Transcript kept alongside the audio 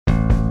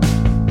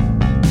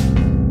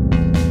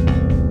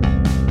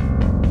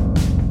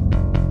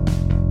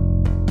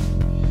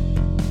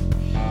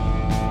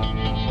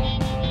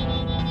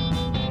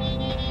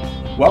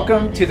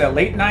Welcome to the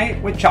Late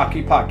Night with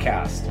Chalky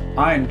podcast.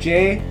 I'm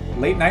Jay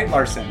Late Night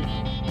Larson.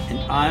 And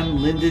I'm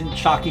Lyndon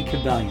Chalky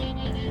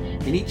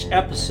Cabellion. In each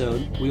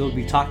episode, we will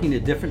be talking to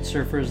different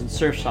surfers and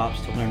surf shops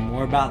to learn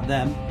more about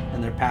them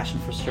and their passion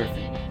for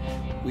surfing.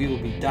 We will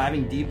be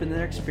diving deep into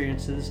their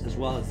experiences as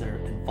well as their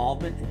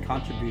involvement and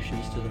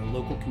contributions to their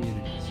local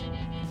communities.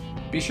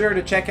 Be sure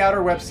to check out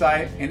our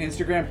website and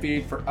Instagram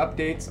feed for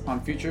updates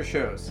on future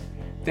shows.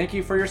 Thank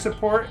you for your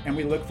support, and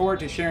we look forward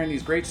to sharing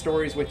these great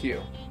stories with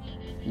you.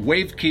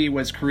 WaveKey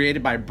was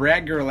created by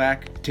Brad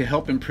Gerlach to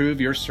help improve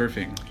your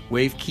surfing.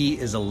 WaveKey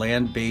is a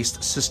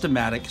land-based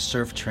systematic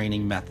surf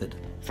training method.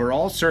 For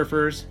all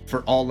surfers, for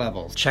all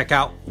levels. Check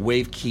out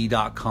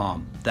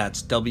wavekey.com.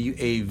 That's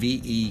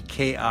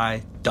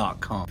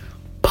WAVEKI.com.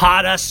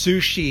 Pada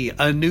Sushi,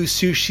 a new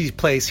sushi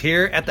place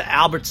here at the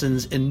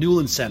Albertsons in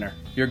Newland Center.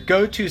 Your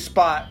go-to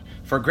spot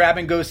for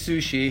grab-and-go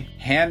sushi,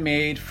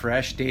 handmade,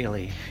 fresh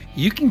daily.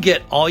 You can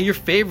get all your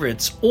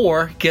favorites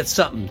or get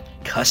something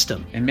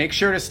custom. And make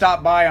sure to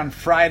stop by on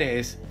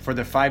Fridays for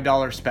the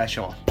 $5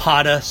 special.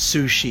 Pada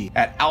Sushi.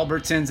 At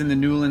Albertsons in the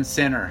Newland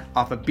Center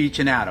off of Beach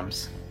and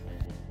Adams.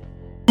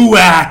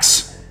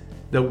 Wax!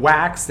 The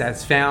wax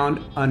that's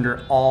found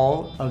under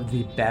all of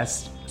the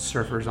best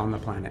surfers on the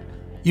planet.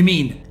 You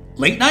mean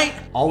Late Night?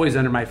 Always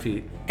under my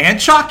feet. And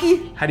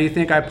Chalky? How do you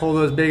think I pull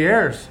those big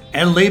airs?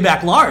 And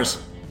Layback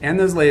Lars. And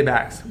those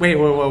laybacks. Wait,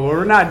 whoa,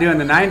 we're not doing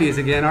the 90s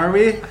again, are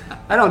we?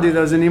 I don't do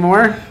those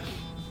anymore.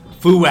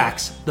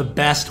 Wax, the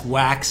best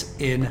wax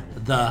in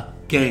the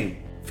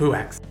game.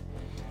 Wax.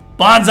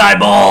 Bonsai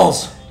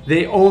Bowls!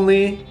 They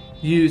only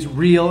use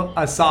real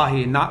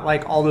Asahi, not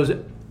like all those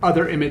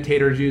other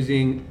imitators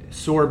using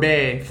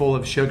sorbet full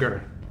of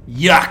sugar.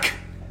 Yuck!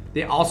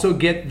 They also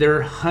get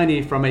their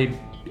honey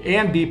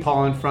and bee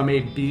pollen from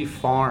a bee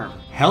farm.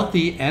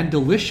 Healthy and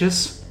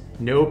delicious.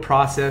 No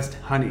processed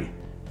honey.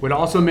 What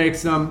also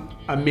makes them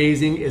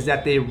amazing is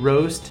that they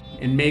roast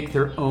and make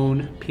their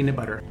own peanut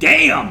butter.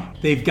 Damn!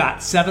 They've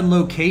got 7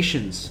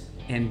 locations.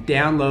 And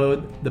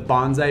download the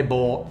Bonsai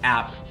Bowl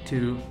app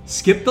to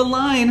skip the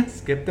line.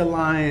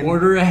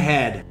 Order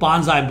ahead.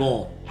 Bonsai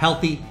Bowl.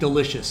 Healthy,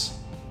 delicious.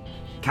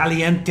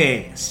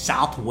 Caliente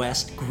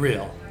Southwest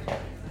Grill.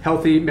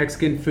 Healthy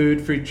Mexican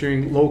food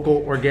featuring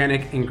local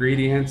organic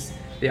ingredients.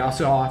 They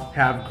also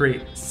have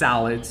great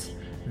salads,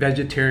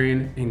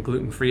 vegetarian and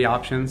gluten-free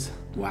options.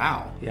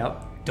 Wow.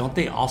 Yep. Don't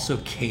they also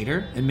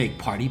cater and make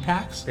party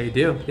packs? They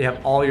do. They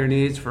have all your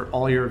needs for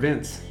all your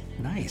events.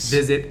 Nice.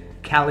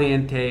 Visit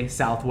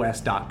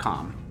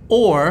calientesouthwest.com.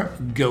 Or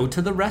go to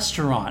the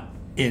restaurant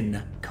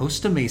in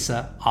Costa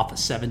Mesa off of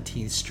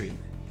 17th Street.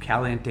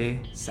 Caliente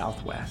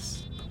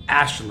Southwest.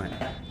 Ashland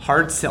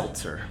Hard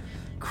Seltzer.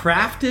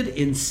 Crafted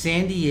in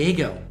San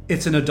Diego.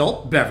 It's an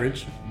adult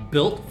beverage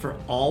built for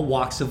all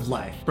walks of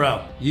life.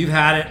 Bro, you've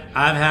had it.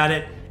 I've had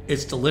it.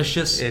 It's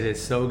delicious. It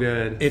is so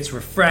good. It's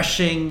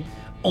refreshing.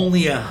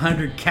 Only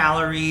 100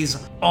 calories.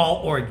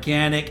 All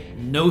organic.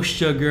 No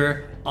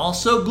sugar.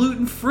 Also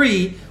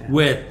gluten-free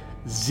with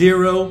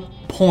 0.0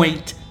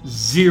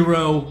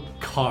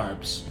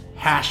 carbs.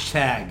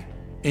 Hashtag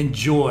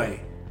enjoy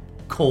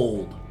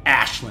cold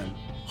Ashland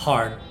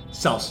Hard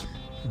Seltzer.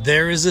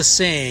 There is a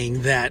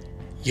saying that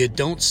you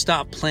don't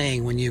stop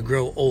playing when you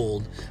grow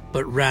old,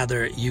 but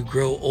rather you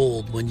grow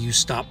old when you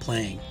stop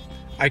playing.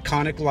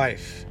 Iconic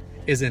Life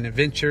is an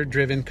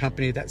adventure-driven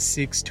company that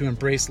seeks to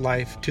embrace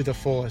life to the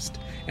fullest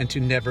and to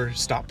never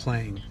stop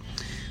playing.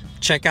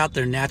 Check out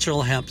their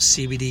natural hemp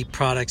CBD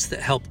products that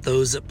help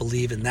those that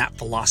believe in that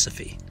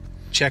philosophy.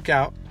 Check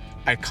out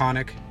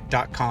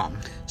iconic.com.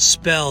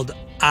 Spelled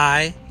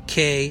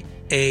IKANIK.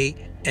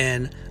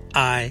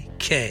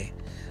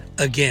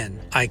 Again,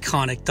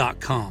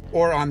 iconic.com.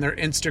 Or on their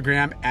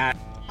Instagram at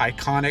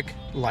Iconic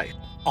Life.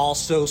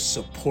 Also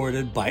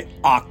supported by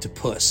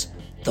Octopus,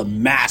 the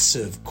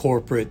massive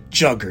corporate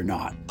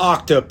juggernaut.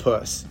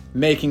 Octopus,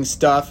 making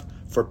stuff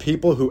for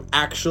people who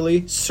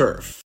actually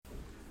surf.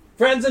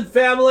 Friends and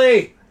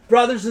family,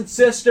 brothers and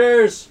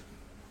sisters,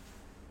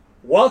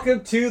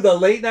 welcome to the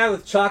Late Night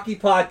with Chalky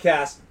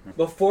podcast.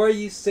 Before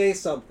you say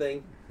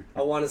something,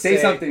 I want to say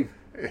something.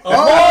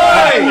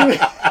 Ahoy!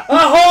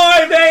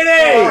 Ahoy,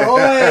 baby!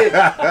 Ahoy!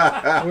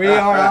 We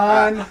are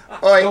on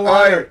the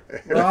water.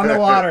 We're on the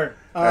water.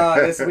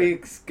 This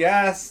week's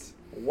guest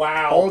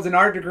holds an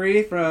art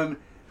degree from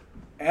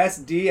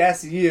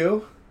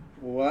SDSU.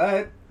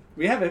 What?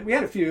 We had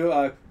a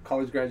few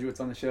college graduates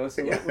on the show,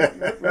 so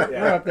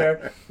we're up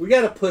there. We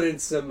got to put in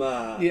some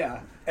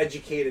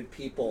educated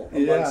people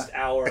amongst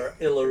our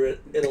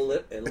illiterate.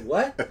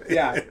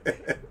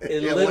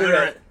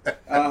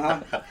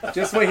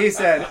 Just what he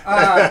said.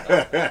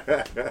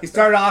 He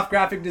started off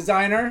graphic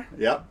designer.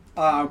 Yep.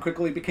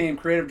 Quickly became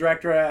creative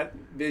director at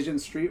Vision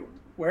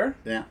Streetwear.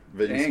 Yeah.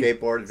 Vision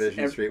Skateboard,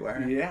 Vision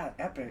Streetwear. Yeah,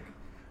 epic.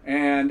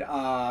 And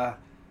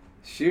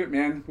shoot,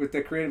 man, with the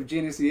creative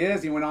genius he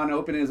is, he went on to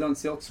open his own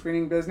silk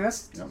screening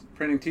business,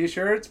 printing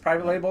T-shirts,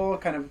 private label,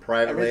 kind of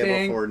private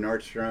everything. label for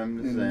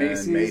Nordstrom's and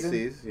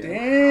Macy's. Yeah.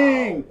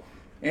 Dang!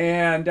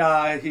 And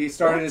he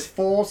started his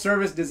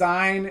full-service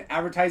design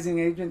advertising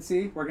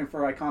agency, working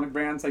for iconic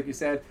brands, like you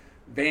said,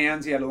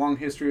 Vans, he had a long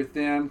history with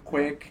them.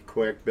 Quick,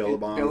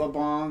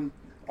 Billabong,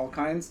 all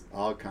kinds.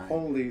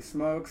 Holy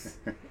smokes.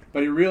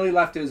 But he really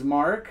left his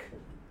mark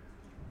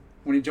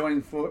when he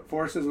joined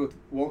forces with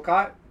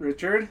Wolcott,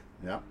 Richard.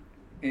 Yeah.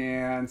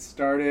 And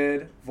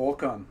started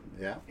Volcom.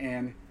 Yeah.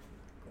 And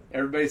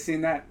everybody's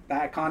seen that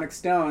iconic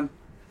stone.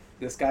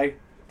 This guy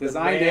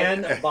designed the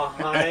man it.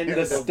 behind the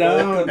the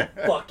stone.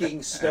 Volcom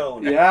fucking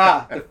stone.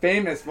 Yeah, the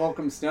famous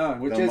Volcom stone,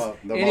 which is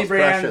the any most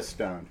brand. precious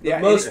stone. The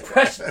most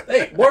precious.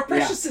 Hey, more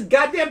precious than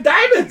goddamn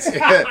diamonds.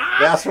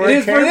 That's where It it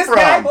is for came this from.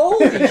 guy.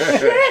 Holy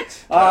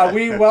shit.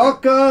 We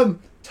welcome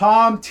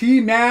Thom T.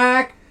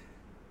 Mac.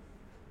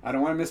 I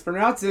don't want to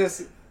mispronounce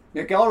this.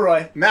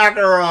 McElroy.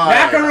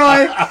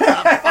 McElroy.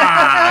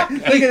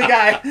 Look at the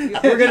guy.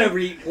 We're gonna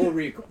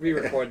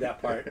re-record that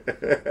part,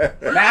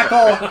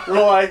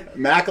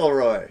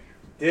 McElroy.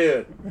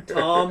 dude.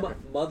 Thom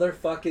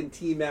motherfucking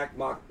T Mac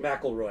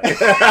McElroy.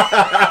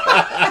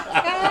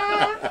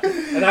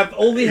 And I've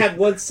only had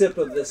one sip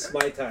of this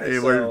Mai Tai. Hey,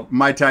 So we're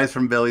Mai Tais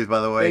from Billy's,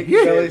 by the way. Thank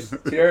you, Billy's.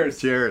 Cheers.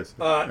 Cheers.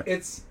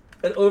 it's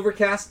an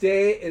overcast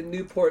day in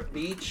Newport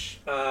Beach.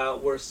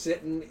 We're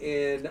sitting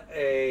in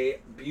a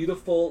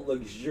beautiful,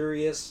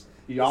 luxurious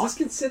Yacht? Is this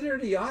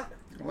considered a yacht?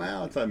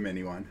 Well, it's a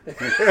mini one.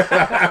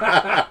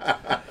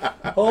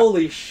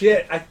 Holy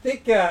shit! I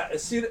think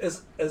as soon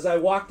as I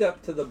walked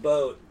up to the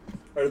boat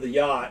or the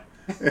yacht,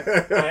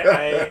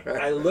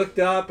 I looked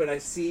up and I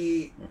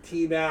see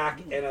T-Mac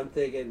and I'm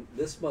thinking,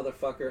 this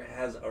motherfucker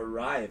has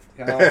arrived.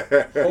 Holy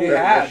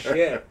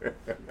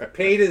shit!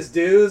 Paid his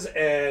dues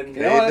and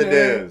Paid the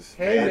dues.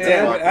 Hey Paid the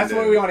man, fucking that's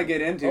what dues. we want to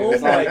get into. Oh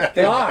It's my like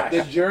gosh.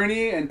 the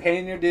journey and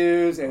paying your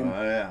dues and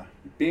Oh, yeah.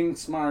 being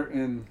smart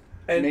and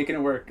making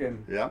it work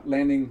and Yeah.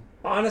 landing.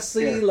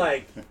 honestly, Yeah.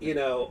 like, you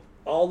know,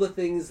 all the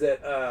things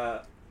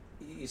that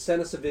you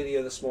sent us a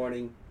video this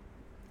morning,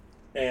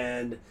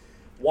 and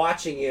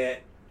watching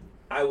it,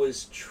 I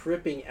was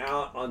tripping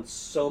out on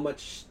so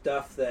much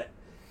stuff that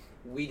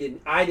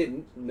I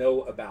didn't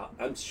know about.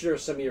 I'm sure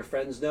some of your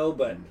friends know,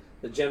 but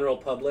the general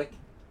public,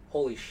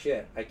 holy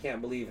shit, I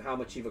can't believe how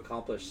much you've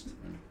accomplished.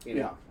 You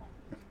know,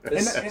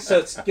 so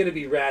it's gonna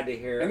be rad to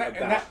hear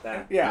about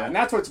that. Yeah, and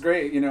that's what's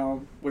great, you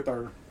know, with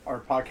our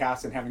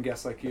podcast and having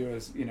guests like you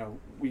is, you know,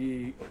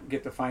 we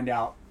get to find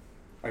out,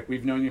 like,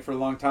 we've known you for a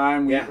long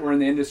time. We're in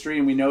the industry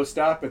and we know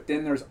stuff, but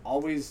then there's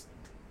always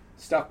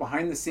stuff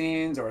behind the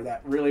scenes or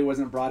that really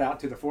wasn't brought out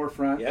to the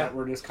forefront that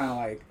we're just kind of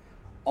like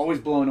always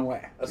blown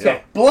away. Okay.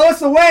 So blow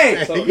us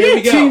away. So here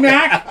we go.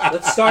 T-Mac.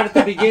 Let's start at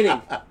the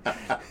beginning.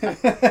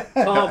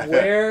 Thom,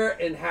 where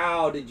and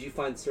how did you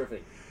find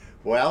surfing?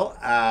 Well,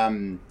 I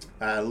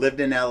lived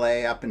in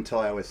LA up until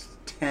I was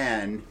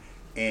 10,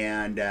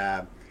 and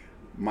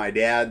my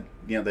dad,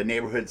 you know, the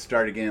neighborhood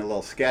started getting a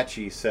little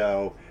sketchy,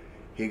 so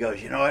he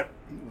goes, you know what,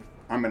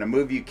 I'm going to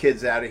move you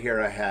kids out of here.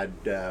 I had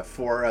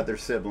 4 other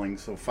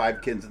siblings, so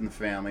 5 kids in the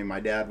family. My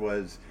dad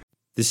was...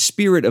 The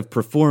spirit of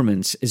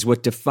performance is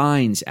what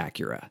defines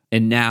Acura,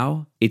 and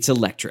now it's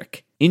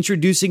electric.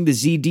 Introducing the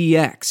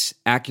ZDX,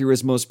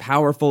 Acura's most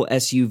powerful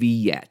SUV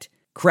yet.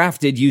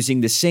 Crafted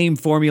using the same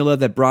formula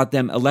that brought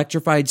them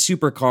electrified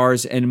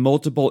supercars and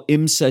multiple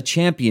IMSA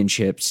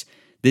championships,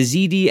 the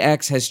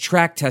ZDX has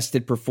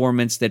track-tested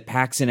performance that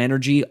packs an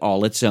energy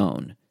all its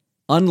own.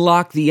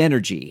 Unlock the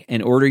energy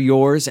and order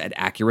yours at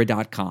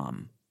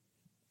Acura.com.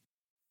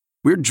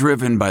 We're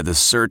driven by the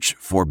search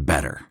for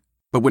better.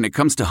 But when it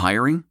comes to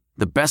hiring,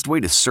 the best way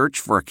to search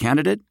for a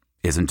candidate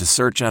isn't to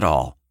search at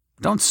all.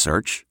 Don't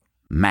search.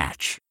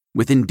 Match.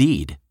 With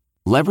Indeed.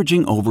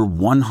 Leveraging over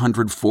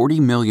 140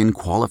 million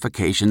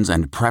qualifications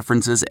and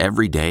preferences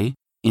every day,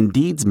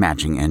 Indeed's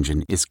matching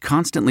engine is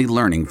constantly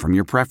learning from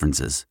your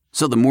preferences.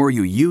 So the more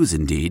you use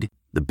Indeed,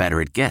 the better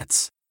it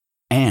gets.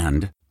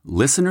 And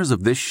listeners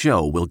of this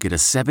show will get a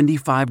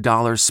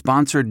 $75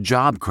 sponsored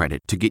job credit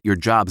to get your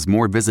jobs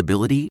more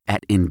visibility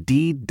at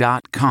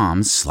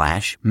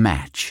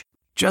Indeed.com/match.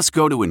 Just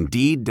go to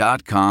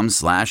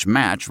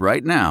Indeed.com/match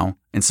right now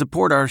and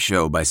support our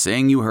show by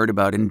saying you heard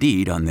about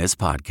Indeed on this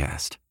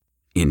podcast.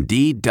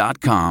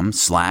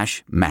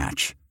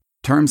 Indeed.com/match.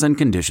 Terms and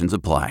conditions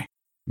apply.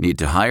 Need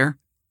to hire?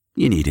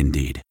 You need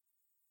Indeed.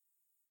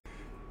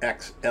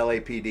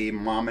 Ex-LAPD,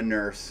 mama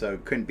nurse, so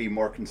couldn't be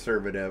more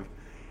conservative.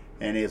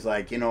 And he's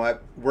like, you know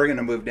what, we're going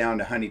to move down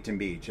to Huntington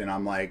Beach. And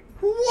I'm like,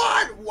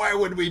 what? Why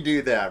would we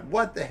do that?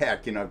 What the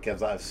heck? You know,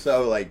 because I was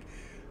so like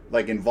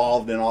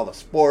involved in all the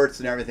sports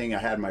and everything. I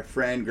had my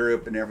friend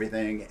group and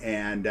everything.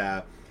 And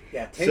 10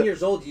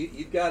 years old,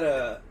 you've got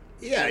to...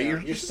 Yeah,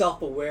 you're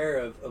self-aware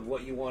of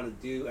what you want to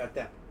do at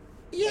that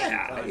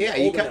time.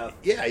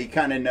 You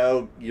kind of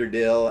know your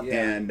deal.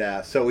 Yeah. And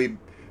so we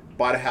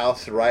bought a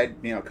house right,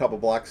 you know, a couple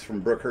blocks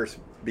from Brookhurst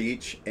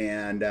Beach.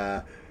 And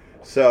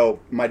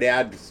so my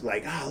dad was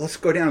like, let's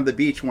go down to the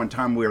beach. One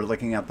time we were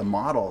looking at the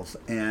models,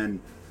 and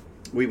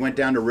we went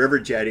down to river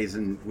jetties,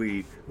 and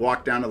we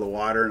walked down to the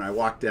water, and I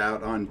walked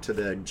out onto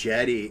the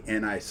jetty,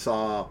 and I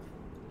saw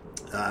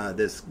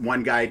this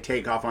one guy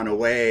take off on a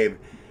wave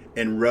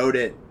and rode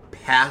it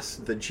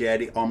past the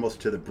jetty almost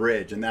to the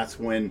bridge, and that's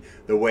when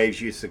the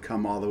waves used to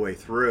come all the way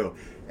through.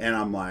 And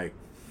I'm like,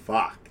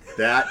 fuck,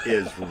 that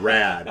is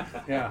rad.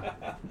 Yeah.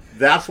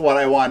 That's what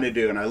I wanted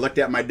to do. And I looked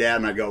at my dad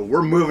and I go,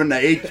 we're moving to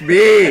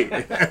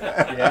HB.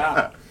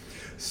 Yeah.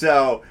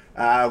 So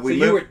So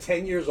you were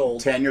 10 years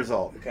old. 10 years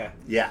old. Okay.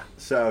 Yeah.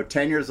 So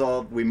 10 years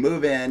old, we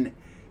move in,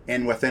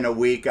 and within a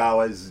week I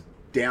was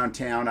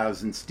downtown. I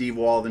was in Steve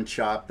Walden's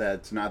shop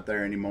that's not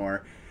there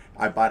anymore.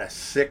 I bought a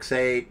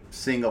 6.8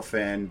 single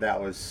fin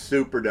that was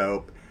super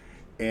dope.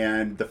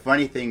 And the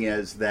funny thing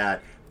is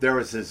that there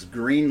was this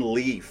green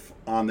leaf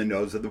on the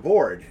nose of the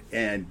board,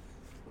 and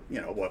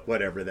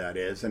whatever that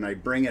is, and I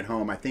bring it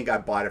home. I think I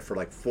bought it for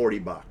like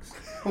 $40.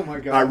 Oh my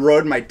God. I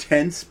rode my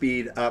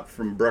 10-speed up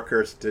from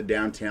Brookhurst to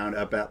downtown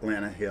up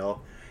Atlanta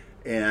Hill,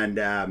 and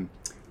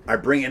I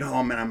bring it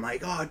home, and I'm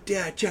like, oh,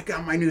 Dad, check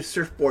out my new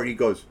surfboard. He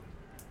goes,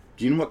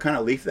 do you know what kind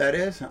of leaf that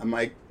is? I'm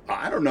like,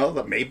 I don't know,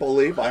 the maple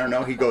leaf? I don't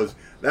know. He goes,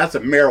 that's a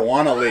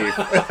marijuana leaf.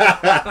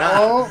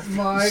 Oh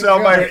my So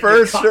God. my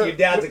first... Your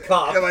dad's a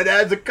cop. Yeah, my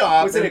dad's a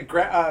cop. Was it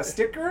a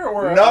sticker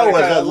or No, it like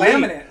was a a leaf.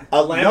 laminate?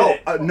 A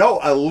laminate. No,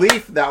 a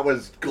leaf that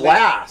was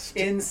glassed.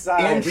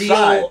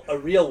 Inside. A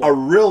real one. A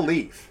real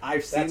leaf.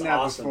 I've seen That's that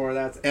awesome. before.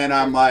 That's And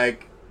I'm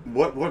like,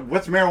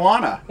 what's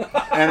marijuana?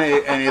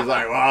 and he's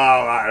like,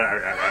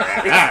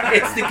 well,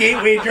 it's the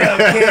gateway drug,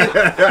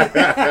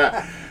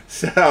 kid.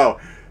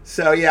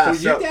 so yeah.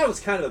 So your dad was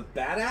kind of a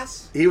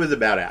badass? He was a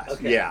badass.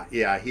 Okay.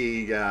 Yeah.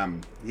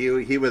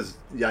 He was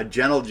a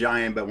gentle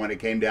giant, but when it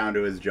came down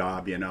to his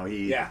job, he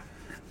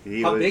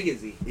How big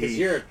is he?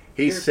 'Cause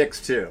he's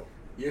 6'2".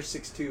 You're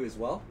 6'2" as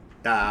well?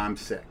 I'm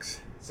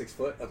 6. 6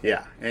 foot? Okay.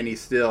 Yeah, and he's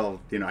still,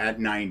 at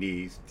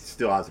 90, he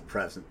still has a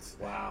presence.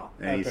 Wow.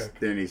 And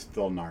Epic. he's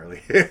still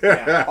gnarly.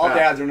 Yeah. All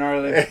dads are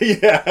gnarly.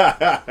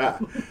 Yeah.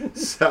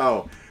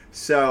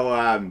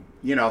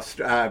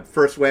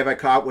 First wave I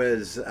caught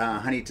was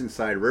Huntington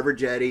Side River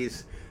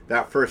Jetties.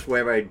 That first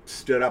wave I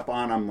stood up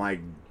on, I'm like,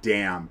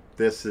 damn,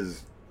 this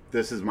is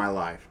my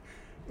life.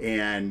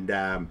 And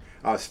I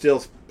was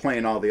still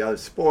playing all the other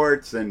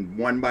sports, and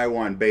one by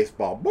one,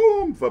 baseball,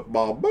 boom,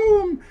 football,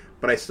 boom.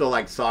 But I still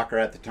liked soccer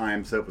at the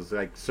time, so it was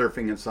like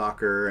surfing and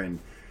soccer, and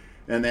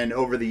then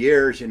over the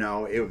years,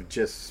 it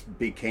just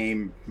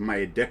became my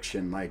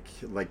addiction. Like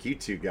you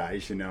two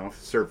guys,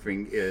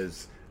 surfing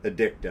is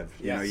addictive.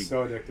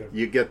 So addictive.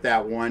 You get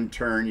that one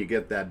turn, you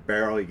get that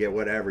barrel, you get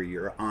whatever,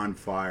 you're on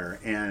fire.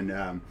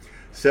 And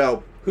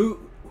so Who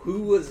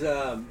were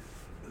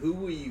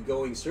you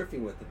going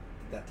surfing with at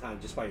that time?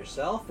 Just by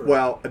yourself? Or?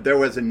 well, there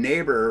was a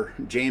neighbor,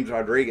 James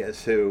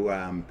Rodriguez,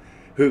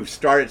 who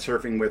started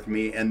surfing with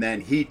me, and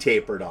then he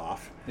tapered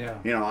off. Yeah.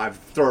 I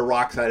throw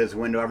rocks at his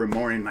window every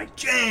morning, like,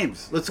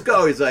 James, let's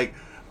go. He's like,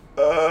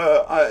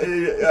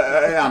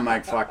 I'm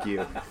like, fuck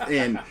you.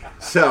 And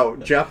so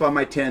jump on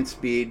my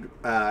 10-speed,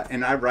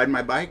 and I ride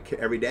my bike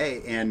every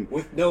day. And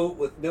with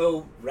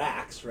no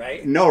racks,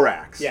 right? no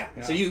racks. Yeah.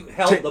 So you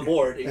held the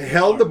board. in your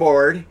Held the arm.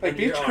 board. Like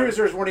beach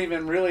cruisers weren't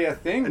even really a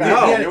thing back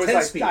No. then. You It was had a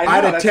like 10-speed. I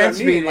had a that's what I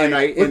 10-speed, mean, and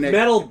like, With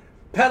metal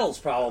pedals,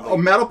 probably. Oh,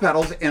 metal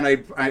pedals, and I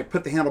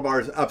put the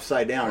handlebars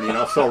upside down,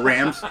 so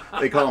rams,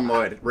 they call them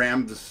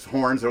rams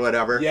horns or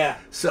whatever. Yeah.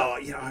 So,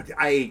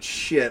 I ate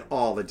shit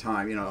all the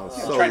time,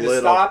 so trying to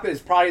little. stop is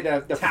probably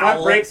the front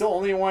Towel. brake's the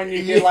only one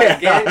you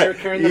can get. You're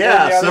carrying the board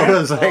Yeah, the so other. it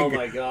was like Oh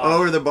my gosh.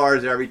 over the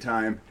bars every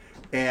time.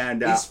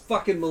 And These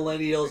fucking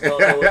millennials don't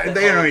know what the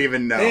they hell- don't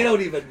even know. They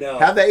don't even know.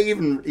 Have they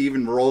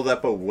even rolled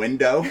up a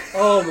window?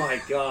 Oh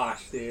my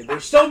gosh, dude.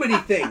 There's so many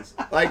things.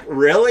 Like,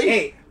 really?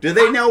 Hey. Do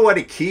they know what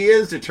a key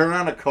is to turn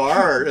on a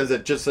car, or is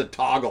it just a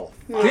toggle?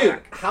 Dude,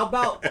 how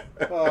about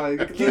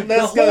The the list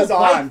whole goes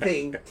bike on.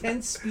 thing,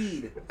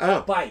 10-speed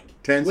Oh, bike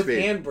 10 with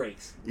speed.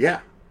 handbrakes. Yeah.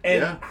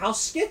 And yeah. how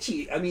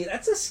sketchy. I mean,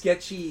 that's a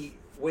sketchy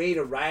way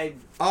to ride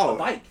Oh, a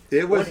bike.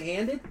 it was-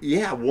 one-handed?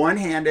 Yeah,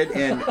 one-handed,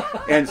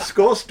 and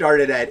school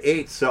started at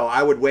 8, so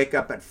I would wake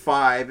up at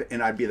 5,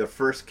 and I'd be the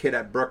first kid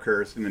at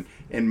Brookhurst,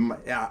 and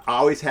I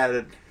always had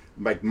it,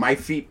 like, my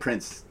feet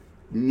prints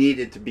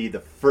needed to be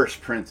the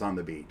first prints on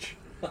the beach.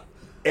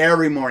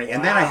 Every morning.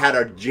 And then I had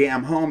to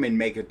jam home and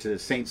make it to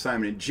St.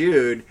 Simon and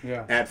Jude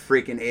at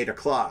freaking 8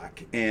 o'clock.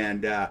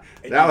 And that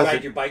And was... you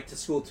ride your bike to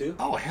school, too?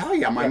 Oh, hell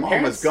yeah. My Yeah, mom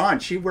parents- was gone.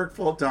 She worked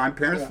full-time,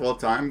 parents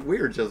full-time. We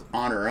were just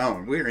on our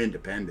own. We were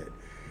independent.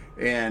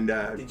 And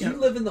Did you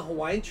live in the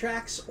Hawaiian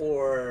tracks,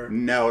 or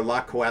no,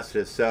 La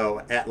Cuesta,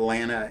 so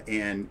Atlanta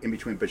and in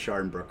between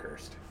Bouchard and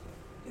Brookhurst.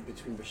 in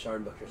between Bouchard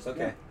and Booker's?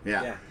 Okay.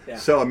 Yeah. Yeah.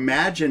 So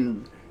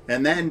imagine,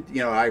 and then,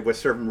 I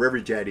was surfing river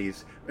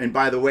jetties. And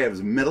by the way, it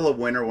was middle of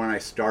winter when I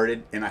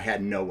started, and I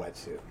had no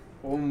wetsuit.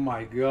 Oh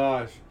my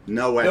gosh.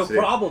 No No wetsuit.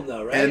 problem,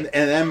 though, right? And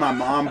then my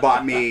mom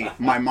bought me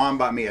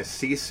a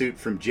sea suit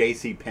from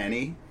J.C.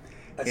 Penney.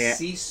 a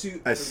sea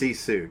suit. A sea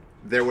suit.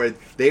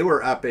 They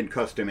were up in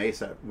Costa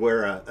Mesa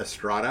where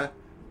Estrada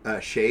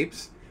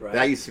shapes. Right.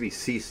 That used to be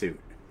sea suit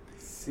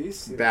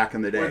Sea-suit. back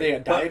in the day. Were they a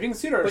diving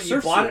suit or a But you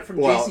surf bought suit? it from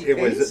Well, J.C. it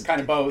was Penney's?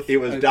 Kind of both. It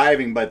was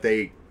diving, but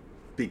they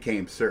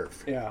became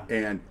surf. Yeah.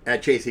 And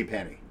at J.C.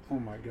 Penney. Oh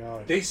my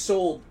gosh. They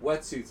sold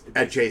wetsuits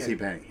At J.C.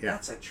 Penney. Yeah.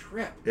 That's a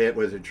trip. It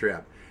was a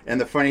trip. And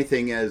the funny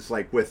thing is,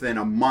 like, within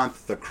a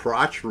month, the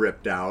crotch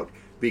ripped out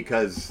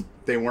because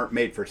they weren't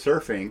made for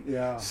surfing.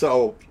 Yeah.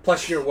 So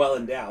Plus, you're well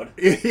endowed.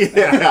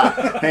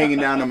 yeah, hanging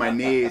down to my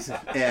knees,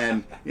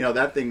 and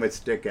that thing would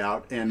stick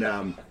out,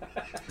 and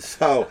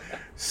so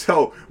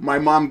my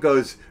mom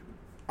goes,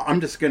 I'm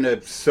just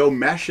gonna sew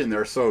mesh in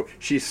there. So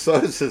she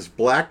sews this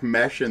black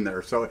mesh in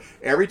there. So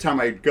every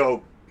time I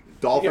go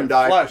dolphin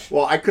dive, flush.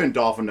 well, I couldn't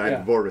dolphin dive. Yeah.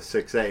 The board was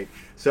 6'8",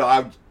 so I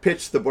would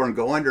pitch the board and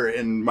go under it,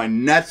 and my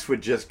nuts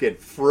would just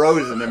get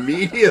frozen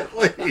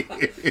immediately.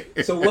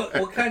 So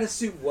what kind of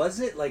suit was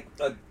it? Like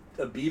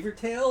a beaver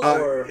tail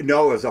or?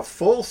 No, it was a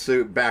full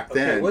suit back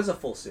then. Okay, it was a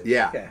full suit.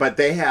 Yeah, Okay. but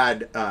they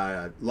had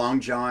long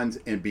johns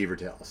and beaver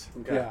tails.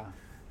 Okay. Yeah.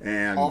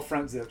 And All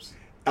front zips.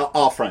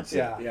 all fronts.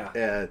 Yeah.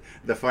 Yeah.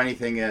 The funny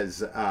thing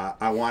is,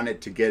 I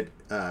wanted to get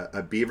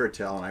a beaver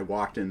tail, and I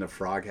walked in the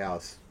frog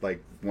house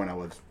like when I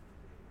was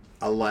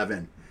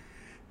 11,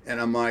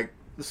 and I'm like,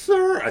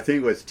 "Sir," I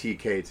think it was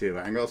TK too.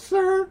 I go,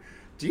 "Sir,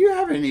 do you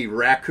have any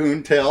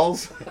raccoon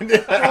tails?"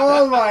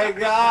 Oh my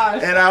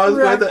gosh! And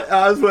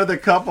I was with a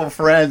couple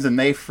friends, and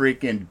they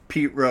freaking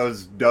Pete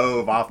Rose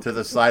dove off to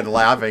the side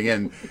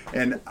laughing,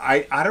 and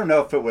I don't know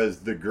if it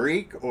was the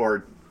Greek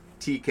or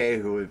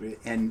TK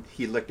and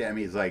he looked at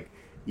me. He's like,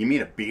 "You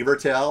mean a beaver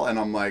tail?" And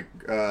I'm like,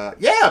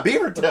 "Yeah,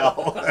 beaver tail."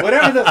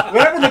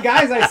 whatever the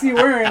guys I see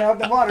wearing out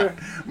the water.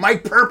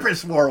 Mike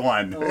Purpose wore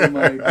one. Oh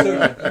my god!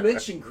 So you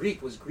mentioned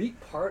Greek. Was Greek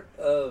part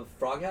of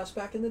Frog House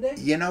back in the day?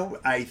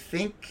 I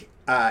think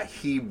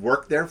he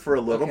worked there for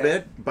a little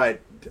bit,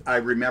 but I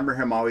remember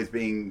him always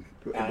being,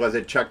 was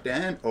it Chuck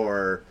Dent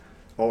or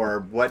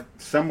what,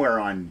 somewhere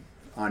on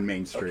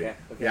Main Street. Okay.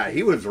 Yeah,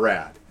 he was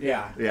rad.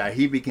 Yeah. Yeah,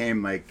 he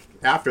became like,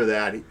 after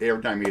that,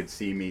 every time he'd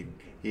see me,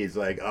 he's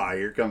like, "Oh,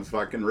 here comes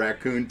fucking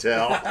Raccoon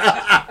Tail."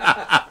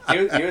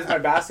 He was my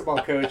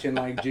basketball coach in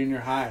like junior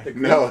high.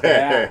 No way.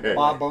 Yeah,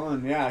 Bob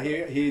Bone. Yeah,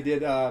 he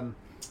did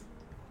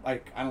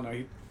like, I don't know,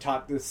 he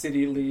taught the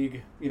city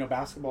league,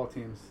 basketball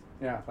teams.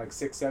 Yeah, like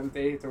 6th, 7th,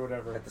 8th, or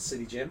whatever. At the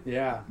city gym?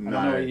 Yeah, I don't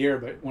know a Nice. year,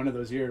 but one of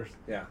those years.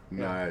 Yeah.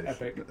 Nice,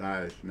 epic.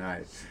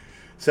 nice.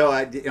 So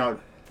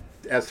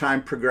as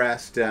time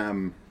progressed,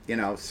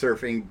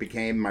 surfing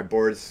became, my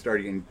boards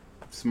started getting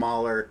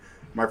smaller.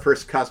 My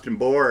first custom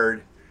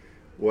board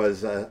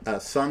was a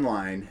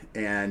Sunline,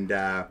 and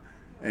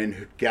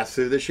guess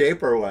who the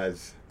shaper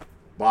was?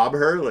 Bob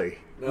Hurley.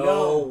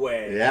 No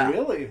way. Yeah.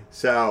 Really?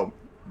 So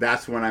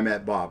that's when I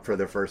met Bob for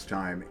the first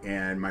time,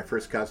 and my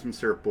first custom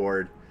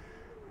surfboard,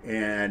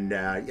 and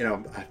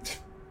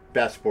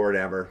best board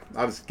ever.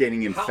 I was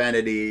getting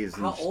infinities.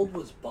 How old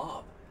was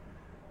Bob?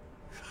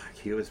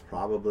 He was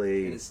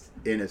probably in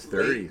his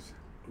 30s.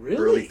 Really?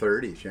 Early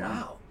 30s, yeah.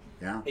 Wow.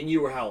 Yeah. And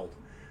you were how old?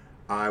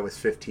 I was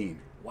 15.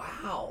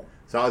 Wow.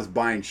 So I was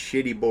buying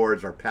shitty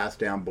boards or passed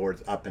down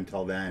boards up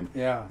until then.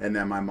 Yeah. And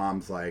then my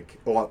mom's like,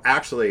 well,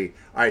 actually,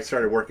 I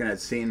started working at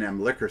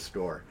C&M liquor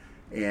store.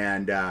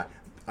 And I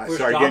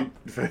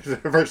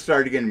first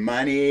started getting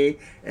money.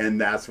 And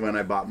that's when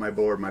I bought my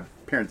board. My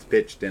parents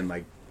pitched in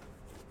like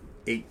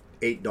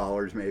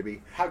 $8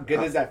 maybe. How good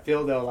does that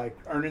feel, though? Like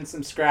earning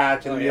some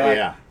scratch and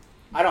Yeah.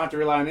 I don't have to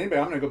rely on anybody.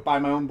 I'm going to go buy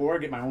my own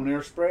board, get my own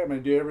airspray. I'm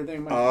going to do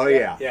everything. Oh,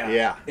 yeah.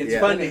 It's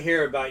fun to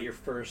hear about your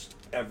first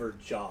ever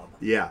job.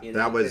 Yeah,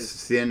 that was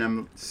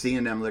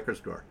C&M liquor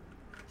store.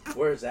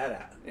 Where's that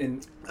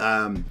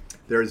at?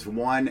 There's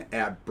one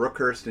at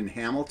Brookhurst in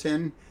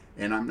Hamilton,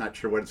 and I'm not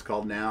sure what it's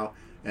called now.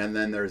 And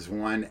then there's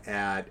one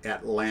at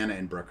Atlanta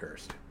in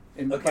Brookhurst.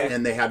 Okay.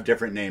 And they have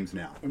different names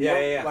now.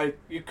 Yeah. Like,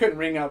 you couldn't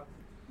ring up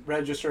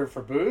register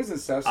for booze and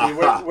stuff. So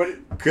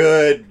what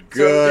Good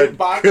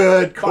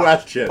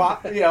question.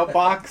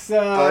 Box.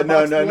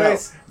 No.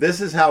 This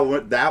is how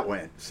that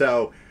went.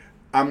 So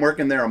I'm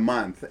working there a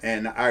month,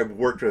 and I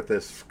worked with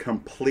this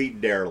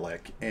complete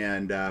derelict.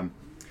 And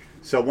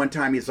so one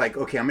time he's like,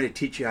 "Okay, I'm going to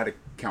teach you how to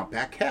count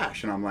back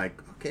cash." And I'm like,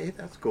 "Okay,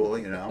 that's cool,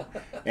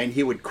 And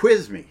he would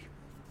quiz me.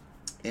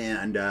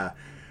 And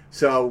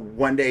so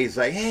one day he's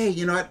like, "Hey,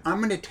 you know what? I'm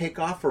going to take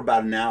off for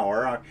about an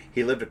hour."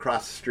 He lived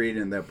across the street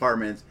in the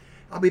apartments.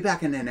 "I'll be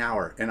back in an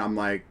hour." And I'm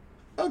like,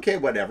 "Okay,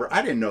 whatever."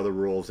 I didn't know the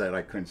rules that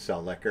I couldn't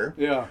sell liquor.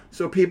 Yeah.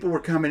 So people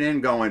were coming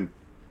in going,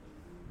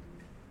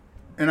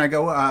 and I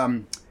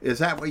go, "Is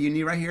that what you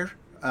need right here?"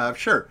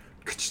 "Sure."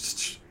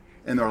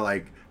 And they're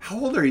like, "How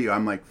old are you?"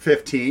 I'm like,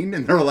 15.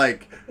 And they're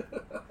like,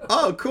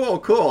 "Oh,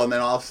 cool. And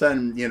then all of a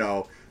sudden,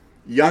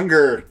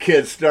 younger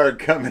kids started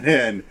coming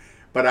in,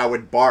 but I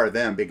would bar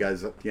them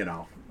because,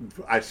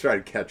 I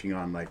started catching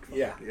on, like,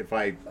 if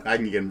I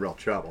can get in real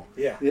trouble.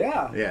 Yeah.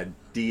 Yeah,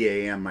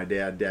 DAM, my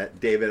dad,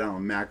 David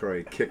Allen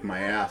McElroy, kicked my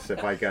ass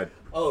if I got...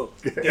 Oh,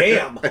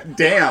 damn.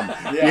 Damn.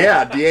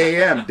 Yeah,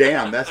 DAM,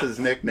 damn, that's his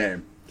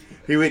nickname.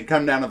 He would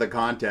come down to the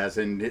contest,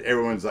 and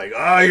everyone's like,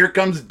 "Oh, here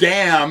comes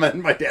Damn."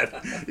 And my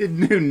dad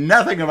knew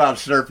nothing about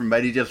surfing,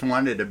 but he just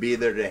wanted to be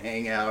there to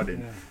hang out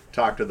and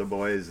talk to the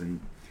boys. And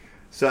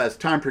so as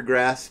time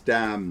progressed,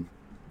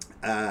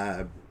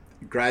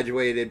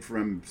 graduated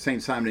from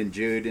St. Simon &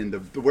 Jude, and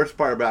the worst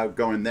part about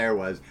going there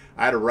was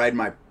I had to ride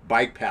my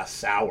bike past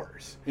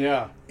Sowers.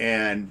 Yeah.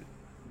 And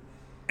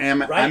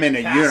I'm in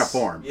a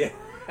uniform. Yeah.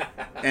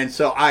 And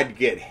so I'd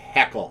get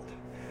heckled.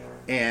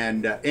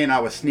 and I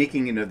was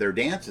sneaking into their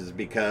dances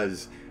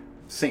because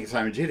St.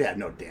 Simon Jude had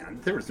no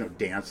dance. There was no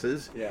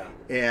dances. Yeah.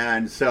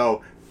 And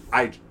so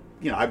I'd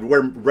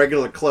wear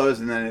regular clothes,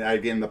 and then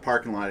I'd get in the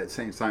parking lot at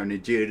St. Simon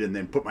and Jude, and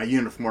then put my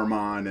uniform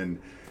on,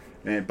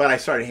 but I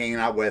started hanging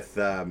out with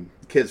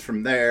kids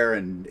from there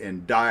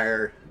and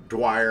Dwyer,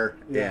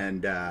 Yeah.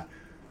 and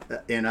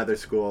in other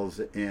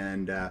schools,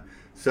 and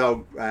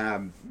so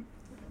I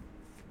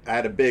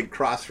had a big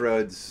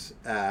crossroads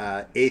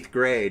 8th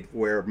grade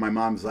where my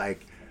mom's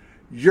like,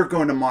 "You're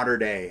going to Mater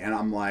Dei," and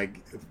I'm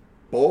like,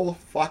 "Bull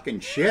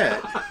fucking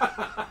shit."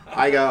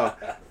 I go,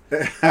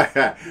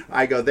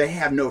 they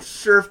have no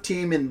surf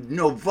team and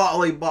no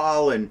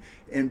volleyball, and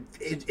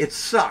it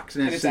sucks.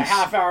 And it's a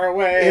half hour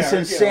away. It's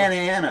in Santa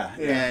Ana.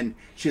 Yeah. And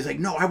she's like,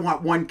 "No, I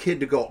want one kid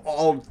to go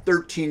all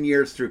 13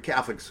 years through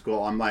Catholic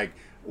school." I'm like,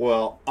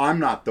 "Well, I'm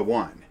not the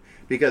one."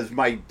 Because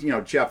my,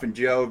 Jeff and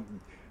Joe,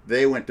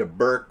 they went to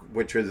Burke,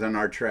 which was on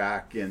our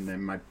track, and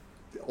then my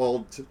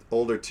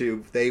older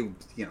two, they,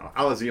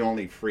 I was the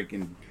only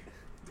freaking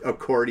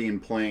accordion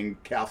playing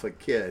Catholic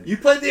kid. You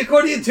played the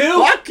accordion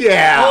too? Fuck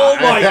yeah! Oh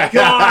my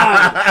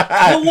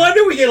god! No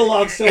wonder we get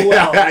along so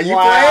well. You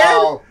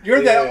Wow.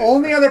 You're Yeah. the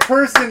only other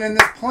person in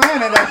this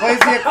planet that plays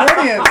the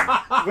accordion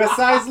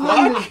besides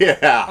Lyndon. Fuck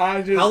yeah!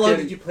 I'm just How long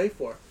kidding. did you play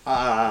for?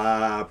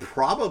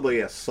 Probably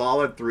a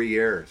solid 3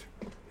 years.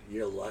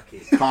 You're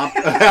lucky. Lyndon,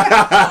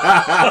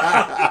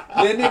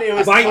 it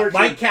was My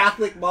torture.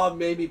 Catholic mom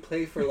made me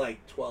play for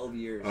like 12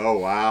 years. Oh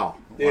wow!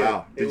 Dude,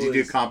 Wow! it Did you do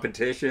was-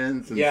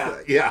 competitions? And Yeah.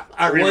 stuff? Yeah.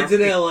 I The ones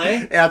in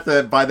LA?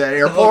 by the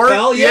airport.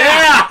 hotel?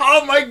 Yeah.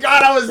 Oh my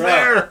god! I was Bro,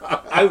 there.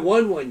 I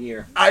won one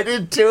year. I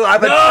did too.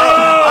 I'm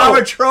No!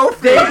 a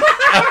trophy. Wait,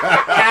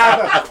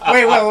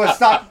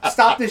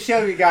 stop the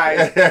show, you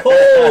guys.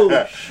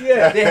 Oh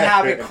shit! They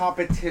have a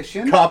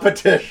competition.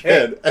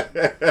 Competition.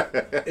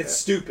 It's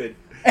stupid.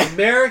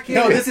 American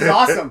No, this is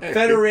awesome.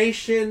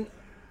 Federation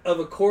of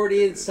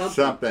Accordion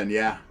Something.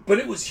 Yeah. but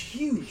it was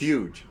huge.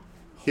 Huge.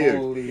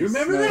 Holy You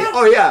remember smokes. that?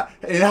 Oh yeah.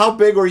 And how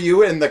big were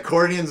you? And the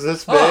accordion's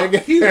this big. Oh,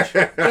 huge.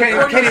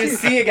 Can't even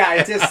see a guy.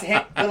 It's just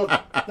little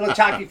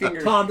chalky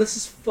fingers. Tom, this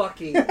is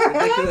fucking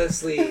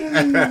ridiculously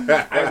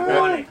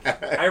ironic.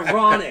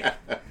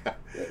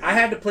 I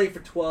had to play for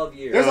 12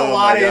 years. There's a Oh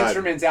lot my of God.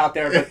 instruments out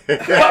there,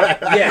 but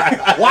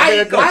Yeah.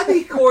 Why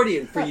the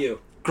accordion for you?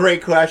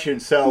 Great question.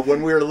 So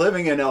when we were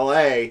living in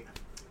LA,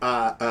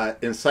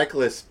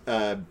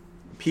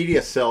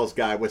 Encyclopedia sales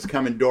guy was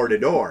coming door to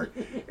door,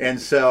 and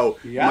so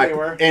Yeah, they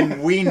were.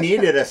 and we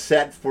needed a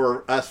set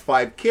for us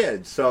 5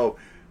 kids. So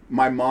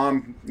my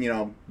mom,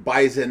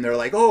 buys in. They're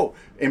like, "Oh,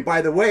 and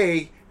by the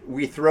way,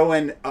 we throw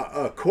in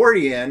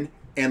accordion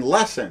and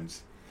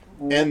lessons."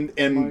 And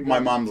my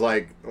mom's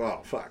like,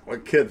 "Well, fuck,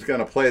 what kid's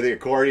gonna play the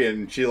accordion?"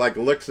 And she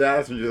looks at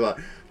us and she's like,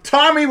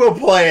 "Tommy will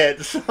play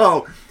it."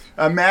 So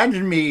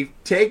imagine me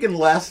taking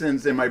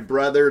lessons and my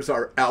brothers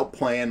are out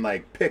playing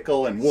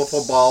pickle and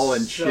wiffle ball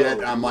and So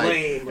shit. I'm like,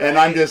 lame, and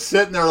right? I'm just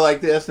sitting there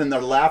like this, and they're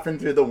laughing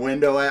through the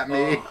window at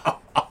me.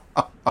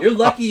 You're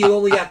lucky you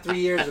only got 3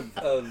 years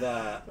of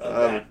that.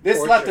 this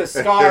torture. left a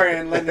scar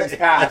in Lyndon's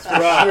past for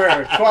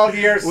sure. 12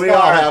 years We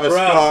scar. all have a bro.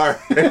 scar.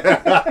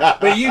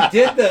 But you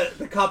did the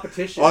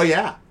competition. Oh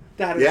yeah,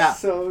 That is yeah.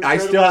 so I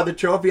still incredible. have the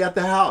trophy at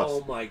the house.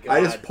 Oh my god.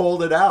 I just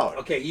pulled it out.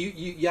 Okay,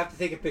 you have to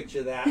take a picture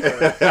of that.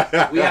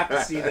 Or we have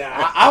to see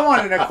that. I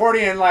want an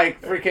accordion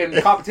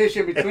freaking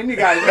competition between you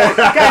guys. You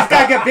guys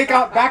gotta get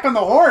back on the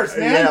horse,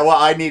 man. Yeah, well,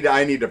 I need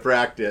to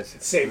practice.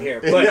 Same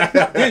here. But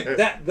dude,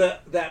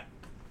 that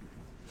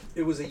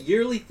it was a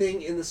yearly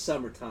thing in the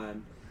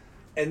summertime,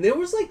 and there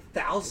was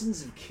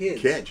thousands of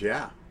kids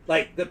Yeah.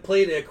 that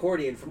played the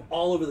accordion from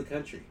all over the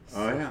country.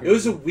 Oh yeah. It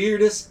was the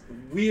weirdest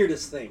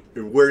thing.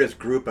 The weirdest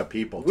group of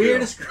people. Too.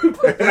 Weirdest group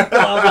of people.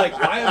 I'm like,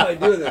 why am I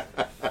doing this?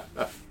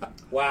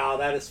 Wow,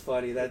 that is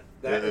funny. That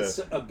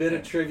is a bit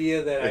of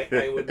trivia that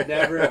I would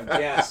never have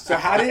guessed. So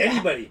how did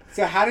anybody?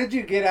 So how did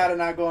you get out of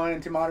not going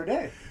into Mater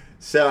Dei?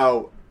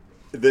 So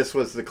this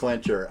was the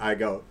clincher. I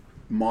go,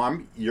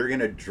 "Mom, you're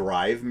gonna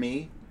drive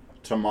me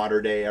to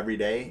Mater Dei every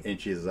day?" And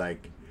she's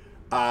like,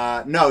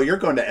 "No, you're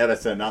going to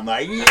Edison." I'm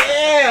like,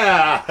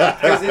 "Yeah."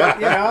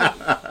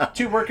 Because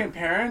two working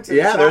parents. and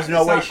Yeah, it's there's not-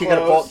 no it's way not she could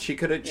have close. pulled. She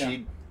could have. Yeah.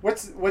 She.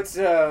 What's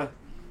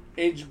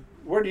age?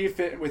 Where do you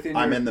fit within?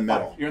 I'm your in the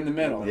middle. You're in the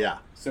middle. Yeah.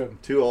 So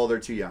 2 older,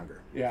 2 younger.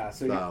 yeah.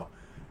 So So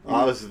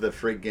I was the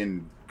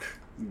freaking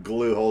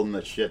glue holding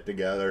the shit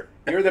together.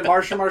 you're the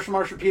Marshall,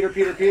 Peter.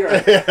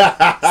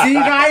 See,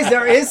 guys,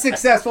 there is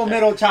successful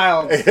middle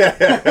child.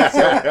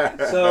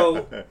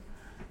 So,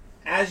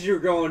 as you're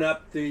growing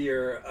up through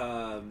your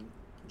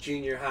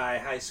junior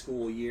high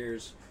school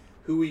years,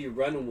 who were you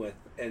running with,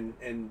 and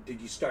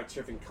did you start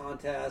surfing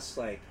contests?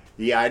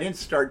 Yeah, I didn't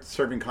start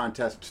surfing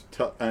contests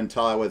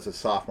until I was a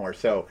sophomore.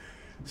 So,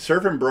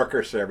 surfing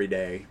Brookhurst every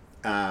day.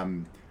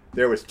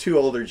 There was 2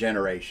 older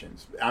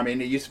generations. I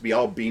mean, it used to be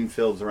all bean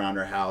fields around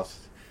our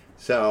house.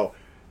 So,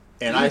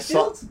 and Bean I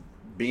saw fields?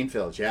 bean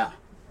fields. Yeah,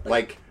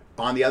 like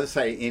on the other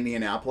side of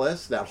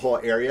Indianapolis, that whole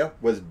area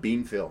was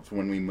bean fields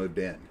when we moved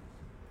in.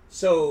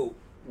 So,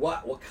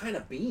 What kind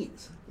of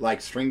beans?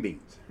 Like string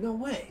beans. No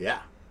way. Yeah.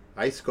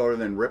 I used to go over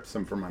there and rip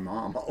some for my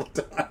mom all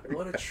the time.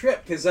 What a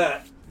trip. Because,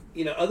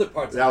 other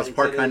parts That of was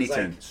Park Huntington,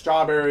 Huntington. it's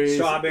Strawberries.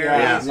 Strawberries.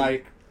 Yeah, and-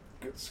 like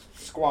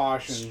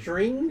squash and like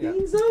string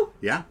beans, though?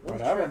 Yeah.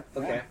 whatever.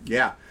 Okay.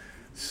 Yeah.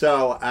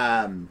 So,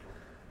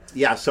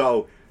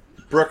 so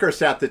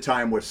Brookhurst at the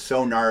time was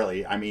so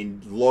gnarly. I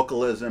mean,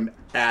 localism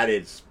at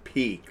its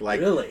peak. Like,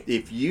 Really?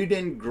 if you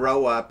didn't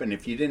grow up and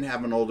if you didn't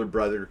have an older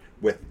brother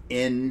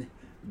within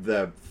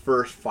the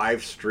first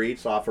 5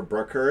 streets off of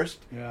Brookhurst,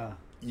 Yeah.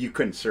 you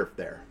couldn't surf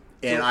there.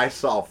 And I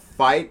saw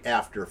fight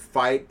after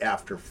fight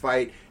after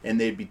fight, and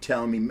they'd be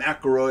telling me,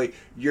 McElroy,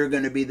 you're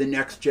going to be the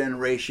next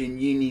generation.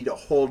 You need to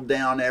hold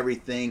down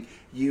everything.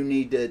 You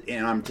need to,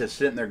 and I'm just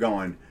sitting there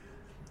going,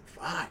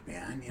 fuck,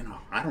 man,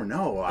 I don't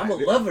know. I'm a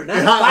lover, not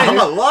a fighter. I'm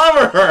a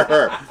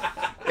lover.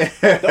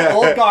 The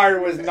old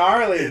guard was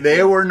gnarly.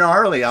 They were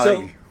gnarly.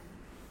 So,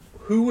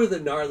 who were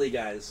the gnarly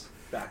guys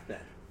back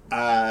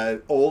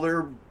then?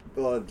 Older,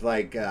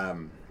 like,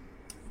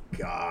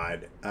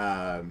 God.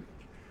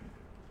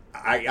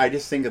 I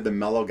just think of the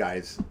mellow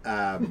guys.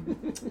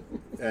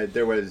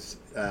 There was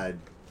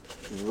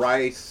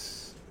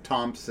Rice,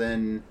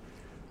 Thompson,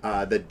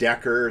 the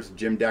Deckers,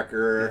 Jim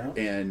Decker,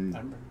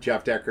 and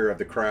Jeff Decker of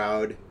the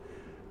Crowd.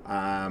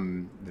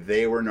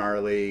 They were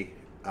gnarly.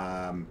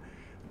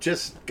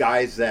 Just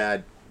guys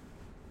that,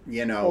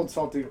 Old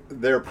salty.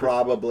 they're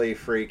probably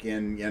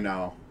freaking,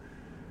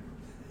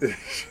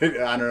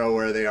 I don't know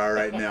where they are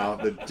right now,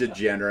 the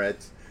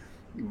degenerates.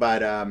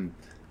 But,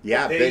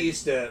 yeah. They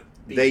used to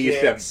be They used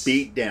to have dicks.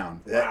 beat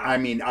down. Wow. I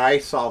mean, I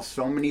saw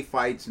so many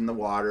fights in the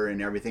water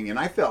and everything, and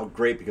I felt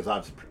great because I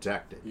was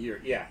protected. You're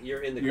in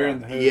the You're crowd.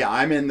 in the hood. Yeah,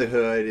 I'm in the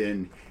hood,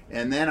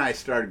 and then I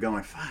started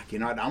going, fuck,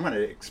 what, I'm going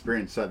to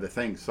experience other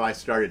things. So I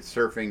started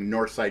surfing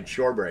Northside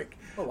Shore Break.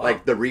 Oh, wow.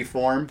 Like the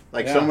reform.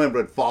 Like Yeah. someone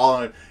would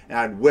fall and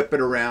I'd whip it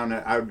around.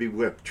 I would be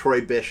with Troy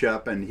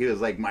Bishop, and he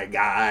was like my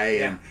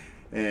guy.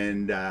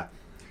 Yeah.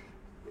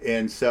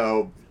 And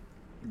so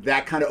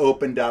that kind of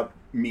opened up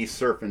me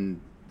surfing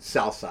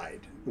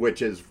Southside,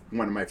 which is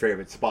one of my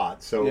favorite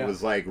spots. So Yeah. it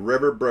was like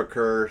River,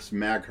 Brookhurst,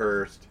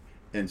 Maghurst,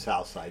 and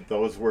Southside.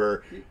 Those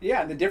were...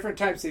 Yeah, and the different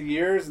types of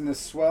years and the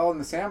swell and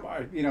the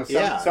sandbar. Some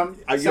Yeah. some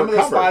You're of the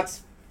covered.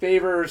 spots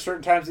favor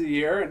certain times of the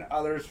year, and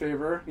others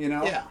favor.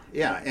 Yeah.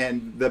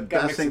 And the Gotta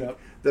best mix it thing, up.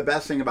 the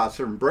best thing about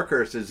surfing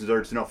Brookhurst is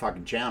there's no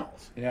fucking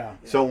channels. Yeah.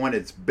 So when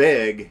it's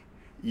big,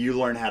 you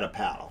learn how to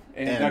paddle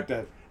And duck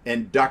dive.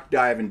 and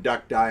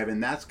duck dive,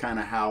 and that's kind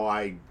of how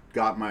I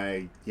got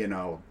my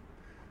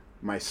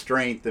my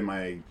strength and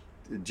my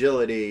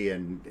agility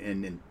and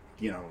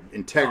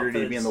integrity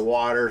to be in the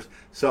waters.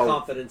 So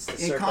Confidence to in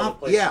surf other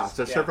places. Yeah,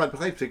 to surf other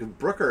places, because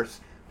Brookhurst,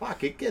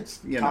 fuck, it gets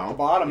Top to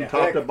bottom. Yeah.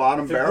 top thick. to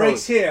bottom If it barrels.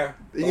 breaks here,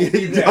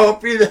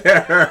 Don't be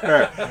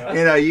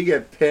there. You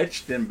get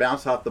pitched and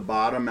bounce off the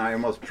bottom. I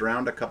almost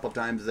drowned a couple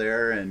times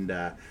there,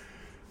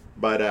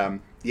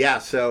 yeah.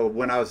 So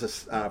when I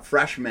was a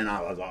freshman,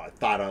 I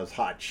thought I was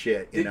hot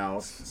shit.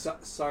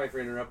 Sorry for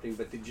interrupting,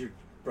 but did your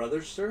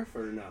brothers surf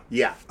or no?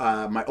 Yeah,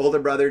 my older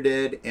brother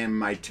did, and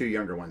my 2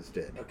 younger ones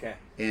did. Okay.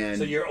 And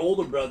so your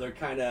older brother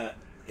kind of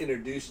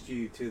introduced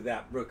you to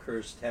that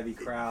Brookhurst heavy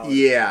crowd.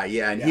 yeah,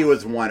 and he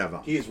was one of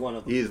them. He's one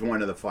of them. He's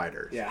one of the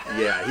fighters. Yeah.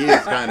 He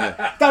was kind of.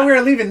 Thought we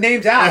were leaving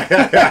names out.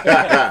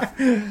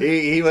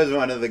 he was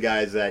one of the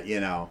guys that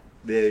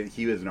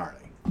he was gnarly.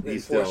 He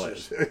still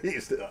is. He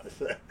still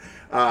is.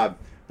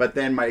 But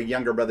then my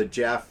younger brother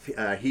Jeff,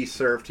 he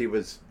surfed. He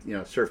was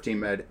surf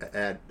team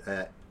at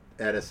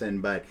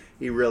Edison, but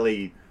he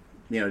really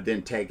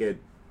didn't take it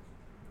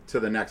to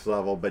the next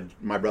level. But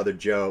my brother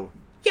Joe,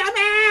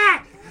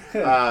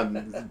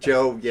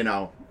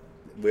 Joe,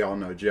 we all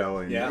know Joe,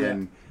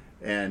 and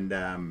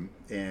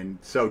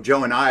so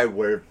Joe and I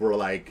were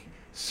like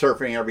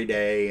surfing every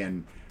day,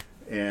 and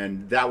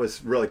that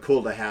was really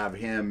cool to have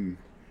him,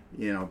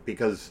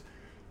 because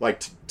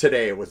like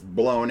today it was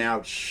blown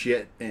out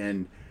shit,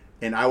 and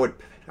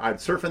I'd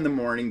surf in the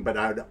morning, but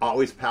I'd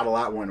always paddle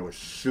out when it was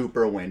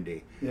super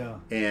windy. Yeah.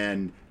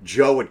 And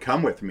Joe would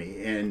come with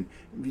me, and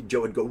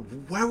Joe would go,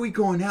 "Why are we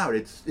going out?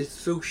 It's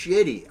so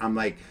shitty." I'm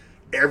like,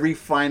 every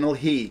final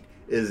heat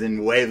is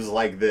in waves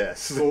like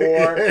this. For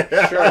sure.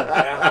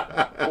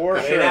 For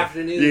Late sure.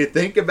 afternoon. You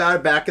think about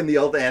it back in the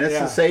old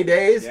NSSA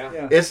days,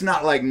 Yeah. it's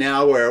not like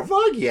now where,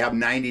 fuck, you have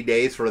 90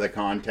 days for the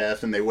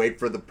contest and they wait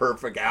for the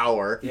perfect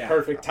hour. Yeah.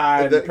 Perfect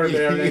tide, perfect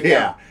everything.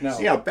 Yeah.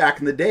 No. Back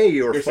in the day,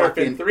 you were You're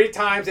fucking surfing 3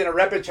 times in a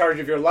rapid charge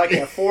if you're lucky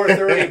at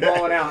 4:30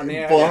 blowing out in the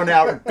air. blown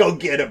out. Go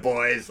get it,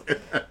 boys.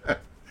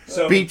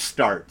 So, Beach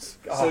starts.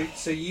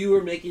 so you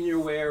were making your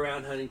way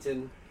around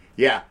Huntington,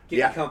 Yeah.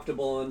 getting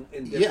comfortable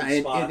in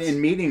different spots. and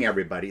meeting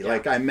everybody. Yeah.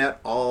 Like I met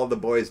all the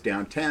boys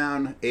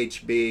downtown,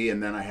 HB,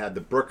 and then I had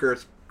the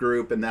Brookhurst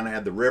group, and then I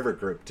had the River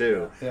group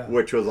too, Yeah.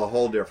 which was a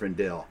whole different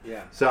deal.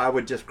 Yeah. So I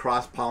would just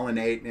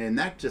cross-pollinate, and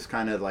that just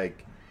kind of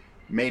like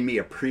made me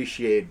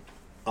appreciate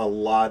a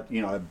lot,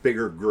 a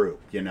bigger group,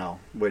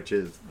 which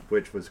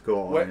was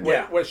cool. And,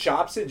 What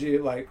shops did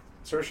you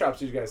surf shops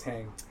did you guys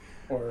hang?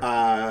 Or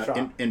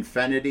shop?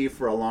 Infinity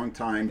for a long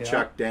time, Yeah.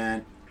 Chuck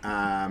Dent,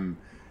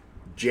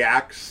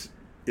 Jack's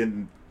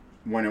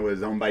when it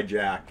was owned by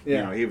Jack. Yeah.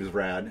 You know, he was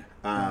rad.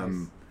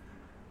 Nice.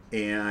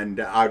 And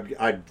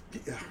I'd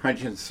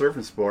hunt in Surf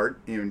and Sport,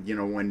 you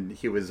know, when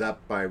he was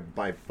up by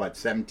what,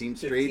 17th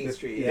Street? 15th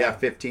Street, Yeah,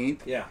 15th.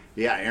 Yeah.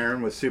 Yeah,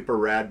 Aaron was super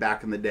rad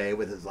back in the day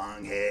with his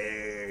long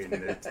hair.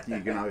 And you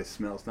can always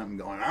smell something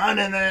going on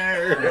in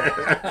there.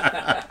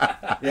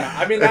 Yeah,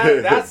 I mean,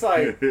 that's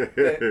like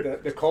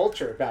the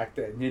culture back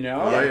then, you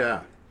know? Oh,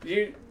 yeah.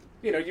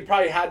 You know, you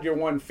probably had your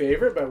one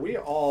favorite, but we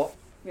all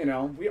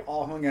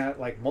hung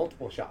at like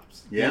multiple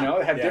shops. Yeah. You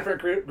know, had Yeah.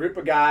 different group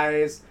of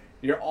guys.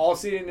 You're all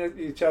seeing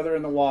each other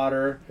in the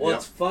water. Well, Yep.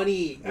 it's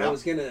funny. I Yep.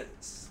 was gonna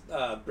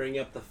bring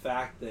up the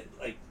fact that,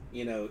 like,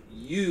 you know,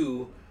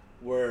 you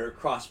were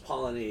cross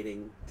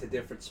pollinating to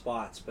different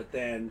spots, but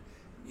then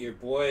your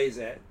boys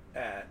at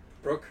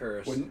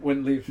Brookhurst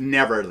Wouldn't leave.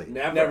 Never leave.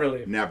 Never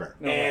leave. Never.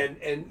 No way.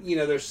 and you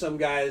know, there's some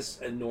guys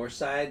in North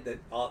Side that's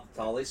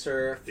all they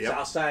surf. Yep.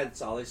 South Side,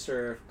 that's all they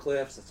surf.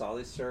 Cliffs, that's all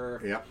they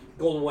surf. Yep.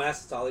 Golden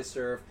West, that's all they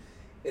surf.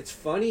 It's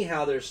funny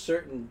how there's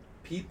certain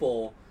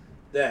people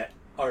that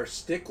are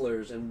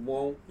sticklers and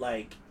won't,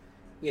 like,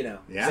 you know,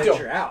 Yeah.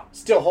 venture out.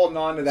 Still holding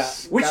on to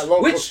that Which-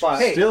 local which- spot.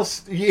 hey, Still,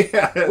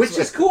 yeah. Which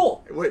is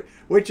cool.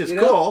 Which is You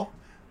know? cool.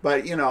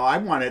 But, you know, I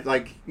wanted,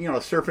 like, you know,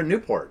 surfing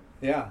Newport.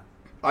 Yeah.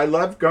 I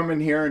love coming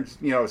here and,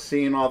 you know,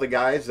 seeing all the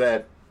guys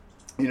that,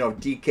 you know,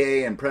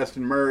 DK and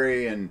Preston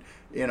Murray and,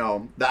 you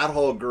know, that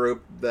whole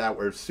group that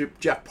were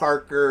Jeff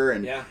Parker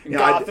and, Yeah. you know,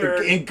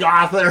 Gothard. and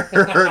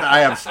Gothard. I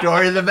have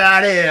stories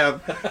about him.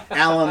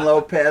 Alan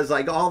Lopez,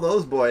 like all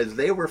those boys,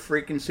 they were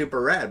freaking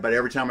super rad. But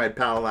every time I'd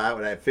paddle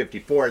out at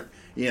 54th,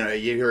 you know,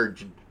 you heard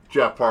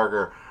Jeff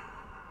Parker,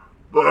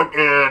 "Book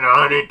in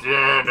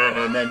Huntington,"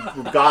 and then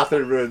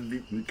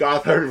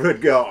Gothard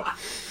would go,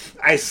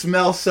 "I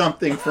smell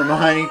something from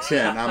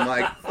Huntington." I'm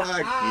like,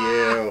 fuck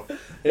you.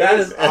 That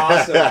is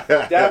awesome.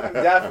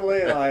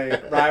 Definitely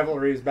like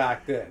rivalries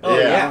back then. Oh,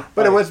 yeah.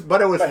 But it was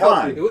but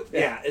fun. healthy.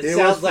 It It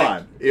sounds was like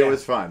fun. It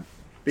was fun.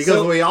 Because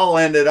So- we all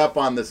ended up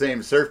on the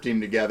same surf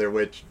team together,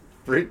 which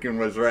freaking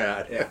was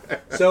rad. Yeah.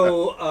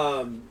 So,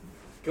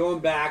 going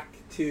back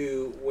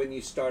to when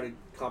you started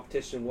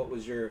competition, what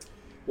was your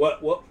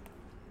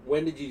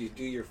when did you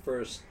do your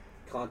first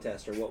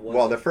contest, or what was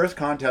Well, it? the first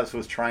contest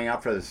was trying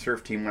out for the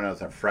surf team when I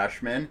was a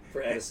freshman.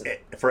 For Edison.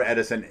 For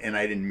Edison, and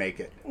I didn't make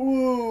it.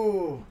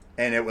 Ooh.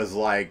 And it was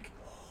like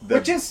the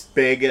Which is,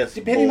 biggest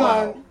Depending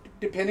blow.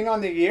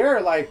 on the year,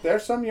 like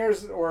there's some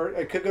years, or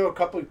it could go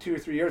 2 or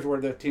 3 years where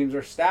the teams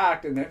are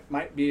stacked, and it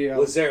might be.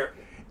 Was there?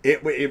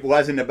 It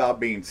wasn't about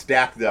being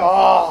stacked though.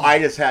 Oh. I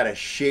just had a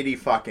shitty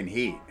fucking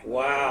heat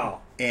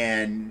Wow.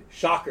 and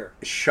Shocker.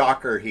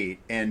 heat,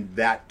 and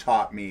that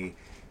taught me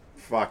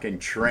fucking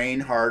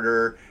train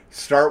harder,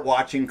 start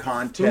watching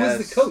contests. Who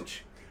was the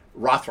coach?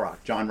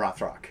 John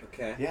Rothrock.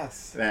 Okay.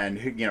 Yes. And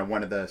you know,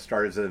 one of the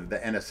starters of the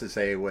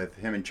NSSA with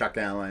him and Chuck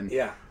Allen.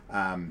 Yeah.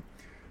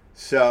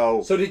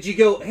 So So did you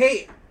go,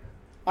 hey,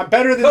 I'm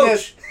better than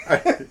coach,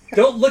 this.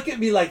 don't look at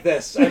me like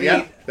this. I mean,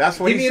 Yeah, that's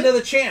what give he me said.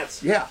 another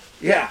chance.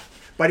 yeah.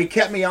 But he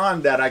kept me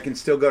on that I can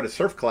still go to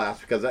surf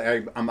class because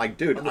I'm like,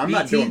 dude, On the I'm B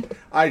not team?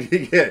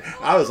 doing.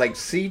 I was like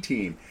C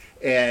team,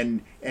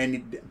 and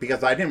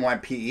because I didn't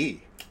want PE.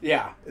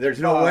 Yeah.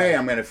 There's no way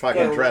I'm going to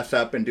fucking yeah. dress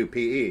up and do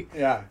PE.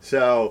 Yeah.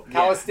 So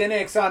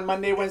Calisthenics on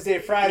Monday, Wednesday,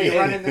 Friday,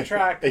 running the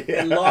track.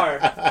 And Lar,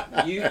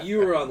 you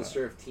were on the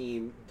surf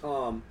team.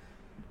 Tom,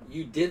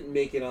 you didn't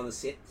make it on the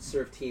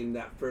surf team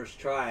that first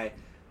try.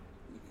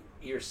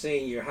 You're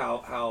saying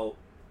how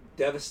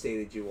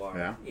devastated you are.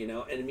 Yeah. You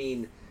know, and I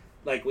mean,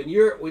 like when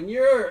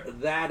you're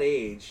that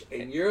age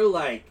and you're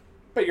like,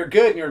 But you're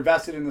good and you're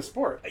invested in the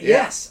sport.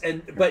 yes,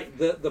 but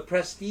the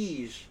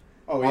prestige,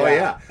 Oh, oh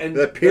yeah, And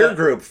the peer the-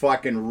 group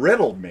fucking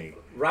riddled me.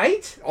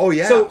 right? Oh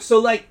yeah. So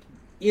like,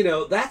 you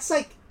know, that's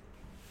like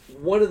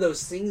one of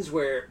those things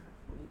where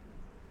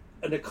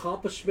an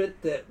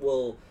accomplishment that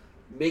will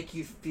make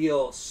you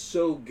feel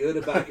so good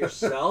about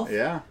yourself.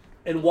 yeah.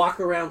 And walk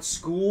around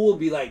school and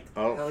be like,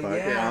 Oh hell fuck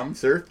yeah, I'm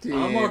surf team.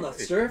 I'm on the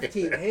surf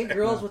team. Hey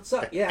girls, what's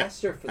up? Yeah, I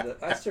surf for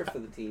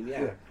the team.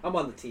 Yeah, I'm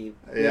on the team.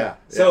 Yeah.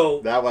 So-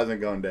 yeah, that wasn't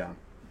going down.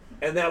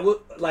 And that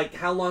like,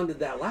 how long did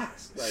that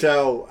last? Like,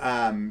 So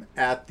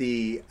at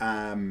the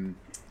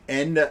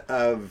end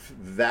of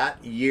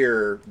that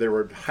year, there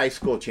were high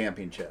school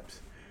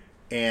championships,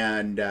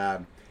 and you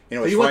know,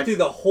 so it's you went fun- through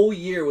the whole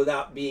year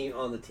without being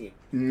on the team.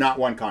 not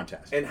one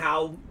contest. And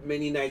how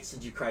many nights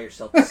did you cry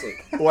yourself to sleep?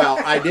 Well,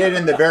 I did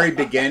in the very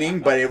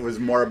beginning, but it was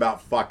more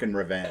about fucking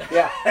revenge.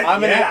 Yeah.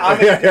 I'm gonna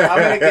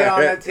get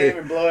on that team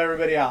and blow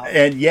everybody out.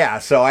 And yeah,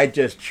 so I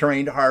just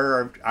trained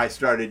harder. I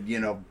started, you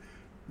know,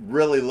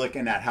 really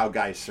looking at how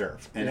guys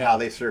surf and how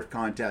they surf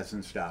contests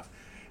and stuff.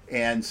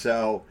 And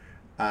so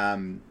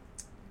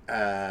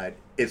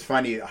it's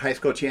funny, high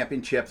school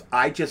championships,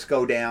 I just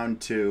go down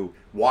to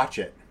watch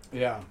it.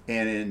 Yeah.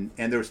 And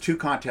there was 2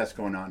 contests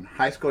going on,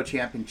 high school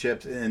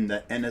championships and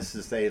the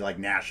NSSA like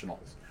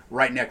nationals,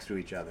 right next to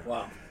each other.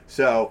 Wow.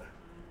 So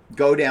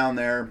go down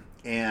there,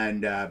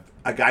 and a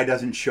guy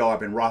doesn't show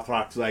up, and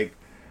Rothrock's like,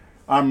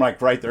 I'm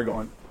like right there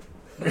going,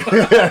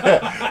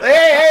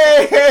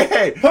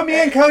 hey. Put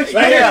me in, coach.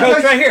 Right here,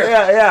 coach, right here.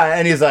 Yeah.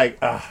 And he's like,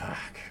 oh, fuck.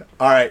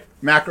 All right,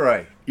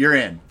 McElroy, you're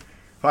in.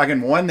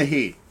 Fucking won the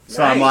heat.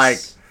 So I'm like,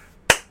 Nice.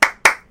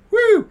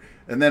 woo.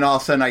 And then all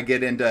of a sudden I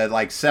get into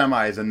like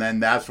semis, and then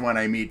that's when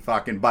I meet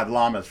fucking Bud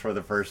Lamas for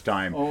the first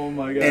time. Oh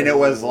my god! And it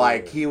was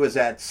like he was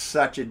at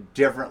such a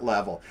different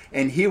level,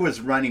 and he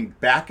was running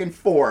back and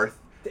forth,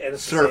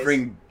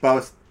 surfing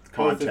both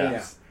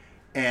contests.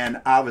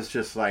 And I was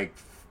just like,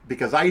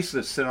 because I used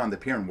to sit on the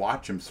pier and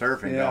watch him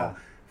surf and go,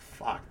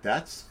 fuck,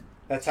 that's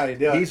how you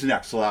do it. He's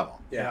next level.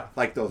 Yeah.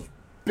 Like those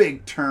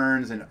big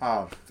turns and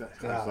I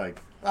was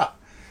like,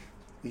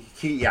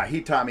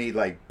 he taught me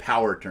like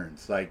power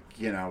turns, like,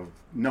 you know,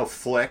 no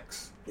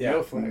flicks. Yeah.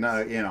 No flicks.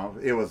 No, you know,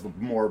 it was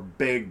more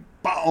big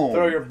boom.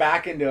 Throw your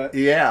back into it.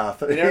 Yeah.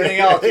 And everything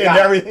else. And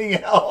everything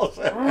else.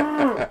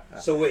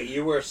 So wait,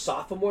 you were a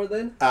sophomore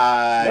then?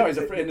 No, he's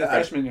in the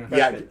freshman year.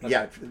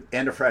 Yeah,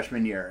 end of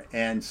freshman year.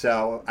 And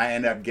so I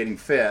ended up getting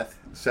 5th.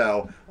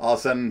 So all of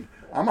a sudden,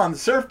 I'm on the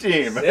surf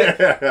team.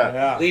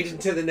 Yeah. Leading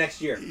to the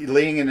next year.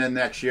 Leading into the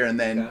next year, and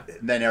then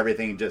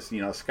everything just,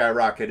 you know,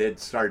 skyrocketed.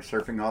 Started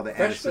surfing all the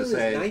Freshman is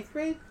NSSA. 9th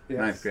grade? Yes.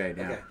 9th grade,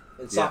 yeah. Okay.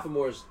 And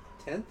sophomores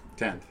 10th?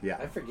 10th, yeah.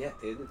 I forget,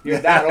 dude. You're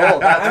that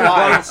old. I That's haven't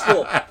gone why. to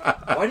school.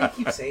 Why do you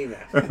keep saying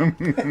that?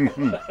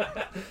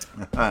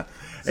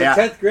 So Yeah.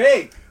 10th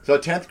grade. So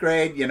 10th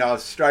grade, you know,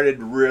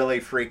 started really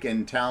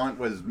freaking, talent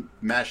was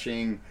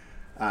meshing.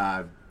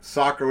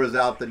 Soccer was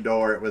out the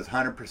door. It was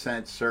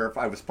 100% surf.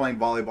 I was playing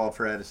volleyball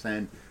for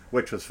Edison,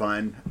 which was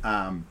fun.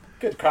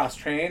 Good cross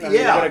train. I mean,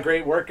 Yeah. you did a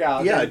great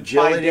workout. Yeah, Did 5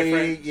 agility,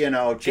 different you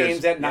know, just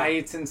games at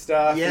nights and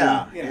stuff.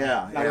 Yeah, and, you know,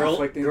 yeah. not Girl,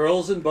 conflicting.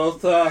 girls in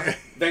both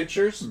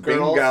ventures.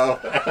 Girls. bingo.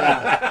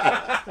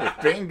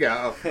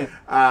 Bingo.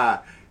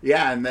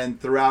 Yeah, and then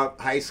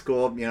throughout high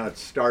school, you know, it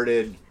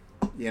started,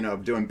 you know,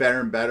 doing better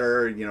and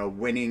better, you know,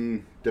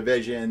 winning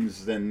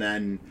divisions, and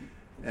then...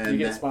 Did you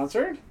get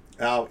sponsored?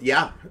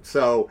 Yeah.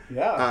 So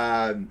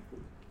Yeah.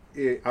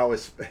 it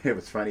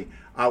was funny.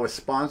 I was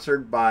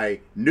sponsored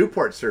by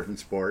Newport Surf and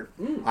Sport.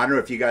 I don't know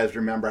if you guys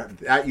remember.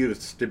 That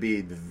used to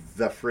be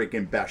the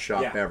freaking best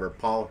shop ever.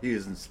 Paul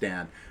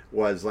Husenstand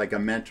was like a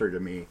mentor to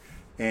me.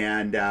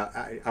 And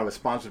I was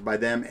sponsored by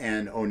them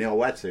and O'Neill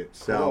Wetsuits.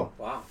 So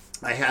Cool. Wow.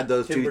 I had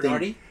those Tim two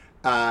Bernardi?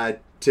 things.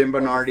 Tim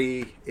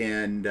Bernardi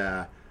and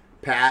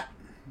Pat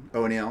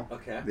O'Neill.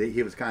 Okay.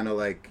 He was kind of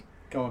like...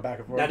 Going back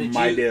and forth. Now,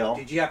 deal.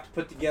 did you have to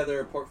put together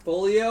a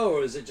portfolio,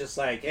 or was it just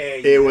like,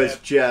 hey? It was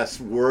just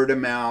word of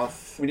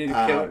mouth. We need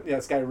to kill it. Yeah,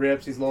 this guy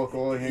rips. He's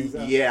local. He hangs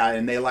out. Yeah,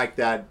 and they like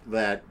that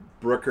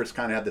Brookers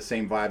kind of had the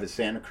same vibe as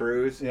Santa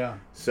Cruz. Yeah.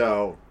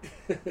 So,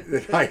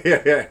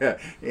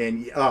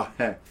 and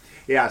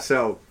yeah,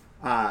 so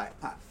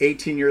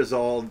 18 years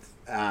old.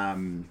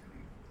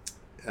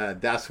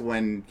 That's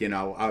when, you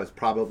know, I was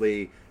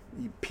probably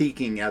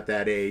peaking at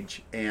that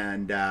age,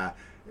 and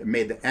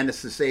made the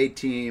NSSA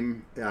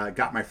team.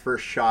 Got my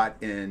first shot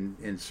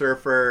in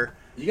surfer.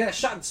 You got a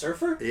shot in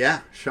surfer?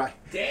 Yeah, shot.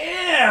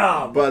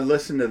 Damn. But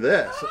listen to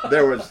this.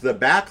 There was the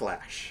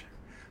backlash.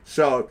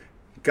 So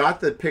got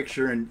the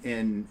picture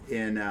in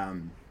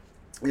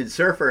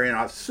surfer, and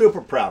I was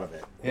super proud of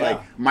it. Yeah.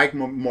 Like Mike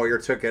Moyer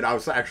took it. I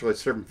was actually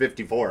surfing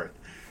 54th,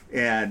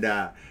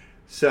 and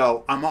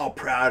so I'm all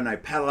proud, and I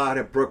paddle out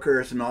at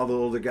Brookers, and all the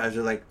older guys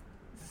are like,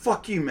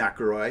 "Fuck you,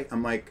 McElroy."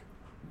 I'm like,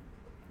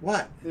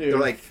 "What?" Dude. They're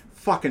like,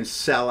 "Fucking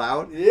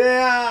sellout."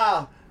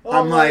 Yeah. Oh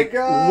I'm my like,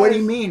 gosh. "What do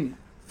you mean?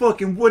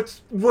 Fucking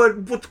what's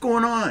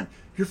going on?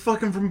 You're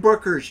fucking from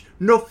Brookers,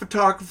 no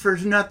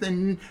photographers, nothing."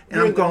 And You're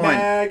I'm in the going,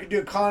 mag, do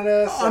a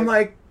contest. I'm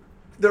like,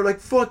 they're like,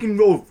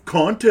 "Fucking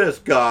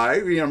contest guy,"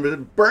 you know,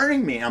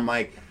 burning me. I'm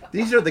like,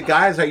 these are the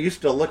guys I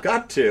used to look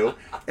up to,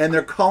 and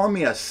they're calling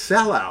me a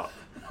sellout.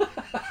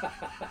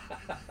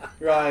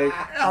 Right.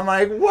 I'm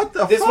like, what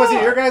the This fuck?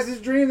 wasn't your guys'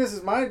 dream. This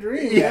is my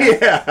dream. Man.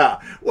 Yeah.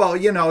 Well,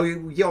 you know,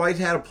 you always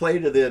had to play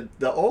to the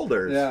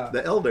elders,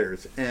 the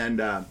elders,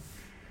 and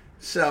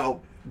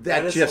so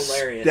that is just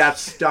hilarious. that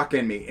stuck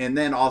in me. And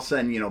then all of a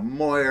sudden, you know,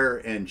 Moyer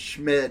and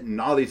Schmidt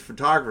and all these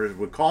photographers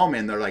would call me,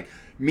 and they're like,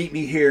 "Meet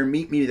me here,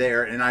 meet me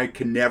there," and I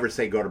could never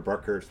say go to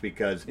Brookhurst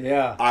because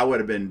I would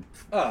have been,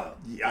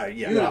 you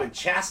would have been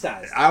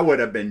chastised. I would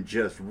have been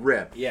just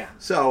ripped. Yeah.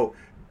 So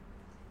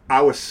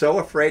I was so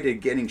afraid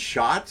of getting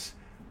shots.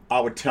 I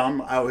would tell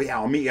them, "Oh yeah,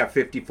 I'll meet you at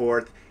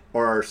 54th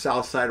or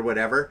South Side or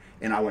whatever,"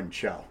 and I wouldn't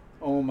show.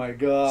 Oh my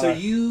god. So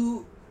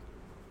you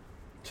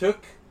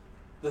took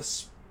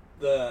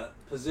the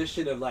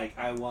position of like,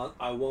 I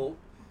won't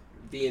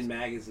be in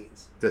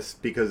magazines. This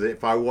because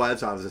if I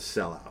was a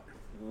sellout.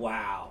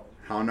 Wow.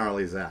 How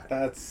gnarly is that?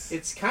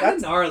 It's kind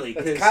of gnarly.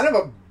 It's kind of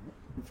a.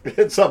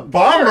 It's a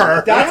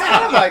bummer. That's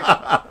kind of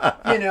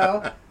like, you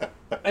know.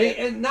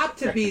 And not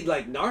to be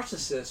like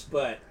narcissist,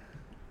 but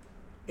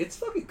it's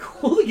fucking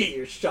cool to get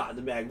your shot in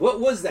the mag. What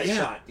was that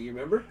shot? Do you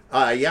remember?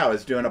 Yeah, I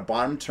was doing a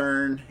bottom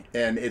turn,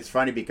 and it's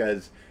funny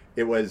because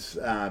it was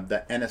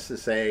the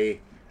NSSA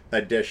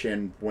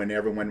edition when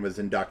everyone was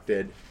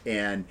inducted,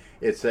 and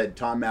it said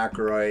Thom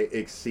McElroy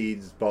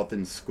exceeds both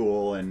in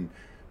school and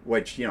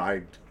which, you know,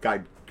 I got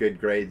good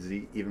grades,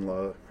 even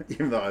though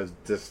I was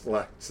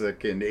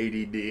dyslexic and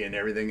ADD and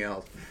everything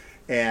else.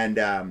 And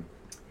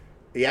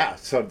yeah,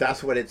 so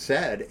that's what it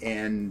said.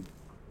 And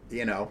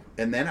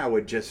and then I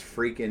would just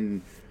freaking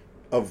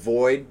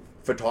avoid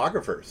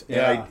photographers.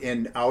 Yeah.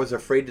 And I was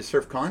afraid to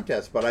surf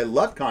contests, but I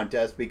loved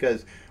contests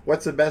because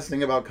what's the best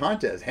thing about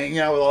contests? Hanging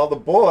out with all the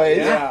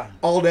boys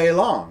all day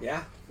long.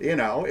 Yeah.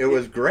 It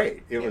was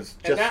great. It was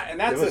just,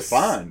 it was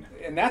fun.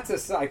 And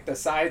that's like the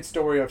side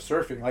story of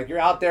surfing. Like, you're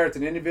out there, it's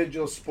an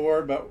individual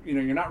sport, but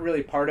you're not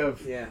really part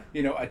of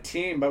a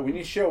team. But when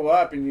you show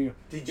up and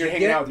you're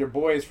hanging out with your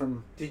boys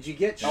from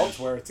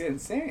elsewhere, it's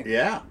insane.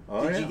 Yeah.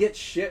 Did you get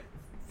shit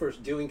for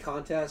doing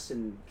contests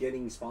and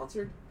getting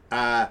sponsored?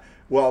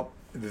 Well,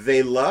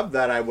 they loved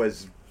that I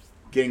was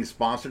getting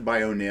sponsored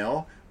by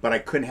O'Neill, but I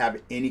couldn't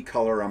have any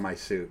color on my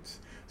suits.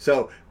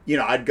 So,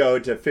 I'd go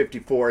to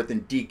 54th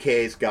and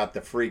DK's got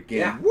the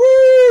freaking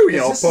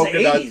This polka is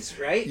the dots.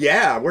 80s, right?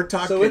 Yeah, we're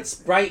talking. So it's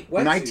bright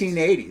wetsuits.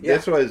 1980. Yeah.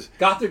 This was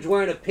Gothard's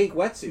wearing a pink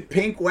wetsuit.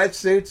 Pink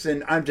wetsuits,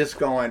 and I'm just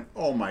going,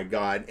 oh my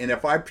god! And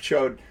if I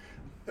showed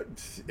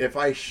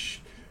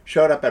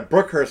up at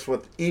Brookhurst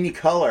with any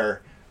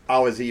color, I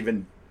was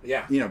even.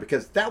 Yeah.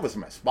 Because that was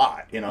my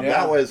spot.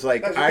 That was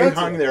like, I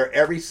hung there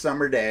every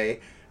summer day.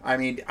 I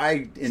mean,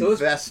 I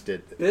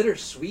invested. So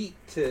bittersweet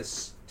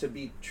to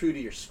be true to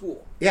your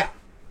school. Yeah,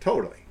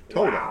 totally.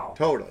 Wow.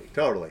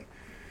 Totally.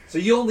 So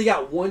you only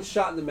got one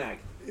shot in the mag.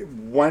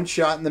 One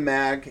shot in the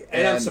mag.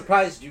 And I'm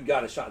surprised you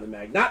got a shot in the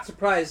mag. Not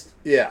surprised.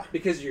 Yeah.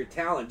 Because of your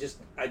talent.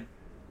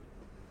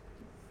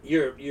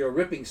 You're a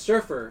ripping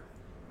surfer,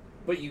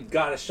 but you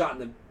got a shot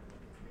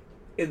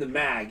in the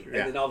mag, and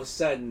then all of a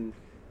sudden,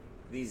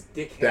 these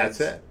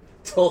dickheads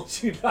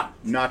told you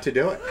not to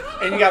do it.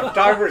 And you got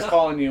photographers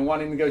calling you and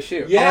wanting to go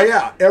shoot. Yeah. Oh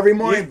yeah, every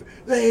morning.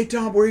 Yeah. Hey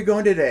Tom, where are you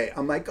going today?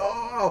 I'm like,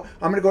 I'm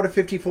going to go to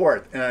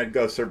 54th, and I'd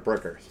go surf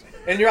Brookhurst.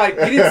 And you're like,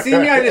 you didn't see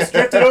me? I just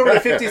drifted over to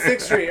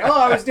 56th Street. Oh,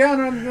 I was down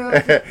on.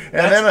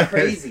 That's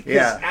crazy.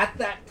 Because at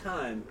that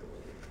time,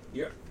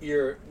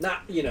 you're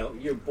not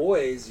your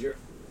boys. You're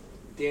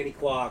Danny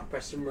Kwok,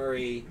 Preston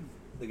Murray,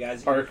 the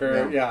guys.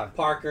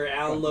 Parker,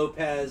 Alan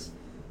Lopez.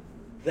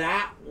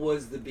 That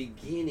was the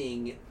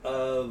beginning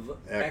of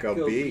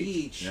Echo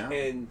Beach,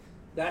 and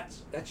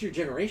that's your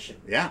generation.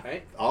 Yeah.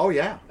 Right. Oh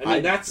yeah. I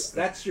mean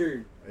that's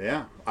your.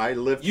 Yeah, I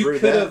lived through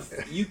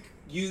that.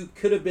 You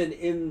could have been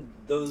in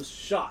those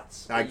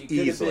shots.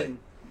 You easily.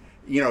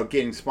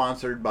 Getting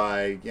sponsored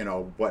by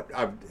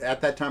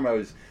at that time I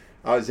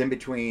was in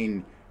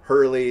between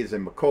Hurley's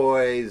and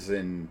McCoy's,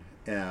 and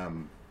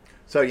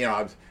so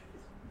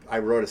I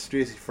rode a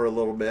Stussy for a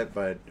little bit,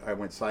 but I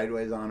went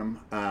sideways on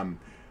them.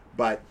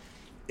 But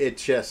it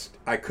just,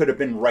 I could have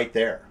been right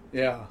there.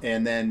 Yeah.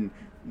 And then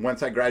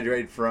once I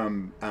graduated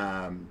from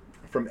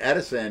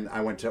Edison,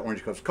 I went to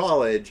Orange Coast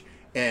College,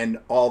 and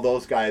all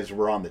those guys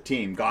were on the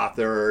team.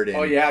 Gothard.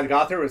 And,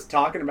 Gothard was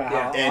talking about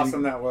how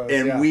awesome that was.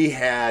 And we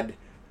had,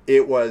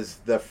 it was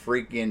the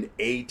freaking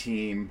A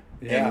team,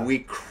 and we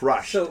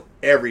crushed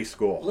every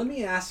school. Let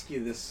me ask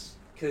you this,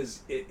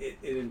 because it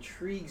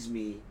intrigues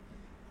me,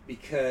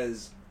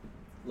 because,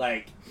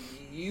 like,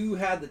 you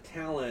had the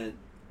talent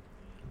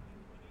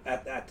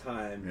at that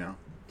time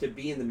to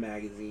be in the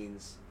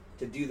magazines,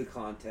 to do the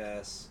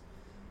contests,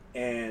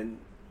 and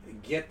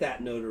get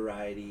that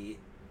notoriety,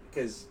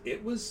 because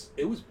it was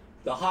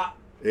the hot.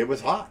 It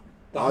was hot.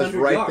 I was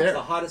right yards, there.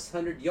 The hottest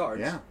 100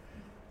 yards. Yeah.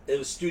 It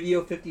was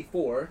Studio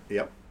 54.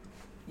 Yep.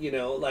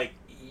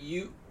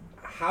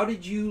 How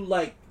did you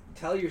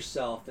tell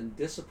yourself and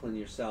discipline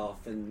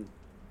yourself and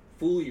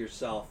fool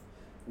yourself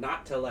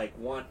not to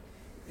want,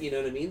 you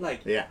know what I mean?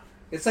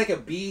 It's like a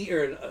bee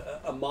or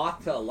a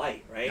moth to a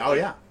light, right? Oh,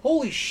 yeah.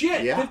 Holy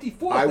shit, yeah.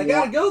 54th, I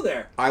got to go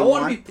there. I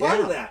want to be part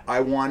of that. I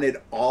wanted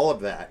all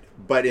of that.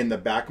 But in the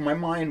back of my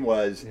mind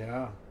was,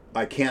 yeah,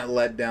 I can't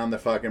let down the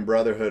fucking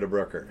Brotherhood of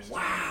Brookers.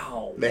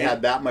 Wow. They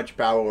had that much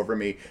power over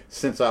me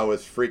since I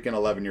was freaking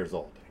 11 years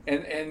old.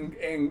 And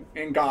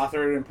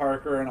Gothard and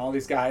Parker and all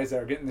these guys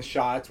that are getting the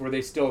shots, were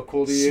they still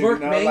cool to you? Smirk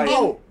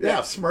Mangan?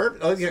 Smirk.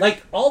 Oh, yeah.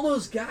 Like, all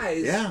those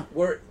guys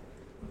were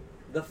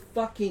the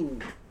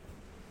fucking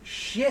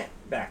shit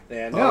back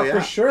then. No, for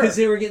sure. Because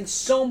they were getting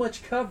so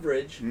much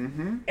coverage.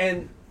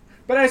 Mm-hmm.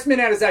 But I just mean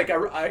that as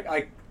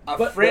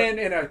a friend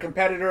and a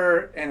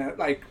competitor, and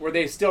were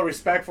they still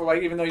respectful?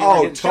 Even though you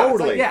were getting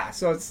totally. shots?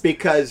 So it's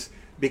because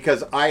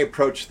I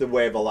approached the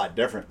wave a lot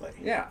differently.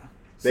 Yeah,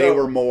 they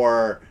were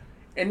more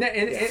and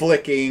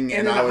flicking,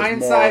 and I was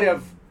hindsight more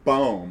of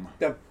boom.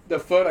 The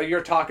foot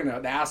you're talking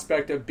about, the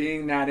aspect of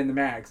being that in the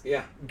mags.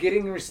 Yeah,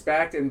 getting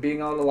respect and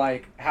being able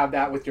to have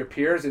that with your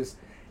peers is.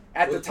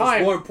 At the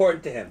time, more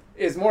important to him.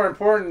 Is more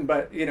important,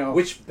 but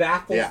which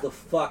baffles the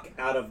fuck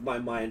out of my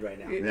mind right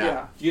now.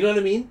 Yeah, you know what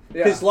I mean?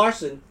 Yeah. Because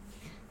Larson,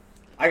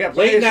 I got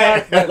late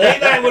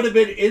night would have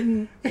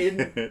been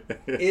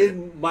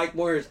in Mike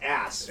Moyer's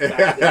ass back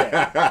in the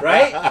day,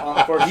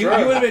 right? For sure.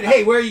 You would have been,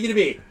 hey, where are you going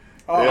to be?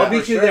 I'll beat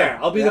you sure. there.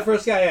 I'll be the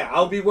first guy. Yeah,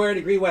 I'll be wearing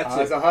a green I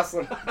was wetsuit. a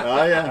hustler.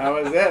 Oh yeah. That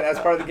was it. That's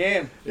part of the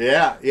game.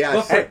 Yeah.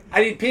 Hey,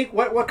 I need pink.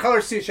 What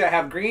color suit should I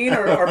have? Green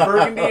or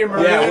burgundy or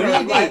maroon Yeah, what do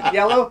or you light need?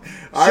 yellow?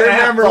 I Should I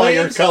have remember all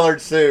your flames?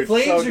 colored suits.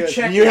 Flames So or good.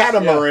 checkers? You had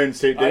a Yeah. maroon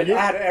suit, I didn't you?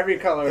 had every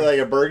color. Like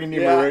a burgundy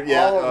Yeah, maroon.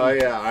 Yeah. all of them. Oh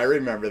yeah. I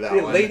remember that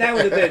Yeah, one. late night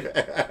would have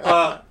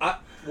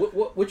been.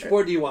 Which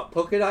board do you want?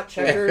 Polka dot,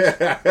 checkers,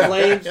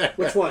 flames?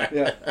 Which one?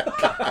 Yeah.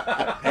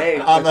 Hey.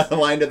 On the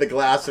line to the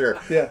glasser.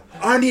 Yeah.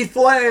 I need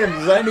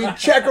flames. I need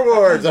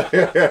checkerboards.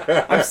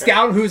 I'm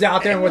scouting who's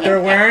out there and what they're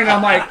wearing.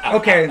 I'm like,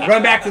 okay,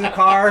 run back to the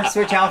car,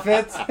 switch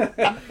outfits.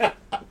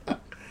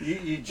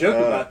 You joke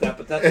about that,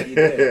 but that's what you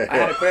did. I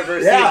had a quiver.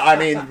 Yeah, I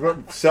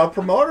mean,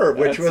 self-promoter,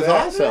 which was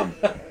That's it. awesome.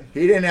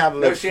 He didn't have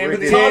the No shame in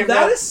the freaking- game. Tom,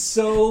 that is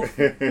so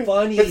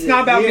funny. It's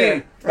not about hear.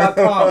 me. It's about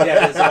Tom.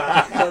 Yeah, it's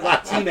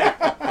about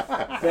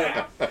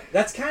T-Mac.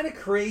 That's kind of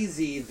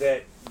crazy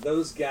that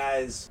those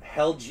guys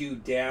held you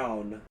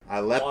down.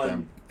 I let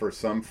them for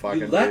some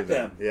fucking let reason.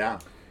 them? Yeah.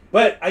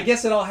 But I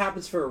guess it all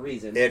happens for a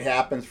reason. It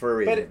happens for a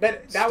reason.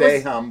 But that Stay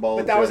was humble.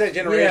 But that was a just-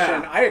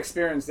 generation. Yeah. I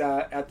experienced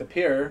that at the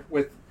pier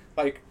with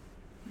like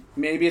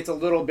maybe it's a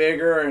little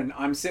bigger and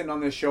I'm sitting on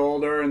the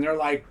shoulder and they're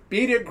like,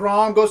 beat it,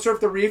 Grom, go surf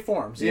the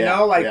reforms. You Yeah,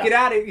 know, like yeah. get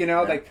at it. You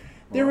know, Yeah. like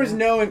there was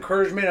no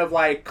encouragement of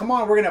like, come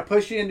on, we're gonna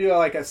push you into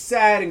like a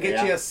set and get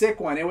Yeah. you a sick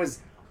one. It was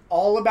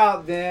all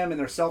about them and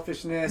their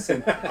selfishness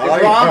and the Oh,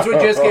 Groms yeah.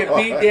 would just get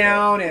beat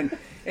down and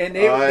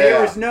they, Oh, there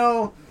yeah. was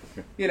no,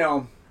 you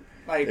know,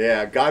 like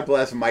Yeah, God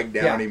bless Mike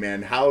Downey, Yeah.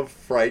 man. How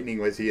frightening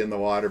was he in the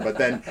water? But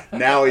then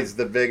now he's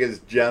the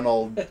biggest,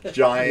 gentle,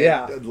 giant.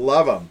 Yeah.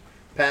 Love him.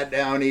 Pat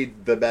Downey,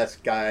 the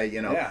best guy,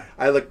 you know. Yeah.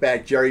 I look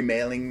back, Jerry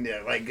Mailing,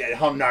 like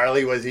how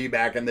gnarly was he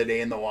back in the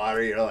day in the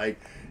water? You're like,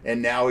 and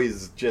now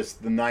he's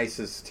just the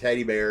nicest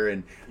teddy bear.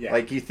 And Yeah.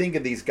 like you think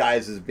of these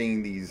guys as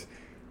being these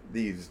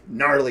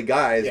gnarly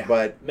guys, Yeah,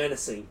 but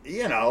menacing.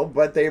 you know,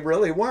 but they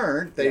really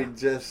weren't. They Yeah.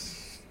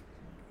 just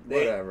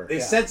They, whatever. They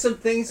said some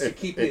things to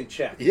keep you in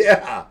check.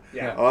 Yeah.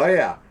 Yeah. Oh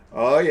yeah.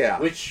 Oh yeah.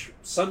 Which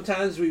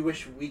sometimes we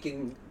wish we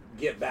can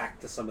get back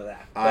to some of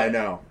that. I But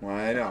know.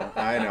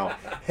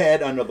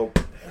 Head under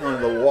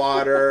the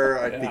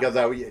water because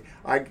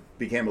I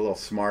became a little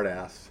smart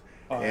ass,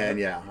 and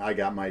yeah, I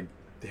got my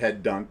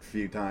head dunked a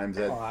few times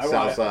at I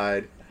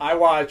Southside. I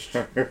watched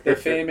the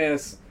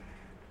famous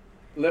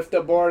lift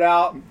the board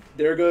out.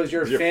 There goes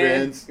your Your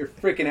fin. fins. You're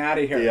freaking out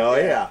of here. Yeah, oh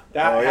yeah,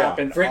 That oh, yeah.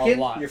 happened a Frickin'?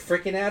 lot. You're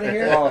freaking out of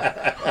here? Oh,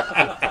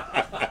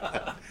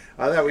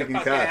 I thought we can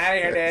fucking out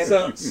of here, cuss.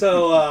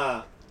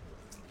 Dad.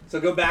 So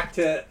go back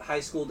to high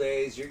school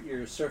days, your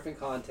surfing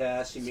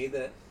contest, you made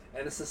the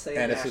NSSA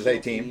national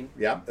NSSA team.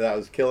 Yep, that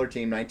was Killer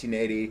Team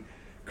 1980.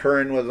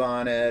 Curran was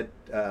on it.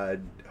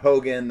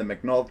 Hogan, the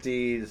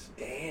McNultys.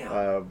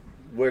 Damn.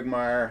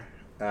 Wigmar.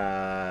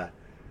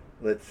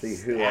 Let's see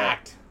who.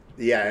 Stacked.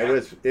 Yeah,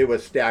 it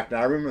was stacked. And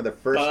I remember the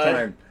first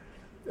Bud.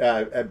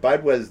 time.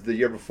 Bud was the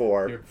year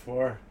before. Year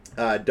before.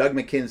 Doug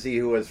McKenzie,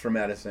 who was from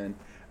Edison.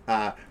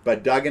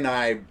 But Doug and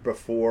I,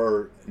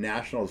 before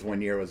Nationals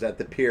one year, was at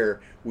the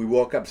pier. We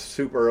woke up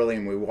super early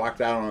and we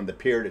walked out on the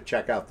pier to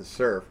check out the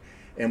surf.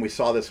 And we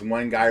saw this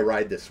one guy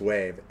ride this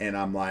wave. And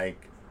I'm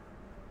like,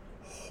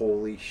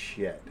 holy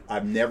shit.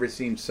 I've never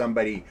seen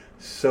somebody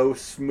so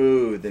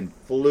smooth and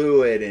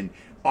fluid and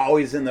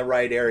always in the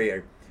right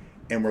area.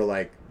 And we're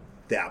like,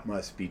 that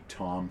must be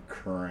Thom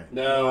Curran.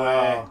 No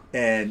way.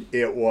 And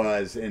it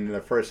was. And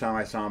the first time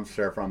I saw him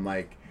surf, I'm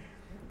like,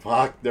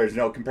 fuck, there's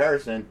no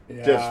comparison.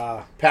 Yeah.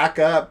 Just pack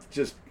up.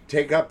 Just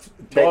take up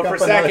Going for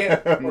another,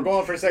 second. We're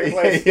going for second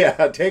place.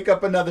 Yeah, take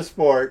up another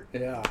sport.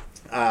 Yeah.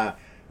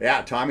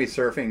 Yeah, Tommy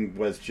surfing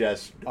was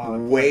just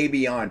way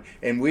beyond.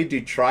 And we do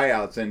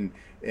tryouts, and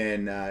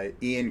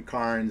Ian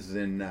Carnes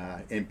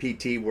and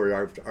PT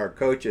were our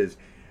coaches,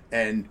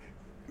 and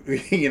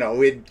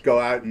we'd go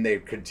out and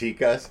they'd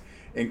critique us,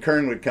 and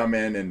Kern would come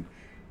in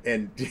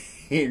and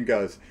Ian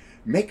goes,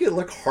 make it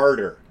look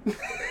harder.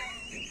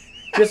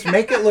 Just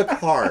make it look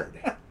hard.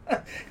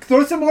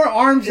 Throw some more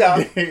arms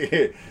out.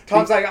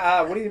 Tom's like,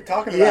 what are you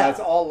talking about? Yeah. It's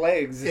all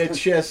legs. It's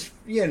just,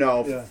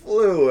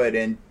 fluid,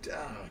 and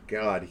oh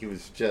God, he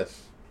was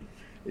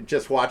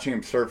just watching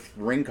him surf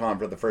Rincon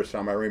for the first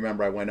time. I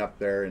remember I went up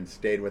there and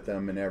stayed with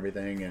him and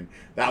everything, and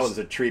that was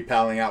a treat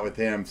palling out with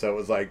him. So it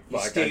was like, You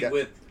stayed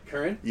with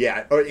Curran?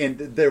 yeah, and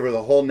there was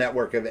a whole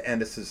network of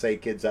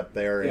NSSA kids up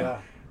there, and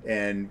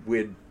Yeah.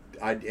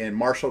 and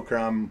Marshall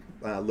Crum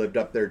lived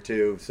up there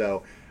too.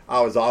 So I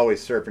was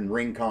always surfing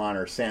Rincon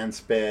or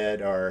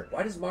Sandspit, or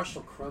Why does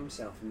Marshall Crum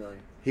sound familiar?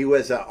 he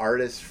was an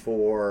artist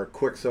for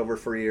Quicksilver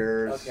for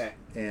years. Okay.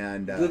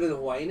 And You live in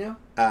Hawaii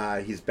now?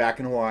 he's back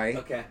in Hawaii.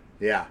 Okay.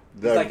 Yeah,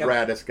 the like a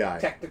raddest guy.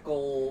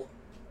 Technical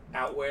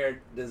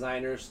outwear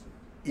designers?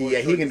 Yeah,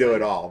 he can do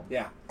it all.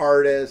 Yeah.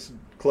 Artist,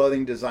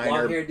 clothing designer.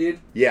 Long hair dude?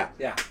 Yeah.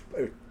 Yeah.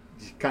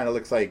 Kind of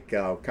looks like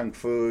Kung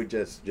Fu.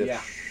 Just Yeah.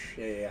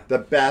 the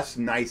best,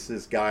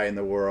 nicest guy in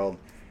the world.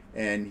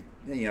 And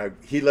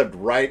he lived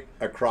right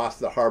across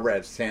the harbor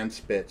at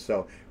Sandspit,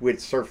 so we'd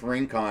surf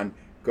Rincon,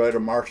 go to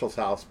Marshall's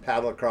house,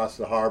 paddle across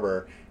the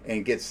harbor,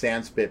 and get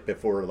sand spit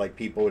before like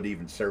people would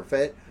even surf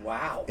it.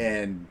 Wow.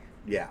 And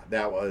yeah,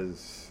 that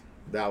was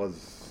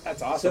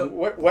That's awesome.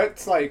 So-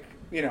 What's like,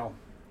 you know,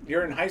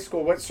 you're in high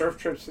school. What surf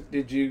trips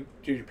did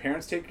your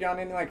parents take you on?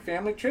 Any like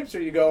family trips,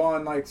 or you go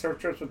on like surf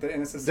trips with the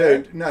innocent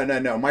side?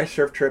 Dude, no. My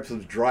surf trips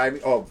was driving.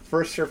 Oh,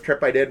 first surf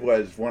trip I did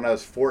was when I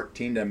was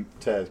 14 to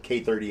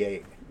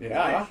K38.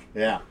 Yeah.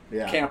 Yeah.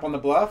 Camp on the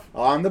Bluff.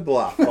 On the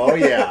Bluff. Oh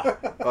yeah.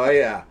 Oh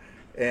yeah.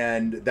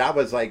 And that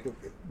was like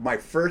my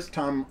first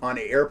time on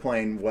an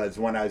airplane was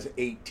when I was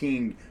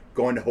 18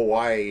 going to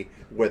Hawaii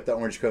with the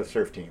Orange Coast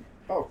surf team.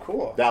 Oh,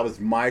 cool. That was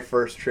my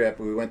first trip.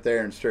 We went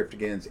there and surfed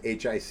against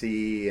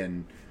HIC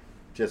and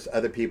just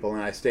other people.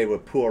 And I stayed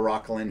with Pua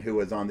Rockland, who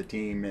was on the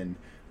team. And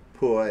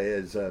Pua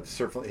is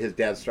his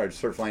dad started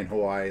Surfline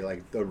Hawaii,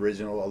 like the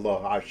original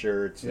Aloha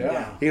shirts. And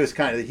Yeah.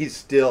 he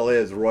still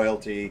is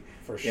royalty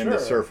For in the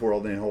sure. surf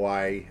world in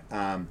Hawaii.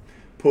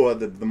 Pua,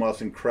 the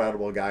most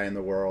incredible guy in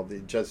the world,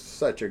 just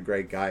such a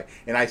great guy.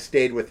 And I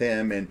stayed with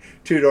him, and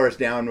 2 doors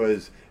down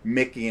was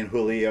Mickey and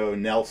Julio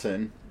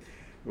Nelson,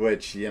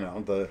 which, you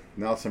know, the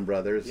Nelson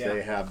brothers, Yeah.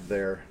 they have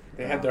their...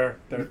 They had their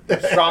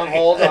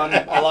stronghold on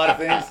a lot of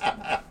things.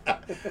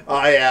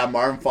 Oh yeah,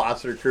 Marvin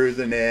Foster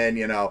cruising in,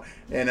 you know,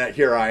 and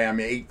here I am,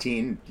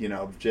 18, you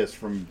know, just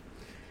from...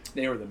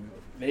 They were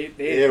It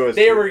they was-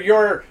 were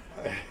your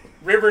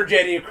river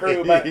jetty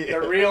crew, but the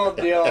real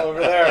deal over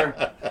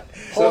there,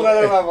 whole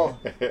other level.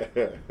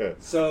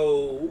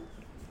 So,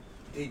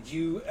 did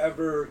you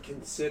ever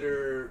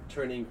consider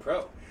turning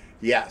pro?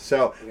 Yeah,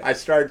 so I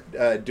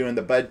started doing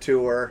the Bud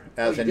Tour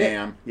as you an did?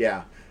 AM,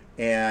 yeah,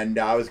 and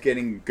I was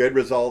getting good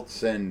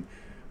results,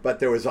 but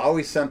there was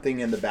always something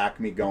in the back of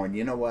me going,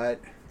 you know what,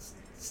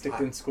 Stick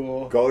in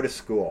school. go to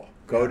school,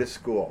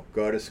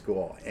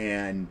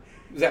 and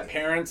Was that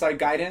parents like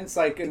guidance,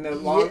 like in the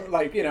long, Yeah.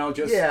 like, you know,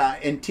 just yeah,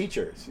 and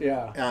teachers.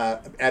 Yeah.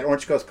 At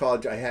Orange Coast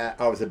College, I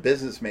was a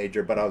business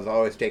major, but I was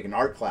always taking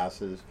art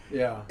classes.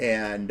 Yeah.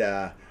 And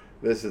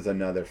this is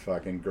another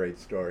fucking great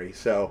story.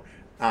 So,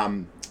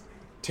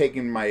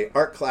 taking my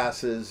art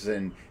classes,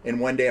 and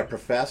one day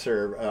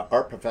a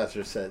art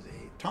professor says,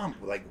 "Hey, Thom,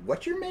 like,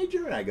 what's your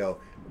major?" And I go,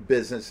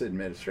 "Business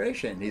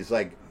administration." He's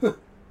like,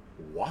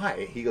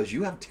 "Why?" He goes,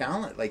 "You have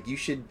talent. Like, you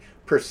should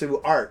pursue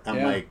art." I'm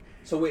Yeah. like,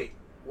 So wait,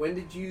 when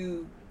did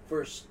you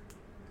first?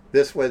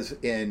 this was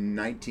in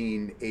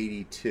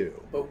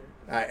 1982. But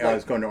I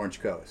was going to Orange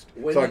Coast.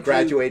 When So I did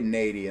graduated in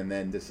 80, and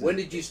then this is when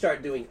did you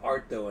start doing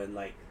art though? And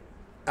like,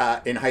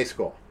 in high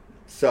school.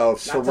 So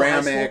till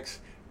high ceramics.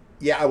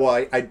 Yeah,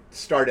 well, I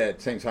started at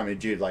the same time as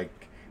Jude. Like,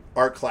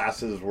 art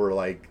classes were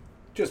like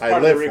just I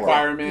part of the lived for it.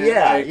 requirement.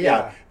 Yeah, like,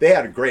 yeah. They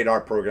had a great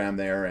art program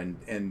there, and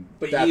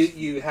but that's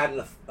you had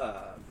enough.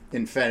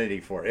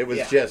 infinity for it. It was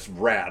Yeah. just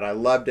rad. I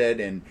loved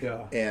it, and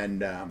Yeah.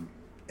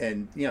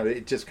 and you know,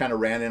 it just kind of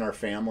ran in our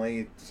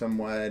family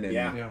somewhat. And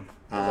Yeah. Yeah.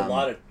 There's a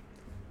lot of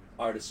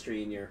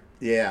artistry in your.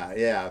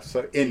 Yeah.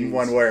 So in Genes.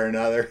 one way or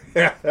another.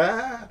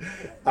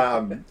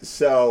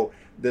 So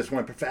this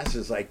one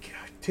professor's like,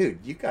 "Dude,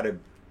 you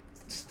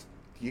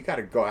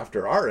gotta go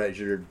after art as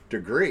your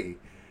degree."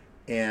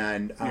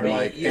 And I'm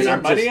like, Is and there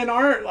I'm money just, in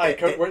art?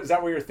 Like, is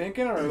that what you're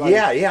thinking? Or like,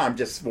 yeah. I'm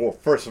just, well,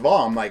 first of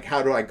all, I'm like,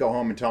 how do I go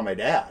home and tell my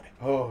dad?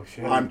 Oh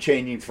shit. I'm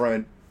changing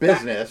from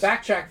business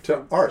Backtrack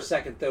to for a art.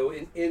 second though.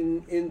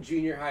 In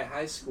junior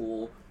high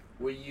school,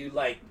 were you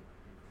like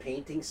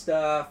painting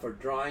stuff or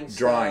drawing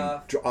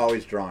Drawing, stuff?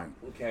 always drawing,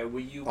 Okay. Were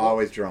you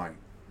always drawing.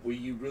 Were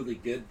you really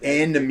good?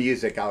 Then? Into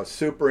music, I was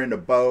super into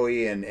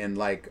Bowie and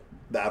like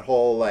that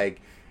whole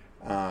like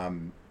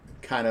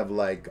kind of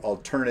like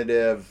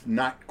alternative,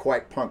 not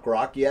quite punk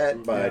rock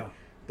yet, but Yeah.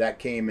 that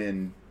came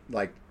in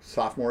like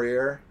sophomore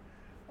year,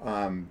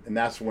 and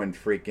that's when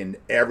freaking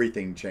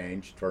everything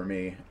changed for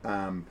me.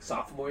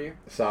 Sophomore year.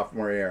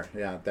 Sophomore year,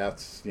 yeah,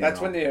 that's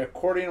when the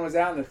accordion was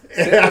out and the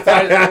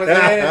synthesizer was in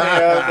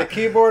and the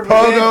keyboard was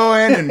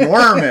pogoing and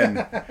worming.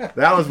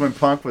 That was when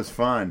punk was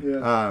fun.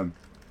 Yeah.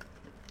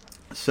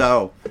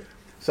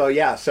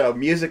 So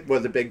music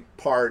was a big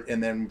part,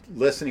 and then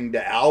listening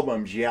to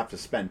albums, you have to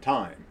spend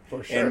time.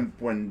 For sure. And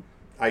when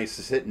I used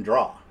to sit and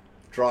draw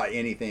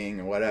anything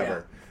and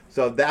whatever.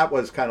 So that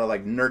was kind of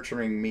like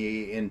nurturing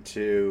me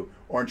into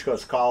Orange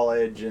Coast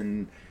College,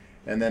 and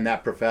then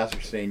that professor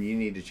saying, "You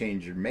need to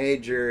change your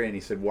major," and he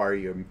said, "Why are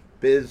you a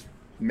biz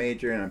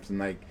major?" And I'm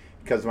like,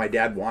 "Because my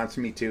dad wants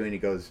me to," and he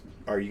goes,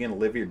 "Are you going to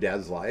live your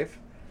dad's life?"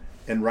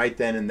 And right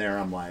then and there,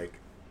 I'm like,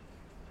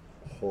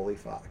 holy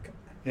fuck.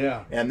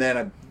 Yeah. And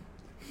then,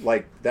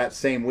 like, that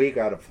same week,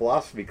 I had a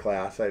philosophy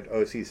class at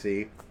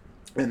OCC,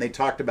 and they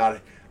talked about,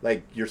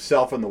 like,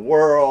 yourself in the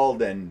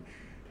world and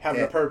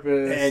Having a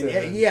purpose.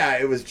 And yeah,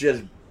 it was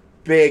just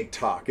big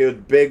talk. It was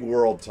big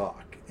world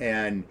talk.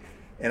 And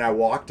I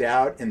walked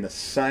out, and the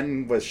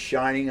sun was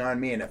shining on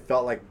me, and it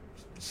felt like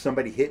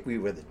somebody hit me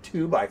with a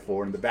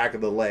 2x4 in the back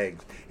of the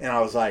legs. And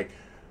I was like,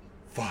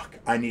 fuck,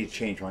 I need to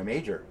change my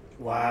major.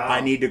 Wow.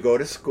 I need to go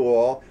to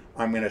school.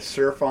 I'm going to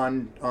surf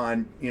on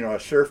a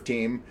surf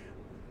team.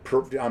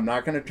 I'm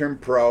not going to turn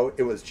pro.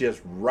 It was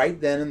just right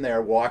then and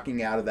there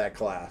walking out of that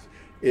class.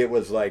 It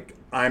was like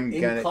I'm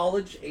In gonna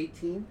college,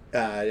 18?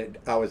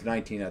 I was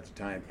 19 at the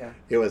time. Yeah.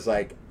 It was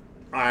like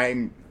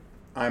I'm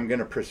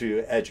gonna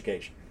pursue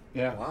education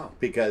Yeah. Wow.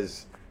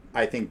 because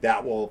I think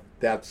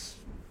that's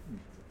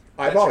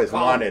I've That's your always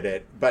calling. wanted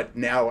it, but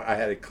now I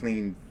had a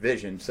clean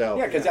vision. So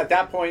Yeah, because at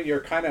that point you're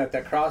kind of at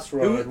that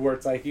crossroad where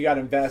it's like you got to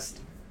invest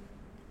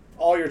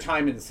all your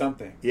time into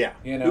something. yeah,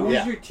 You Who know. was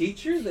Yeah. your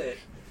teacher that...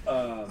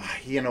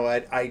 you know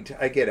what? I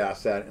get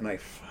asked that, and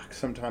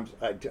sometimes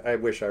I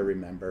wish I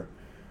remember.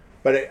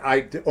 But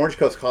Orange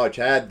Coast College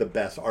had the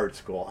best art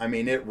school. I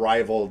mean, it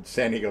rivaled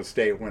San Diego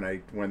State when I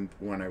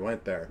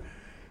went there.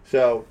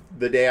 So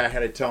the day I had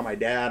to tell my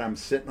dad, I'm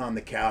sitting on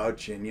the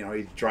couch, and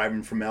he's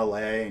driving from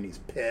L.A. and he's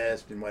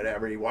pissed and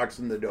whatever. He walks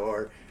in the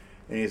door,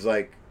 and he's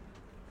like,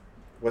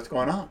 "What's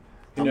going on?"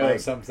 You I'm know,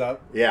 like, thumbs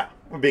up. yeah,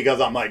 because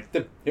I'm like,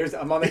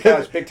 I'm on the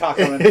couch, big talk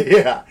on it.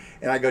 yeah,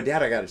 and I go,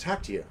 "Dad, I got to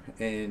talk to you,"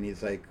 and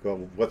he's like,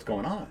 "Well, what's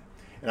going on?"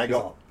 And I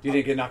go, You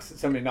didn't get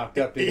somebody knocked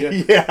up, did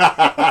you?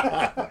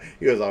 yeah.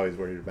 He was always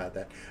worried about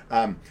that.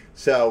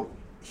 So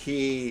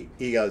he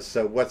goes,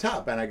 "So what's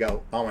up?" And I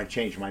go, "I want to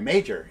change my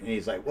major." And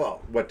he's like,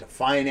 "Well, what, to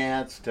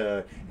finance,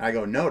 to?" And I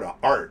go, "No, to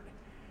art."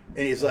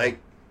 And he's like,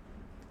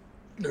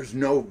 "There's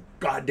no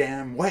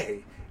goddamn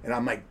way." And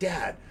I'm like,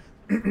 "Dad,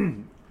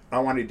 I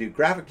want to do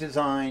graphic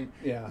design.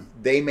 Yeah.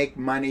 They make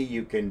money.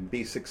 You can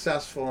be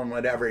successful and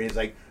whatever." And he's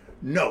like,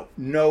 no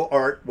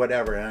art,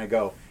 whatever. And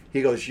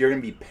he goes, "You're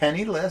going to be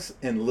penniless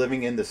and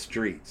living in the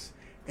streets."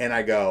 And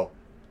I go,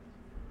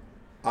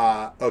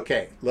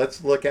 "Okay,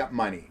 let's look at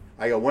money."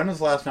 I go, "When was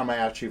the last time I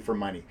asked you for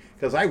money?"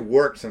 Because I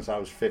worked since I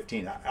was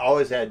 15. I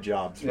always had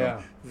jobs.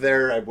 Yeah.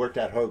 There, I worked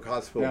at Hoag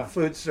Hospital Yeah.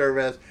 Food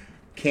Service,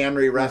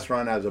 Cannery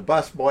Restaurant as a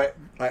busboy.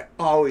 I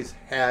always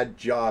had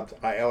jobs.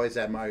 I always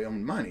had my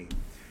own money.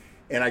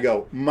 And I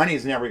go,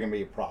 "Money's never going to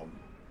be a problem.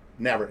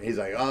 Never." He's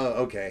like, "Oh,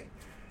 okay."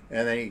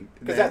 And then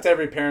Because that's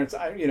every parent's,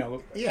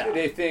 Yeah.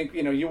 they think,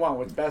 you want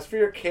what's best for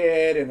your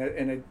kid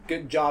and a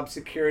good job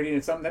security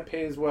and something that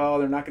pays well.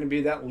 They're not going to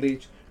be that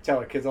leech. Tell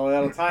our kids all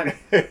that all the time.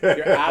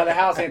 You're out of the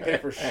house, ain't paying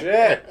for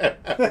shit.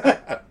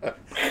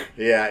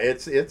 Yeah,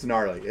 it's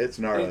gnarly. It's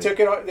gnarly. You took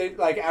it,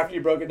 after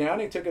you broke it down,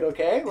 you took it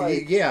okay?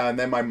 Yeah, and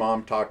then my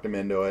mom talked him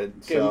into it.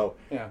 Let's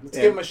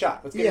give him a shot.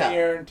 Let's give him a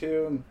year or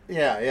two.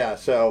 Yeah.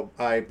 So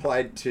I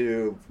applied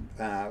to,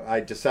 I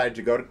decided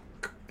to go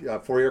to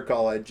four-year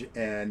college,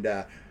 and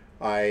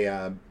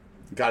I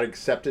got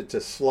accepted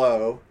to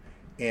SLO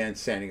and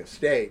San Diego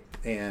State,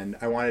 and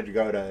I wanted to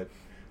go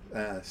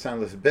to San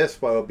Luis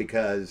Obispo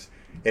because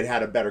it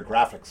had a better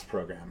graphics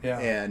program. Yeah.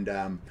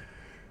 And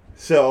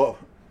so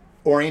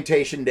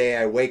orientation day,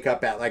 I wake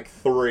up at like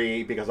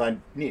 3 because I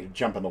need to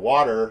jump in the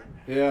water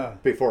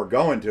before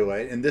going to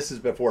it, and this is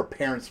before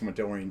parents went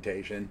to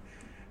orientation.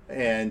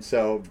 And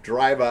so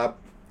drive up,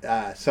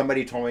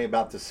 somebody told me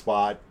about the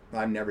spot.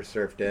 I've never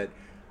surfed it.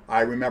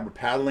 I remember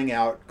paddling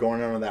out,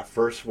 going on that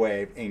first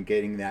wave, and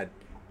getting that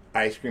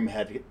ice cream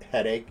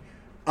headache,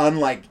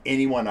 unlike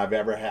anyone I've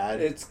ever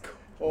had.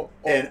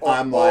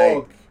 I'm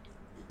like,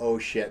 oh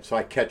shit. So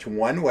I catch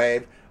one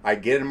wave, I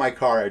get in my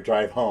car, I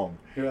drive home.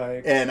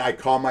 And I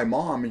call my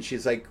mom, and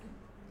she's like,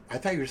 "I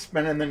thought you were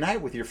spending the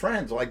night with your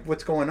friends. Like,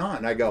 what's going on?"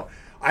 And I go,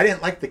 "I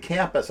didn't like the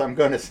campus. I'm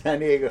going to San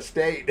Diego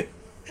State."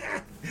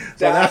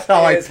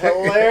 That's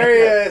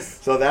hilarious.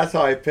 So that's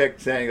how I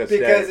picked San Diego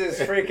State. Because it's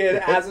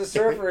freaking, as a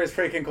surfer, it's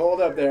freaking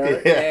cold up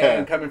there. Yeah.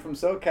 And coming from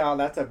SoCal,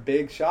 that's a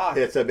big shock.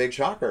 It's a big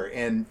shocker.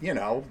 And,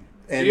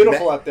 and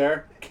beautiful up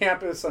there.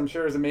 Campus, I'm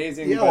sure, is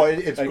amazing. Yeah, but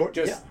it's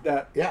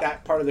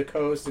that part of the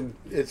coast and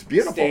it's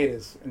beautiful. State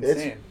is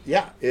insane.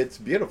 It's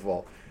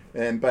beautiful.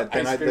 But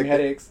then ice cream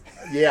headaches.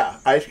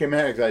 Ice cream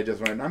headaches. I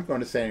just went, I'm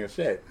going to San Diego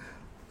State.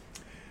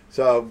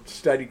 So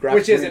studied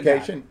graphic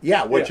communication.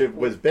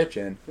 Was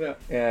bitching. Yeah.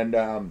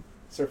 And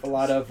surf a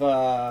lot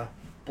of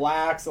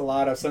blacks, a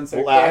lot of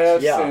Sunset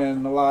Cliffs,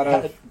 and a lot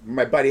of.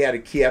 My buddy had a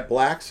Kia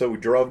Black, so we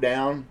drove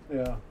down.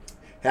 Yeah.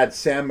 Had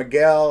San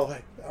Miguel.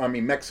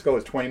 Mexico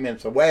is 20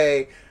 minutes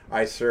away.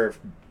 I surfed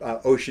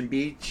Ocean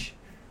Beach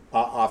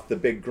off the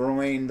Big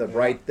Groin,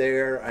 right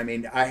there.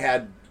 I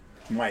had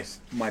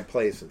my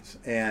places,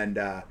 and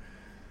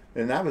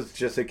that was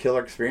just a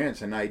killer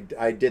experience. And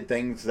I did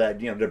things that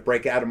to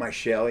break out of my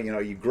shell.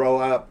 You grow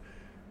up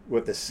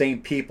with the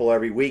same people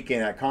every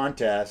weekend at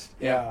contest,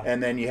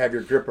 and then you have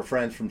your group of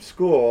friends from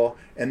school,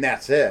 and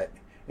that's it.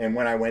 And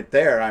when I went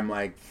there, I'm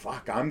like,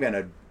 fuck, I'm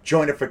gonna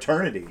join a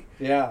fraternity.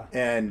 Yeah.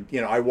 And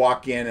I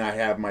walk in and I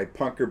have my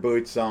punker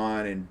boots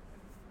on and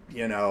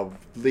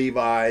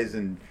Levi's,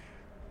 and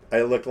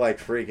I look like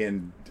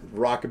freaking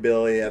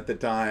rockabilly at the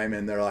time,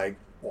 and they're like,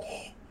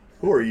 "Oh,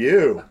 who are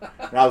you?"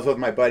 And I was with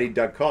my buddy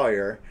Doug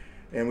Collier,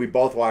 and we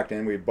both walked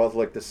in. We both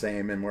looked the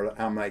same, and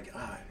I'm like,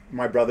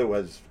 my brother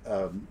was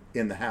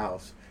in the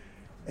house,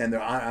 and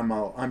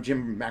I'm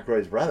Jim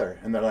McElroy's brother,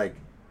 and they're like,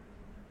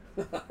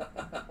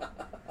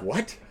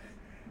 "What?"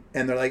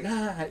 And they're like,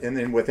 and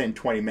then within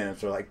 20 minutes,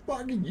 they're like,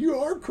 "Fucking, you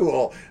are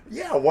cool.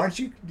 Yeah, why don't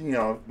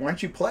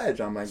you pledge?"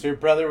 I'm like, so your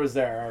brother was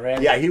there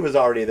already? Yeah, he was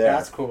already there.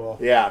 That's cool.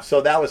 Yeah,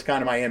 so that was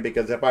kind of my end,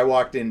 because if I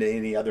walked into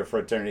any other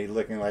fraternity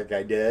looking like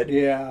I did,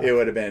 it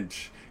would have been,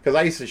 because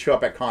I used to show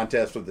up at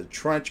contests with a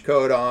trench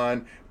coat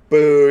on,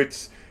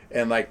 boots,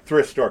 and like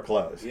thrift store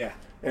clothes. Yeah.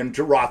 And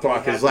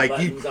Rothrock is like,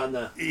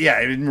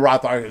 yeah, and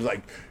Rothrock is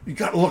like, you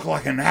got to look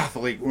like an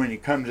athlete when you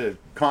come to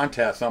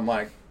contests. I'm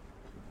like,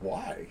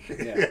 why?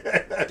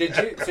 Yeah.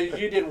 So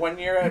you did 1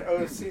 year at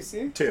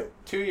OCC? 2.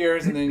 2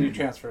 years, and then you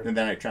transferred. And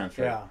then I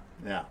transferred.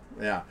 Yeah.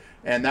 Yeah.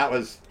 And that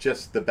was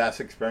just the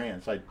best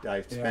experience. I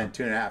spent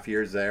 2.5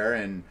 years there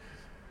and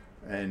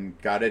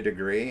got a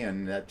degree,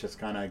 and that just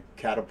kind of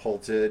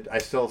catapulted. I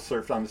still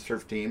surfed on the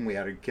surf team. We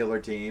had a killer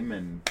team,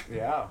 and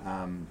it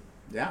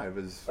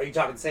was. Are you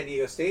talking San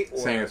Diego State? Or?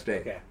 San Diego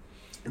State. Okay.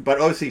 But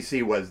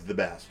OCC was the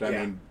best. I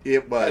mean,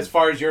 it was. As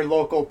far as your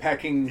local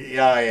pecking.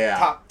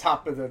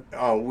 Top of the.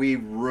 Oh, we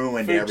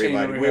ruined food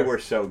everybody. chain We were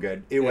so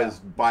good. It was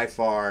by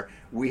far.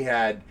 We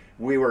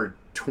were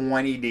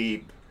 20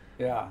 deep.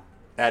 Yeah.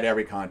 At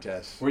every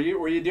contest. Were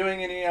you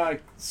doing any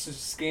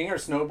skiing or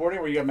snowboarding?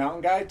 Were you a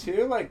mountain guy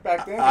too? Like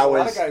back then, a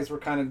lot of guys were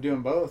kind of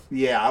doing both.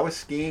 Yeah, I was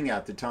skiing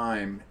at the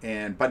time,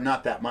 but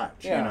not that much.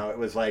 Yeah. You know, it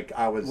was like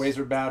I was. Waves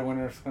were bad,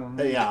 winters.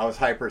 Yeah, I was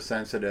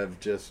hypersensitive.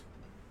 Just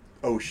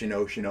ocean.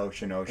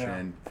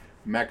 Yeah.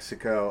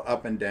 Mexico,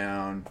 up and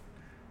down.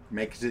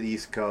 Make it to the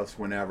East Coast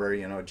whenever.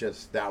 You know,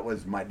 just that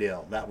was my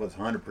deal. That was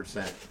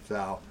 100%.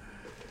 So,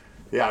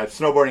 yeah,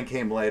 snowboarding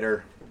came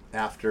later,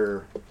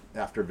 after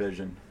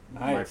Vision.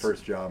 Nice. My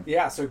first job.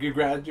 Yeah, so you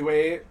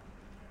graduate.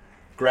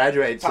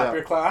 Top of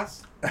your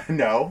class?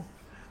 No.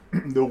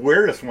 The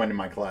weirdest one in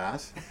my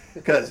class.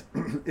 Because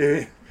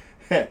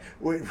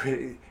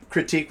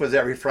critique was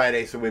every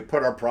Friday, so we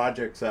put our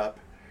projects up.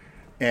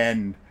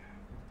 And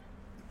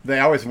they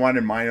always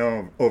wanted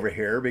mine over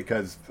here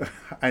because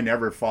I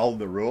never followed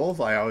the rules.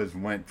 I always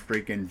went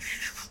freaking...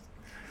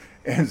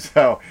 And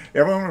so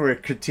everyone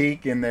would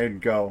critique and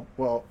they'd go,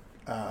 well...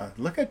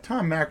 look at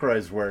Thom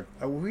McElroy's work.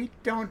 We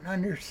don't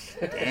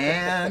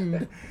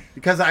understand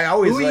because I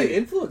always. Who are you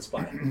influenced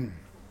by?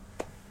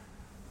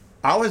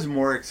 I was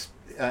more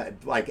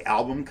like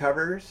album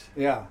covers.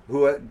 Yeah.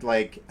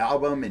 Like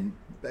album and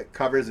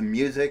covers and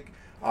music.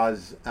 I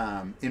was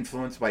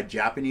influenced by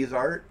Japanese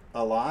art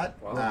a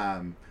lot.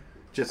 Wow.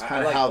 Just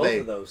kind of like how both they.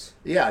 Of those.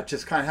 Yeah,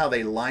 just kind of how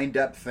they lined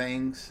up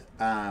things.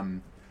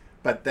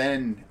 But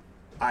then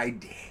I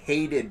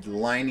hated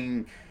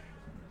lining.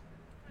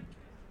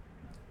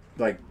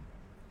 Like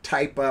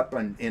type up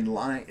and in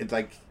line. It's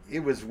like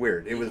it was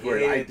weird. It was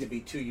weird. I had to be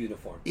too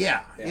uniform.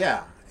 Yeah.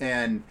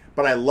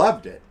 But I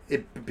loved it.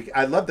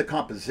 I loved the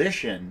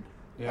composition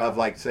of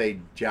like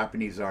say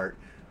Japanese art,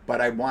 but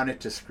I wanted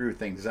to screw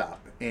things up.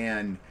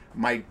 And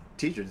my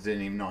teachers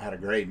didn't even know how to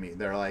grade me.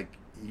 They're like,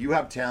 "You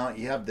have talent.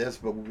 You have this,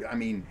 but I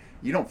mean,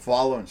 you don't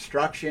follow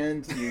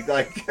instructions. You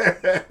like."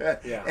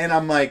 And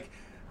I'm like,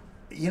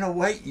 you know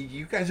what?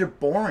 You guys are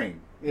boring.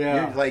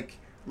 Yeah. You're like.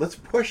 Let's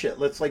push it.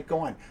 Let's like go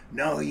on.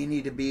 No, you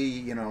need to be,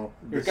 Your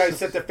guys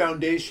set the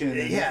foundation.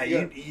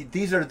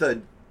 These are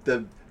the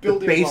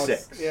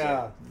basics. Blocks.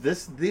 Yeah.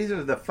 These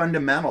are the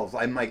fundamentals.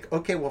 I'm like,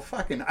 okay, well,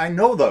 fucking, I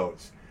know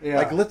those. Yeah.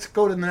 Like, let's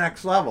go to the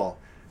next level.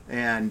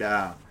 And,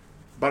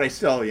 but I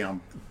still,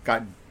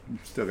 got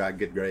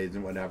good grades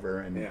and whatever.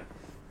 And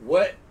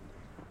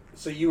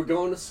So you were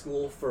going to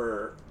school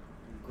for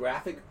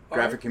graphic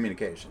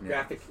communication.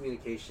 Graphic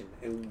communication,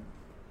 and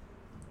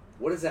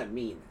what does that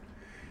mean?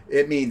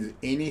 It means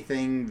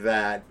anything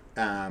that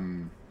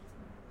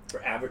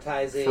for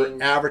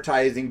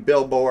advertising,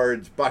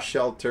 billboards, bus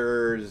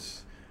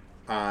shelters,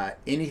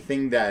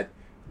 anything that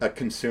a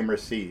consumer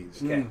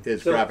sees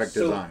is graphic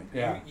design.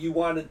 Yeah. You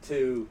wanted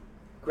to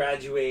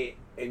graduate,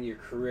 and your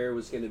career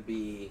was going to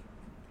be.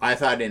 I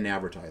thought in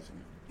advertising.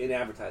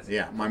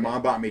 Yeah, my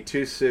mom bought me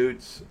 2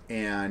 suits,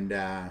 and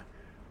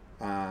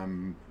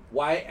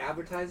why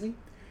advertising?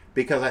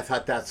 Because I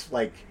thought that's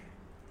like.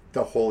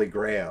 The holy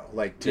grail,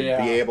 like to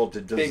be able to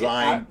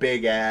design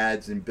big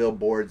ads and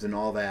billboards and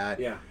all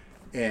that. Yeah.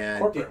 And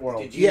corporate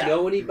world. Did you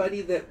know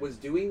anybody that was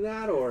doing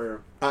that,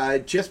 or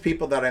just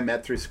people that I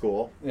met through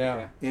school?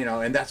 Yeah.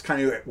 And that's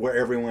kind of where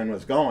everyone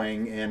was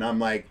going, and I'm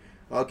like,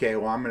 okay,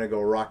 well, I'm gonna go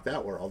rock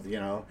that world,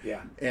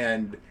 Yeah.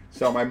 And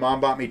so my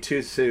mom bought me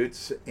 2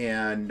 suits,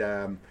 and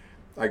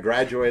I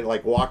graduated,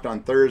 like walked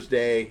on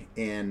Thursday,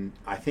 and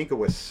I think it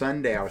was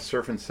Sunday. I was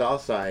surfing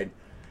Southside,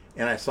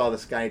 and I saw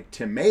this guy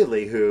Tim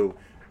Maley who.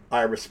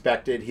 I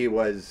respected. He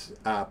was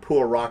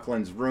Poole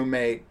Rockland's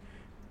roommate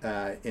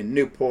in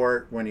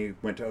Newport when he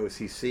went to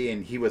OCC,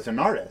 and he was an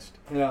artist.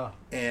 Yeah.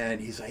 And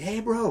he's like,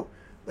 "Hey, bro,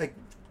 like,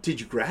 did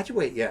you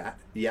graduate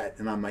yet?"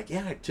 And I'm like,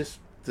 "Yeah, just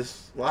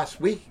this last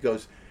week." He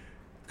goes,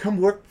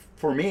 "Come work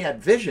for me at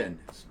Vision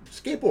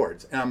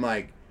Skateboards." And I'm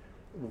like,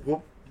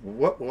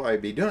 "What will I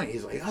be doing?"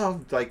 He's like,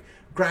 "Oh, like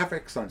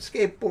graphics on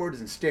skateboards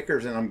and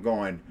stickers." And I'm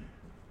going,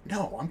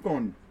 "No, I'm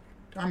going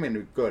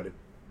to go to."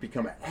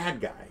 Become an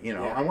ad guy,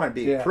 I want to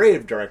be a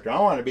creative director.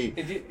 I want to be,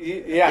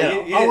 you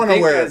I want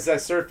to wear as a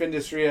surf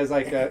industry as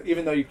like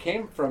even though you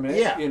came from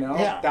it,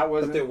 that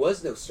was. But there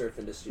was no surf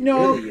industry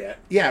really yet.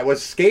 Yeah, it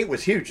was skate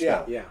was huge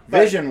though. Yeah.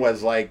 Vision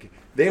was like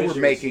they were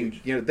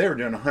making, they were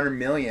doing $100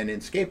 million in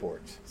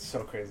skateboards.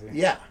 So crazy.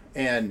 Yeah,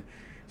 and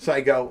so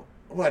I go,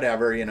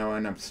 whatever, and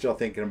I'm still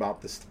thinking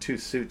about the 2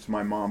 suits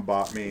my mom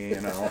bought me,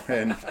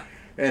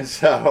 and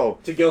so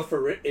to go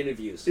for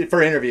interviews.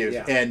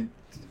 Yeah. And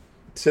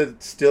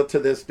still to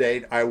this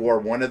date, I wore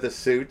one of the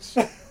suits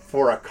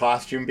for a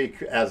costume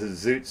as a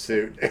zoot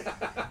suit.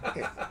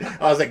 I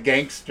was a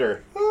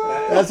gangster.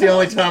 That's the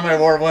only time I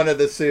wore one of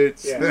the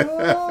suits. Yeah.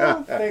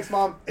 Oh, thanks,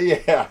 Mom.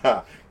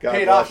 Yeah.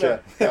 God bless you.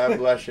 God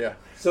bless you.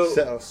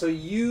 So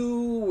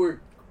you were...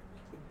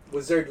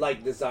 Was there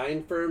like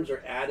design firms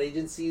or ad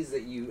agencies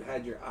that you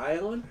had your eye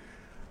on?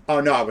 Oh,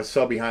 no, I was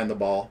so behind the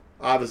ball.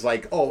 I was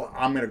like,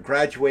 I'm going to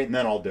graduate and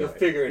then I'll do it.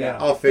 Figure it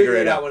out. I'll figure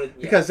it out.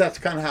 Because that's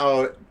kind of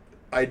how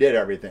I did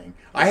everything.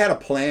 I had a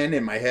plan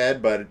in my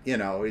head, but,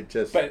 it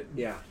just... But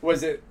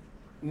was it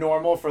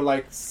normal for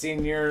like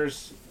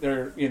seniors?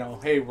 They're,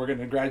 hey, we're going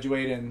to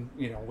graduate in,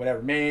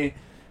 whatever, May,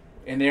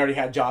 and they already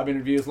had job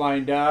interviews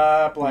lined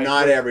up? Like,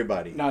 not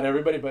everybody,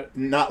 but...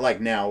 Not like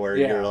now where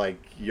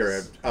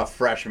you're a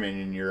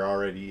freshman and you're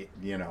already,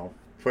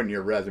 putting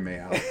your resume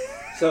out.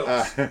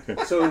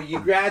 So you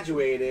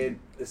graduated.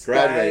 This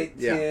guy,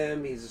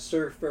 Tim, he's a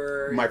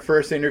surfer. My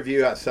first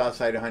interview at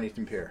Southside of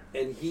Huntington Pier.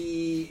 And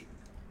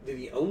did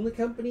he own the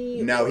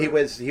company? No, he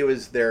was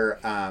their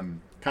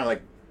kind of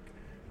like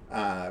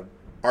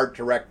art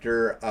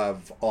director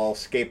of all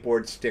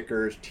skateboard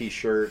stickers,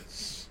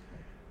 T-shirts,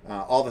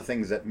 all the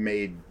things that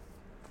made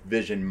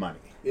Vision money.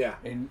 Yeah.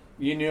 And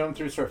you knew him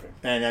through surfing.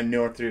 And I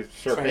knew him through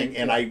surfing,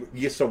 and I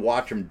used to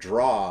watch him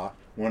draw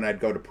when I'd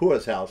go to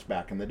Pua's house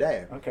back in the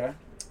day. Okay.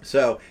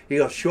 So he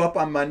goes, show up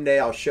on Monday,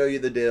 I'll show you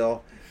the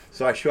deal.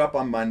 So I show up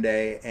on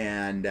Monday,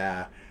 and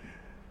I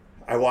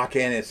walk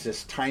in. It's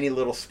this tiny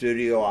little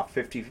studio off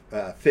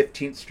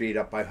 15th Street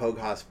up by Hoag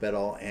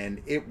Hospital,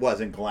 and it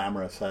wasn't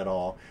glamorous at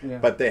all. Yeah.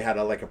 But they had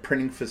a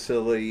printing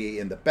facility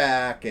in the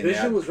back. And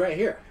Vision was right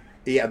here.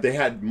 Yeah, they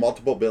had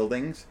multiple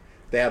buildings.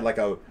 They had like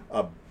a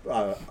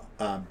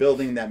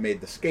building that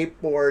made the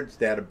skateboards.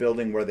 They had a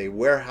building where they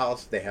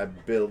warehoused. They had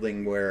a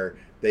building where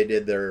they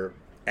did their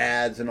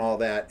ads and all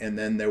that. And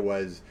then there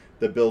was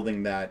the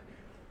building that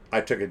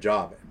I took a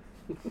job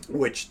in,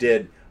 which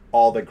did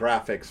all the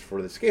graphics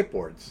for the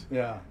skateboards.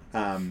 Yeah.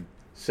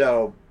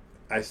 So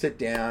I sit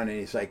down and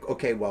he's like,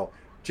 okay, well,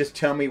 just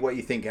tell me what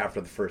you think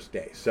after the first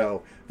day.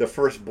 So the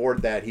first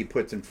board that he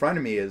puts in front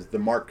of me is the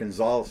Mark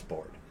Gonzalez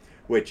board,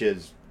 which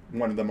is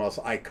one of the most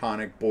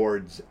iconic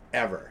boards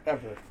ever.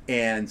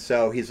 And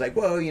so he's like,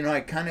 well, I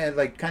kind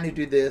of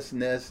do this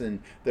and this, and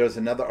there was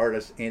another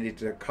artist, Andy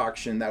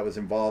Decoction, that was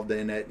involved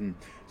in it. And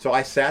so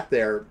I sat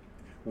there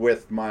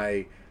with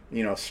my,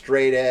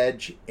 straight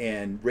edge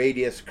and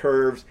radius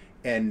curves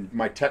and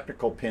my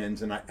technical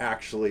pins, and I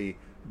actually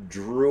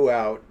drew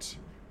out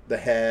the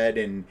head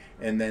and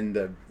then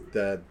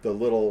the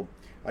little,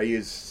 I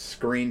used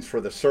screens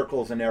for the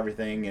circles and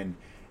everything, and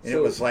it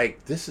was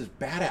like, this is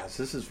badass.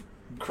 This is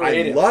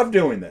creative. I love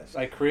doing this.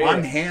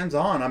 I'm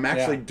hands-on. I'm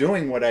actually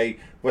doing what I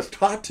was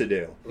taught to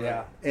do.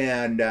 Yeah.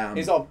 And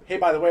he's all, hey,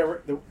 by the way,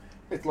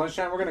 it's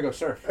lunchtime. We're gonna go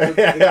surf. The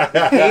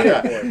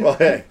Gator board. Well,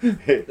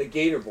 the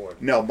Gator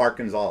board. No, Mark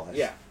Gonzalez.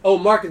 Yeah. Oh,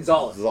 Mark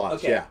Gonzalez.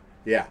 Okay.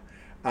 Yeah.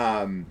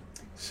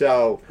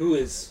 So who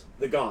is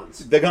the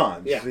Gons? The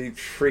Gons. Yeah. The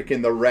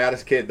freaking the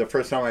raddest kid. The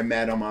first time I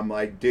met him, I'm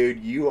like, dude,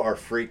 you are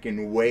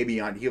freaking way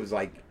beyond. He was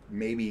like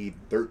maybe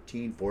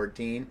 13,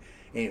 14,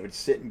 and he would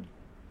sit and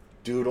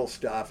doodle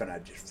stuff, and I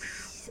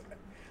just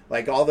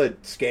like all the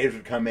skaters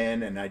would come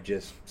in, and I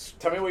just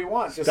tell me what you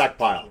want.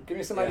 Stockpile. Give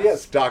me some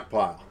ideas.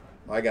 Stockpile.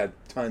 I got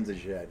tons of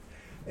shit.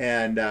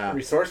 And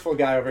resourceful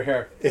guy over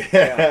here.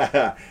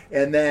 Yeah.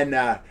 And then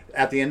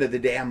at the end of the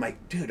day, I'm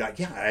like, dude,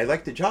 I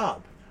like the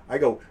job. I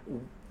go,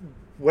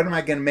 what am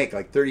I going to make?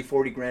 Like 30,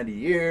 40 grand a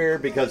year?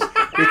 Because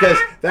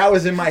that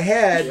was in my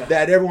head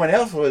that everyone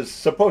else was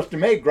supposed to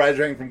make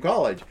graduating from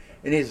college.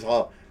 And he's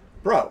all,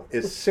 bro,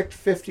 it's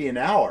 $6.50 an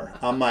hour.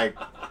 I'm like,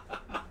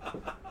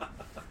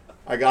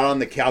 I got on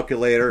the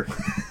calculator.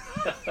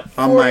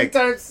 I'm 40 like,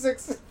 times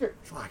 6.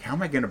 fuck, how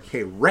am I going to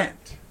pay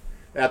rent?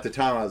 At the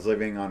time, I was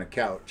living on a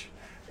couch,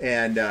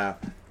 and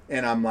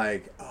I'm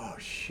like, oh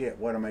shit,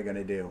 what am I going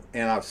to do?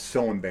 And I was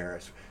so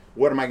embarrassed.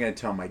 What am I going to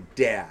tell my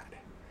dad?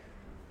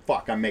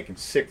 Fuck, I'm making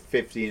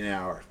 $6.50 an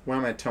hour. What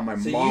am I going to tell my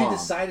mom? So you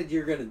decided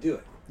you're going to do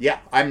it. Yeah,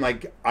 I'm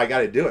like, I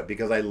got to do it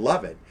because I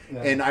love it.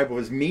 Yeah. And I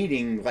was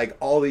meeting like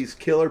all these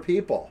killer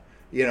people.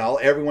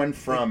 Everyone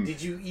from.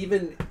 Did you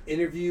even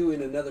interview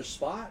in another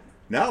spot?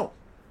 No,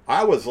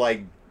 I was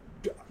like.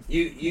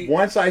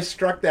 Once I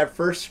struck that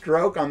first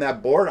stroke on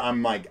that board,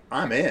 I'm like,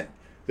 I'm in.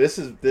 This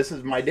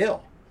is my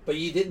deal. But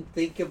you didn't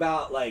think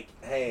about like,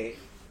 hey,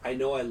 I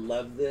know I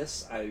love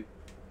this.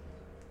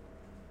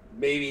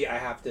 Maybe I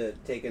have to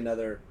take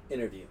another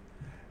interview.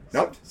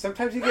 Nope.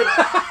 Sometimes you get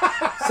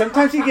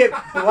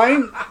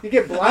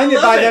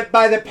blinded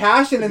by the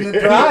passion and the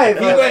drive.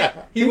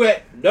 He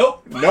went.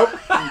 Nope.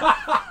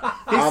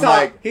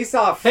 He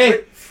saw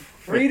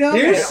freedom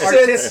Here and sits-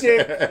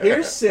 artistic.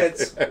 Here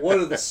sits one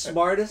of the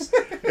smartest,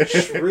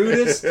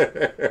 shrewdest,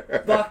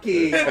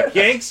 fucking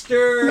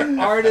gangster,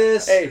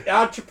 artist,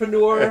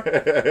 entrepreneur,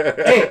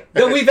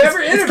 that we've ever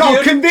interviewed. It's called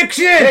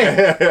conviction.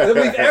 That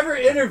we've ever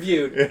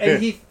interviewed,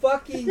 and he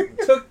fucking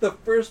took the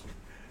first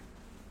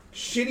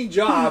shitty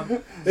job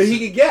that he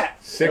could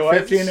get.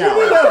 $6.50 an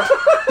hour.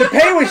 The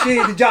pay was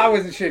shitty. The job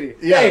wasn't shitty.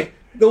 Yeah. Hey,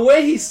 the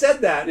way he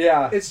said that,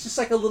 Yeah. it's just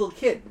like a little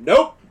kid.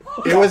 Nope.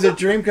 It was a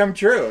dream come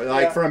true.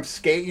 Like Yeah.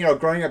 from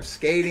growing up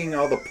skating,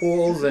 all the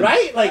pools and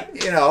Right? Like,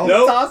 nope.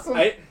 nope. awesome.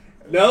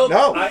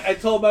 No. I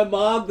told my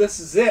mom, this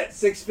is it,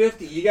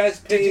 $6.50. You guys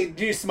paid.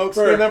 Do you smoke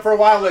screen them for a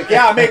while? Like,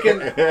 yeah, I'm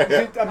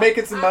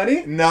making some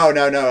money. No.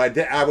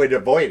 I would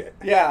avoid it.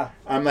 Yeah.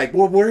 I'm like,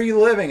 well, where are you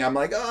living? I'm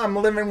like, oh, I'm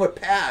living with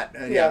Pat.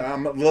 And, Yeah.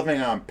 I'm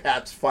living on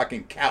Pat's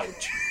fucking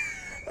couch.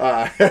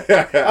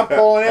 I'm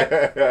pulling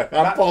it.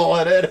 I'm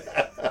pulling it.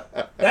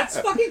 That's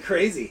fucking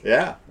crazy.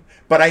 Yeah.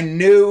 But I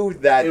knew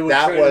that It would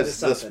that turn into was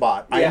the something.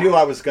 spot. Yeah. I knew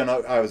I was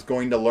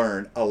going to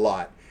learn a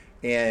lot.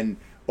 And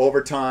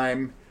over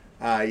time,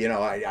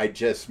 I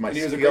just, my And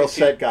he was a skill great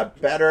set got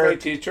better.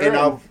 great teacher And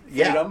and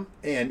yeah. freedom.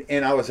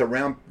 And I was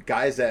around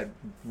guys that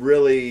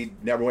really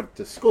never went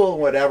to school,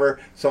 whatever.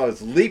 So I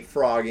was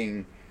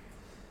leapfrogging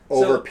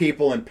over So-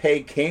 people, and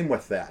pay came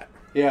with that.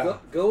 Yeah.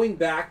 Going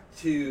back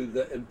to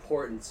the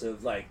importance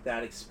of like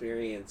that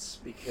experience,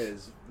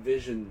 because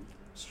Vision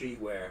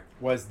Streetwear,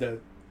 Was the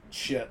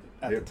shit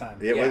at the time.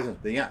 It Yeah. wasn't.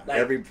 Yeah.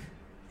 Like,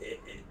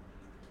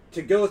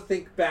 to go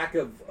think back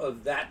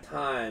of that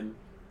time,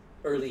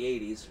 early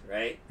 80s,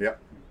 right? Yep.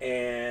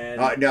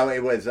 And No,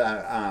 it was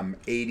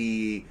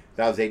 80.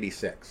 That was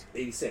 86.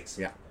 86.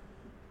 Yeah.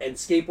 And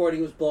skateboarding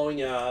was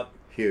blowing up.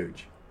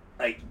 Huge.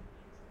 Like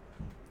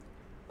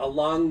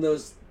along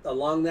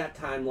that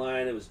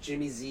timeline, it was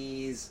Jimmy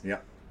Z's.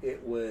 Yep.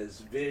 It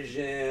was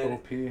Vision.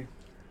 OP.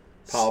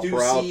 Paul Stussy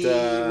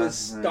Peralta, was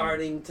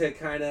starting to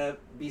kind of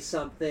be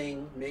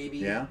something, maybe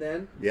Yeah.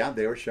 then. Yeah,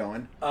 they were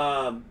showing.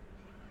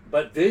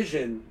 But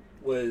Vision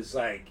was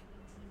like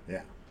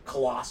Yeah.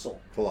 colossal.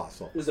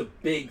 Colossal. It was a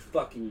big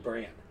fucking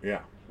brand.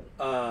 Yeah.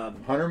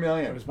 100 It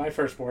million. was my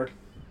first board.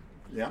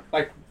 Yeah.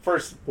 Like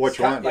first. Which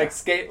one? Like Yeah.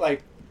 skate.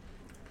 Like.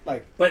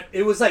 But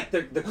it was like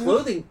the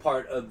clothing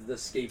part of the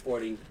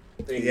skateboarding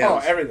thing. Yeah. Oh,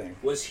 everything.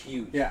 was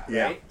huge. Yeah.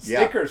 Yeah. Right? Yeah.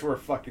 Stickers were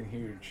fucking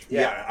huge.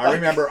 Yeah, I Like-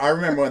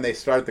 remember when they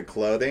started the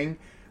clothing.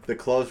 The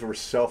clothes were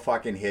so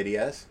fucking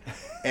hideous,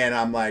 and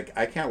I'm like,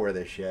 I can't wear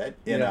this shit.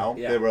 You Yeah. know,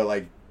 Yeah. they were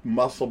like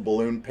muscle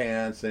balloon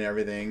pants and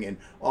everything, and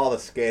all the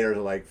skaters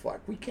are like, "Fuck,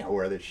 we can't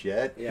wear this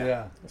shit."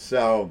 Yeah.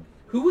 So,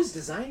 Who was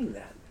designing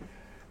that?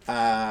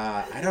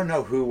 I don't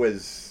know who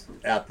was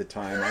at the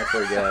time. I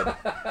forget,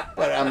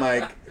 but I'm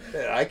like,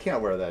 I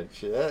can't wear that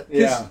shit.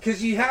 Yeah.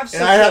 Because you have such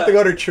And I have to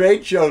go to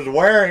trade shows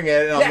wearing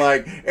it, and I'm Yeah.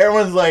 like,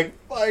 everyone's like,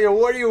 "Fucking,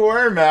 what are you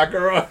wearing,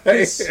 McElroy?"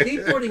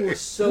 skateboarding was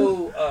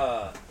so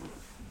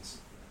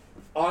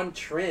on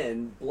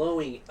trend,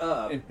 blowing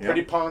up. And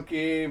pretty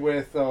punky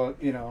with like.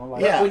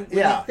 Yeah. When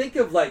you think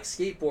of like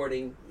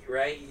skateboarding,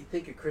 right? You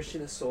think of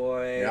Christian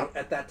Hosoi Yep.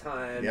 at that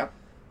time. Yep.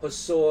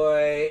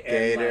 Hosoi and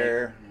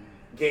Gator.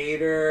 like,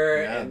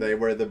 Gator. Yeah, and they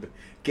were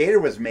Gator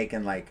was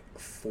making like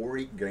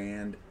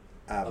 $40,000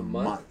 a a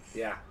month. month.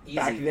 Yeah. Easy.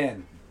 Back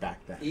then. back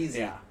then. Easy.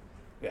 Yeah.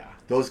 Yeah.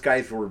 Those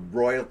guys were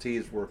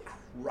royalties were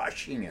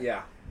crushing it.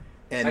 Yeah.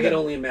 And I can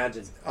only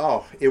imagine.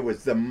 it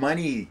was the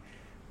money.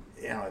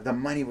 The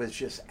money was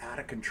just out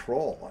of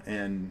control,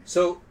 and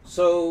So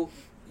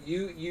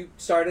you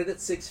started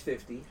at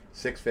 650.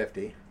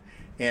 $650,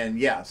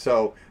 and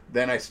so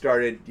then I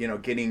started,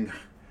 getting,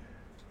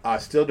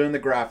 still doing the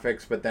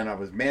graphics, but then I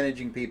was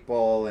managing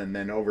people and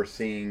then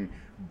overseeing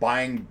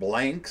buying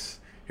blanks.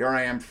 Here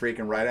I am,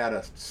 freaking right out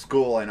of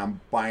school, and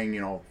I'm buying,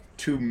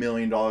 $2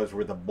 million worth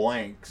of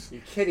blanks.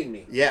 You're kidding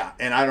me. Yeah,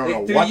 and I don't They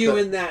know threw what you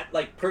in that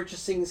like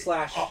purchasing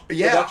 /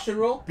 production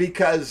role.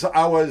 because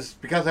I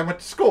went to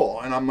school,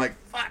 and I'm like,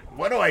 fuck,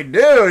 what do I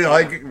do?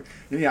 Like,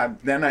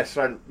 then I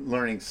started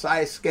learning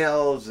size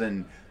scales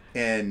and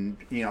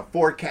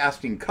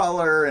forecasting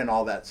color and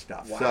all that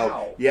stuff.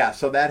 Wow.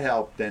 So that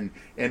helped. And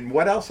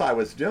what else I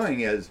was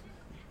doing is,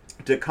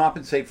 to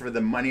compensate for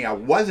the money I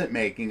wasn't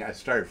making, I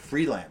started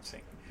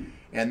freelancing,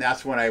 and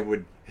that's when I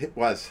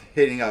was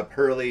hitting up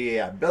Hurley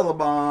at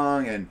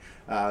Billabong, and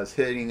I was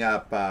hitting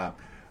up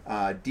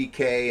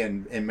DK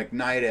and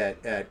McKnight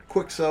at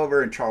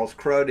Quicksilver, and Charles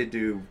Crow to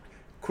do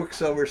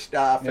Quicksilver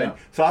stuff. Yeah. And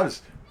so I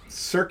was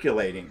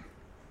circulating,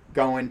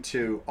 going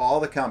to all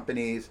the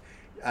companies,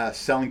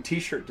 selling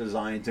T-shirt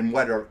designs and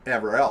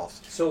whatever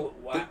else. So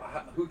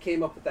who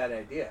came up with that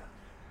idea?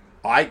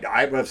 I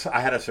had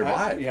to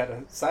survive. You had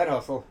a side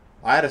hustle.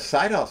 I had a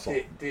side hustle.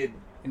 Did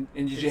And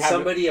did you Did have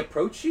somebody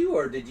approach you,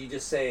 or did you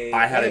just say,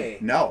 I had hey?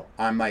 no.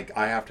 I'm like,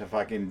 I have to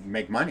fucking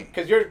make money.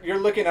 Because you're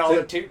looking at all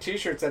the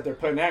t-shirts that they're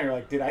putting out. You're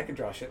like, dude, I could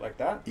draw shit like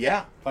that.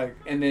 Yeah. Like,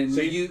 and then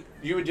So you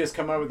would just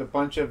come up with a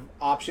bunch of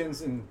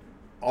options and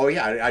Oh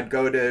yeah. I'd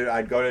go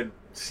to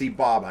see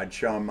Bob. I'd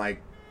show him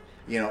like,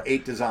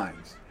 8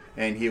 designs.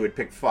 and he would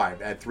pick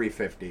 5 at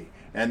 350.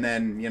 And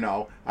then, you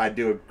know, I'd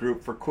do a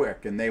group for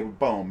Quick, and they would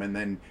boom. And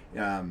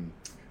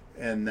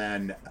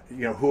then, you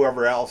know,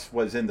 whoever else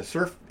was in the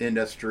surf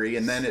industry,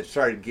 and then it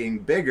started getting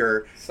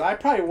bigger. So I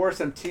probably wore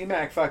some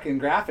T-Mac fucking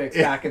graphics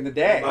back in the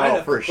day.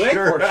 Oh, for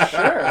sure. For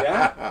sure,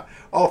 yeah.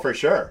 Oh, for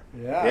sure.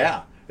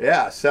 Yeah.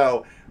 Yeah.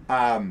 So,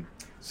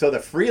 so the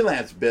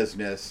freelance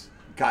business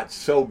got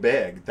so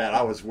big that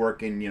I was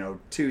working, you know,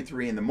 2,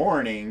 3 in the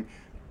morning,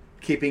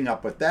 keeping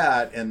up with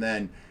that. And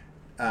then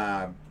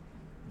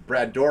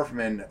Brad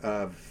Dorfman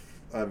of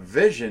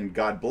Vision,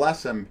 God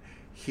bless him,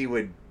 he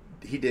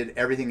did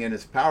everything in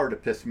his power to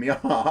piss me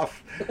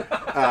off.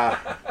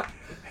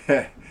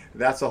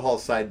 That's a whole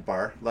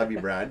sidebar. Love you,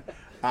 Brad.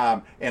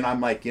 And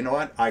I'm like, you know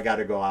what? I got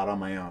to go out on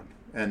my own.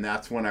 And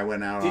that's when I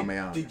went out on my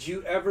own. Did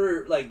you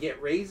ever like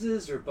get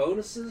raises or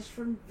bonuses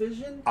from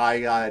Vision?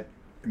 I got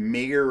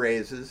meager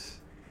raises,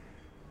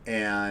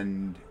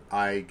 and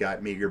I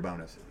got meager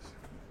bonuses.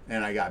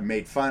 And I got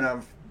made fun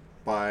of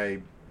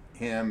by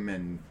him,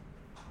 and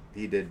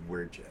he did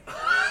weird shit.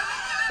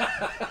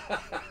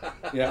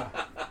 Yeah.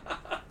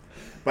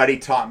 But he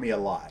taught me a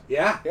lot.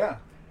 Yeah. Yeah.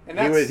 And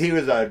He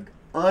was an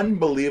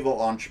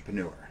unbelievable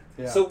entrepreneur.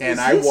 Yeah. So And was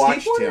I he a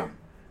watched skateboarder? him.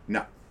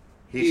 No.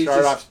 He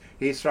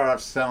He started off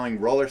selling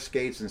roller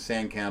skates and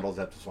sand candles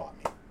at the swap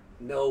meet.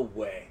 No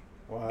way.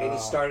 Wow. And he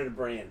started a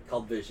brand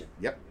called Vision.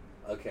 Yep.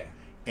 Okay.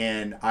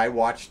 And I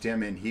watched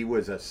him, and he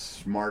was a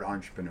smart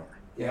entrepreneur.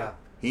 Yeah.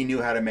 He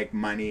knew how to make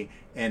money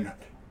and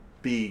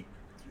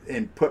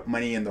put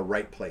money in the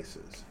right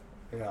places.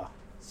 Yeah.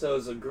 So it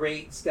was a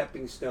great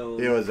stepping stone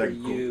It was for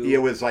you.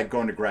 It was like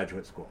going to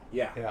graduate school.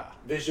 Yeah. Yeah.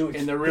 Vision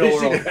In the real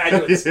Vision world.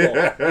 graduate school.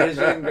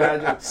 Vision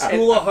graduate.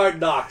 School of Hard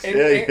Knocks. And,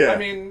 Yeah. I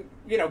mean,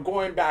 you know,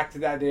 going back to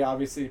that day,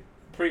 obviously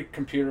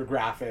pre-computer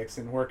graphics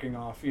and working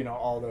off, you know,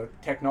 all the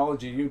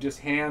technology, you just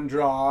hand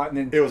draw, and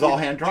then It was all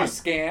hand drawn. Did you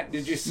scan?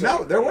 Did you?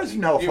 No, there was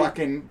no you-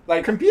 fucking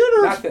like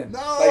computers. nothing.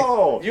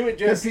 No, Like, you would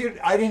just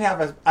I didn't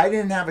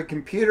have a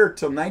computer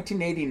till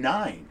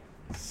 1989.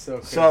 so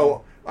crazy.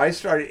 So I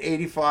started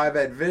 85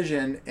 at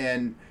Vision,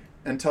 and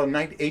until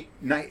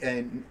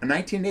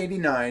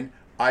 1989,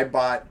 I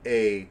bought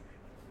a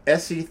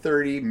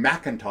SE30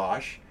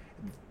 Macintosh.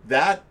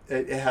 That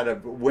it had a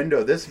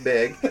window this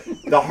big.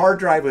 The hard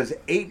drive was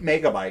 8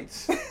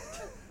 megabytes,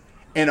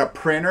 and a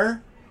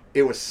printer.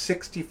 It was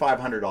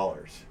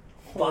 $6,500,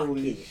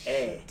 Fucking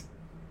A.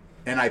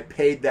 and I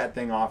paid that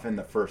thing off in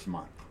the first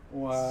month.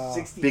 wow.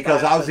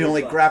 Because I was the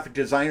only $6,500. graphic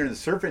designer in the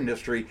surf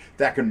industry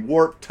that can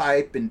warp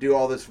type and do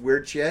all this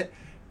weird shit.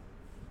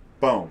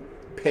 Boom.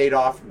 Paid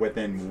off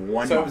within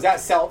 1 So month. was that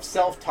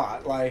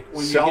self-taught? Like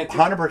when you get to,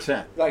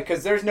 100%. like,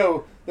 because there's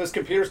no, those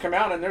computers come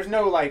out and there's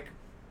no like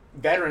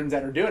veterans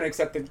that are doing it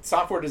except the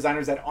software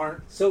designers that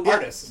aren't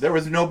artists. There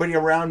was nobody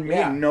around me,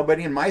 Yeah.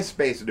 nobody in my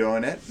space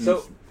doing it.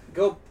 So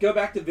go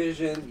back to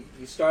Vision.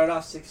 You started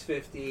off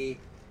 650.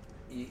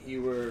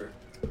 You were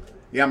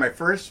yeah, my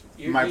first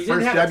you first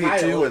didn't have a W-2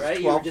 title, was right?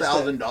 You were just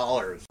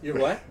 $12,000. you're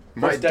what?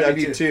 My First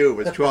W-2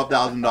 was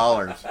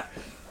 $12,000.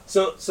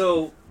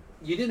 So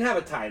you didn't have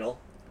a title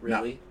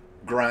really,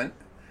 Grunt.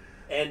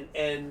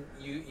 and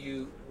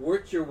you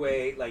worked your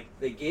way, like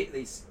they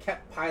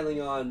kept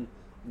piling on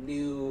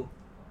new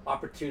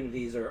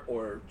opportunities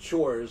or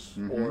chores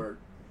or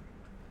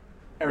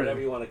whatever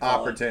you want to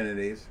call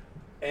Opportunities.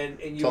 it.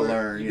 And to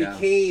learn, you yeah.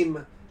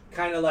 became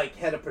kind of like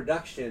head of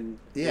production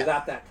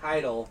without that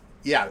title.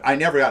 Yeah, I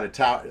never got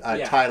a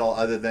Yeah. title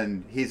other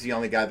than he's the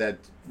only guy that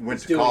went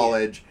He's to doing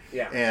college. it.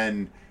 Yeah.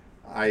 And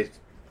I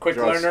Quick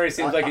throw- learner, he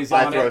seems like he's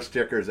I on throw it.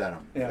 stickers at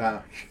him.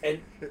 Yeah. And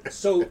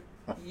so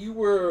you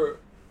were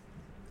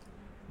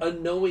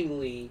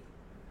unknowingly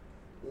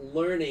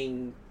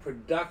learning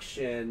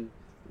production,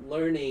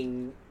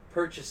 learning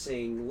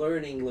purchasing,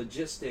 learning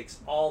logistics,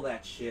 all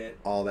that shit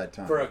All that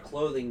time. for a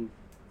clothing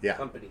Yeah.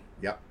 company,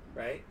 Yep.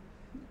 right?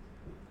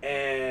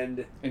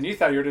 And And you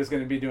thought you were just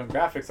going to be doing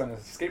graphics on a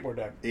skateboard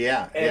deck.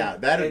 Yeah, And- yeah.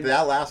 That and-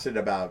 that lasted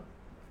about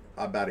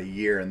a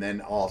year, and then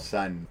all of a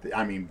sudden,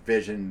 I mean,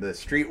 Vision, the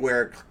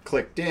streetwear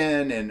clicked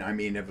in, and I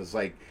mean, it was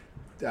like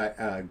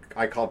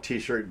I call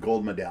T-shirt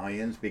gold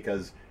medallions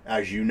because,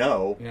 as you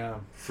know, Yeah.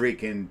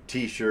 freaking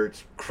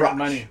T-shirts crush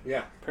Money.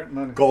 yeah, Print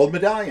money. gold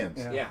medallions.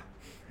 Yeah. yeah.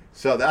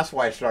 So that's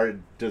why I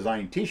started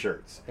designing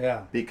T-shirts.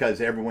 Yeah.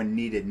 Because everyone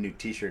needed new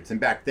T-shirts, and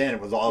back then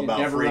it was all You'd about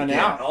never freaking run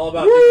out. All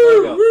about woo,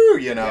 big logo. woo,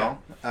 you know.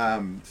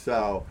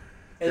 So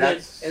And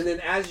that's then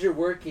as you're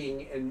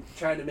working and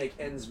trying to make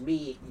ends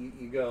meet,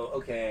 you go,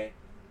 okay,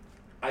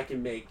 I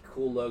can make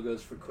cool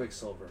logos for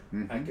Quicksilver.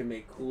 I can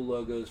make cool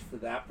logos for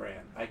that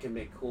brand. I can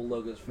make cool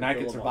logos for And I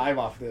could Billabong. survive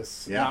off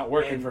this, Yeah. not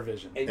working And- for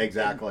Vision. And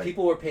Exactly.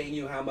 people were paying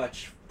you how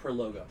much per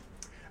logo?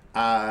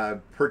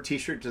 per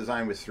T-shirt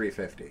design was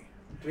 $350.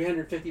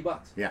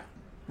 $350. Yeah,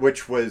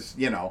 which was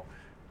and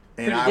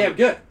Pretty damn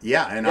good.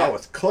 Yeah, and Yeah. I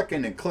was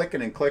clicking, and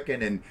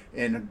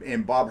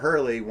Bob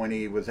Hurley, when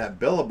he was at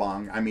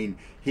Billabong, I mean,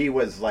 he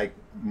was like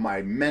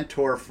my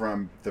mentor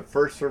from the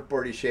first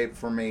surfboard he shaped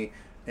for me,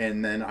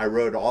 and then I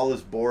rode all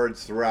his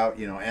boards throughout,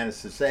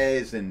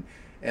 NSSAs,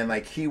 and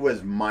like he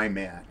was my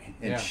man.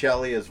 And Yeah.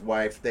 Shelly, his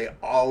wife, they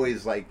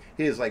always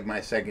he was like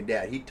my second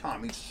dad. He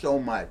taught me so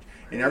much.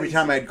 And every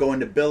time I'd go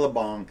into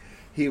Billabong,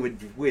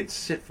 we'd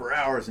sit for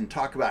hours and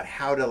talk about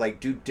how to like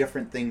do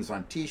different things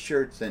on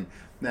T-shirts. And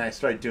then I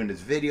started doing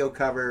his video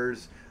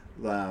covers,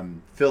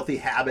 Filthy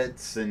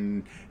Habits,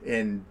 and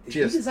Did just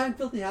you design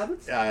Filthy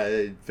Habits?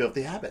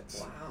 Filthy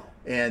Habits. Wow.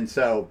 And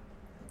so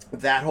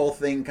that whole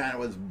thing kind of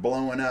was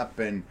blowing up,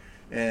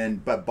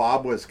 but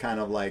Bob was kind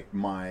of like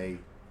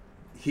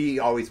he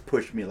always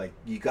pushed me like,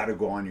 you got to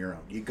go on your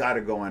own. You got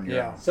to go on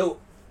your own. So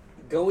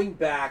going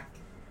back.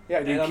 Yeah,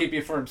 he didn't keep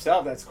you for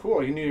himself. That's cool.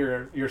 He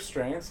knew your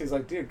strengths. He's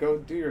like, dude, go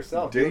do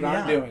yourself. Do what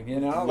I'm doing,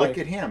 you know? Look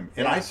at him.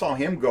 And I saw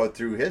him go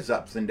through his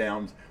ups and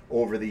downs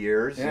over the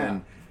years. Yeah.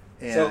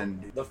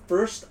 And so the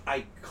first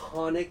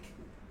iconic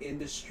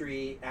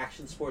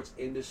action sports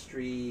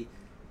industry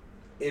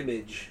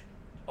image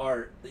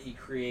art that you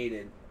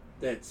created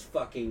that's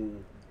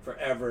fucking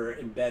forever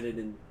embedded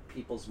in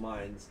people's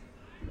minds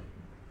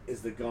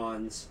is the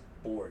Gons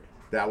board.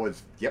 that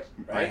was,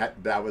 Right?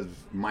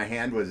 My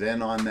hand was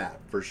in on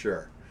that for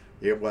sure.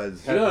 It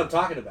was You know what I'm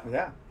talking about?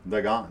 Yeah.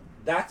 the Gone.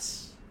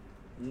 That's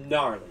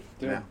gnarly.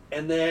 Dude. Yeah.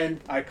 And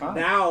then Iconic.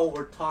 now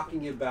we're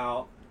talking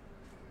about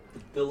the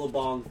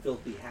Billabong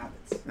Filthy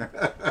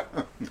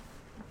Habits.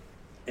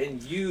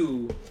 And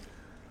you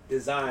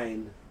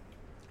designed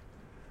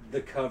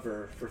the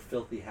cover for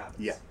Filthy Habits.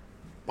 Yeah.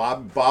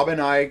 Bob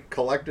and I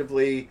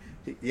collectively,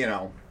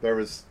 there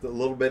was a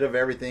little bit of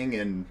everything,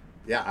 and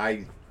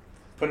I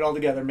Put it all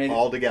together, made it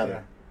all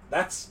together.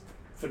 That's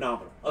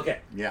phenomenal. Okay.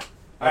 Yeah.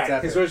 All right,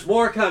 That's because epic. there's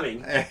more coming.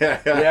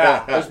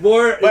 Yeah. There's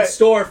more in But-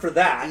 store for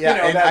that. Yeah,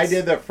 and I that's-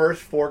 did the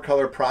first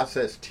 4-color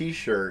process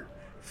T-shirt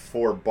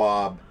for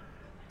Bob.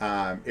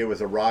 It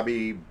was a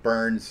Robbie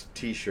Burns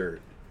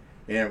T-shirt,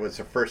 and it was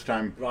the first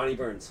time Ronnie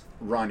Burns.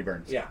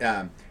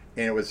 Yeah.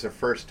 And it was the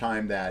first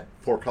time that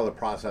 4-color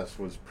process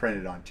was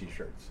printed on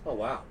T-shirts. Oh,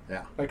 wow.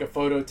 Yeah, Like a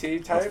photo tee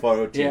type? a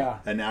photo T, Yeah.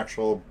 an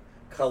actual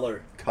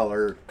Color.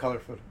 color. Color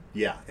photo.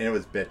 Yeah, and it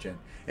was bitchin'.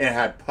 And it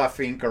had puff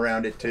ink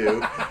around it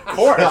too. Of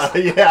course.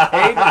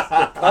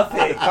 Yeah.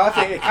 Puffy.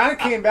 Coffee. It kind of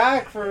came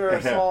back for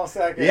a small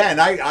second. Yeah, and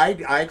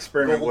I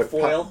experiment Gold with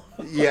foil.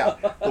 Yeah.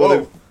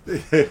 Well,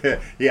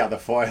 yeah, the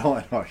foil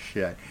and oh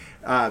shit.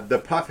 The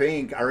puff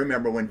ink. I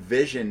remember when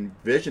Vision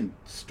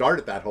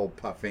started that whole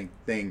puff ink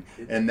thing,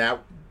 and that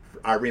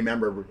I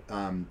remember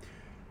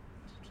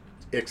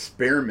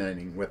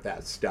experimenting with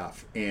that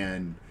stuff,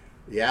 and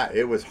yeah,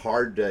 it was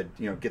hard to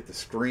get the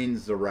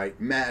screens the right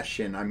mesh,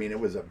 and I mean it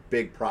was a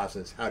big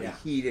process how to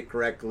heat it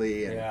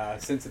correctly, and Yeah,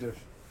 sensitive.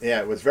 yeah,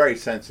 it was very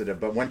sensitive.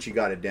 But once you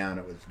got it down,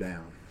 it was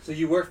down So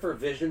you worked for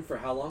Vision for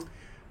how long?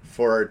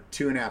 for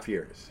 2.5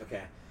 years.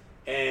 Okay.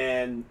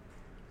 And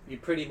you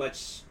pretty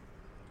much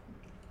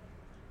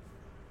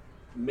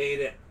made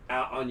it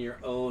out on your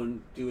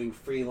own doing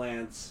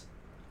freelance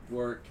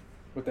work.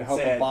 With the help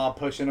Said- of Bob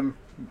pushing him.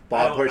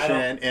 Bob I pushing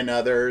don't- it and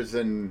others,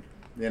 and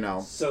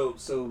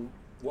So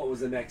what was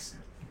the next?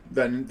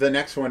 the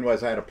next one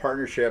was I had a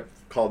partnership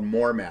called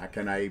Mormac,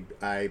 and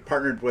I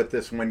partnered with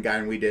this one guy,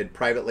 and we did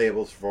private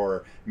labels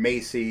for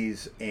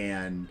Macy's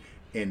and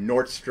in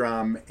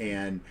Nordstrom,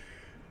 and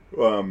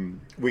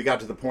we got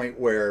to the point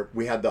where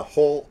we had the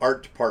whole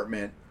art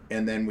department,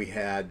 and then we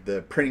had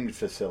the printing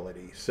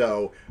facility.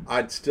 So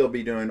I'd still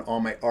be doing all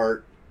my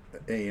art,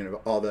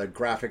 all the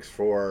graphics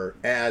for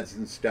ads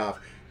and stuff,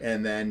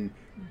 and then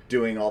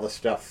doing all the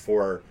stuff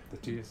for The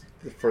tees.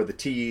 the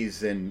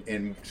tees,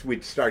 and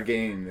we'd start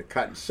getting the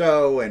cut and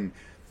sew, and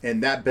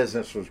that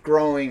business was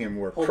growing, and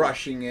we're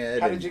crushing it.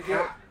 How and did you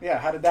get? Yeah,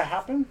 how did that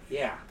happen?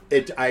 Yeah.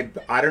 I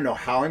don't know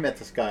how I met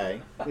this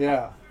guy.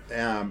 Yeah.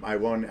 I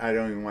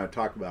don't even want to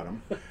talk about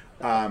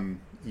him.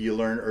 You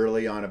learn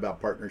early on about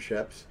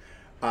partnerships,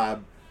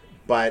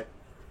 but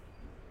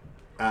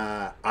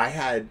I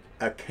had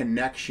a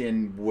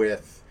connection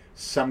with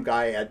some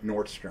guy at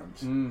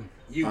Nordstrom's.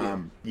 You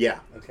did. Yeah,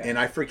 Okay. and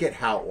I forget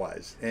how it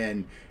was,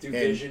 and Through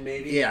Vision,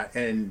 maybe? Yeah,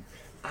 and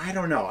I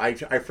don't know. I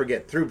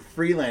forget, through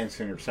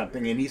freelancing or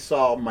something, and he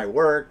saw my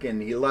work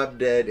and he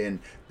loved it, and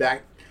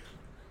that.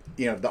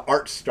 The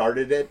art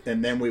started it,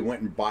 and then we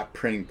went and bought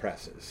printing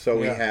presses. So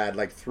we had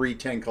like 3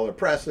 10-color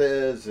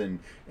presses, and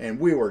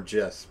we were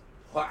just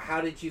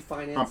How did you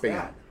finance pumping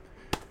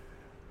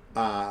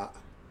that?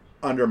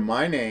 under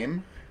my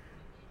name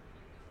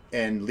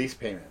and lease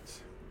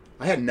payments.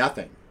 I had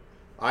nothing.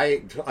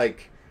 I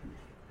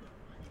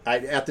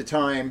at the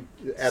time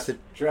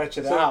Stretch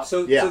it So, out.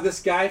 so, Yeah. so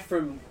this guy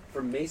from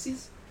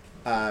Macy's,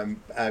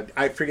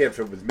 I forget if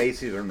it was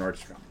Macy's or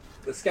Nordstrom.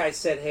 this guy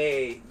said,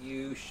 "Hey,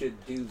 you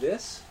should do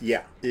this,"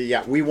 Yeah.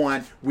 We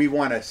want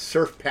a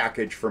surf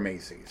package for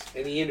Macy's.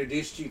 and he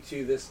introduced you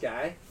to this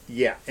guy.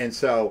 Yeah, and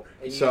so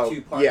And you so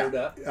two partnered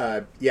up?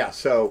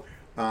 So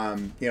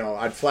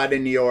I'd fly to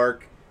New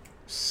York,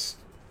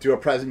 do a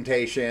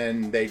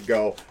presentation. They'd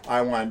go,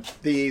 I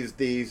want these,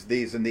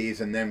 and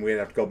these, and then we'd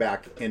have to go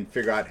back and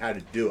figure out how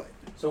to do it,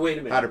 So wait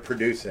a minute. how to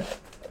produce it.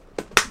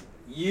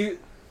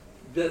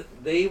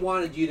 They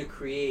wanted you to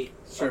create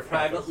Surf a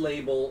private package.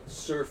 label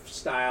surf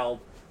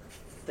style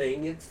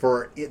thing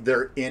for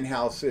their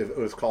in-house. It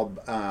was called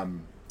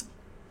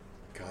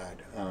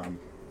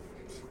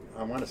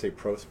I want to say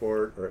Pro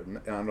Sport, or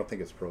I don't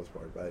think it's Pro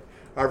Sport, but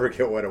I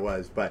forget what it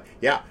was. But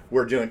yeah,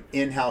 we're doing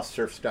in-house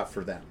surf stuff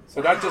for them.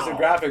 So not just the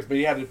graphics, but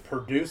you had to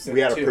produce it.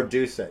 We had too. to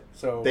produce it.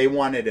 So they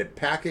wanted it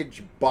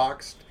packaged,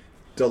 boxed,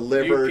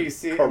 delivered,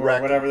 UPC, correct,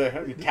 or whatever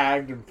they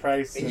tagged and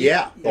priced. And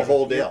yeah, the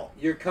whole deal.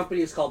 Your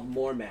company is called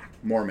Mormac.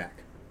 Mormac,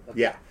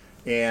 yeah,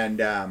 and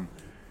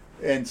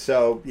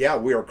so yeah,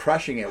 we were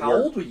crushing it. How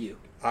old were you?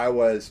 I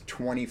was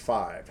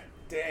 25.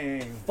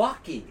 Dang.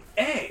 Fucking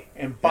A.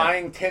 And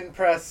buying 10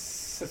 press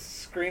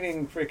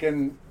screening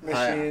freaking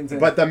machines.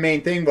 But the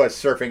main thing was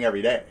surfing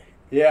every day.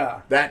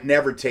 Yeah. That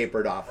never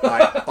tapered off.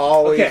 I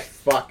always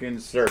fucking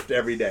surfed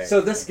every day.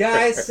 So this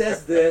guy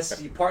says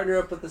this, you partner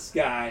up with this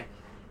guy,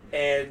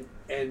 and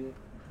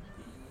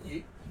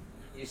you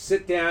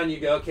sit down, you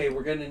go, okay,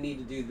 we're going to need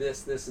to do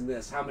this, this, and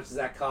this. How much does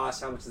that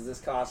cost? How much does this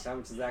cost? How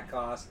much does that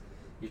cost?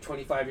 You're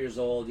 25 years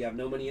old. You have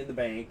no money in the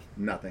bank.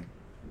 Nothing.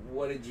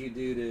 What did you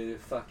do to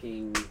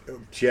fucking...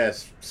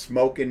 Just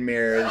smoke and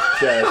mirrors,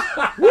 just,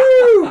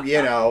 woo,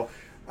 you know.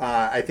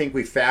 I think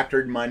we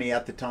factored money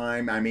at the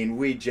time. I mean,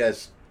 we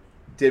just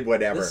did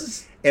whatever. This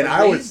is and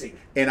amazing.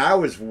 I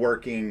was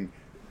working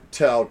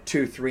till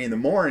 2, 3 in the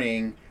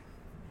morning,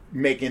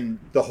 making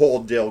the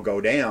whole deal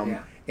go down.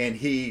 Yeah. And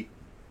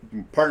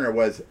partner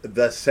was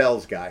the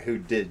sales guy who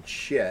did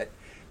shit.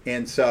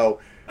 And so...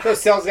 Those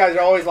sales guys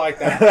are always like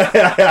that.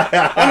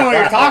 I don't know what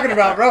you're talking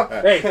about, bro.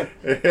 Hey,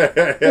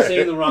 you're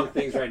saying the wrong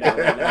things right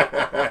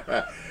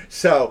now.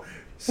 So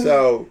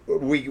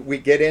we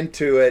get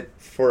into it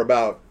for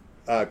about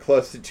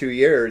close to 2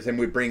 years, and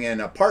we bring in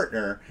a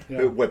partner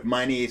with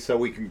money so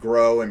we can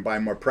grow and buy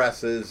more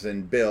presses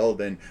and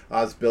build. And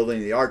I was building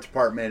the art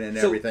department and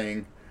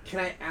everything. Can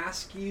I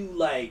ask you,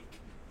 like,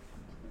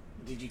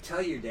 did you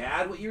tell your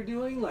dad what you're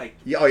doing? Like,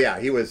 oh yeah,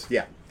 he was.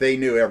 Yeah, they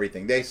knew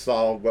everything. They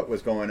saw what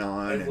was going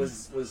on. And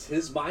was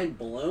his mind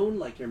blown?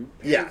 Like your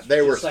parents? Yeah,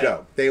 they were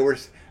stoked. They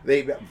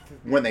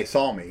when they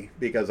saw me,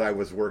 because I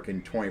was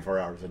working 24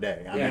 hours a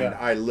day. I mean,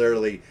 I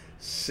literally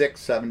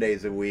 6-7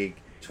 days a week.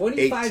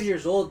 25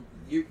 years old.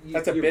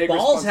 That's a your big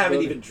balls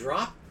haven't even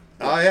dropped.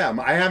 Oh yeah,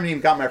 I haven't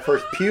even got my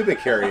first pubic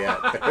hair yet.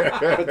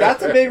 But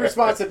that's a big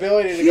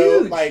responsibility to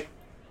go, like,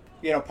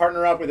 you know,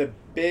 partner up with a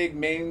big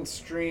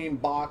mainstream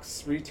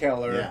box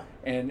retailer. Yeah.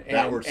 And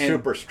we're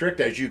super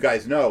strict, as you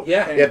guys know.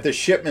 Yeah. If the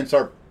shipments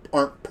aren't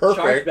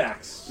perfect,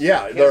 chargebacks.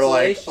 Yeah, they're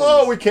like,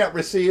 oh, we can't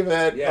receive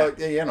it. Yeah.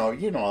 You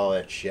know all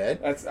that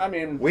shit.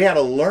 We had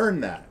to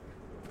learn that.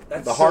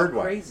 That's the hard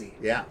way. Crazy.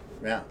 Yeah.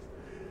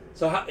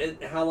 So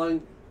how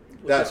long?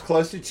 That's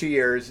close to 2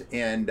 years,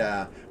 and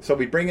so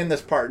we bring in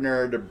this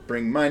partner to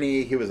bring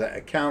money. He was an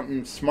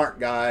accountant, smart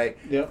guy,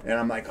 and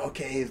I'm like,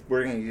 okay,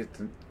 we're gonna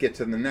get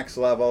to the next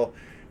level.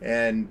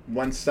 And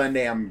one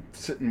Sunday, I'm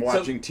sitting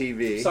watching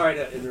TV. Sorry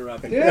to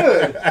interrupt,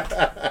 dude.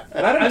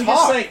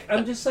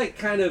 I'm just like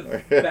kind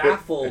of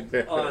baffled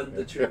on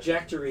the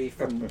trajectory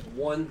from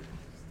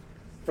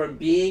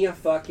being a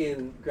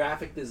fucking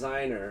graphic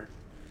designer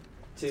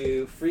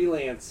to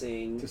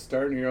freelancing to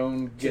starting your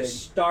own gig. To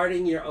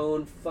starting your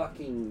own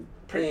fucking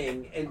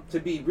thing, and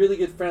to be really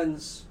good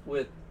friends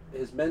with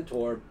his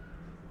mentor,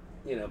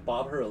 you know,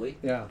 Bob Hurley.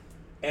 Yeah.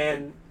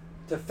 And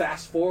to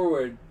fast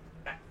forward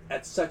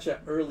at such an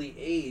early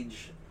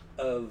age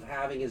of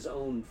having his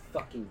own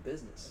fucking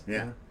business.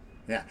 Yeah.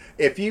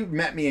 If you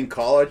met me in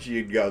college,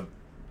 you'd go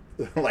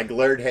like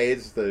Laird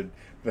Hayes,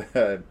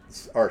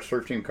 our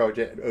surf team coach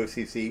at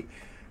OCC.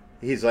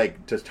 He's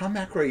like, does Thom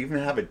McElroy even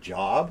have a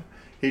job?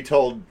 He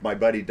told my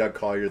buddy Doug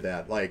Collier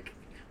that, like,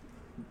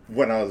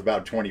 when I was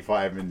about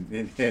 25,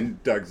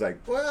 and Doug's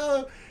like,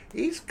 well,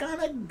 he's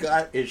kind of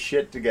got his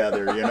shit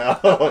together, you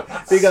know?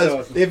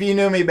 Because if you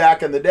knew me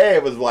back in the day,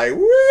 it was like,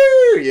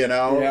 woo, you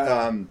know?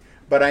 Yeah.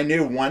 But I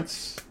knew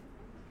once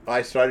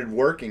I started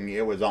working,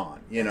 it was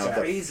on, you know,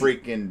 the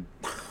freaking...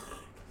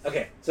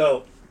 Okay,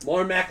 so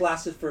Mormac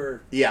lasted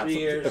for 3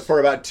 years. For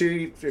about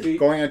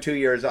going on 2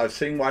 years. I was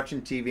sitting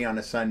watching TV on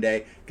a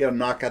Sunday, get a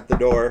knock at the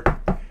door.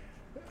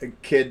 A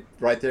kid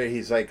right there,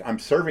 he's like, I'm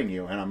serving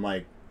you. And I'm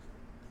like,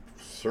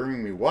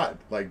 serving me what?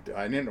 Like,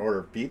 I didn't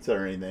order pizza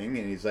or anything.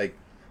 And he's like,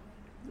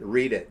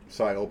 read it.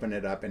 So I opened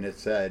it up, and it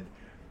said,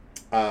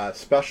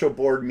 special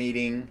board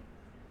meeting.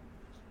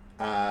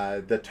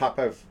 The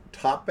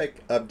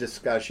topic of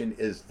discussion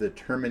is the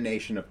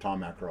termination of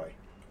Thom McElroy.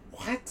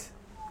 What?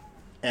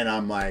 And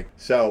I'm like,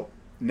 so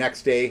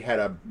next day had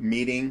a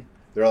meeting.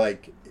 They're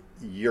like,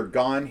 you're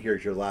gone.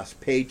 Here's your last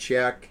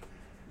paycheck.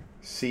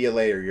 See you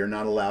later. You're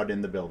not allowed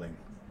in the building.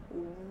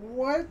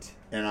 What?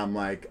 And I'm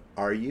like,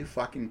 are you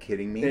fucking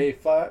kidding me? They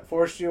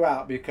forced you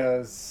out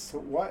because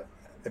what?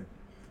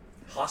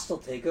 Hostile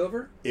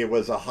takeover? It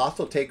was a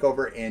hostile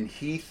takeover, and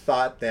he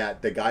thought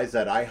that the guys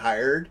that I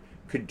hired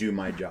could do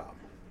my job.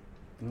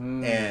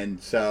 And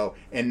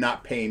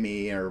not pay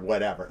me or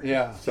whatever.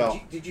 Yeah.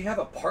 So did you have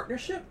a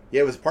partnership?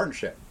 Yeah, it was a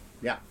partnership.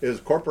 Yeah, it was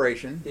a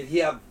corporation. Did he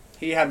have?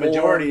 He had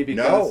majority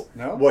because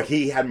no. Well,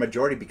 he had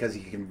majority because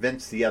he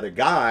convinced the other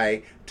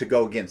guy to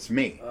go against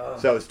me.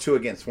 So it was 2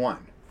 against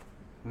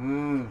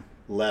 1.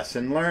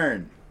 Lesson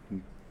learned.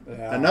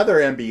 Yeah. Another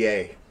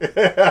MBA.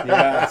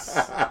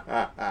 Yes.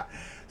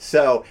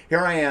 So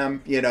here I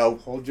am,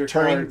 Hold your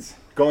cards.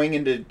 going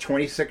into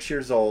 26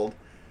 years old.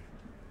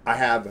 I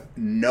have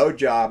no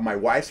job. My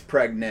wife's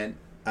pregnant.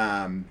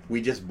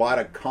 We just bought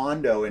a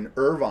condo in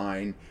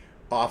Irvine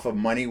off of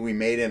money we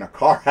made in a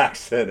car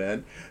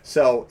accident.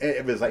 So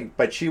it was like,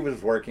 but she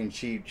was working.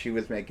 She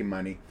was making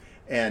money.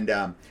 And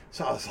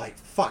so I was like,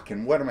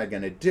 fucking, what am I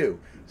going to do?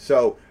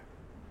 So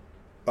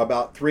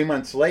about 3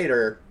 months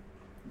later,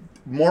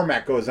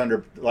 Mormac goes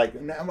under, like,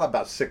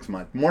 about 6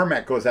 months.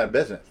 Mormac goes out of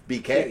business.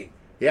 BK. Kidding.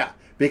 Yeah.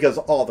 Because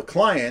all the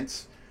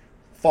clients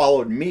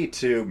followed me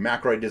to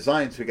McElroy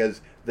Designs,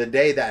 because the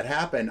day that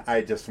happened,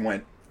 I just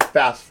went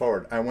fast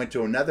forward. I went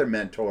to another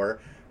mentor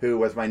who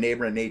was my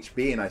neighbor in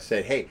HB, and I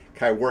said, hey,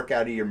 can I work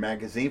out of your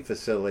magazine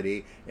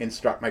facility and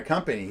start my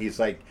company? He's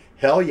like,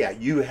 hell yeah,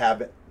 you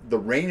have the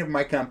reign of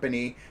my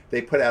company.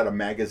 They put out a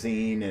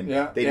magazine, and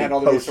they did had all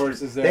the posters.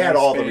 resources there. They had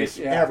all space,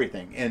 the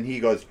everything. And he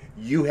goes,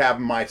 you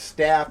have my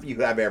staff, you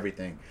have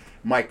everything.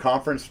 My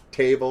conference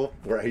table,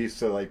 where I used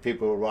to, like,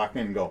 people would walk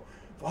in and go,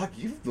 fuck,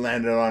 you've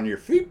landed on your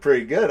feet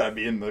pretty good. I'd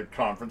be in the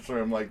conference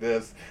room like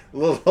this.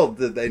 Little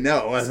did they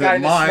know it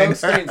wasn't mine.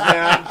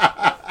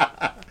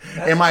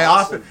 And my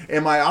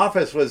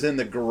office was in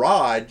the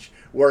garage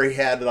where he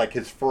had, like,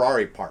 his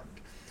Ferrari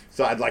parked.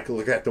 So I'd like to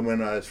look at the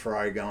window of his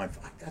Ferrari going,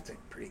 fuck, that's a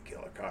pretty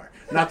killer car.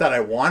 Not that I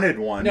wanted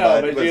one,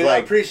 but it was you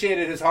like,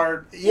 appreciated his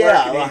hard work.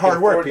 yeah,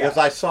 hard work, because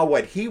I saw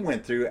what he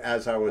went through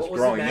as I was growing up.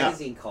 What was the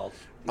magazine called?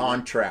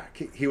 On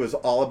Track. He was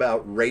all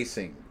about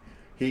racing.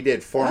 He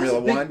did Formula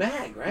One. Big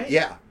mag, right?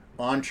 Yeah,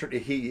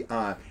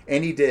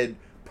 he did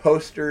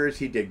posters.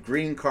 He did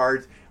green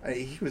cards.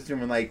 He was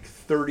doing like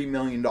 $30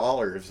 million,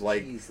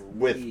 like,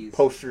 with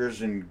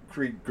posters and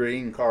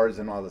green cards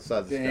and all this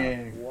other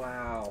stuff.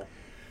 Wow.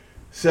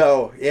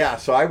 So yeah,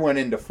 so I went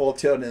into full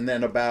tilt, and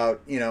then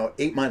about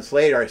 8 months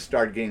later, I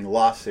started getting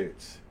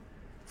lawsuits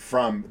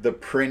from the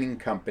printing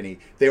company.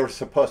 They were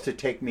supposed to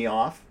take me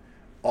off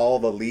all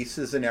the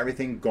leases and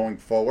everything going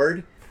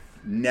forward.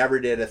 Never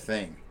did a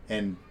thing,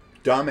 and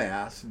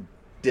dumbass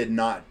did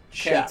not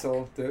check.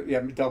 Cancel.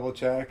 Double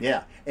check.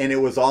 Yeah, and it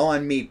was all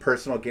on me,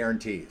 personal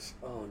guarantees.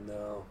 Oh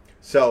no.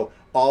 So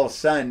all of a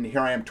sudden,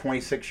 here I am,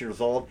 26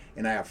 years old,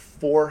 and I have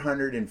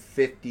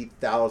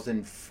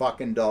 $450,000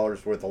 fucking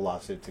dollars worth of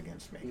lawsuits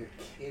against me. You're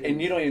kidding.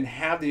 And you don't even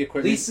have the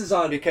equipment. Leases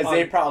on because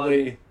they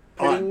probably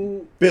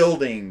on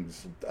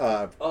buildings,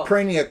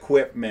 printing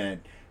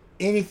equipment,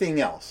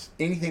 anything else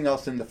in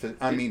the.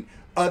 I mean,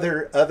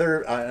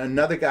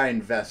 another guy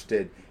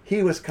invested.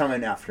 He was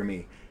coming after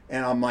me.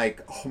 And I'm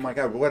like, oh my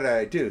God, what did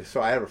I do?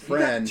 So I have a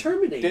friend. You got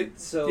terminated.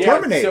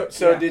 Terminated.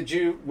 So did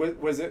you?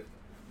 Was it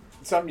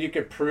something you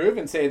could prove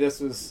and say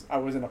I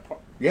wasn't a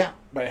part? Yeah.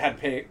 But it had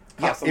to pay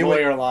cost a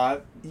lawyer a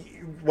lot.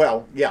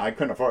 Well, yeah, I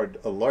couldn't afford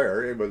a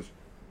lawyer. It was.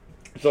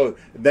 So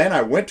then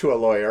I went to a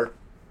lawyer.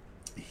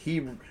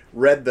 He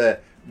read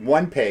the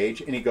one page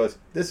and he goes,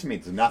 "This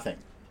means nothing."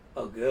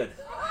 Oh, good.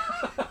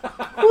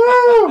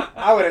 Woo!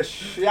 I would have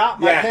shot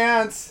my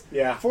pants.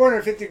 Yeah.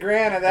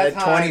 $450,000 at that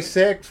time.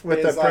 26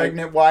 with a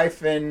pregnant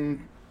wife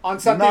and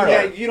on something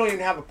that you don't even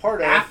have a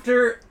part of.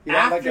 After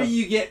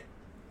you get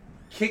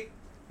kicked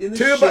in the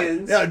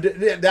shins.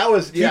 That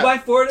was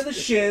 2x4 to the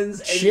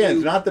shins.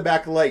 Shins, not the back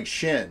of the leg.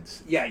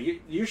 Shins. Yeah,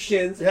 your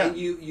shins, and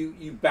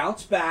you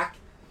bounce back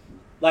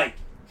like,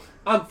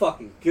 I'm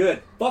fucking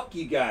good. Fuck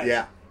you guys.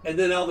 Yeah. And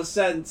then all of a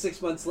sudden,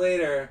 6 months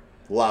later,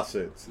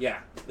 lawsuits. Yeah.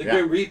 The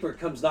Grim Reaper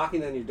comes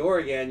knocking on your door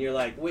again. You're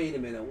like, wait a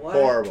minute, what?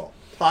 Horrible.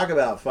 Talk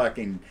about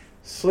fucking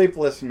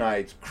sleepless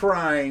nights,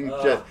 crying.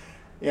 Just,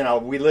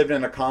 we lived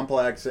in a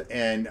complex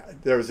and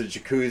there was a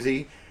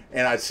jacuzzi.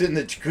 And I'd sit in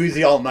the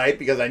jacuzzi all night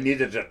because I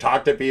needed to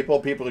talk to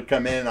people. People would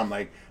come in and I'm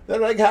like, they're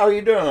like, how are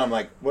you doing? I'm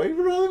like, what do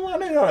you really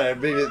want to know?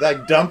 I'd be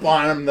like, dump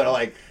on them. They're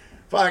like,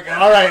 fuck,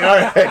 all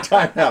right,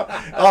 time out.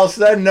 All of a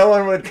sudden, no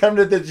one would come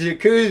to the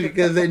jacuzzi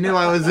because they knew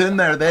I was in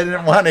there. They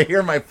didn't want to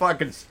hear my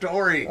fucking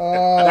story.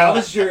 That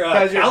was your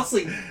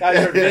counseling. That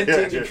was your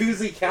venting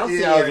jacuzzi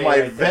counseling. Yeah, that was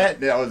my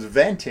vent. I was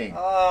venting.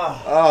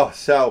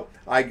 So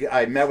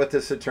I met with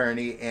this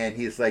attorney, and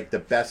he's like, the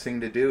best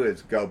thing to do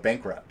is go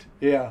bankrupt.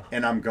 Yeah.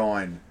 And I'm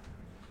going,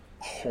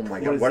 oh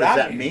my God, what does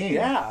that mean?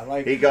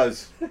 Yeah. He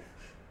goes,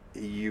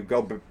 you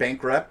go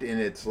bankrupt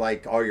and it's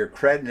like all your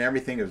credit and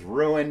everything is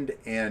ruined,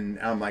 and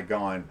I'm like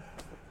going,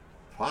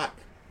 fuck.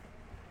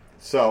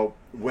 So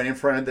went in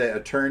front of the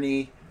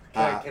attorney.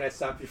 Can I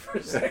stop you for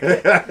a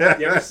second?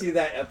 You ever see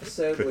that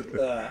episode with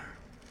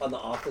on The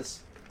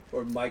Office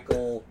where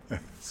Michael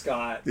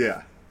Scott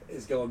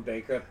is going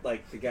bankrupt?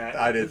 Like the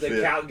guy, the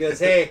accountant goes,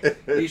 "Hey,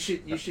 you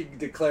should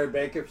declare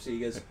bankruptcy."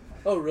 He goes,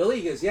 "Oh, really?"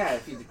 He goes, "Yeah,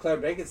 if you declare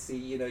bankruptcy,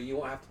 you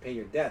won't have to pay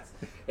your debts."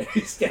 And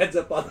he stands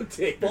up on the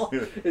table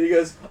and he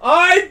goes,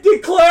 "I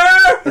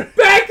declare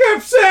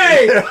bankruptcy!"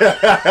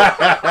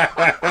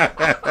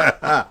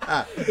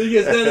 He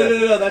goes,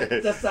 "No,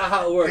 that's not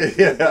how it works."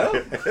 He goes, "No?"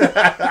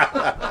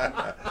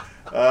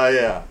 Oh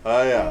yeah.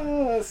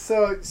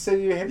 So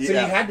you had you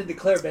had to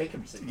declare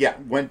bankruptcy. Yeah,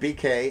 went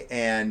BK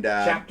and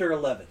Chapter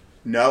 11.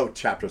 No,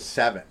 chapter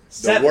 7.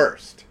 Seven. The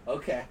worst.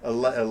 Okay.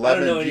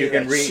 11, you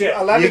can read. Shit.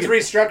 11's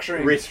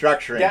restructuring.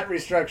 Restructuring. Debt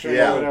restructuring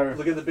Yeah. or whatever.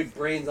 Look at the big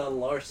brains on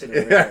Larson over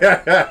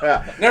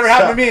here. Never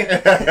happened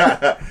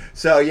to me.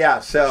 So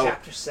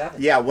Chapter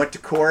 7. yeah, went to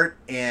court,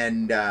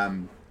 and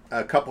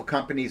a couple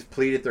companies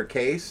pleaded their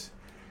case,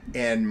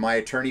 and my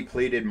attorney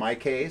pleaded my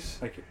case,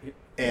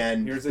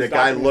 and here's the his guy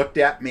document. looked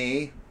at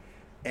me,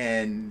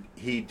 and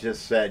he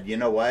just said, "You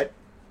know what?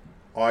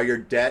 All your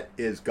debt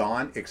is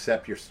gone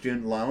except your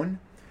student loan,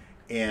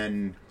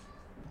 and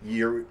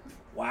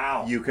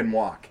Wow. you can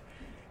walk."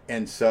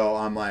 And so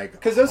I'm like,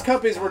 Because those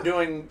companies were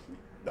doing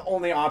the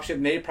only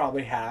option they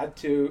probably had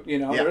to,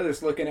 Yeah. they're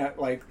just looking at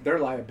like their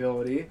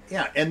liability.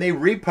 yeah, and they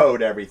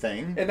repoed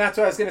everything. And that's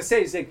what I was going to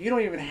say. Is like, you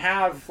don't even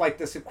have like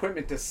this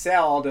equipment to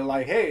sell to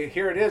like, hey,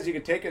 here it is. You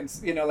can take it,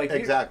 like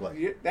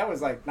Exactly. that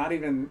was like not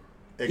even.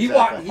 He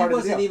Exactly. He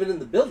wasn't even in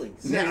the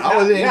buildings. Yeah, I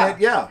was in Yeah. it.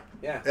 Yeah.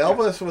 Yeah.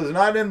 Elvis was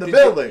not in the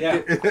building.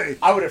 Yeah.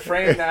 I would have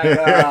framed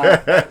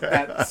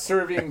that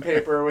serving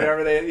paper or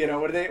whatever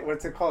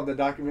what's it called? The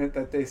document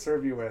that they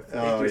serve you with.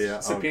 Oh, Just yeah.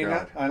 Oh, subpoena.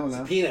 God. I don't know.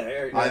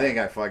 Subpoena. I think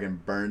I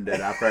fucking burned it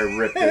after I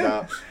ripped it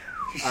up.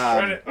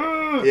 Shred it.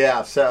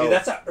 Yeah, so Dude,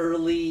 that's an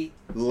early.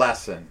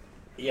 lesson.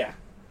 Yeah.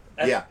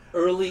 That's Yeah.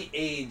 Early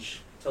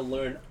age to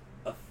learn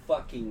a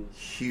fucking.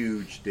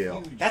 Huge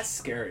deal. That's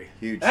scary.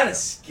 Huge That deal. is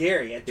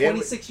scary. At Yeah,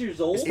 26 years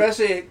old.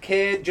 Especially a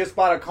kid just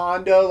bought a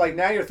condo. Like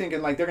now you're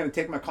thinking like they're going to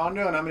take my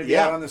condo and I'm going to be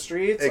Yeah. out on the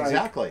streets. Like,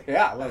 Exactly.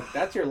 yeah, like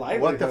that's your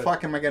livelihood. What the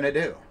fuck am I going to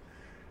do?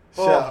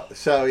 Oh.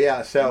 So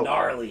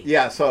Gnarly.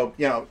 Yeah, so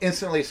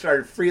instantly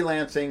started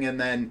freelancing, and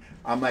then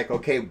I'm like,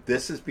 okay,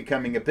 this is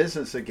becoming a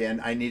business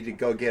again. I need to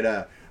go get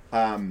a.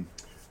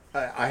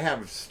 I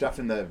have stuff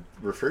in the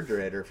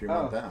refrigerator if you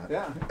want that.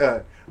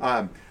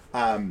 Yeah.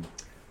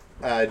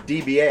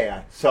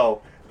 DBA.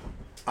 So,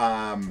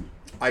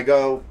 I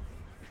go.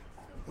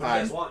 What do you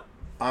guys want?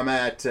 I'm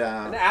at.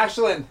 And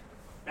Ashland.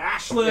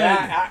 Ashland.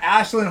 Yeah,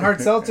 Ashland hard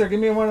seltzer. Give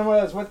me one of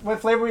those. What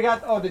flavor we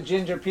got? Oh, the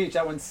ginger peach.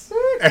 That one's sick.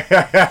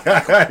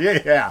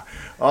 Yeah.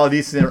 All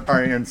these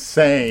are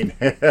insane.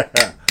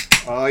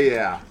 Oh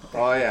yeah.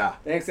 Oh yeah.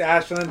 Thanks,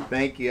 Ashland.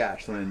 Thank you,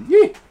 Ashland.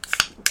 Yee.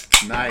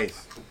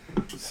 Nice.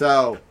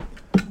 So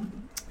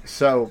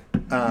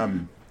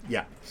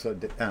yeah.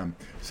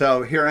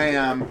 So here I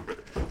am.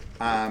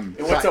 And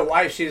what's a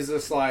wife? She's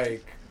just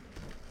like,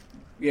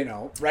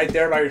 right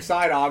there by your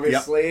side,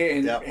 obviously.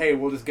 And Yep. hey,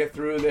 we'll just get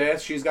through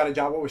this. She's got a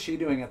job. What was she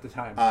doing at the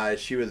time?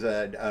 She was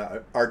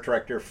a art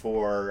director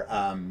for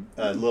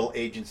a little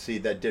agency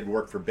that did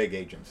work for big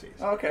agencies.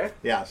 Oh, okay.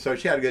 Yeah, so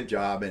she had a good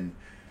job, and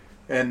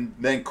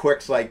then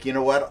Quick's like, you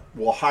know what?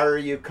 We'll hire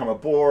you. Come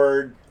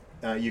aboard.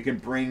 You can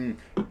bring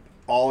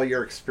all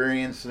your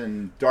experience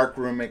and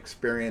darkroom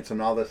experience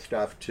and all this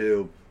stuff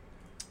to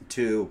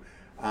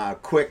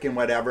Quick and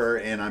whatever.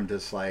 And I'm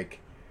just like,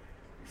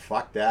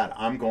 fuck that.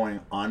 I'm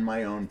going on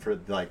my own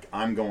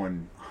I'm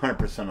going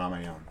 100% on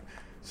my own.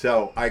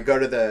 So I go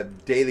to the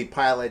Daily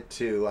Pilot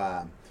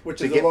Which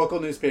to is get a local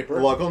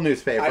newspaper. local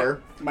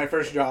newspaper. My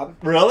first job.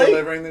 Really?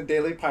 Delivering the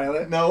Daily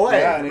Pilot. No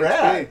way. Yeah, in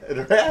Rad.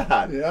 HP.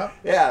 Rad. Yeah.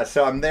 Yeah,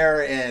 so I'm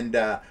there, and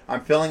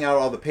I'm filling out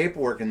all the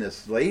paperwork, and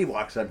this lady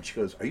walks up and she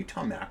goes, "Are you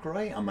Thom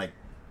McElroy?" I'm like,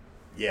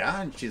 "Yeah."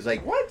 And she's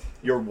like, What?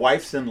 "Your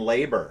wife's in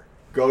labor.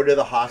 Go to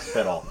the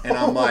hospital." And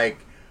I'm like,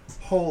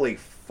 "Holy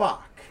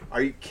fuck.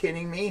 Are you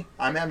kidding me?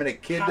 I'm having a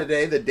kid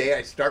today, the day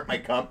I start my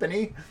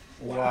company."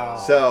 Wow.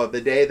 So the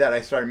day that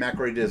I started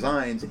McElroy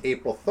Designs,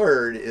 April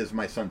 3rd, is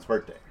my son's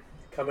birthday.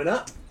 Coming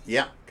up.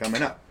 Yeah,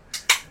 coming up.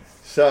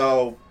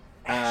 So,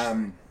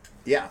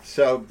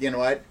 so you know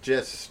what?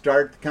 Just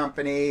start the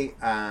company.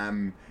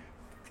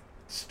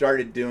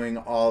 Started doing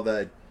all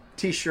the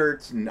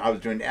T-shirts, and I was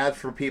doing ads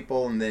for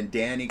people. And then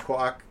Danny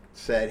Kwok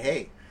said,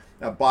 "Hey,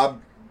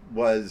 Bob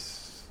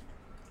was,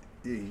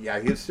 he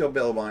was still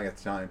billable at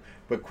the time,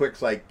 but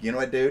Quick's like, you know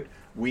what, dude?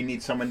 We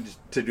need someone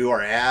to do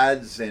our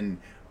ads and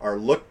our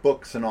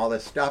lookbooks and all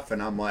this stuff."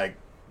 And I'm like,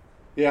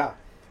 Yeah.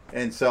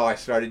 and so I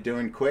started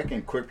doing Quick,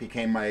 and Quick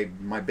became my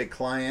big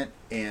client,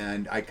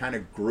 and I kind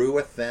of grew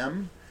with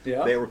them.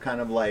 Yeah. They were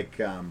kind of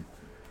like,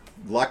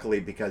 luckily,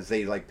 because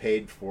they like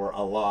paid for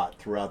a lot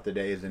throughout the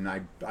days, and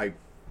I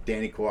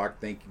Danny Kwok,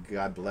 thank you,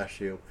 God bless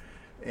you,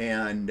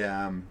 and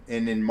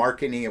in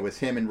marketing it was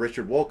him and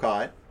Richard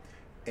Wolcott,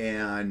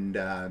 and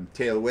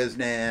Taylor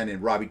Wisnan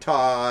and Robbie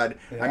Todd.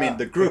 Yeah. I mean,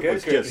 the group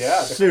was Good. just Yeah,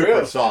 the super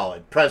crew.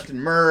 solid. Preston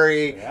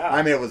Murray. Yeah.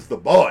 I mean, it was the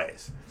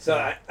boys.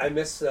 So I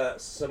missed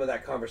some of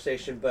that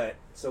conversation, but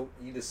so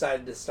you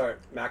decided to start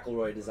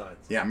McElroy Designs.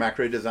 Yeah,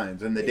 McElroy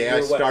Designs. And the And day you I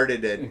were what?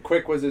 started it, And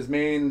Quick was his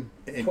main.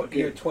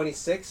 You're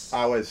 26?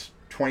 I was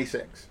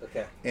 26.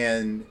 Okay.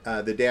 And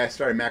the day I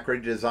started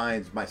McElroy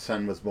Designs, my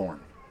son was born.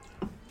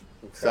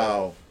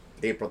 So,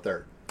 April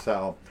 3rd.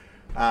 So,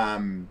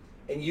 And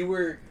you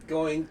were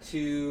going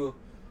to...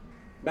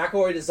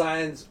 McElroy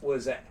Designs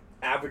was an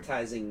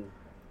advertising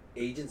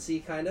agency,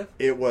 kind of?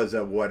 It was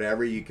a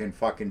whatever you can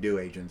fucking do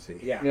agency.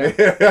 Yeah.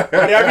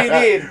 Whatever you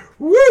need.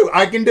 Woo!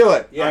 I can do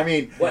it. Yeah. I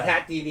mean, what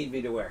hat do you need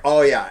me to wear?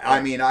 oh yeah.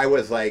 I mean, I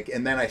was like,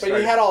 and then I But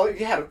started.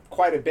 you had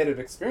quite a bit of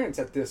experience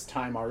at this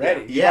time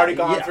already. You've Yeah, already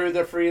gone yeah. through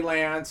the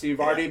freelance. You've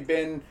already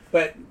been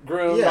But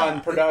groomed Yeah.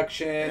 on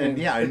production. And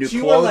yeah, I But knew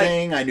you were like-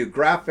 clothing. I knew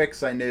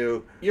graphics. I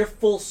knew. you're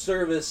full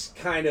service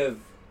kind of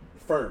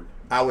firm.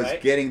 I was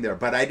right? getting there,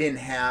 but I didn't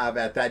have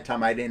at that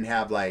time. I didn't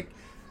have like,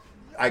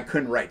 I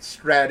couldn't write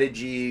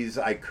strategies.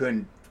 I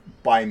couldn't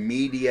buy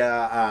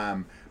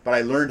media. But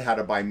I learned how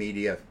to buy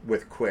media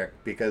with Quick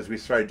because we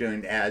started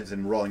doing ads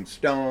in Rolling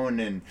Stone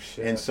and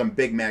some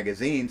big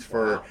magazines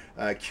for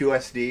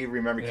QSD.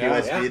 Remember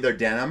Yeah. QSD? Yeah. Their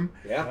denim.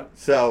 Yeah.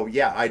 So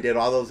yeah, I did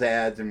all those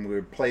ads, and we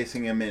were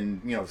placing them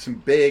in some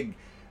big.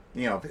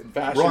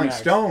 Fashion Rolling mags.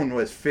 Stone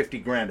was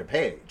 $50,000 a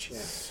page. Yeah.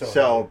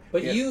 So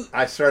But you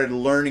I started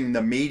learning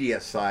the media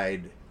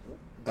side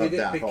of did it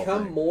that whole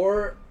become thing.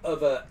 more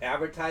of a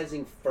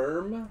advertising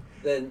firm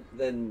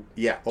than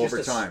Yeah, just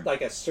over time.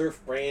 like a surf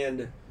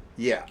brand?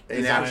 Yeah,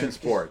 in Design. action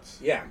sports.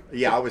 Yeah.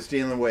 Yeah, I was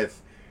dealing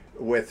with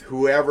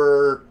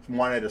whoever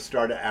wanted to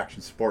start an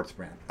action sports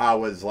brand. I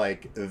was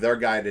like their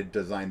guy to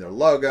design their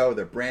logo,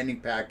 their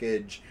branding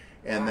package,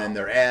 and then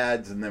their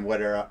ads, and then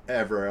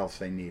whatever else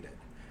they needed.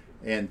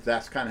 And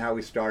that's kind of how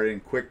we started.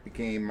 And Quick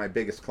became my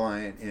biggest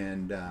client,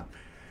 and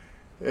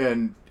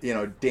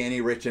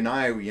Danny, Rich, and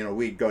I,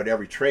 we'd go to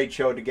every trade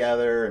show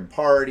together and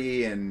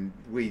party, and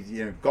we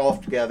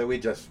golf together. We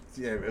just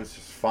it was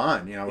just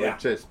fun. Yeah.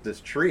 It's just this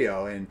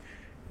trio, and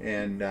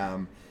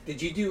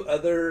Did you do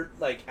other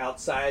like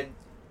outside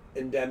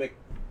endemic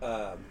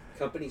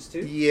companies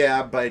too?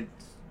 yeah, but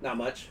Not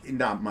much.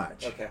 not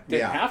much. Okay. Didn't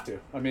Yeah. have to.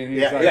 I mean,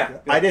 he's Yeah, like, yeah.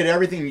 I did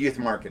everything youth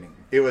marketing.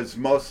 It was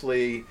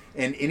mostly,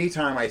 and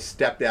anytime I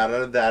stepped out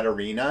of that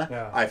arena,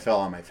 Yeah. I fell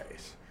on my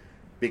face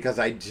because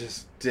I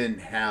just didn't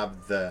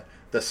have the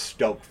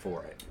stoke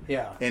for it.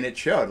 Yeah. And it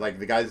showed. Like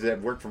the guys that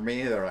worked for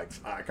me, they're like,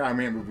 fuck. I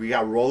remember we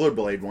got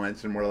rollerblade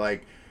once, and we're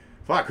like,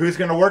 fuck, who's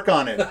gonna work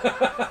on it?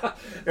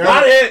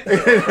 Not it.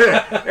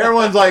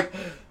 Everyone's like,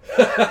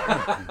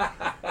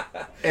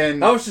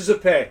 and How much does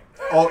it pay?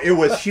 oh, it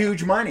was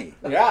huge money.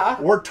 Yeah.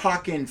 We're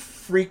talking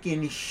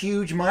freaking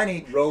huge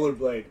money.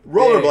 Rollerblade.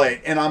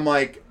 Rollerblade, and I'm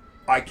like,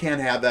 I can't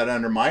have that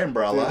under my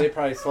umbrella. Dude, they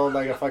probably sold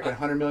like a fucking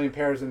 100 million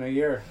pairs in a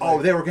year.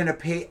 Oh, they were going to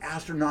pay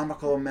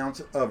astronomical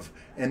amounts of,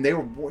 and they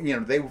were,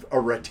 they were a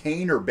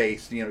retainer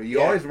based. You Yeah.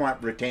 always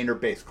want retainer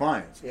based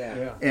clients. Yeah.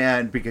 Yeah.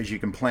 And because you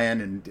can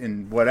plan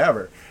and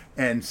whatever.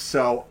 And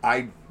so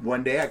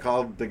one day I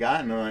called the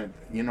guy and I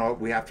went,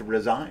 we have to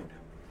resign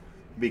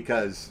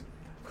because.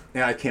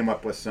 And I came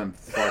up with some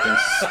fucking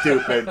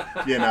stupid,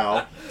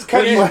 It's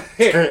cutting into my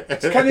Here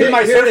it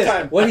surf is.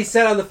 time. What he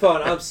said on the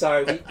phone. I'm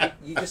sorry.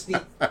 You just need.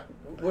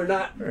 We're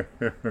not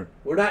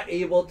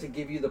able to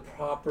give you the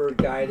proper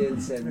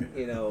guidance and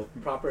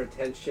proper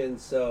attention.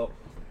 So,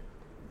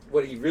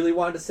 what he really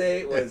wanted to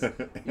say was,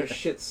 "Your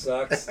shit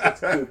sucks.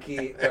 It's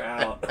kooky. We're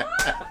out."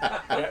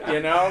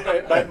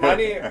 But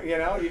money,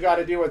 you got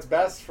to do what's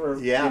best for,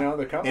 Yeah.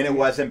 the company. And it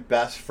wasn't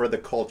best for the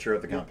culture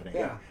of the company.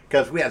 Yeah.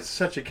 Because we had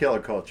such a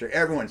killer culture.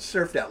 Everyone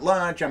surfed at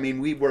lunch. I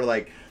mean, we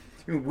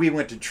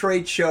went to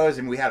trade shows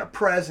and we had a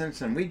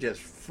presence and we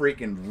just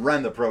freaking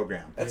run the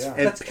program. That's and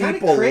that's kind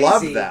of people crazy.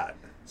 love that.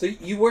 So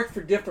you worked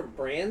for different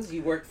brands.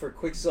 You worked for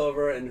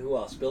Quicksilver and who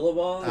else?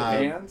 Billabong.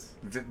 Vans?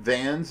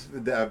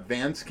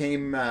 Vans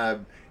came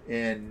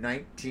in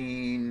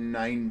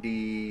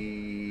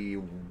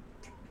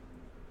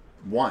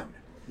 1991.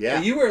 Yeah.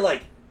 So you were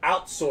like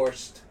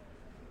outsourced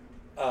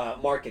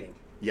marketing.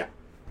 Yeah.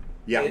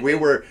 Yeah, we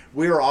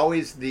were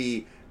always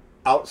the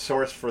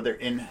outsourced for their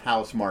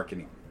in-house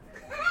marketing.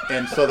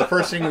 And so the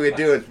first thing we would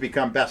do is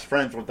become best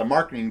friends with the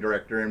marketing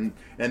director and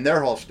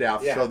their whole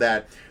staff Yeah. so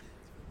that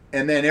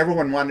and then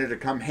everyone wanted to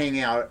come hang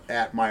out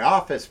at my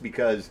office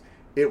because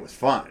it was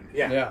fun.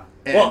 Yeah. Yeah.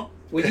 And- Well,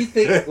 what do you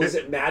think? Was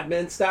it Mad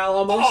Men style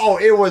almost? Oh,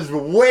 it was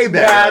way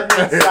better.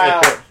 Mad Men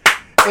style.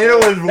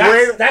 It was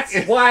way That's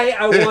why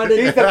I wanted.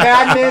 He's the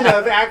badman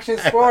of action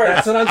sports.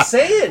 That's what I'm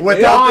saying.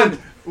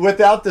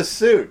 without the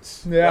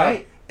suits Yeah.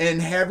 Right.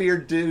 and heavier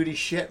duty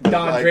shit.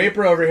 Don Like,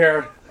 Draper over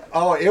here.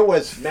 Oh, it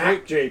was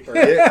Mac Draper.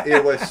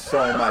 it was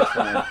so much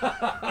fun.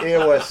 It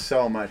was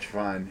so much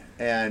fun,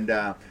 and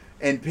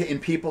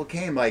people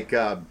came like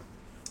the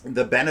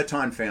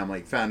Benetton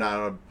family found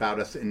out about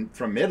us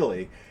from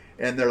Italy,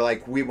 and they're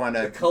like, we want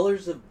The to.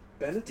 colors of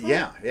Benetton.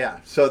 Yeah.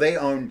 So they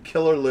owned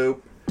Killer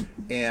Loop,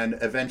 and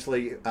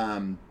eventually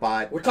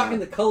bought. We're talking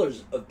the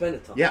colors of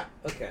Benetton. Yeah.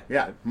 Okay.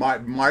 Yeah,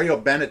 Mario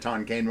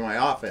Benetton came to my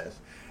office,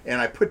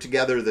 and I put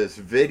together this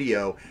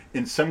video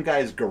in some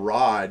guy's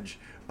garage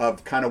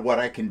of kind of what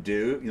I can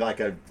do, like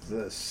the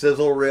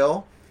sizzle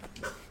reel.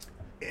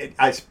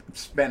 I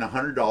spent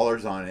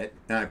 $100 on it,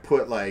 and I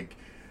put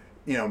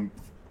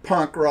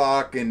punk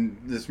rock and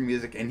this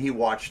music, and he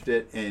watched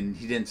it, and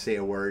he didn't say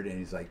a word, and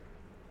he's like,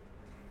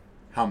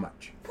 how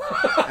much?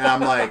 And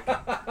I'm like,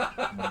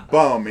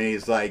 boom, and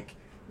he's like,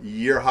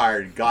 you're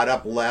hired. Got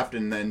up, left,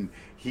 and then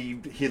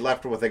he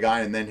left with a guy,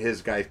 and then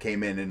his guy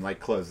came in and like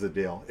closed the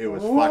deal. It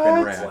was What?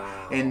 fucking rad.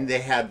 Wow. And they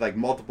had like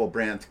multiple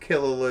brands,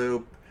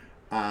 Kiloloop,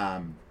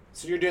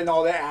 So you're doing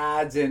all the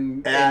ads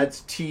and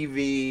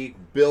TV,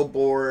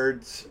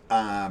 billboards,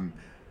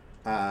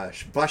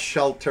 bus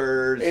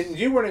shelters. And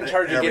you weren't in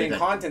charge of everything. getting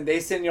content. They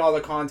send you all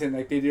the content.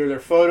 Like they do their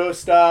photo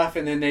stuff,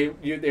 and then they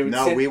would.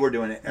 No, send, we were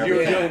doing it. You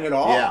were Everything. doing it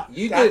all. Yeah.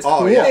 You That's did.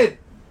 cool. You Yeah. did.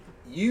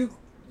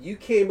 You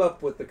came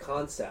up with the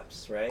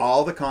concepts, right?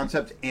 All the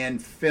concepts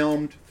and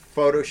filmed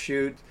photo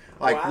shoots.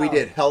 Like we Wow.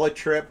 did hella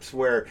trips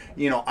where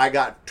I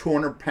got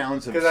 200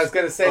 pounds of, 'Cause I was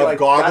gonna say, of like,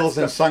 goggles that's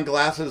and the-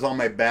 sunglasses on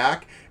my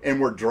back, and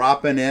we're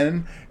dropping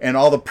in, and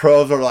all the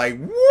pros are like,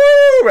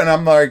 "Woo!" and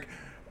I'm like,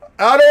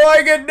 "How do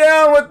I get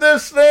down with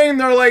this thing?"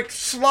 They're like,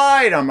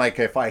 "Slide." I'm like,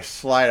 "If I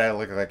slide, I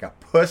look like a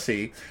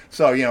pussy."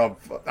 So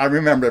I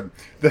remember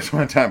this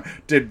one time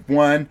did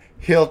one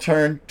heel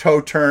turn, toe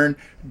turn,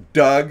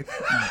 dug,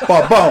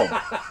 ba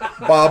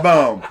boom, ba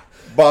boom,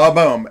 ba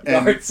boom,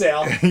 and Yard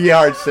sale.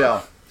 yard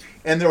sale.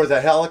 And there was a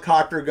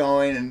helicopter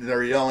going, and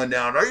they're yelling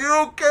down, "Are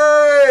you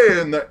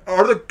okay?" And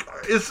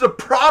is the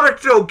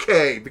product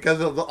okay? Because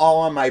it was all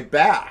on my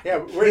back. Yeah,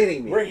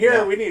 kidding me. we're here.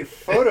 Yeah. We need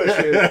photo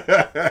shoot.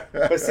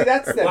 But see,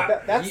 that's the Why-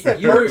 that's you- the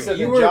you were- perks of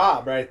you the were-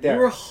 job right there. You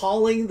were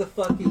hauling the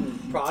fucking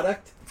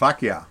product.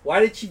 Fuck yeah.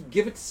 Why didn't you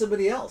give it to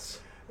somebody else?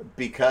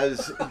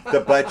 Because the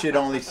budget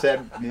only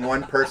said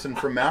one person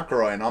from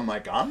McElroy, and I'm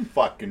like, I'm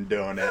fucking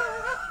doing it.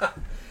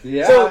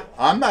 yeah. So-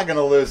 I'm not going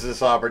to lose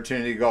this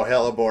opportunity to go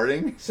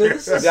heliboarding. So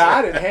this is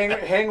that and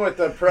hang with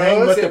the pros.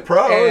 Hang with the and,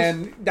 pros.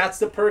 And that's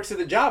the perks of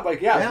the job.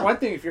 Like, yeah, Yeah. it's one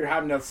thing if you're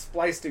having to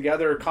splice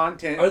together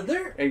content Are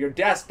there- at your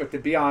desk, but to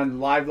be on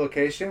live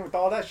location with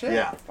all that shit,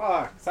 Yeah.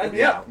 fuck, sign me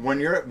Yeah, up. when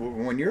you're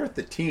at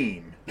the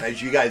team,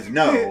 as you guys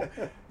know,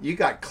 you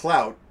got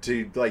clout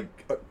to like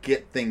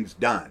get things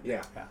done.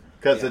 yeah.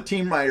 Because Yeah. the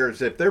team writers,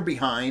 if they're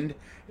behind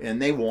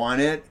and they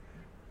want it,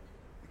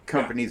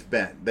 companies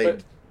bend.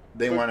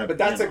 They want to. But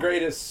that's the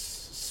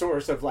greatest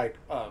source of like,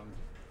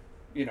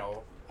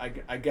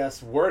 I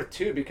guess worth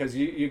too, because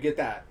you get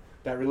that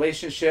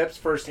relationships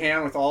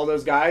firsthand with all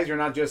those guys. You're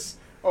not just,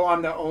 oh,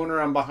 I'm the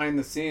owner, I'm behind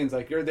the scenes.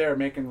 Like you're there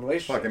making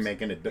relationships. fucking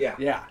making it. Yeah.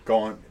 Yeah.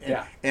 Going.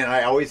 Yeah. And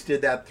I always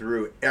did that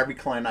through every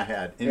client I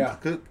had, Yeah.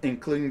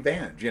 including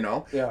bands.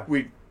 Yeah.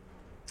 We.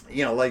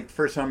 Like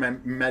first time I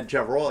met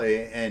Jeff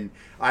Rowley, and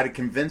I had to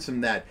convince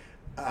him that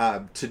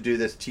to do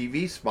this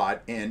TV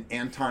spot, and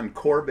Anton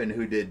Corbin,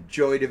 who did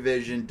Joy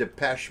Division,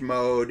 Depeche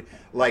Mode,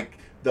 like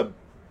the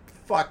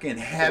fucking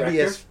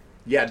heaviest,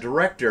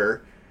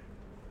 director.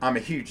 I'm a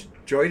huge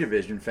Joy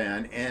Division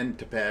fan and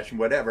Depeche and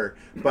whatever,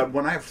 but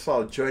when I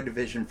saw Joy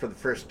Division for the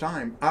first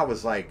time, I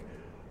was like,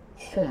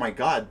 oh my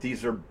God,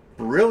 these are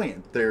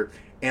brilliant.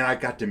 And I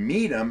got to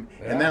meet him,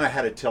 and then I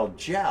had to tell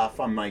Jeff.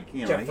 I'm like,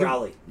 Jeff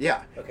Rowley.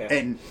 Yeah.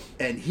 Okay.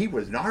 And he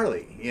was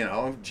gnarly,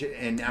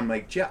 and I'm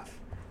like, Jeff,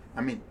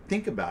 I mean,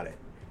 think about it.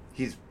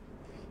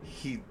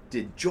 He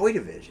did Joy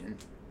Division,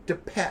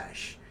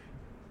 Depeche,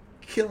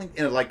 Killing,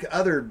 like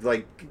other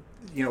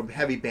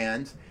heavy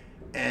bands,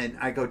 and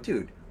I go,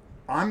 dude,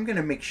 I'm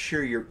gonna make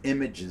sure your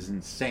image is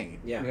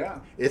insane. Yeah. Yeah.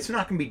 It's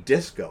not gonna be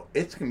disco.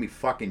 It's gonna be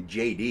fucking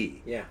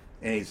JD. Yeah.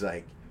 And he's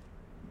like,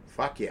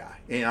 fuck yeah.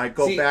 And I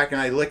go See- back and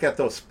I look at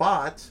those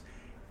spots,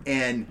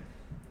 and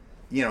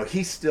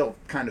he still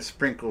kind of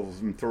sprinkles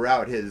them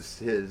throughout his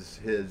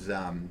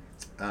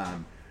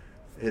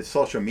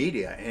social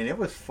media, and it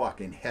was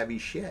fucking heavy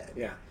shit.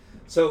 Yeah.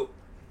 So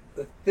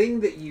the thing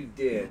that you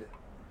did,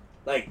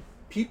 like,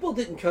 people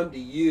didn't come to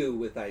you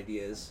with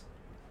ideas.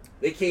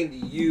 They came to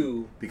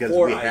you Because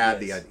for we had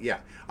ideas.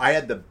 I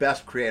had the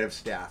best creative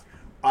staff.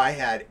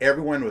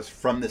 Everyone was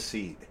from the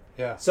seed.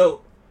 Yeah.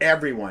 So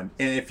Everyone.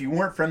 And if you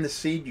weren't from the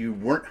seed, you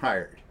weren't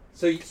hired.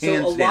 a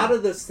Hands lot down.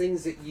 of those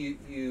things that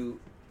you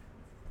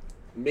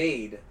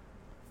made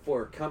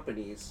for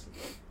companies,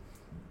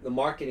 the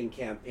marketing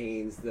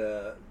campaigns,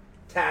 the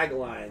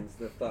taglines,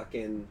 the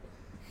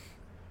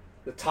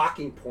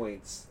talking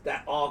points,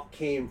 that all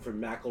came from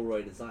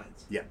McElroy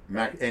Designs. Yeah,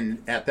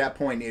 and at that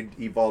point, it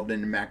evolved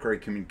into McElroy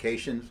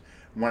Communications.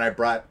 When I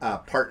brought a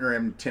partner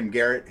in, Tim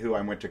Garrett, who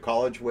I went to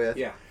college with.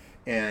 Yeah.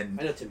 And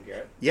I know Tim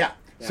Garrett. yeah,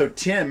 so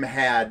Tim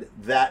had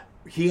that.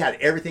 He had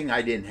everything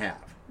I didn't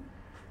have.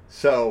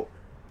 So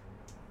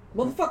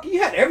Motherfucker,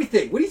 you had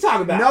everything. What are you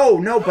talking about?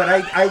 no, but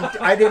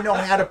I didn't know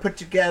how to put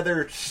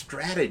together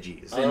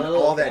strategies and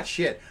all that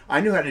shit. I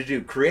knew how to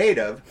do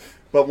creative,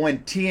 but when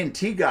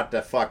TNT got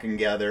to fucking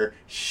together,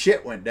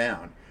 shit went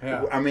down.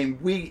 Yeah. I mean,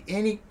 we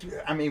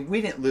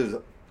didn't lose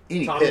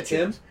any Tom and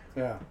pitches.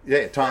 Tim?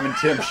 Yeah. Tom and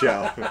Tim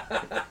show.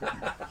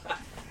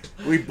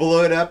 We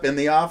blew it up in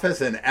the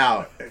office and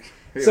out.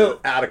 It So- was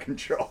out of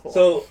control.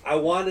 So I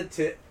wanted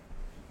to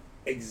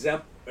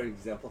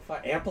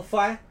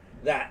amplify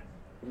that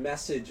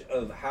message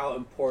of how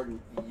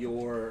important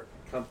your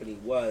company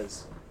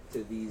was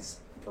to these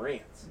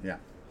brands. yeah,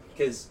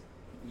 Because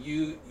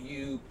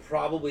you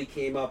probably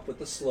came up with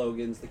the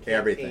slogans, the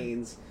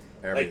campaigns,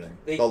 everything.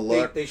 Like they, The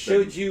look, they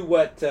showed you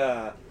what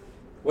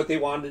they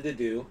wanted to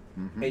do,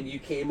 Mm-hmm. and you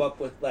came up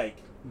with like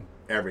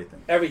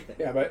everything. Everything.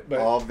 Yeah, but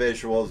All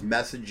visuals,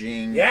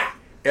 messaging. Yeah.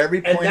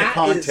 Every point of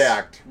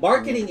contact.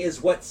 Marketing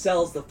is what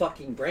sells the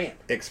fucking brand.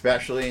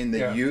 Especially in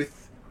the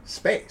youth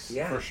space.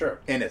 Yeah. for sure.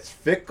 And it's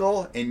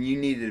fickle, and you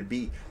need to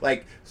be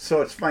like.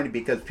 So it's funny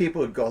because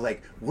people would go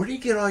like, "Where do you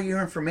get all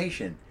your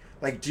information?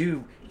 Like,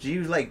 do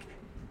you like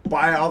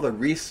buy all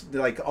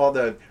the all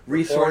the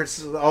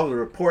resources, all the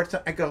reports?"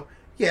 I go,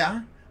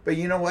 "Yeah, but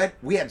you know what?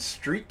 We had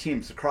street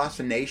teams across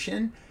the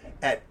nation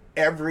at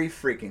every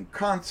freaking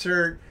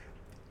concert."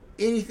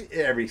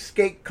 Every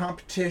skate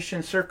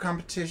competition, surf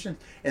competition,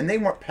 and they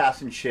weren't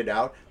passing shit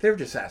out. They were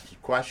just asking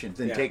questions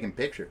and taking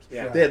pictures.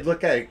 Yeah. They'd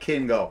look at a kid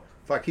and go,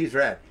 "Fuck, he's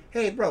rad.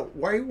 Hey, bro,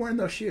 why are you wearing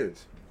those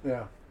shoes?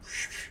 Yeah.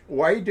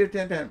 Why are you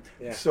doing that?"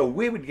 Yeah. So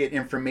we would get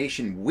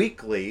information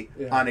weekly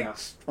Yeah.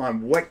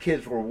 on what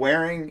kids were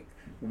wearing,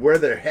 where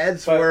their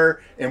heads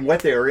were, and what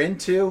they were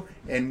into,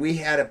 and we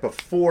had it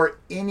before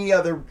any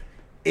other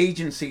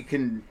agency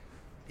can,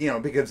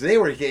 because they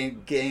were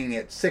getting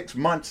it 6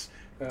 months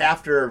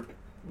after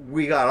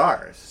we got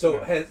ours. So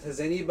has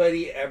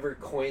anybody ever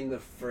coined the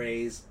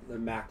phrase the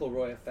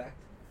McElroy effect?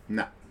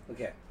 No.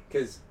 Okay,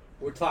 because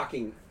we're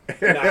talking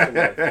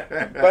McElroy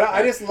effect. But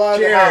I just love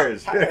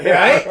Cheers.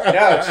 Right?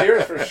 No,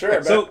 cheers for sure.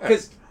 But So,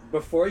 because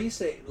before you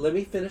say, let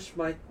me finish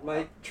my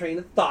train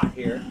of thought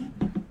here.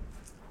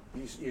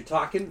 You're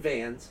talking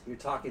Vans. You're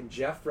talking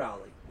Jeff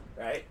Rowley,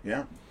 right?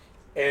 Yeah.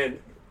 And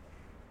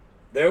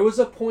there was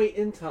a point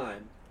in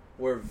time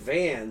where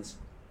Vans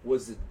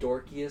was the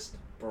dorkiest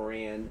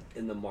brand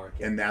in the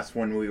market. And that's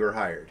when we were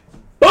hired.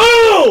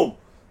 Boom!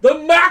 The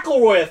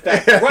McElroy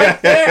effect, right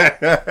there.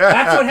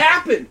 That's what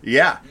happened.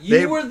 Yeah.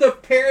 You were the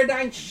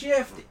paradigm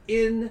shift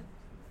in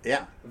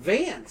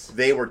Vans.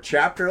 They were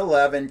Chapter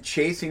 11,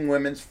 chasing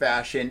women's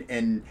fashion,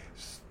 and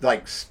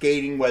like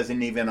skating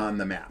wasn't even on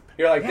the map.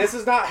 you're like, this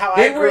is not how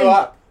They I were grew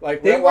up.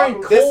 Like, they were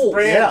in this Kohl's.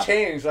 brand Yeah.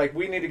 changed. Like,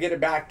 we need to get it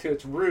back to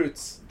its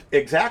roots.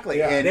 Exactly.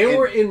 Yeah. And, They and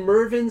were in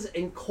Mervyn's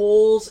and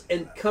Kohl's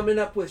and coming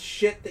up with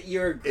shit that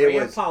your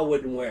grandpa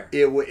wouldn't wear.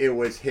 it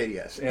was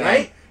hideous. Yeah.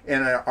 Right?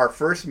 And our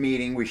first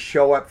meeting, we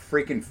show up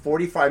freaking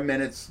 45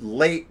 minutes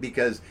late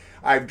because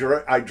I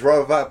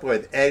drove up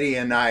with Eddie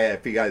and I,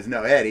 if you guys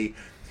know Eddie.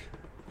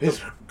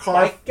 His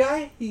car. Bike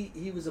guy?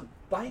 He was a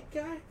bike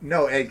guy?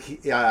 No, Ed,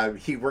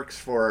 he works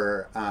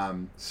for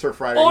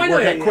Surf Rider. Oh, He I know.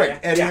 worked at Yeah, Quick, yeah,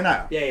 Eddie yeah. and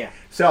I. Yeah.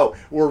 So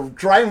we're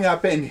driving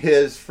up in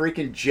his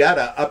freaking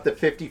Jetta up to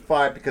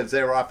 55 because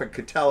they were off at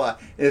Catella,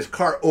 and his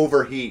car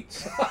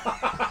overheats.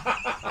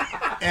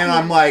 And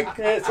I'm like,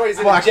 Yeah, that's why he's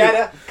in fuck a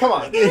Jetta. Come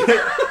on.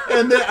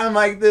 and then I'm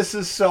like, this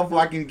is so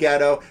fucking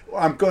ghetto.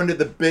 I'm going to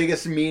the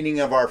biggest meeting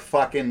of our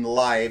fucking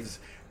lives.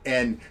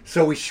 And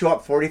so we show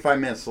up 45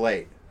 minutes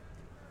late.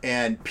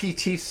 And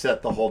PT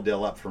set the whole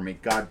deal up for me.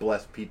 God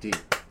bless PT.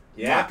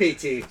 Yeah,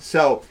 PT.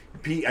 So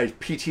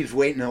PT's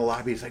waiting in the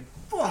lobby. He's like,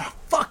 oh,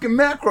 fucking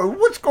McElroy,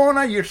 what's going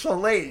on? You're so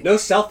late. No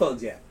cell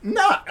phones yet.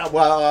 Not,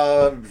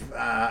 well,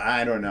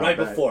 I don't know. Right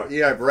before.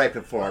 Yeah, right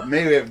before.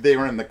 Maybe if they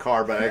were in the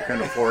car, but I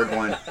couldn't afford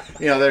one.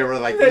 They were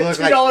like, look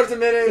 $2 like a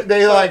minute.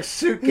 they like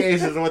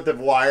suitcases with the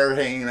wire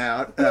hanging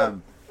out.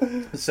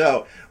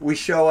 So we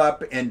show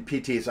up, and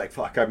PT's like,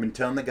 fuck, I've been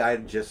telling the guy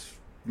to just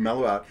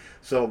mellow out.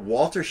 So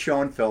Walter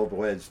Schoenfeld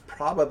was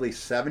probably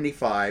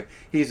 75.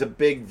 He's a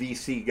big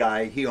VC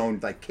guy. He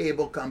owned like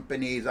cable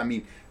companies. I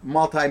mean,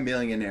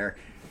 multi-millionaire.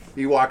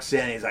 He walks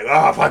in, he's like,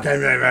 oh, fuck,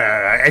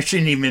 I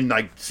shouldn't even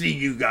like see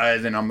you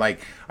guys. And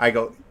I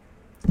go,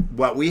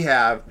 what we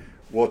have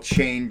will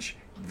change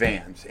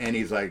Vans. And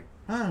he's like,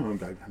 oh,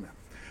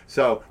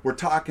 so we're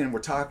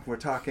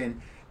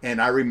talking.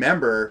 And I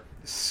remember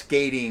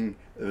skating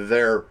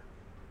their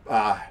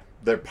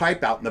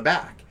pipe out in the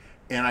back.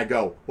 And I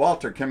go,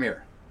 Walter, come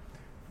here.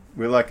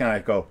 We look and I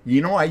go,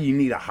 you know why you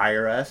need to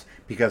hire us?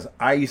 Because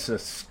I used to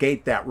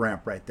skate that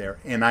ramp right there.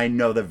 And I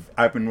know that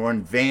I've been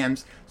running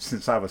Vans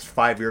since I was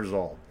 5 years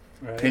old.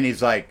 Right. And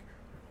he's like,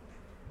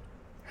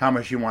 how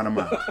much you want a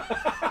month?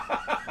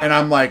 And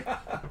I'm like,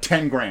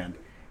 10 grand.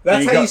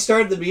 That's how you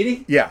started the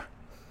meeting? Yeah.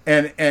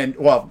 And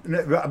well,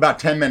 about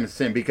 10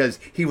 minutes in, because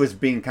he was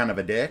being kind of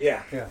a dick.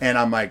 Yeah. And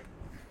I'm like,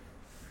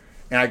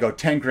 and I go,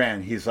 10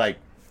 grand. He's like,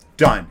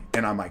 done.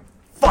 And I'm like,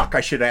 fuck,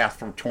 I should have asked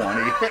for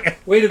 20.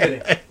 Wait a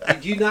minute.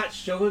 Did you not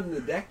show him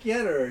the deck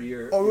yet, or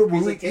your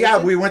presentation? Yeah,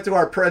 we went through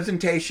our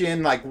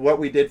presentation, like what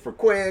we did for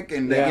Quick,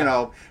 and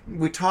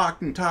we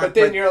talked. But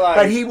then you're like,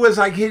 but he was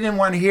like, he didn't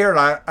want to hear it.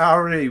 I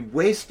already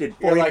wasted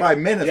 45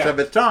 minutes of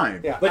his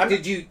time. Yeah. But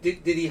did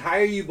he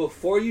hire you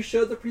before you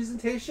showed the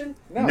presentation?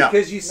 No.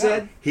 Because you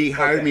said he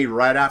hired me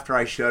right after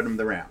I showed him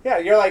the ramp. Yeah,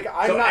 you're like,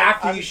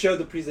 after you showed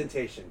the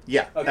presentation.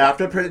 Yeah, okay.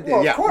 after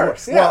well, of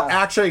course. Yeah. Well,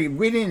 actually,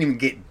 we didn't even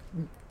get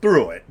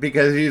through it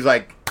because he's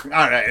like, all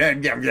right,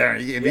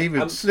 he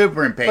was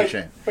super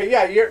impatient. But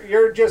yeah,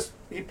 you're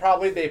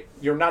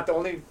not the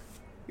only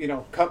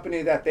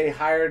company that they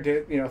hired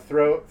to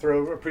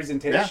throw a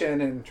presentation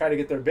and try to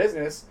get their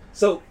business.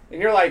 So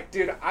and you're like,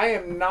 dude, I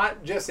am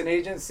not just an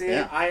agency.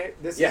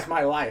 This is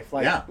my life.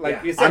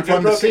 Like you said, I'm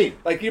from the seed.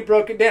 Like you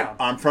broke it down.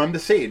 I'm from the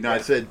seed. And I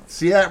said,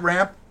 see that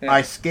ramp?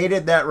 I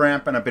skated that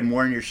ramp, and I've been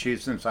wearing your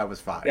shoes since I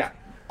was 5. Yeah.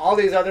 all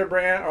these other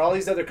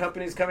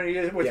companies coming to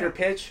you with your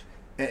pitch.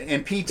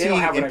 And PT, They don't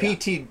have what I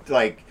PT,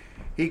 like,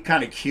 he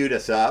kind of queued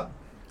us up.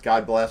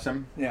 God bless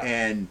him. Yeah.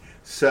 And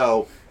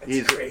so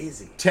he's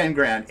crazy. 10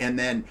 grand. And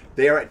then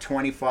they're at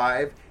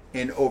 25.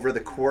 And over the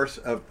course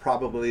of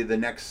probably the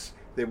next,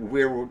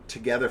 we were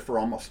together for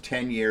almost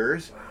 10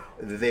 years. Wow.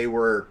 They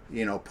were,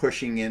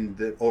 pushing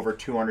in over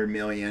 200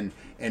 million.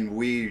 And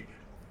we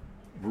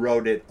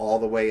rode it all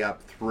the way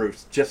up through,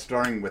 just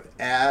starting with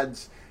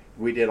ads.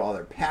 We did all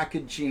their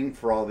packaging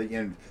for all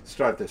the,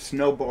 start the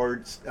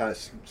snowboard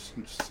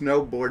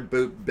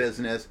boot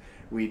business.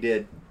 We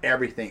did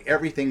everything.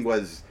 Everything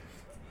was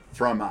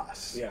from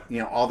us.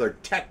 Yeah. All their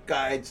tech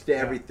guides to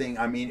everything.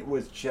 I mean, it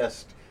was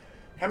just,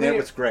 it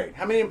was great.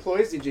 How many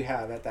employees did you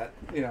have at that,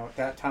 at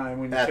that time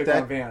when you took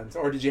on Vans?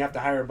 Or did you have to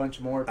hire a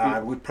bunch more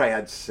people? We probably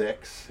had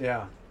 6.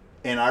 Yeah.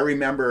 And I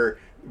remember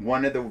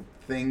one of the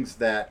things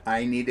that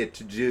I needed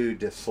to do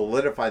to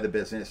solidify the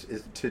business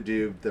is to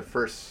do the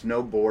first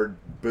snowboard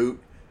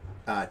boot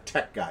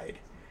tech guide.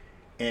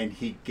 And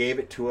he gave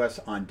it to us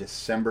on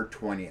December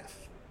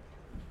 20th.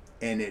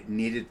 And it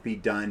needed to be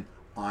done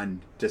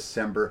on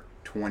December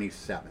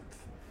 27th.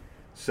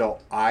 So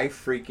I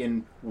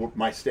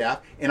my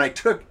staff, and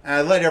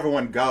I let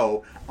everyone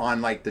go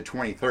on like the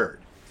 23rd.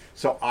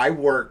 So I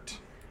worked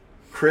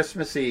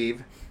Christmas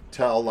Eve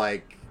till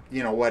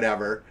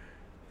whatever.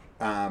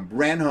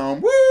 Ran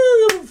home,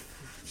 woo!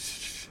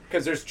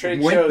 Because there's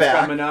trade shows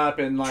coming up,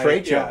 and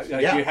trade shows.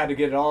 You had to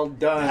get it all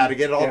done. Had to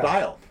get it all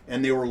dialed,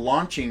 and they were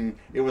launching.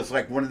 It was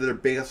like one of their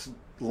biggest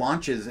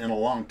launches in a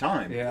long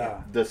time.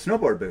 Yeah, the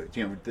snowboard boots,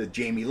 the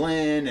Jamie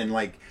Lynn, and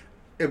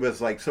it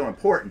was so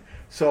important.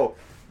 So,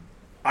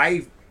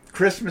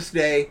 Christmas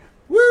Day,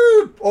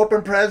 woo!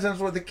 Open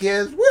presents with the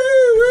kids, woo,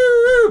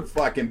 woo, woo!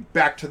 Fucking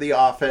back to the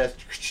office.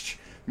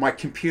 My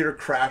computer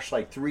crashed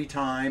 3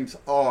 times.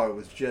 Oh, it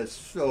was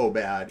just so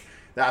bad.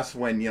 That's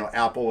when,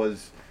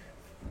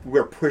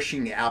 we're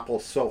pushing Apple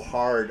so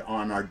hard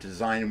on our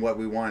design and what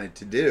we wanted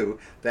to do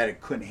that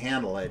it couldn't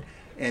handle it.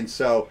 And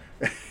so,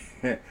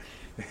 I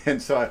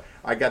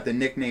got the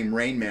nickname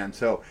Rain Man.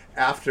 So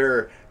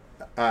after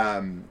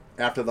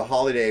the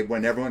holiday,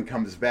 when everyone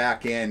comes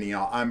back in,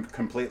 I'm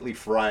completely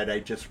fried. I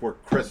just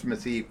work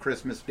Christmas Eve,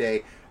 Christmas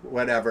Day,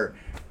 whatever,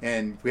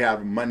 and we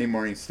have Monday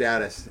morning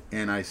status,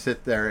 and I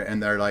sit there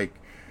and they're like,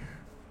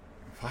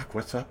 fuck,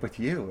 what's up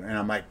with you? And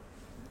I'm like,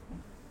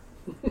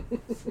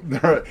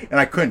 and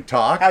I couldn't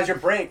talk. How's your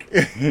break?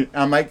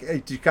 I'm like,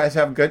 hey, do you guys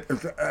have a good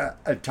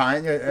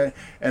time?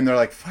 And they're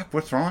like, fuck,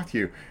 what's wrong with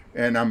you?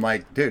 And I'm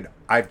like, dude,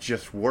 I've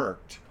just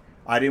worked.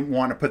 I didn't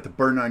want to put the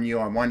burden on you.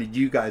 I wanted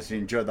you guys to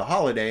enjoy the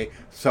holiday,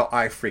 so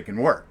I freaking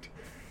worked.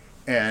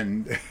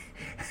 And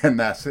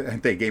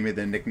they gave me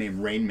the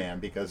nickname Rain Man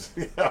because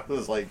I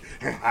was like,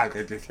 you have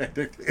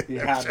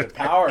the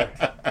power.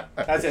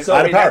 That's it. So,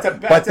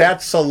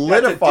 that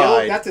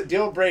solidified. That's a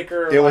deal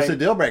breaker. It was a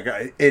deal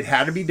breaker. It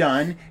had to be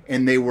done,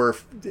 and it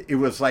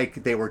was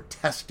like they were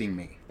testing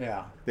me.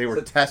 Yeah, they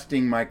were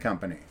testing my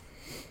company.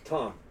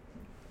 Thom,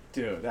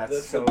 dude,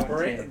 that's so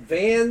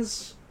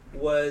Vans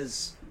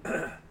was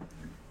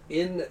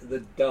in the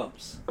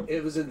dumps.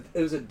 It was a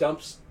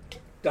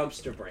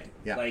dumpster brand.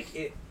 Yeah.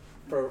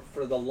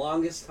 For the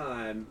longest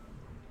time,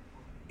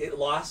 it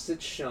lost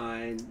its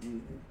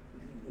shine.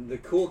 The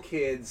cool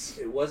kids,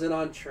 it wasn't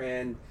on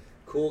trend.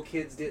 Cool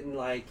kids didn't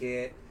like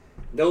it.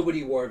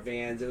 Nobody wore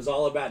Vans. It was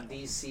all about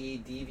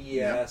DC,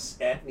 DVS,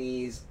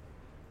 Etnies.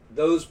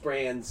 Those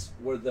brands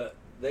were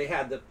they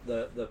had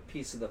the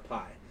piece of the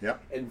pie. Yep.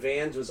 And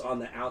Vans was on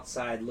the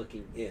outside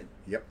looking in.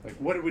 Yep.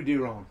 What did we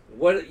do wrong?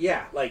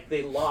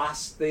 They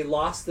lost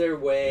their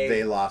way.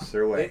 They lost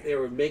their way. They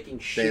were making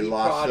shitty They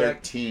lost product. their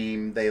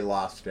team. They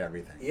lost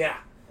everything. Yeah.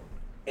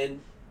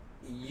 And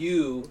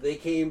they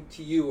came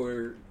to you,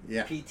 or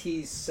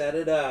PTs set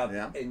it up,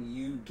 and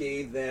you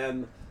gave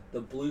them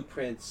the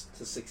blueprints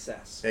to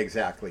success.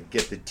 Exactly.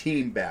 Get the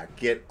team back.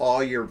 Get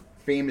all your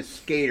famous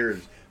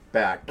skaters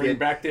back. Bring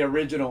back the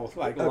original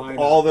lineup.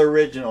 All the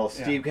original.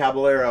 Steve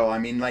Caballero. I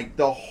mean,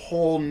 the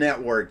whole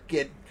network.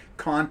 Get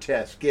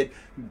contests.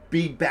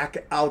 Be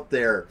back out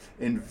there.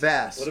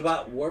 Invest. What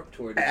about Warped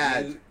Tour?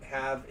 Did you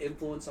have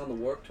influence on the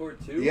Warped Tour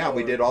too? Yeah,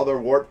 we did all the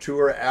Warped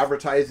Tour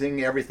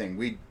advertising, everything.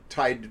 We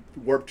tied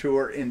Warped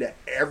Tour into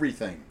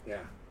everything. Yeah.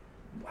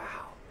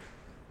 Wow.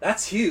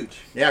 That's huge.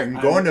 Yeah, and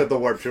going to the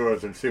Warped Tour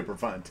was super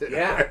fun too.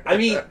 Yeah, I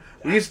mean,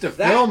 we used to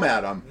film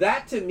at them.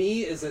 That to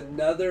me is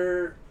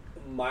another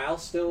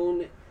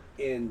milestone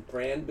in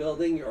brand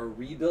building or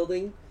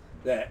rebuilding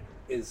that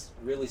is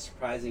really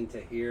surprising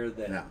to hear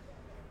that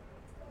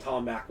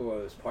Thom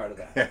McElroy was part of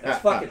that.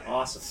 That's fucking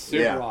awesome.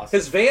 Super awesome.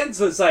 Because Vans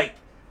was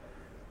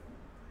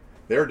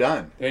they're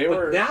done.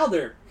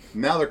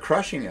 Now they're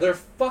crushing it. They're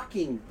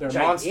fucking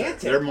gigantic.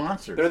 They're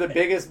monsters. They're the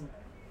biggest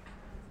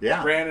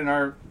brand in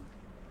our.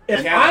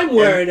 If I'm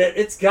wearing it,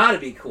 it's got to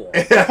be cool.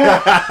 and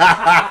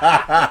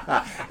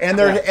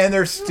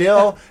they're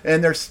still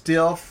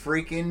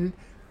freaking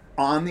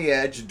on the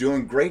edge,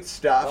 doing great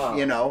stuff.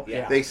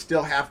 They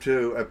still have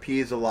to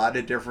appease a lot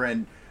of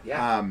different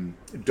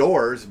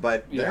doors,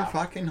 but they're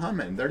fucking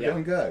humming. They're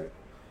doing good.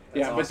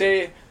 Yeah, awesome. but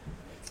they,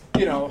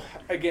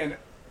 again,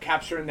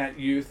 capturing that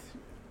youth,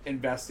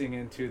 investing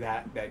into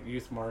that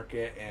youth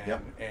market,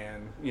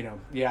 and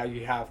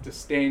you have to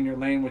stay in your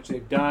lane, which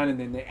they've done, and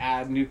then they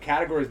add new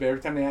categories. But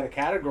every time they add a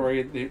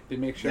category, they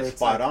make sure it's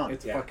spot on.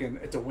 It's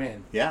it's a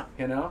win. Yeah.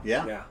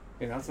 Yeah.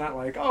 It's not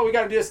like, oh, we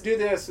got to just do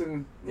this,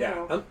 and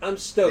I'm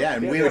stoked. Yeah,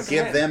 and we would that's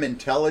give it. them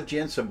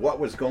intelligence of what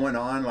was going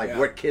on, like Yeah.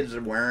 what kids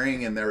are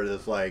wearing, and they were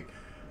just like,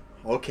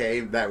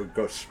 okay, that would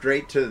go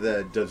straight to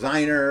the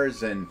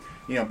designers, and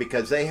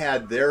because they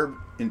had their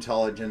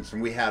intelligence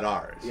and we had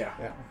ours. Yeah.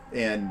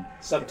 And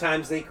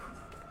Sometimes they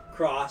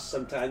cross.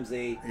 Sometimes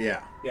they.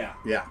 yeah.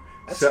 Yeah.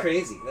 That's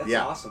crazy. That's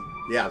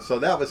awesome. Yeah, so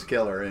that was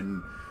killer,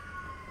 and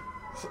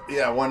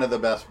one of the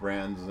best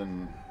brands,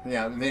 and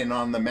then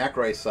on the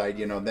McElroy side,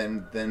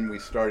 then we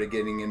started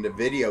getting into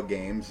video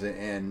games,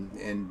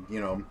 and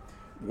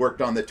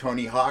worked on the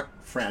Tony Hawk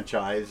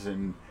franchise,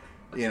 and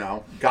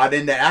got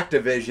into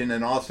Activision,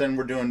 and all of a sudden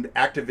we're doing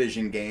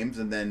Activision games,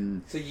 and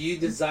then So you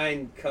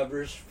designed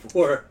covers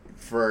for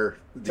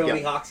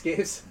Tony Hawk's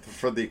games?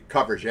 for the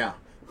covers, yeah.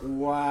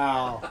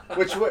 Wow,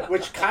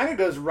 which kind of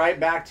goes right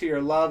back to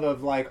your love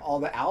of like all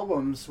the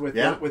albums with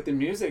the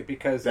music,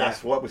 because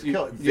That's what was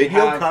killed. you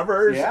Video have-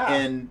 covers yeah.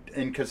 and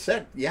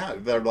cassette. Yeah,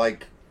 they're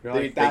like, You're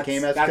they like,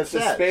 came as that's cassettes.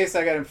 the space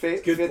I got to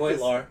fit. Good fit point,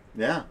 this. Laura.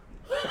 Yeah.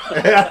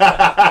 Hey,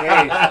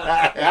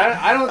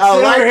 I don't I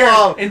sit like over here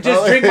Thom. and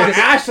just drink my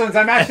Ashlands.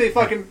 I'm actually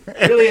fucking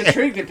really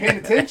intrigued and paying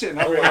attention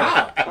over here.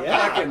 Wow. I'm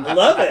Yeah. fucking I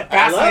love it. I love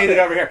fascinated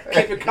it. over here.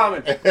 Keep it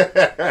coming.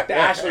 The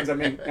Ashlands, I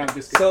mean, no, I'm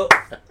just kidding.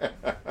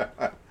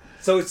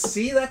 So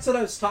see, that's what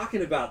I was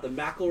talking about. The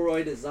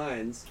McElroy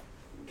Designs,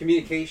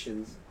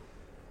 communications.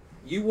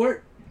 You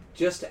weren't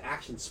just an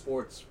action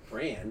sports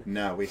brand.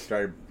 No, we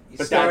started You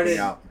breaking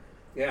out.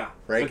 Yeah.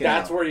 But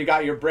that's where you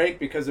got your break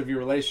because of your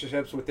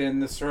relationships within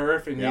the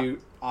surf, and Yeah.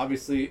 you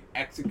obviously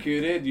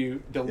executed,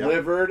 you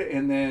delivered,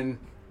 and then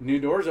new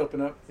doors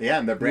open up. Yeah,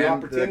 and the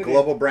opportunity.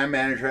 global brand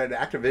manager at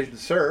Activision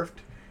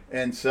surfed,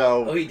 and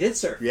so Oh, he did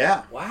surf.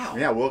 yeah, Wow.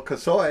 yeah, Will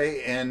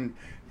Kasoy, and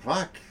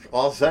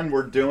all of a sudden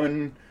we're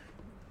doing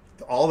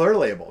all their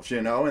labels,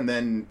 and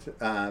then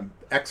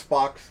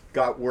Xbox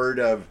got word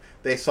of,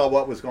 they saw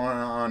what was going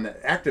on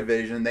at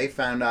Activision, they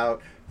found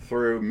out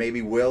through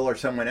maybe Will or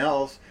someone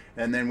else,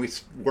 and then we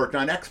worked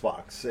on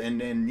Xbox,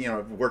 and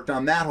worked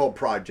on that whole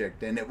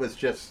project, and it was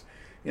just,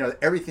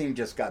 everything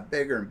just got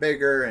bigger and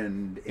bigger,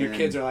 and Your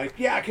kids are like,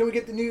 yeah, can we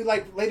get the new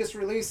latest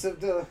release of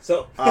the?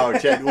 So oh,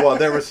 shit. Well,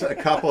 there was a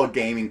couple of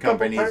gaming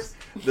companies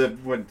that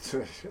would.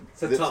 So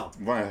Thom.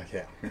 Well,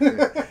 yeah.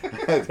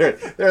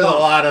 There's a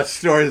lot of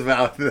stories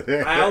about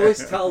this. I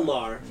always tell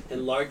Lar,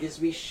 and Lar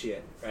gives me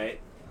shit, right?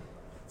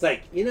 It's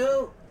like,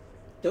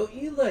 don't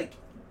you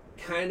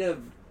kind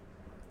of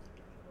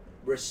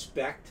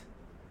respect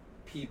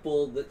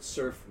people that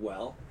surf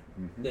well,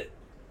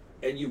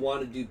 and you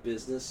want to do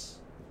business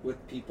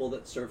with people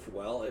that surf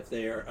well if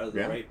they are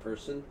the right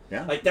person?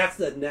 Yeah. Like that's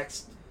the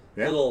next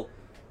little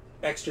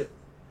extra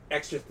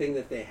thing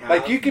that they have.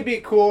 Like you could be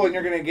cool and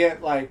you're gonna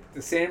get like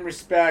the same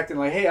respect and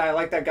like, hey, I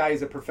like that guy.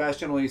 He's a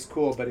professional. He's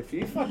cool. But if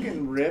you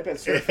fucking rip at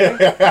surfing,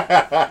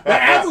 that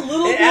adds a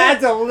little. it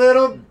adds a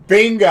little.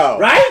 Bingo.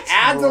 Right?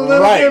 Adds a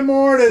little bit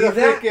more to the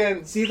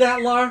freaking. See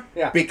that, Lar?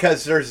 Yeah.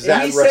 Because there's And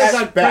that he says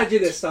I'm respect.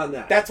 prejudiced on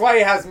that. That's why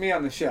he has me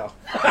on the show.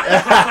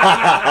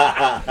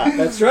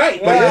 That's right.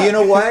 But you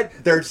know what?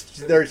 There's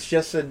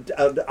just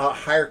a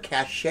higher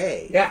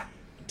cachet. Yeah.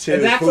 To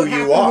And that's who what you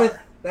happened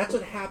are. That's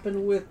what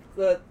happened with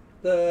the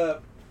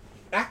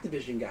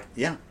Activision guy,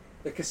 Yeah.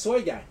 the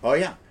Kasoy guy. Oh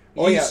yeah.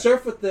 You Oh yeah.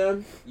 surf with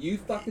them. You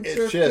fucking It's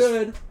surf just-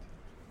 good.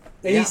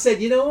 And Yeah. he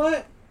said, you know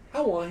what?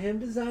 I want him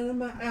designing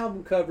my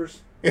album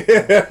covers. No,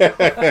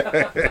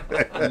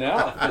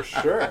 for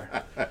sure.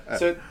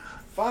 So,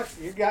 fuck,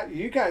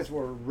 you guys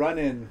were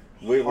running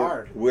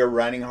hard. We're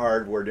running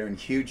hard. We're doing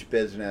huge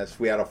business.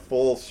 We had a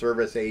full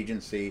service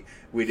agency.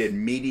 We did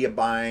media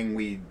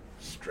buying.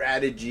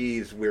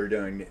 Strategies. We were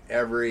doing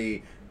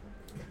every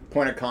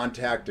point of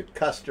contact to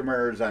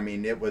customers. I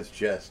mean, it was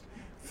just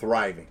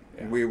thriving.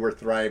 Yeah. We were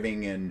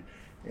thriving, and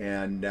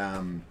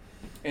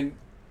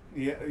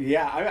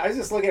yeah, I was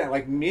just looking at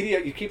like media.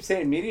 You keep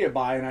saying media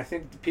buy, and I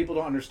think people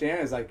don't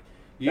understand is like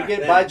you Back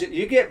get then.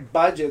 You get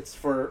budgets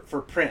for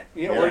print,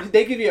 or Yeah.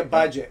 they give you a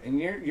budget, and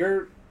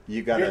you're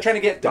gotta trying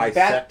to get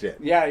dissect the it.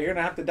 Yeah, you're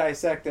gonna have to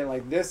dissect it.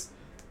 Like this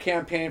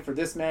campaign for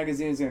this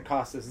magazine is gonna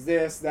cost us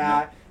this,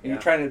 that, and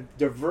you're trying to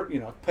divert.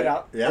 Put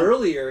out. Yeah.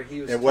 Earlier,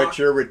 he was And what's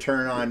your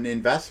return on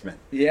investment?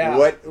 Yeah.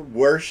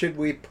 Where should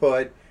we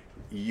put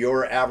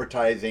your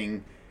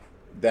advertising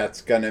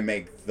that's going to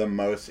make the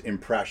most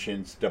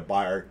impressions to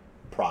buy our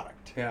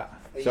product? Yeah.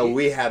 So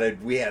we had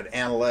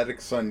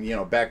analytics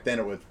on, back then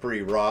it was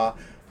pretty raw,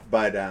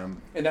 but And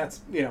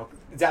that's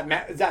is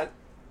that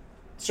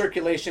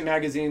circulation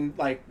magazine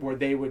like where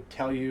they would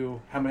tell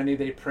you how many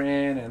they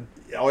print and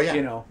oh yeah,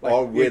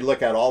 we'd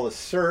look at all the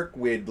circ,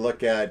 we'd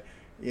look at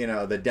the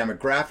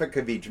demographic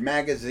of each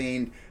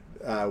magazine,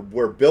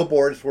 where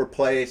billboards were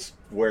placed,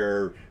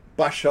 where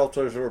bus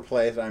shelters were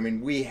placed. I mean,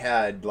 we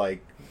had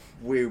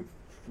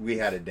we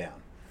had it down.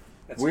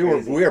 We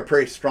were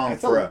pretty strong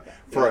That's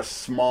for a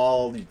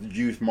small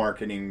youth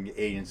marketing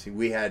agency.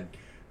 We had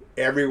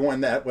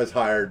everyone that was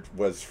hired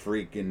was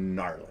freaking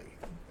gnarly.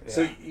 Yeah.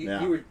 So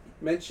you were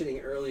mentioning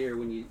earlier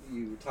when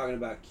you were talking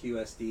about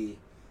QSD,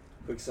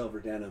 Quicksilver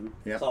Denim,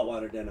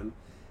 saltwater denim,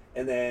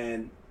 and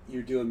then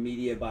you're doing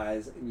media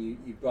buys, and you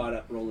brought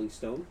up Rolling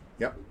Stone.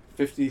 Yep.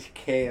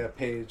 $50K a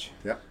page.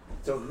 Yep.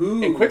 So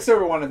who? And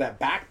Quicksilver wanted that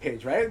back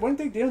page, right? Weren't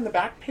they doing the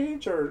back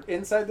page or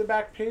inside the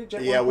back page?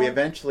 Yeah, we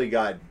eventually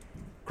got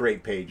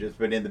great pages,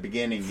 but in the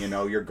beginning,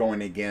 you're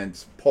going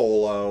against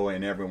Polo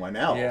and everyone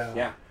else.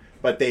 Yeah.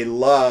 But they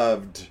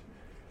loved.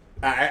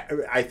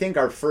 I think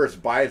our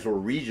first buys were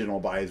regional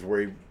buys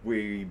where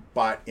we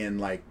bought in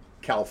like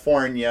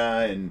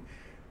California, and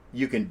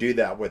you can do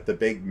that with the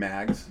big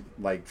mags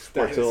like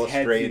Sports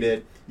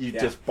Illustrated. You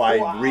just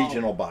buy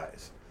regional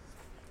buys.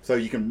 So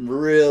you can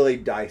really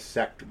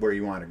dissect where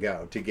you want to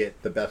go to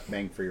get the best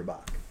bang for your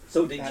buck.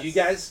 So did you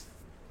guys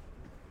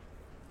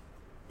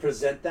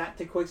present that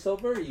to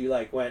Quicksilver? You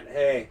went,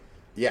 hey,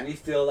 we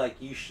feel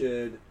like you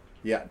should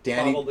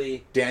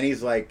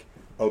Danny's like,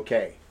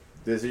 okay,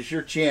 this is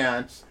your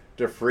chance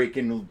to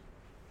freaking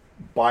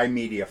buy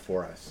media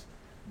for us.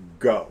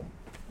 Go.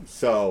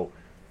 So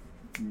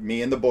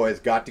me and the boys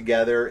got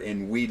together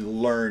and we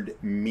learned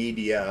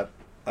media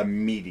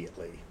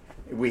immediately.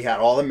 We had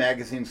all the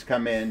magazines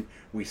come in.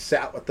 We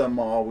sat with them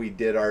all. We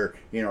did our,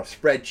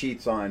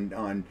 spreadsheets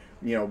on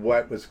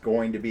what was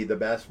going to be the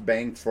best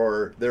bang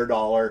for their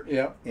dollar,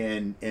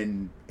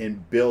 and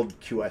build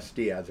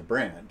QSD as a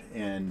brand,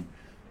 and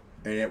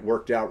it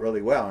worked out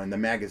really well. And the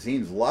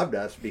magazines loved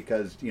us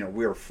because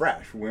we were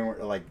fresh. We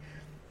weren't like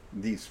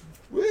these.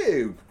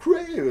 Whoa,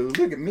 look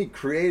at me,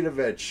 creative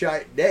at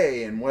Shite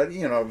Day, and what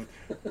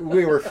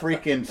we were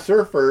freaking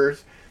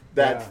surfers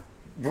that.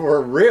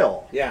 Were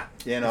real, and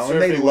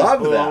they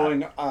loved blowing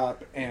that.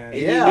 Up and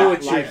you knew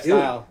what you were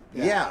doing.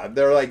 Yeah,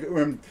 they're like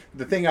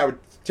the thing I would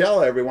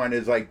tell everyone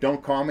is like,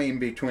 don't call me in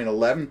between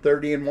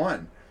 11:30 and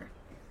 1.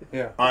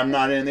 Yeah, I'm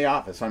not in the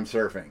office. I'm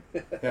surfing.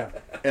 Yeah,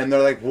 and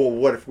they're like, well,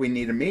 what if we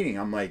need a meeting?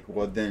 I'm like,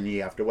 well, then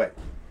you have to wait.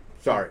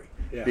 Sorry,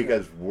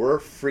 because we're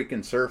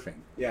freaking surfing.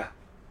 Yeah,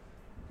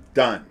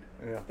 done.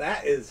 Yeah,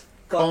 that is.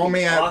 Call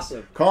me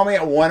awesome. Call me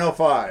at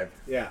 1:05.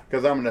 Yeah.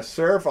 Because I'm going to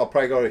surf. I'll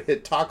probably go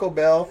hit Taco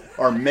Bell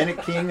or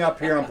Minute King up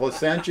here on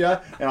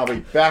Placentia, and I'll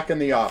be back in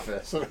the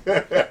office.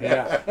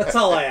 Yeah. That's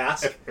all I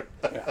ask.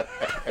 Yeah.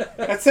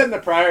 That's setting the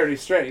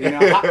priorities straight.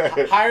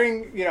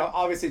 Hiring,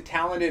 obviously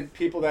talented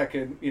people that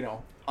can,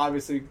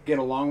 obviously get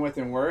along with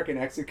and work and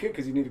execute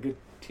because you need a good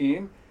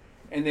team.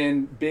 And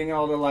then being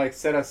able to,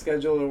 set a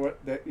schedule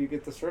that you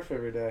get to surf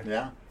every day.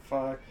 Yeah.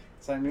 Fuck.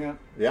 Sign me up.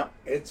 Yeah.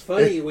 It's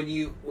funny when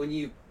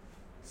you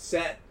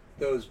set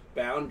those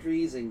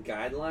boundaries and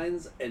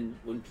guidelines, and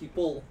when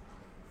people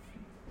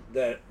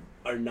that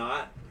are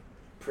not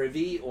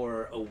privy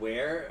or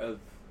aware of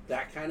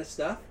that kind of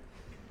stuff,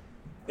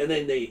 and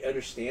then they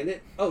understand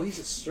it. Oh, he's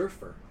a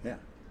surfer. Yeah,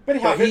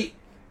 but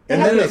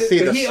then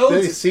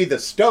they see the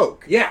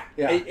stoke. Yeah.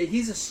 And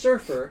he's a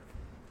surfer,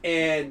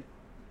 and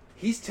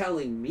he's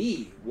telling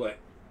me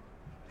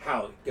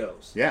how it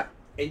goes. Yeah.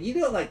 And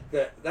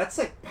that's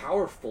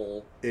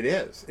powerful. It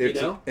is.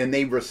 And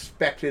they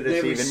respected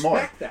us even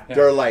more. That.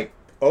 They're like,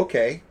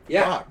 okay,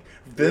 fuck.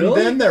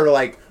 Then they're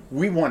like,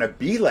 we want to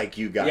be like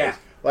you guys. Yeah.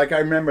 Like I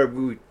remember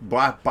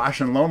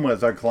Bosch and Loma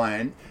was our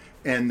client,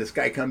 and this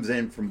guy comes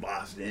in from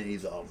Boston, and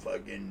he's all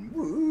fucking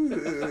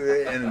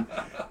woo,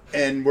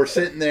 and we're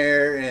sitting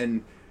there,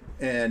 and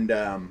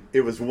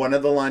it was one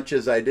of the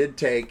lunches I did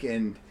take,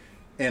 and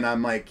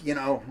I'm like,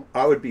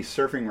 I would be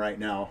surfing right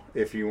now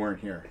if you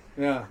weren't here.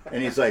 Yeah.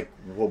 And he's like,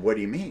 well, what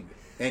do you mean?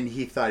 And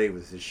he thought he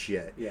was his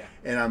shit. Yeah.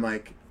 And I'm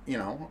like,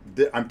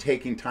 I'm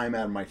taking time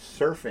out of my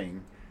surfing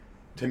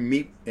to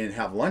meet and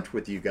have lunch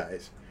with you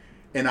guys.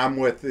 And I'm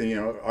with,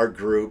 our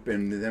group,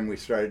 and then we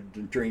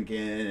started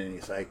drinking, and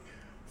he's like,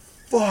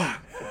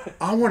 fuck,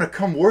 I want to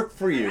come work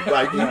for you.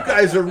 Like, you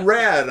guys are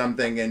rad. I'm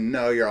thinking,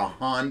 no, you're a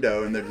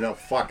Hondo, and there's no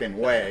fucking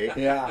way.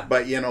 Yeah.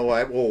 But you know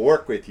what? We'll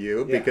work with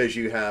you because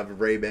you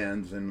have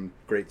Ray-Bans and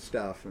great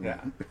stuff.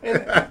 And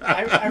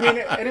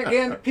and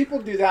again,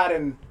 people do that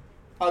in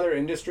other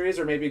industries,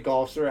 or maybe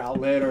golf's their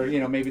outlet, or,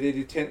 maybe they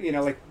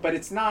do, but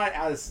it's not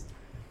as,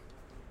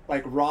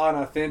 raw and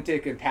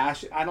authentic and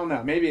passionate. I don't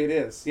know. Maybe it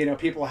is.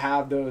 People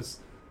have those,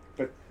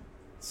 but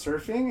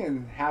surfing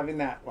and having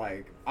that,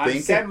 I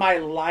set my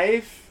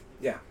life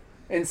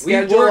and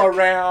schedule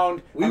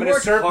around. I'm going to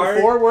surf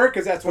before work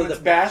because that's when it's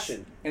best,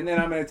 and then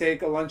I'm going to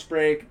take a lunch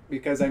break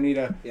because I need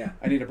a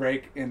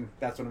break, and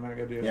that's what I'm going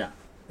to go do. Yeah.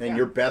 And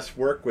your best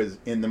work was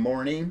in the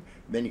morning,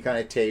 then you kind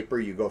of taper,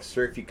 you go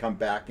surf, you come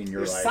back, and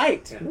you're like,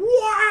 psyched.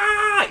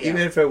 Wow!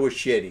 Even if it was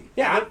shitty.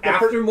 Yeah,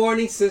 after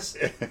morning sickness,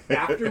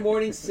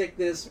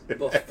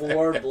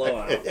 before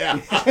blowout. Yeah.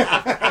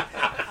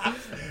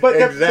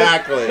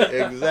 Exactly.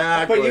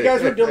 But you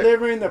guys were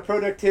delivering, the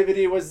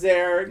productivity was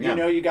there,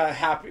 you got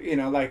happy,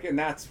 and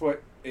that's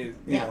what is,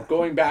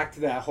 going back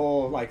to that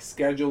whole,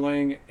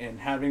 scheduling and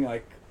having,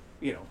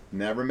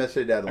 Never miss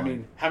a deadline. I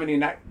mean, how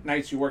many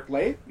nights you work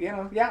late?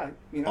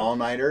 All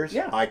nighters.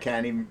 Yeah. I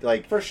can't even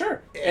for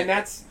sure. And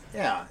that's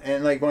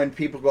and like when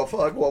people go,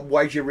 "Fuck, well,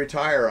 why'd you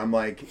retire?" I'm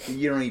like,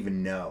 you don't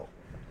even know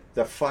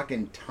the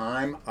fucking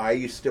time I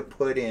used to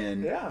put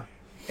in. Yeah.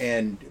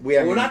 And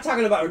we're not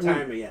talking about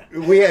retirement yet.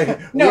 We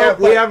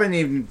haven't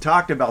even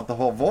talked about the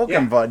whole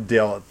Vulcan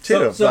deal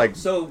too.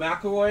 So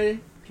McElroy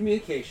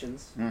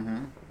Communications.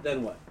 Mm-hmm.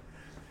 Then what?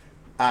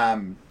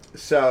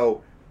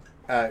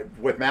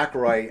 With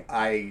McElroy,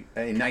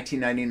 in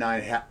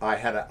 1999 I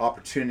had an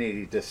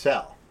opportunity to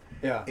sell.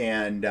 Yeah.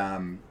 And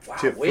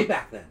way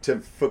back then to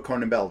Foot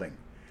Cone and Belding,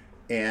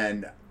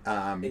 and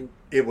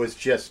it was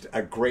just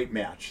a great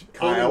match.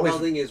 Cone and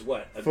Belding is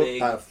what?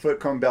 Foot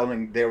Cone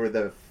Belding. They were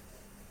the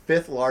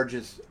 5th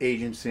largest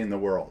agency in the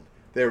world.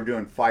 They were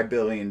doing $5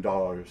 billion.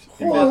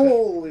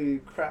 Holy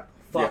crap!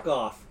 Fuck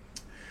off.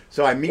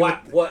 So I meet.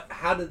 What?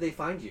 How did they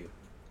find you?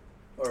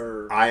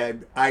 Or I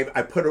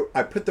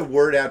put the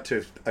word out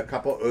to a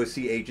couple OC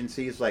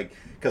agencies, like,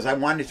 because I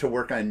wanted to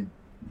work on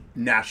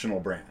national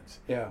brands.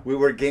 Yeah. We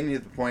were getting to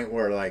the point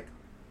where, like,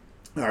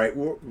 all right,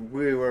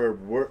 we were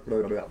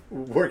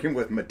working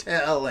with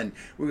Mattel, and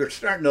we were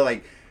starting to,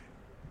 like,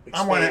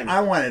 expand.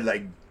 I wanted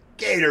like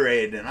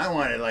Gatorade, and I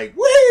wanted like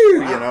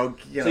woo, wow. you know.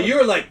 So you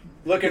were like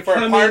looking for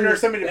a partner,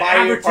 somebody to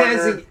buy you a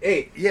partner.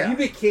 Hey, you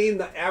became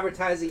the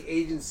advertising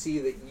agency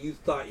that you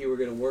thought you were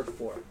going to work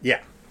for.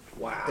 Yeah.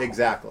 Wow.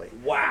 Exactly.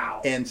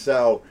 Wow. And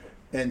so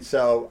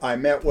I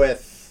met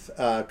with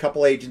a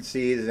couple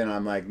agencies, and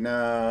I'm like,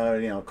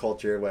 no,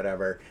 culture,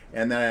 whatever.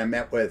 And then I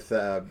met with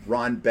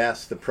Ron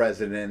Best, the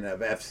president of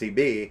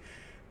FCB,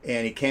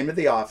 and he came to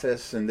the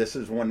office, and this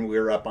is when we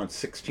were up on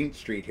 16th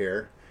Street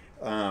here.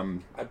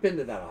 I've been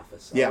to that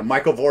office. Yeah,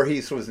 Michael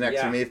Voorhees was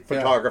next to me,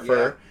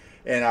 photographer,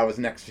 and I was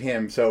next to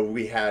him. So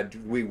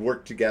we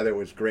worked together. It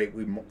was great.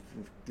 We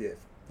did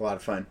a lot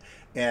of fun.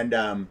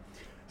 And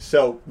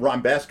so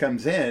Ron Best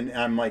comes in, and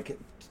I'm like,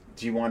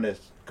 do you want to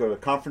go to the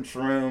conference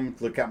room,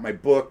 look at my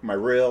book, my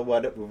reel,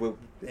 what? And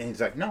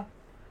he's like, no,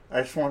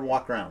 I just want to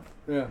walk around.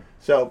 Yeah.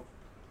 So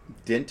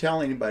didn't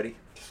tell anybody.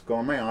 Just go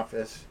in my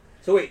office.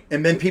 So wait.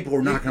 And then people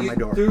were knocking on my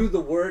door. Threw the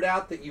word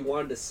out that you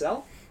wanted to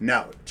sell?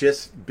 No,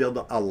 just build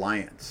an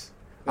alliance.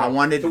 I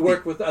wanted to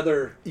work with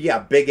other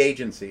big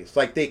agencies.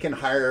 Like they can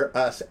hire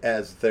us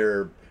as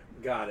their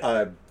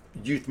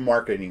youth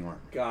marketing arm.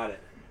 Got it.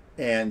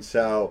 And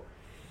so,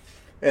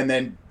 and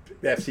then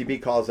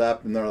FCB calls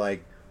up and they're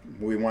like,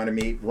 we want to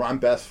meet. Ron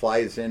Best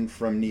flies in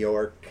from New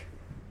York,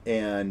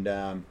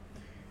 and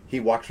he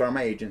walks around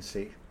my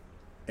agency,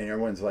 and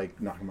everyone's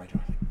like knocking on my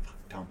door, like, fuck,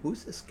 Thom,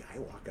 who's this guy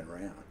walking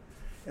around?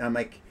 And I'm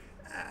like,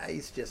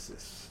 he's just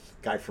this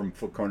guy from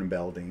Foot Cone and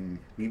Belding.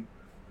 He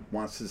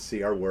wants to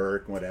see our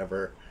work,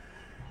 whatever.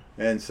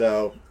 And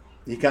so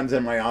he comes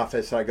in my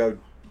office. I go,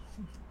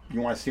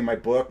 you want to see my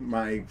book?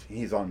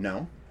 He's all,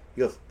 no.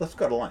 He goes, let's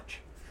go to lunch.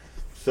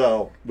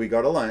 So we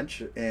go to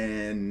lunch,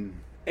 and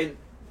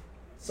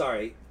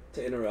sorry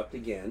to interrupt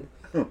again,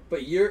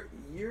 but you're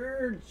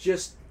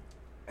just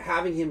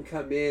having him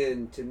come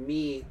in to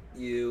meet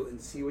you and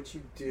see what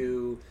you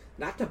do,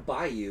 not to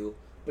buy you,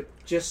 but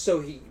just so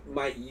he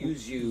might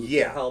use you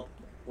to help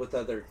with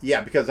other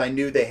because I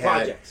knew they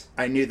projects.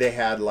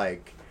 had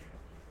like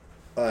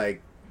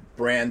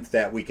brands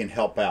that we can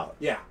help out.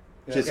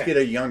 Just get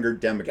a younger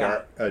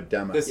demo.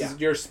 This is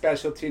your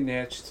specialty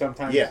niche.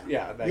 Sometimes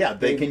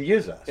they can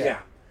use us. Yeah.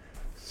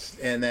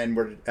 And then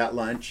we're at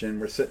lunch and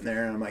we're sitting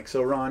there, and I'm like,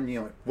 so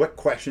Ron, what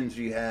questions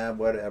do you have,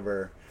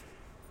 whatever?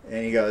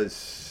 And he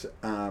goes,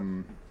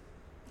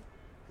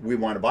 we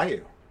want to buy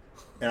you.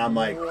 And I'm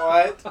like,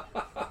 what?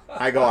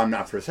 I go, I'm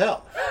not for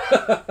sale.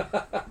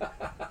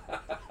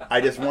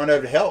 I just want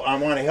to help. I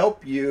want to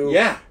help you.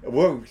 Yeah.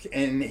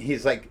 And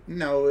he's like,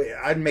 no,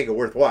 I'd make it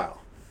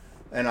worthwhile.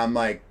 And I'm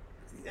like,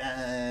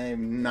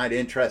 I'm not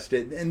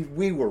interested. And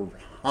we were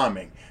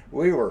humming.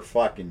 We were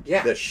fucking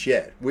the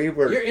shit.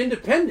 You're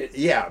independent.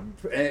 Yeah.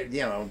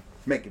 And,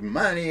 making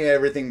money.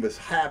 Everything was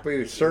happy. We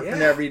were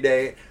surfing every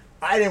day.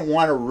 I didn't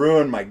want to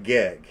ruin my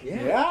gig.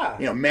 Yeah.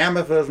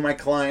 Mammoth was my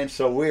client,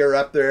 so we were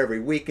up there every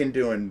weekend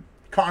doing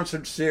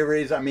concert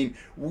series. I mean,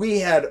 we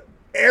had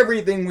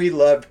everything we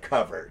loved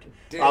covered.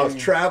 Dang. I was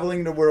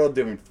traveling the world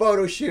doing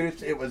photo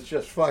shoots. It was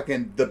just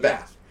fucking the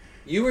best.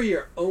 You were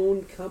your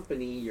own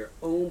company, your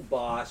own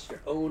boss, your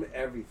own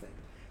everything.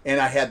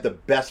 And I had the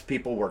best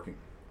people working.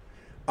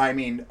 I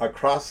mean,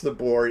 across the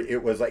board,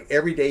 it was like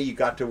every day you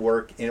got to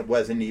work, and it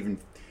wasn't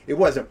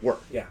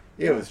work. Yeah.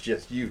 It was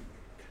just you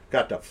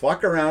got to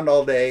fuck around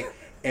all day,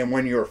 and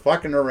when you were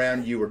fucking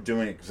around, you were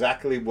doing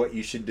exactly what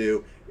you should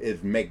do,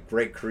 is make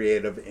great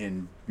creative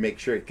and make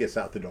sure it gets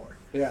out the door.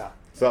 Yeah.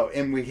 So,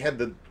 and we had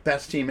the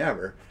best team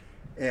ever.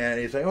 And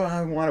he's like, well,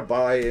 I want to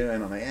buy you.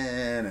 And I'm like,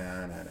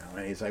 no.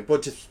 And he's like, well,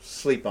 just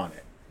sleep on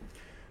it.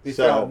 Did you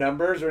throw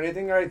numbers or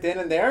anything right then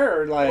and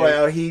there? Or like?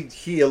 Well,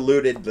 he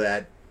alluded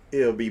that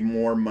it'll be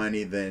more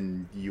money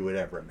than you would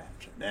ever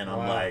imagine. And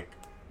I'm like,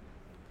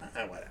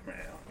 whatever.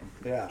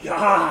 Yeah.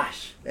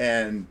 Gosh.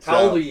 And so,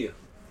 how old are you?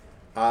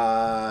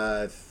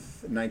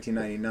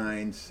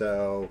 1999.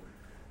 So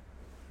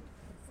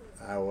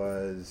I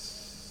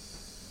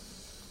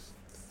was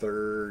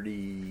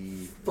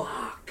 30.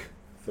 Fuck.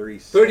 30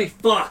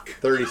 fuck.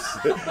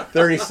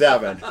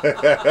 37.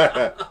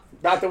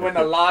 About to win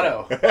the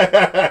lotto.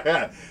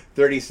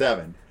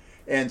 37.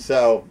 And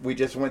so we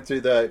just went through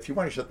if you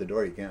want to shut the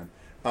door, you can.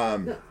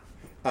 Do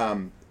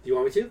you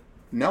want me to?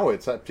 No,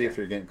 it's up to you if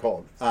you're getting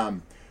cold.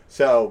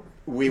 So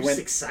we I'm went.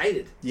 just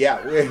excited. Yeah.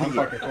 I'm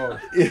fucking cold.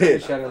 Shut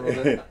it a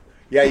little bit.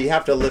 Yeah, you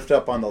have to lift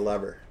up on the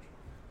lever.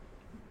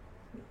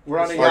 We're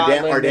on a Or yacht,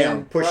 down- or Lyndon.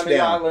 down. Push We're on a down.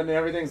 yacht, Lyndon.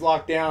 Everything's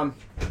locked down.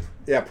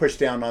 Yeah, push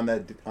down on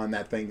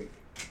that thing.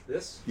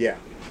 This? Yeah.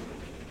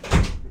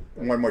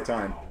 One more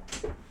time.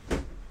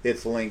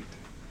 It's linked.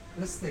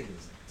 This thing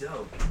is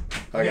dope.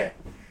 Okay.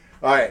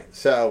 All right.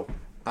 So,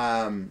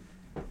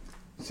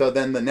 so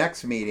then the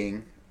next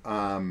meeting.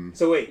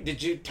 So wait,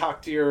 Did you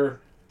talk to your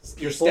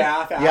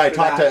staff after Yeah, I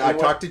that?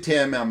 talked to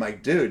Tim. And I'm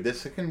like, dude,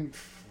 this can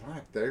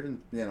fuck. They're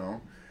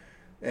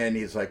and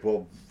he's like,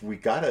 well, we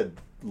gotta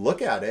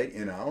look at it,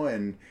 and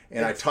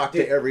I talked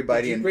to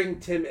everybody. Did you bring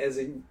Tim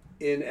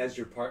in as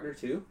your partner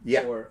too?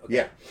 Yeah. Or,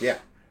 okay. Yeah.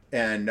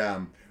 And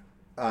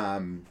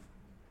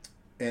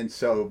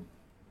so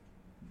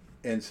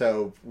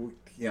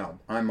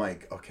I'm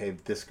like, okay,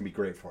 this can be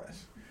great for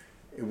us.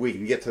 We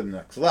can get to the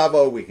next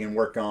level. We can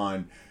work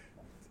on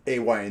A,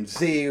 Y, and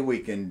Z. We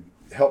can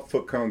help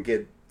Foot Cone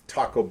get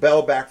Taco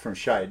Bell back from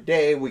Shy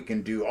Day. We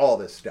can do all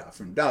this stuff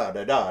and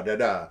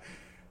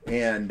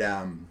and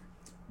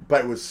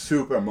but it was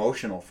super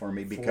emotional for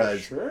me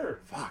because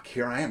fuck,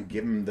 here I am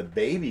giving the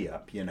baby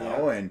up, and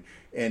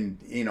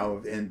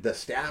the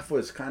staff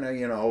was kind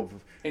of,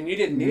 and you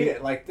didn't need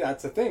it. Like,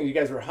 that's the thing. You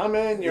guys were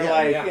humming. You're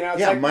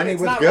money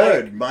was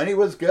good. Money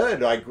was good.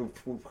 Like,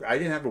 I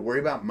didn't have to worry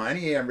about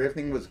money.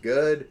 Everything was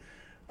good.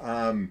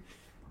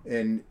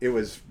 And it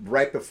was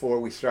right before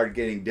we started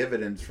getting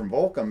dividends from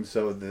Volcom,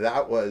 so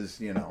that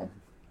was,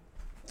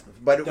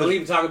 but it Don't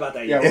even talk about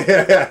that Yeah,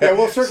 yet.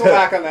 we'll circle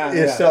back on that.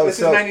 Yeah, This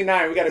is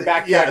 99. We got to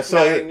backtrack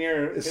 9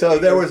 years. So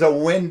there was a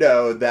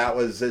window that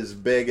was as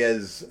big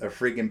as a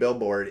freaking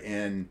billboard,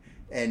 and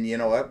you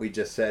know what? We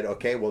just said,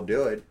 okay, we'll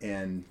do it,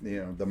 and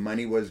the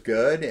money was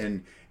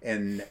good,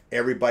 and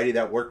everybody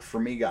that worked for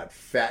me got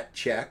fat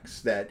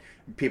checks that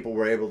people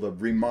were able to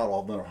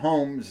remodel their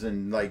homes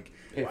and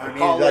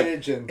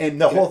college and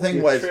the whole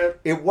thing was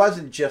trip. It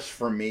wasn't just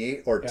for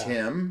me or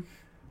Tim.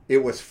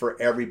 It was for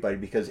everybody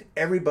because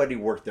everybody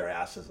worked their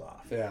asses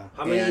off. Yeah.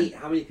 How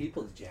many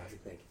people did you have, you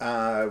think?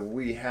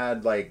 We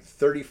had like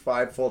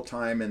 35 full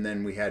time, and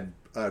then we had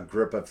a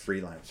group of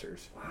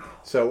freelancers. Wow.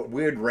 So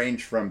we would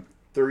range from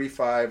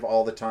 35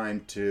 all the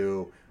time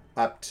to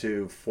up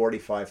to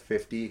 45,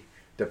 50,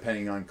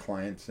 depending on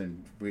clients,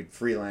 and we'd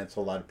freelance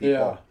a lot of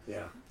people.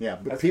 Yeah. Yeah,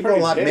 but That's people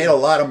pretty big. made a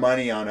lot of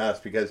money on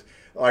us because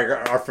like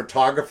our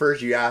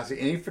photographers, you ask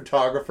any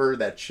photographer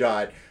that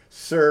shot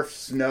surf,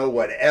 snow,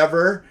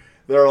 whatever,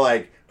 they're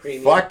like,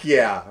 Premium. fuck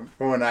yeah.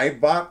 When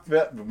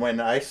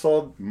I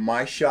sold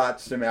my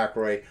shots to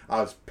McElroy,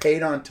 I was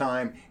paid on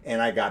time and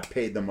I got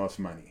paid the most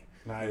money.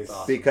 Nice.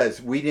 Awesome.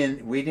 Because we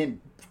didn't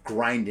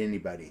grind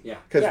anybody. Yeah.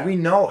 Because we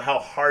know how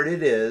hard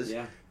it is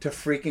Yeah. to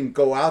freaking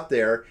go out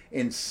there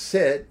and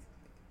sit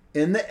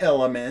in the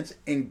elements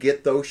and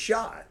get those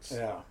shots.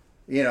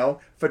 Yeah.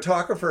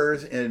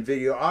 Photographers and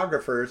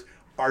videographers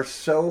are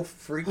so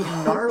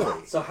freaking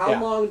gnarly. So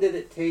how long did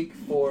it take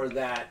for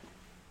that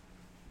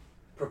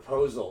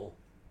proposal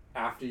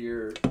after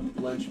your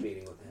lunch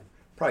meeting with him?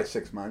 Probably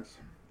 6 months.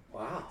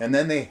 Wow. And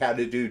then they had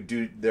to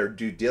do their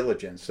due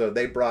diligence. So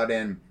they brought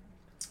in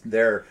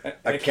their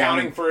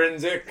Accounting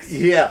forensics.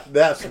 Yeah,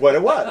 that's what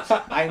it was.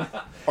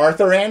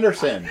 Arthur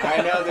Anderson. I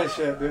know this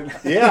shit, dude.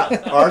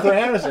 Yeah, Arthur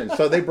Anderson.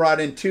 So they brought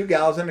in 2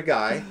 gals and a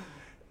guy.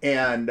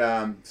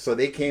 And so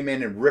they came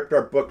in and ripped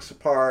our books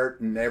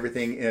apart and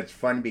everything. And it's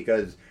fun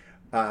because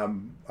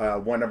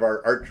one of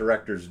our art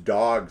director's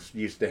dogs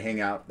used to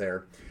hang out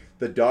there.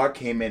 The dog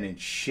came in and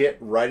shit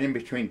right in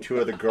between 2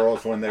 of the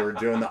girls when they were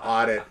doing the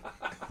audit.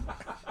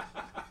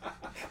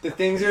 The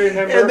things you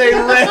remember. And they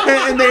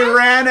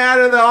ran out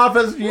of the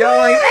office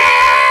yelling,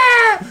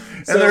 "Ah!"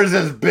 And there's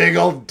this big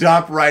old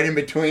dump right in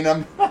between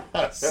them.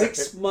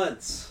 6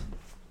 months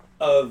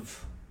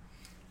of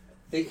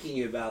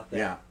thinking about that.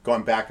 Yeah,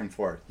 going back and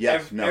forth.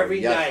 Yes, no, Every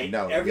yes, night.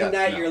 no. Every yes,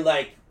 night no. you're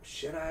like,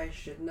 should I?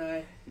 Shouldn't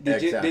I?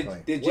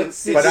 Exactly. Did you?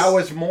 But I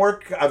was more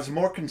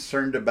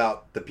concerned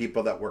about the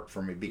people that work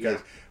for me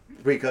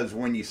because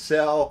when you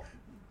sell,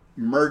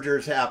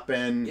 mergers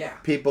happen,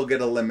 people get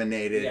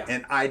eliminated,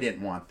 and I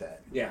didn't want that.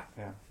 Yeah.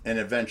 And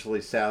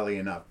eventually, sadly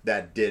enough,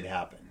 that did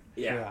happen.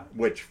 Yeah.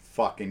 Which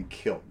fucking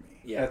killed me.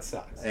 Yeah. That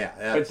sucks. Yeah,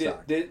 that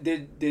sucked.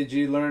 Did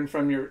you learn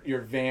from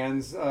your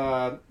Vans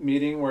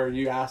meeting where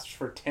you asked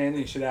for 10,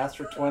 you should ask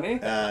for 20?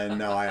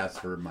 No, I asked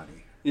for money.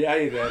 Yeah,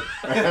 you did.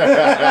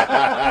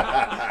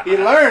 He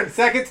learned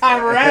second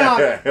time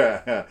around.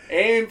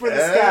 Aim for the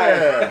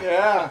sky.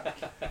 Yeah.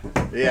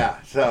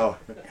 Yeah. So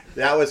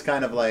that was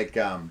kind of like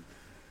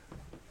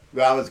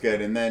that was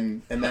good, and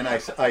then I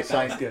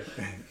signed. Good.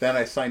 Then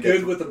I signed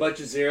Good with a bunch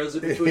of zeros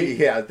in between.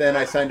 Yeah. Then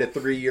I signed a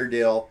 3-year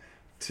deal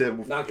to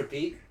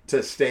non-compete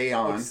to stay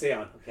on. Stay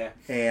on. Okay.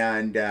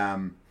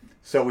 And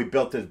so we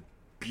built this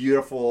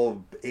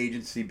beautiful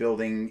agency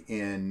building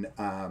in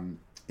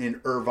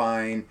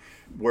Irvine,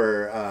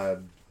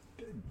 where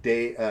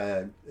Greg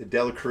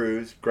De La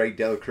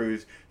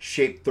Cruz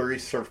shaped 30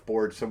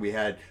 surfboards. So we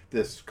had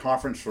this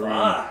conference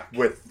room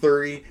with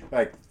 3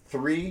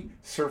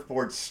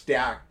 surfboards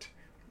stacked,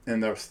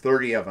 and there was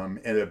 30 of them,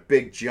 and a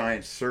big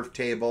giant surf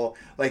table.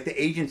 Like,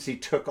 the agency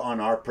took on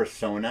our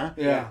persona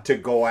to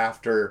go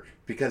after,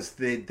 because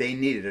they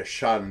needed a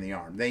shot in the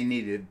arm. They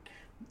needed,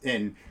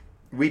 and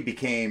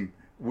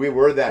we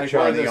were that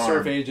shot in the arm.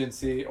 Surf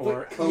agency,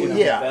 or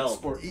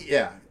sport.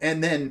 Yeah,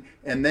 and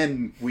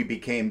then we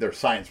became their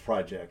science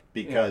project,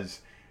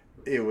 because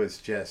it was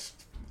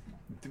just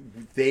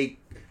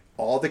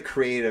all the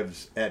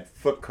creatives at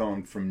Foot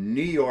Cone from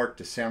New York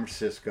to San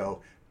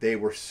Francisco, they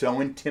were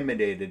so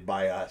intimidated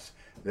by us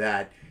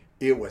that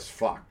it was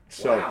fucked.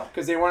 So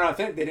because they weren't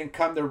authentic, they didn't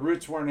come. Their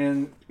roots weren't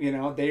in.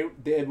 They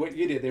did what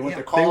you did. They went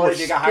to college.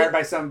 They got hired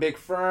by some big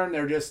firm.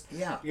 They're just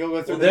you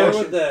go through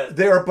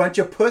they're a bunch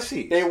of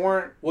pussies. They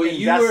weren't. Well,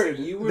 you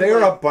were.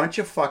 They're a bunch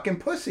of fucking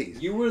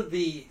pussies. You were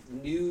the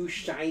new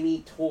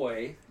shiny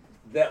toy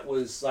that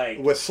was like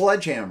with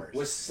sledgehammers.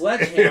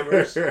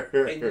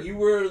 And you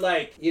were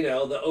like,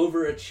 the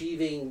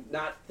overachieving,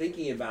 not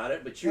thinking about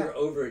it, but you were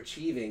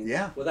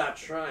overachieving without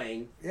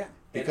trying. Yeah,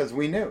 because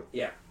we knew.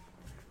 Yeah.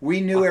 We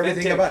knew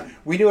everything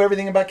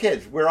about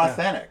kids. We're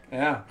authentic.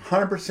 Yeah.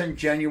 100%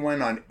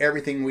 genuine on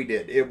everything we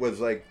did. It was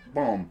like,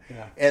 boom.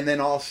 Yeah. And then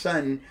all of a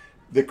sudden,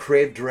 the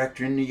creative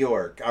director in New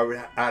York,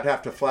 I'd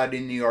have to fly to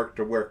New York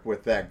to work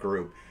with that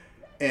group.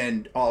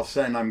 And all of a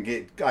sudden,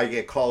 I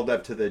get called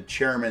up to the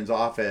chairman's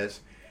office,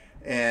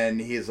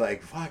 and he's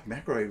like, fuck,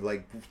 McElroy,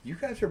 like, you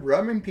guys are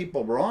rubbing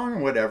people wrong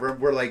and whatever.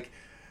 We're like,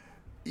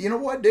 you know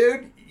what,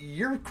 dude?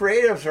 Your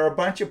creatives are a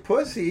bunch of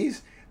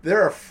pussies.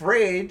 They're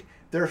afraid.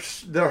 They're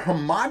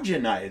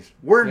homogenized.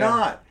 We're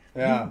not.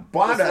 Yeah. You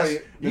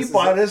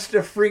bought us to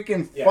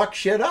freaking fuck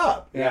shit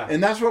up. Yeah.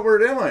 And that's what we're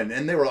doing.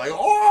 And they were like,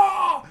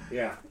 oh.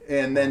 Yeah.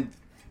 And then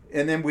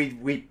we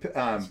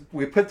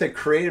put the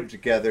creative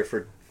together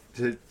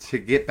to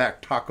get back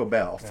Taco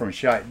Bell from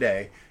Shite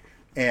Day,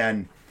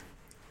 and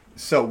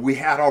so we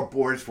had our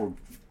boards.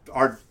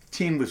 Our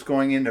team was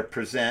going in to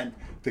present.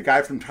 The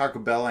guy from Taco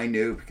Bell I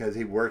knew because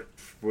he worked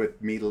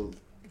with me,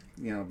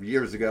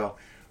 years ago.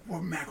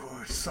 Well, man,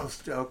 we're so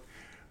stoked.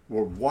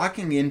 We're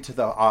walking into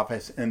the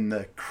office, and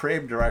the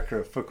creative director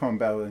of Foot Cone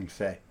Building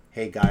say,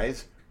 "Hey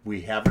guys,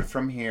 we have it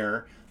from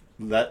here.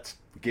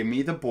 Give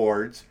me the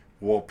boards.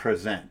 We'll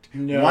present.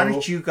 No why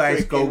don't you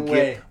guys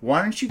way.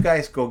 Why don't you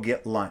guys go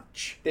get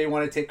lunch?" They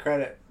want to take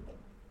credit.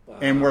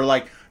 And we're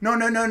like,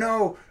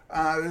 no.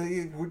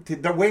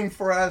 They're waiting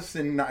for us,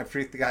 and I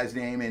forget the guy's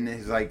name, and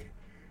he's like,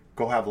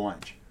 "Go have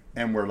lunch."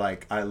 And we're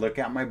like, I look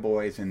at my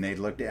boys, and they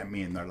looked at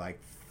me, and they're like,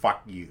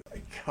 fuck you.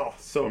 Like, oh,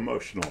 so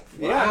emotional.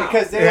 Yeah,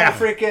 because they were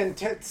freaking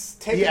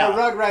taking the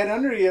rug right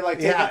under you, like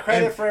taking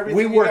credit for everything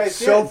we worked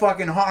so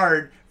fucking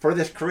hard for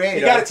this creator.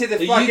 You got it to the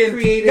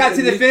you got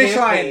to the finish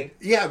line.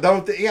 Yeah,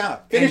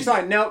 finish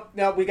line. No,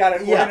 we got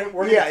it.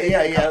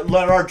 Yeah.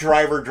 Let our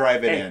driver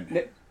drive it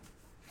in.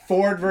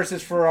 Ford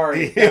versus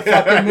Ferrari. That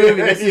fucking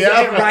movie. This is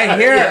it right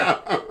here.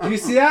 Yeah. Do you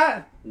see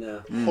that?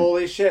 No.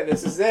 Holy shit!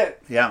 This is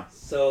it. Yeah.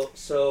 So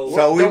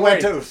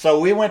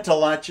we went to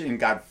lunch and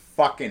got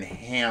fucking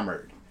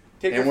hammered.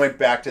 Went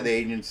back to the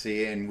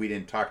agency, and we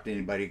didn't talk to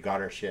anybody,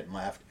 got our shit and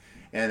left.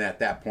 And at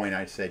that point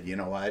I said, you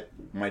know what?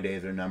 My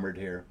days are numbered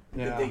here.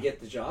 Yeah. Did they get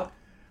the job?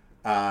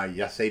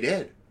 Yes, they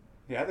did.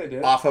 Yeah, they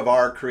did. Off of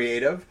our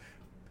creative.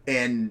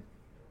 And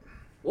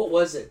what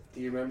was it?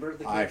 Do you remember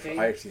the campaign?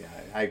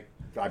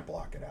 I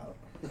block it out.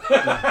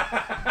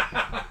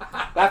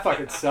 That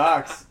fucking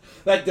sucks.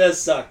 That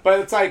does suck. But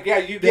it's like,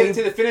 you get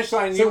to the finish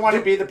line, you want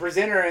to be the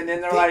presenter, and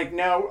then they're like,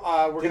 no,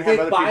 we're going to have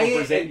other people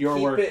present your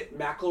work. Did they buy it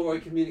and keep it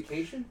McElroy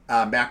Communication?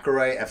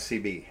 McElroy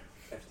FCB.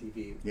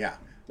 FTV. Yeah.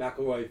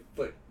 McElroy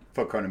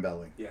Foot Cone and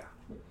Building.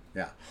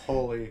 Yeah.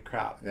 Holy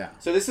crap. Yeah.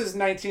 So this is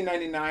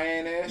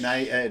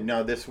 1999-ish?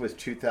 No, this was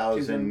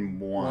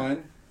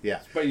 2001. Yeah.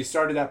 But you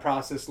started that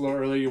process a little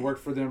earlier. You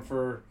worked for them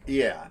for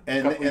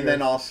and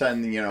then all of a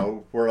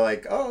sudden, we're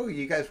like, oh,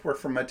 you guys work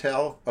for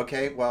Mattel?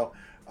 Okay, well,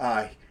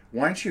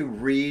 why don't you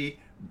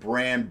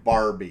rebrand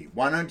Barbie?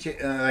 Why don't you,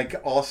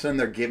 all of a sudden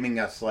they're giving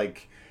us,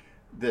 like,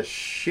 this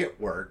shit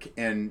work.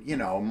 And,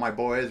 my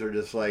boys are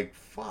just like,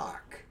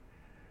 fuck.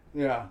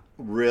 Yeah.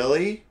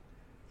 Really?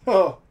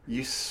 Oh.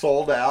 You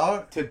sold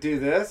out? To do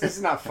this? This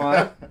is not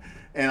fun.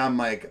 And I'm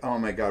like, oh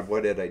my God,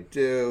 what did I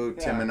do?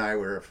 Yeah. Tim and I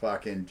were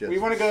fucking just We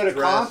want to go to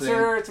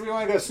concerts. We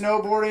want to go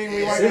snowboarding.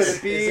 We want to go to the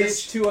beach. Is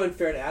this too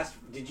unfair to ask?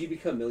 Did you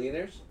become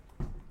millionaires?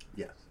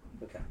 Yes.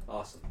 Okay.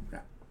 Awesome. Yeah.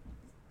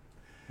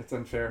 That's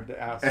unfair to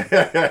ask.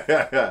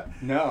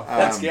 No.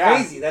 That's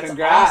crazy. That's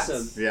congrats.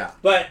 Awesome. Yeah.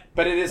 But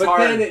it is hard.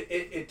 But then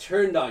it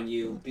turned on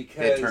you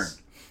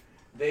because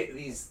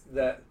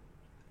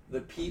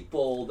the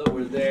people that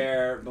were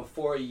there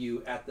before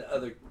you at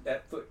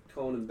Foot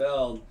Cone and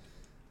Bell,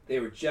 they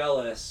were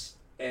jealous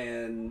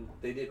and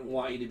they didn't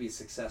want you to be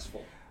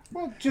successful.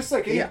 Well, just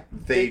like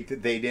they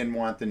didn't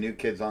want the new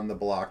kids on the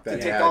block that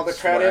to take had all the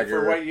credit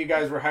swagger. for what you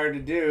guys were hired to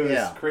do.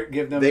 Yeah. Is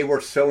give them. They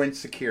were so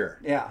insecure.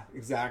 Yeah,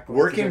 exactly.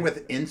 Working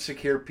with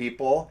insecure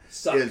people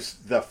Sucks. is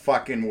the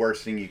fucking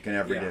worst thing you can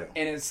ever do.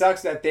 And it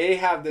sucks that they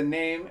have the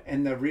name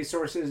and the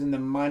resources and the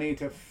money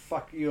to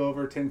fuck you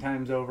over 10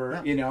 times over.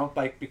 Yeah. You know,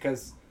 like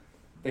because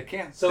they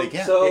can't. So They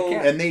can't. so They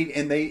can't. And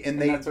they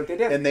that's what they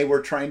did. And they were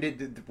trying to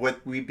do,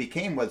 what we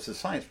became was the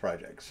science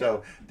project.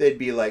 So they'd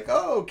be like,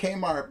 oh,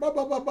 Kmart, blah,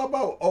 blah, blah, blah,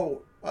 blah.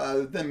 Oh,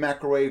 then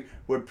McElroy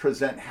would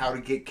present how to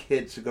get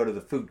kids to go to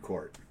the food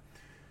court.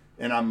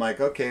 And I'm like,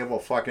 okay, well,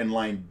 fucking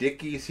line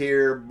Dickies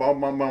here, bum,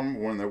 bum, bum,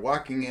 when they're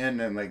walking in.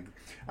 And like,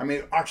 I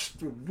mean,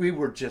 we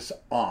were just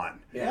on.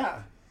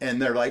 Yeah.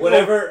 And they're like,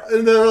 Whatever. Oh,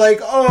 and they're like,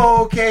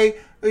 oh, okay,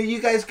 you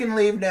guys can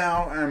leave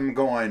now. I'm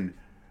going,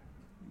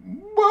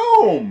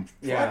 boom,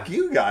 Yeah. fuck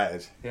you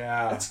guys.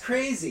 Yeah. that's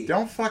crazy.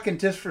 Don't fucking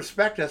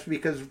disrespect us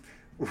because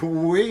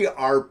we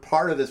are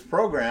part of this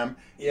program.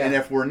 Yeah. And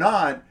if we're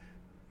not,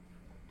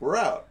 we're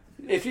out.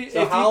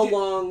 So how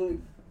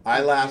long?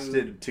 I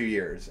lasted 2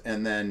 years.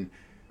 And then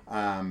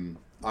I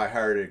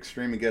hired an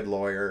extremely good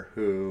lawyer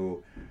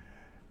who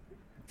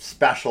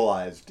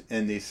specialized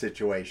in these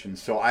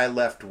situations. So I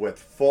left with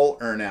full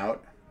earnout,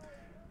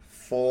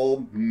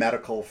 full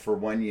medical for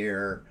 1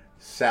 year,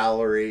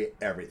 salary,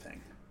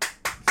 everything.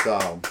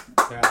 So,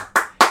 Yeah.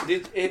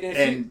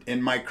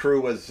 and my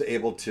crew was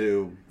able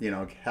to,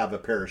 have a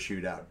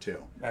parachute out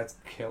too. That's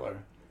killer.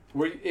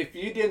 If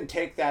you didn't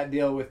take that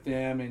deal with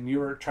them and you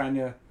were trying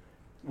to,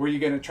 were you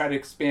going to try to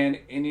expand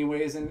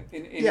anyways in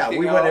anything Yeah,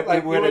 we else? would Like,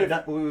 have. We you would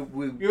have done.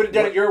 You would have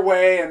done it your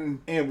way and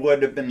It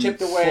would have been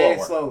chipped away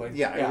slower. slowly.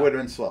 Yeah, Yeah. it would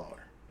have been slower.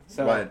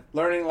 so but-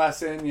 learning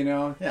lesson,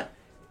 Yeah,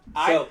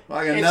 So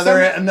like if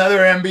another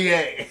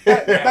MBA.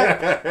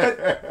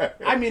 but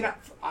I mean,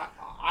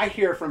 I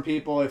hear from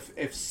people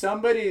if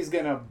somebody's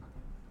gonna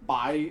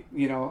buy,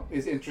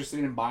 is interested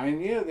in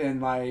buying you, then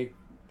like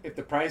if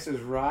the price is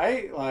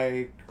right,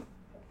 like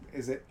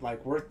is it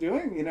like worth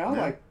doing?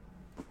 Like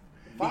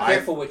be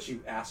careful what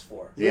you ask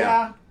for.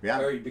 Yeah.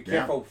 Or be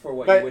careful for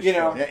what But, you wish you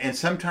know, for. Yeah, and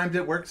sometimes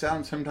it works out,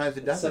 and sometimes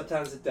it doesn't.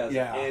 Sometimes it doesn't.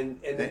 Yeah.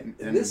 And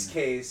in this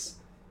case,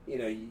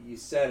 you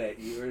said it.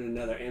 You earned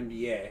another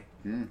MBA.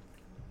 Mm.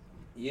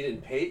 You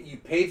didn't pay. You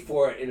paid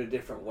for it in a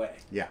different way.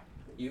 Yeah.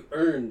 You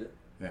earned.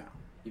 Yeah.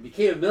 You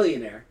became a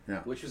millionaire, Yeah.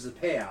 which was a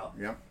payout.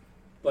 Yep.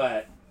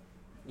 But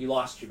you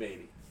lost your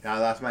baby. I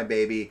lost my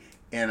baby,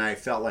 and I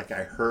felt like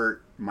I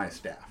hurt my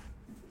staff,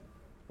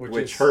 which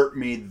is- hurt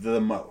me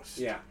the most.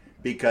 Yeah.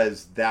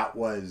 Because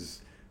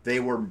they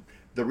were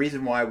the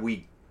reason why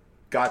we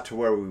got to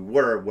where we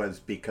were was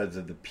because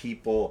of the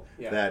people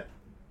that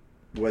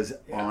was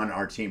on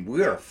our team. We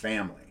were a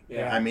family.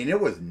 Yeah. I mean, it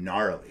was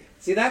gnarly.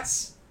 See,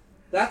 that's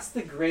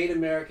the great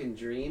American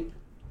dream,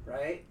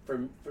 right? For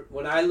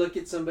when I look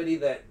at somebody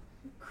that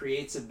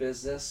creates a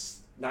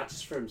business, not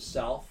just for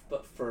himself,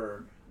 but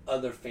for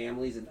other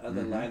families and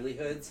other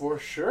livelihoods, for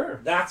sure.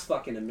 that's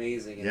fucking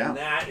amazing. And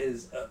that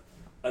is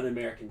an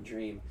American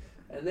dream.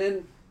 And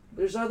then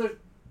there's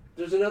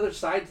another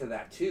side to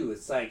that too.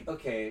 It's like,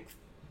 okay,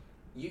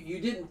 you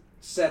didn't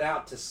set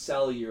out to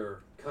sell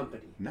your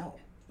company. No.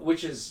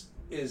 Which is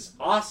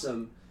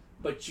awesome,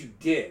 but you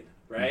did,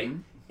 right?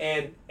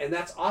 And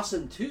that's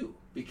awesome too,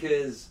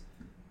 because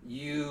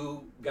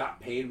you got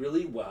paid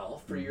really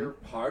well for your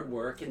hard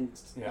work, and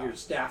your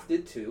staff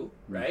did too,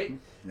 right?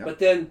 Yep. But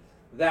then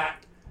that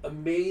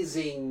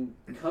amazing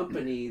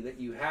company that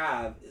you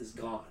have is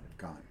gone,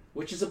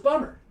 which is a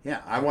bummer.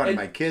 Yeah, I wanted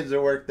my kids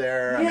to work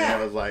there. I mean,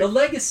 it was like the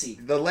legacy.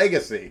 The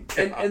legacy.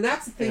 And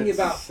that's the thing It's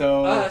about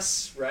so-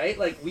 us, right?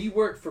 Like, we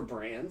work for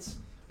brands.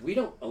 We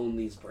don't own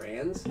these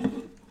brands,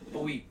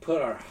 but we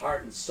put our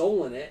heart and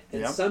soul in it.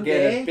 And Yep. Get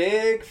someday, a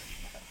big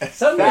hey,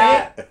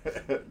 Pat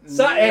in the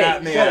shut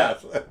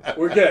ass. up.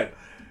 We're good.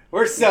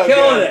 We're so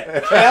Killing good.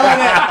 it. Killing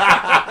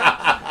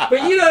it.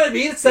 But you know what I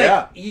mean? It's like,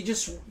 Yeah. you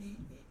just,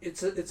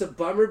 it's a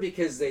bummer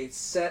because they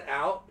set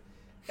out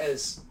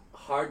as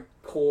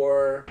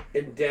hardcore,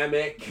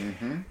 endemic,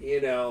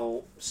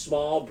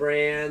 small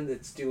brand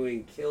that's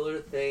doing killer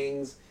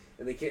things,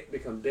 and they can't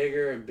become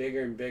bigger and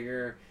bigger and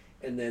bigger,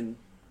 and then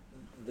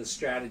the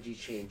strategy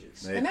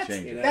changes. It And that's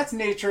changes. that's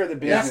nature of the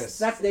business.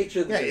 That's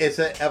nature of the Yeah, business.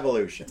 it's an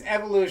evolution.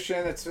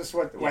 evolution. It's just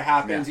what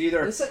happens. Yeah.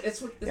 Either It's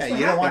what Yeah, what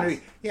you don't want to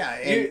happens. be. Yeah,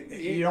 and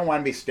you don't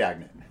want to be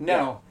stagnant.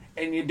 no,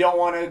 and you don't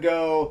want to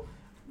go.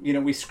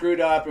 We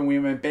screwed up and we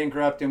went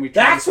bankrupt and we.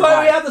 tried That's to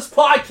why we survive. have this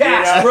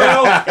podcast, Yeah.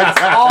 bro.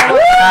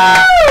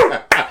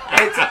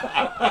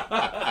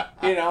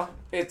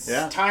 It's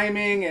Yeah.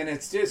 timing, and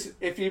it's just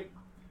if you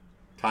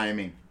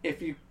Timing.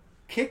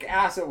 kick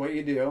ass at what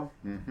you do,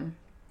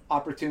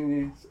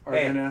 opportunities are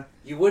Hey, gonna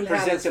you wouldn't have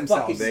present this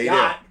themselves. fucking They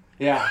yacht.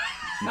 Yeah.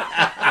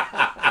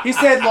 He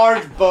said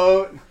large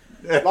boat,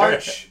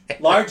 large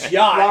Large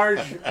yacht.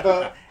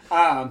 boat.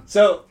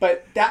 So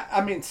But now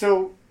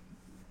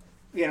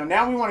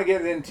we want to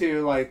get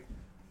into like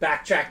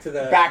Backtrack to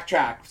the...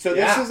 Backtrack. So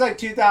this Yeah. is like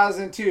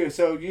 2002.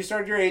 So you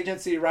started your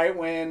agency right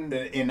when...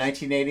 In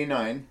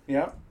 1989.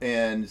 Yep.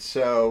 And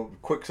so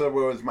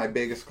Quicksilver was my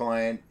biggest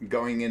client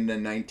going into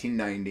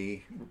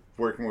 1990,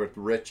 working with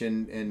Rich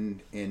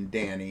and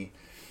Danny.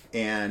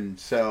 And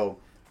so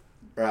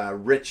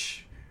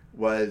Rich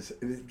was...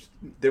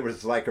 There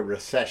was like a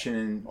recession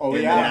in the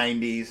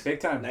 90s. Big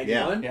time.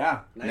 91? Yeah.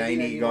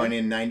 90 going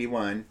in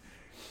 91.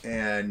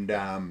 And,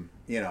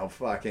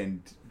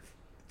 fucking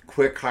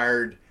Quick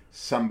hired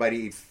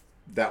somebody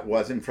that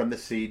wasn't from the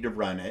sea to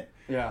run it.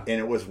 Yeah. And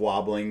it was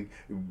wobbling.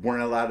 We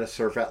weren't allowed to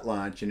surf at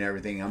lunch and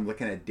everything. I'm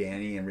looking at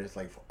Danny and it's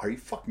like, are you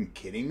fucking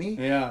kidding me?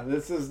 Yeah,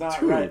 this is not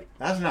Dude, right.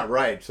 that's not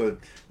right. So,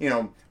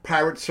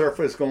 Pirate Surf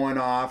was going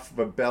off,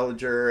 but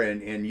Bellinger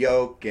and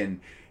Yoke, and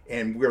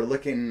we were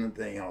looking,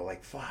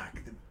 like,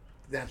 fuck,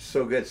 that's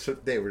so good. So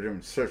they were doing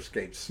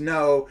Surfscape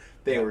Snow.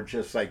 They were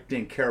just like,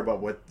 didn't care about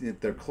what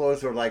their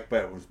clothes were like,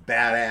 but it was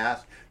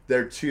badass.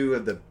 They're two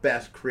of the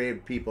best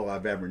creative people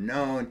I've ever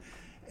known.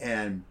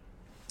 And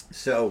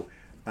so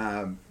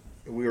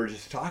we were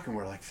just talking.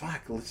 We're like,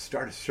 fuck, let's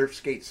start a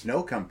Surfskate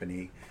Snow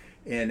company.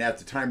 And at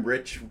the time,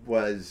 Rich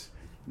was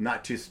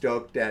not too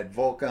stoked at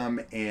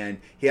Volcom, and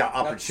he had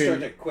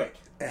opportunity. Not Quick.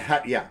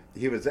 Yeah,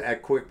 he was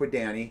at Quick with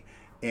Danny.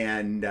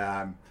 And,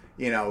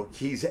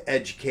 he's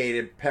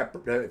educated,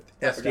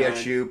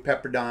 SDSU,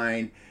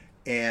 Pepperdine,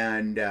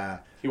 and...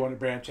 He wanted to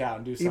branch out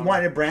and do something. He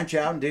wanted to branch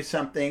out and do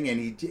something,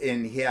 and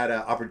he had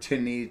an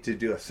opportunity to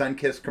do a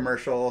Sunkist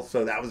commercial,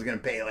 so that was going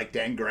to pay like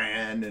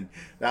 $10,000, and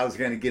that was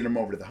going to get him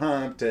over the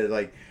hump to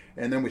like.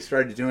 And then we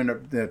started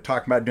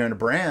talking about doing a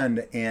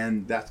brand,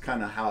 and that's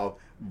kind of how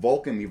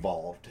Vulcan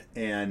evolved.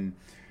 And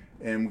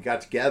we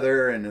got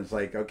together, and it's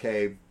like,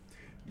 okay,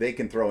 they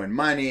can throw in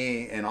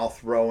money, and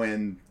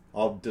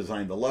I'll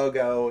design the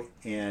logo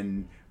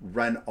and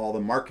run all the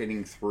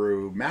marketing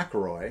through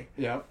McElroy.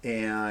 Yeah.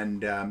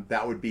 And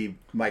that would be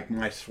like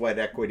my sweat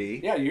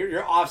equity. Yeah,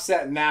 you're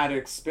offsetting that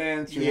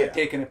expense. You're not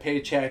taking a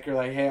paycheck. You're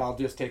like, hey, I'll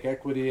just take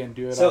equity and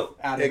do it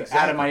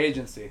out of my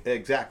agency.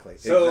 Exactly.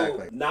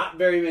 So not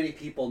very many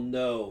people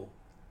know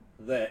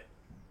that.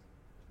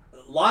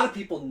 A lot of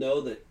people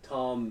know that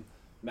Thom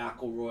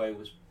McElroy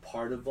was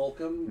part of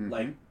Volcom,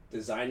 like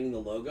designing the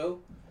logo.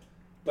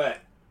 But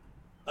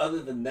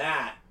other than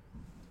that,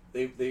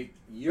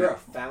 you're a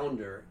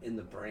founder in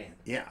the brand.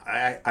 Yeah,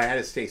 I had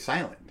to stay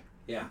silent.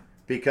 Yeah.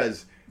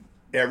 Because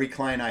every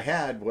client I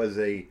had was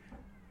a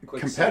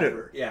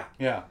competitor. Yeah.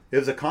 Yeah. It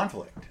was a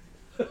conflict.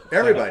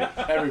 Everybody.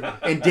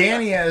 And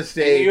Danny had to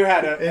stay.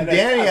 And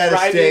Danny had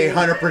to stay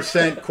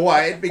 100%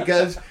 quiet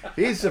because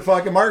he's the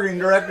fucking marketing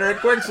director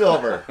at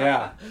Quicksilver.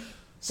 Yeah.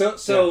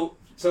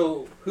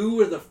 So who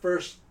were the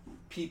first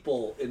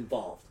people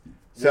involved?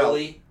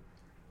 Wooly?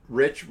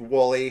 Rich,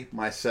 Wooly,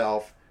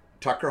 myself,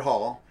 Tucker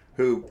Hall,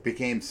 who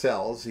became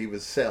Sells. He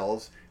was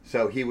Sells,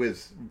 so he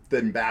was the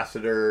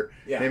ambassador.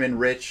 Yeah. Him and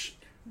Rich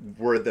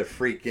were the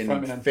freaking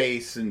Frontman.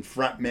 face and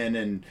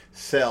frontmen and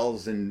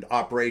sales and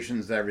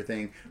operations and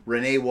everything.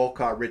 Renee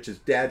Wolcott, Rich's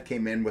dad,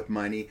 came in with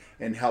money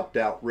and helped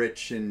out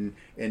Rich and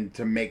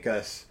to make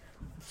us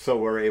so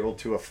we're able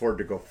to afford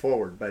to go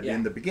forward. But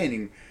in the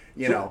beginning,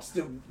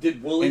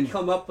 Did Wooly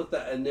come up with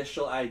the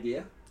initial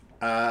idea?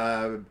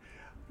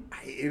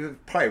 It was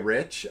probably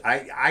Rich.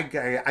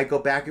 I go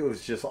back, it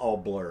was just all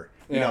blur.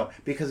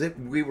 Because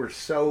we were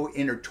so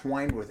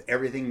intertwined with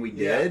everything we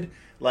did.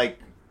 Like,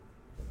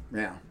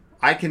 yeah.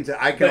 But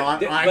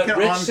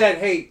Rich said,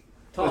 hey,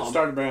 Thom, Let's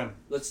start a brand.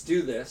 Let's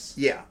do this.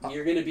 Yeah.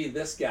 You're going to be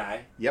this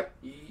guy. Yep.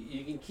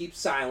 You can keep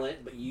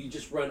silent, but you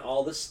just run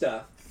all the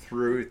stuff.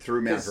 Through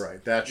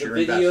McElroy. That's your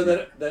investment. The video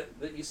investment.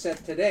 that you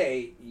sent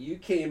today, you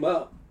came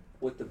up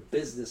with the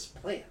business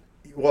plan.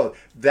 Well,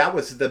 that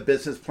was the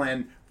business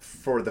plan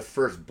for the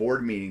first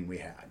board meeting we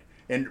had.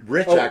 And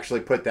Rich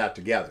actually put that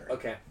together.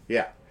 Okay.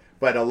 Yeah.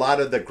 But a lot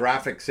of the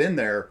graphics in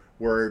there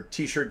were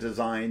T-shirt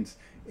designs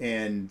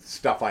and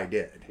stuff I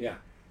did. Yeah.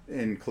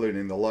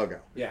 Including the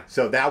logo. Yeah.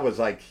 So that was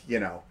like,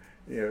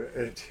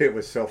 it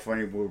was so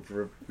funny.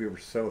 We were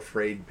so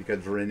afraid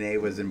because Renee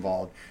was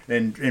involved.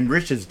 And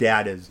Rich's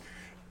dad is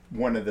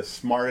one of the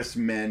smartest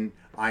men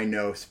I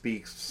know,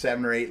 speaks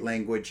 7 or 8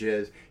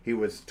 languages. He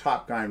was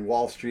top guy on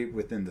Wall Street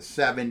within the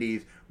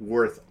 70s,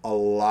 worth a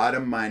lot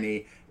of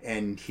money,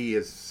 and he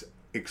is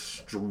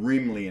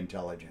extremely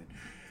intelligent.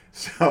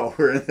 So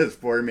we're in this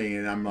board meeting,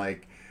 and I'm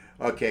like,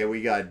 okay,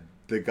 we got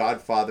the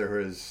Godfather who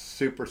is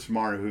super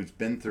smart, who's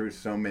been through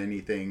so many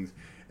things,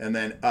 and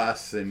then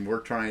us, and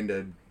we're trying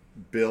to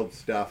build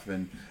stuff,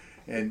 and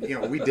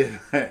we did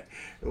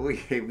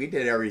we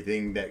did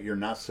everything that you're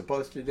not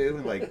supposed to do.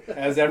 Like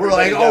we're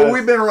like,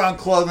 we've been around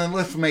clothing,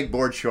 let's make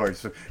board shorts.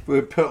 So we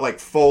would put like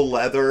faux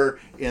leather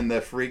in the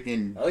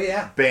freaking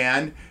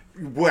band.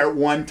 Where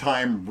one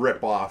time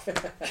rip off,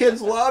 kids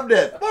loved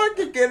it.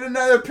 Fucking get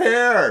another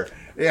pair.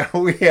 Yeah,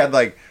 we had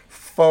like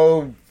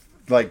faux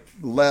like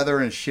leather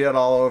and shit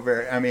all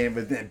over. I mean,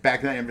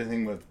 back then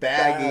everything was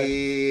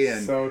baggy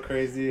and so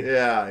crazy.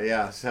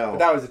 Yeah. So but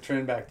that was a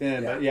trend back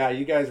then. Yeah. But yeah,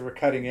 you guys were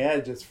cutting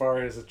edge as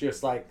far as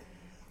just like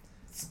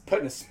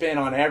putting a spin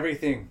on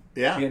everything.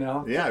 Yeah. You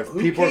know? Yeah. If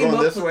Who people are came going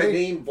up this with way. the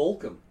name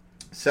Volcom?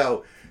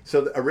 So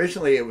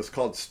originally it was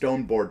called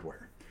Stone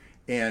Boardware,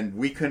 and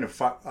we couldn't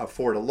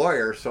afford a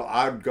lawyer, so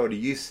I would go to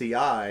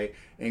UCI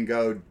and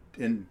go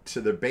into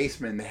the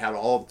basement, and they had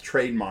all the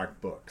trademark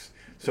books.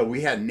 So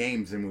we had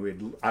names,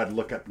 and I'd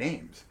look up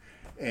names,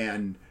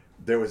 and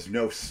there was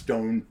no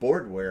Stone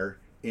Boardware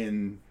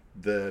in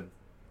the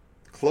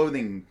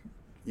clothing.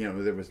 You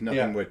know, there was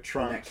nothing with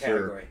trunks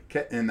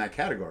in that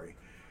category.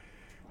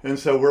 And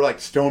so we're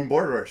like Stone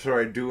Boardware. So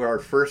I do our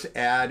first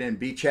ad in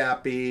Beach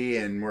Happy,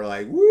 and we're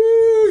like,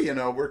 woo, you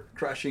know, we're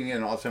crushing it.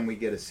 And all of a sudden we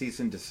get a cease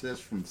and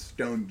desist from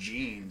Stone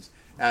Jeans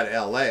out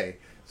of LA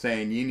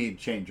saying, you need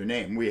to change your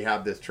name. We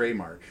have this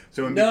trademark.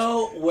 So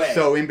No way.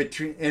 So in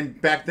between,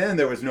 and back then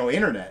there was no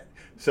internet.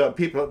 So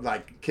people,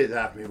 like, kids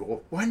ask me,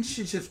 well, why didn't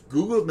you just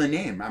Google the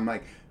name? I'm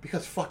like,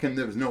 because fucking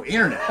there was no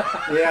internet.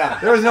 Yeah.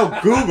 There was no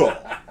Google.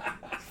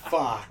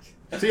 Fuck.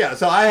 So yeah,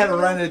 so I had to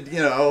run it,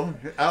 you know,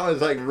 I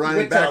was like running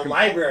Went to back. a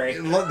library.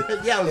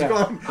 Yeah, I was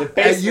going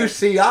at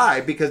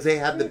UCI because they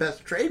had the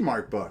best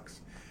trademark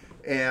books.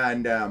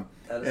 And then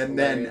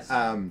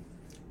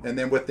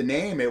with the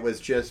name, it was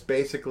just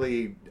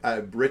basically,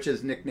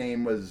 Rich's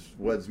nickname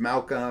was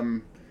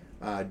Malcolm.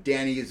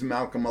 Danny used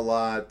Malcolm a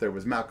lot. There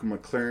was Malcolm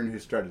McLaren who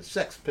started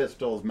Sex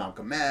Pistols,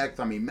 Malcolm X.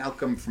 I mean,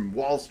 Malcolm from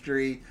Wall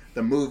Street,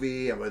 the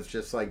movie. It was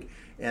just like,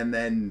 and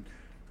then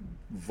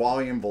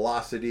volume,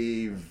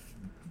 velocity,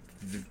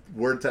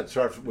 words that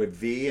start with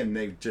V, and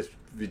they just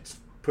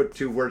put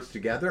two words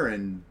together,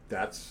 and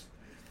that's.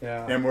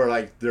 Yeah. And we're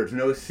like, there's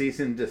no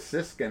cease and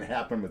desist going to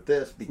happen with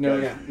this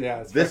because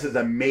this is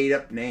a made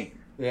up name.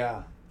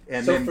 Yeah.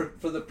 And so then,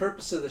 for the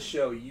purpose of the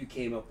show, you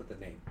came up with the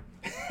name.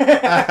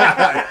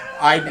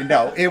 I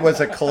know it was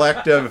a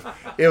collective.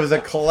 It was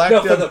a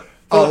collective. No, for the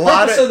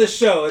purpose of the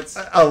show, it's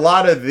a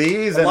lot of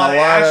these and a lot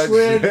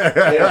Ashland,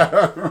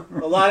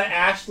 of a lot of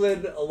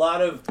Ashland, a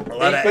lot of. But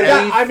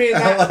that, I mean,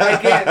 that,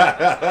 again,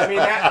 I mean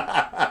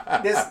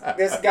that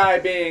this guy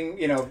being,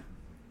 you know,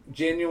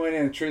 genuine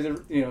and true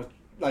to, you know,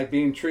 like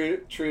being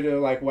true to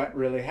like what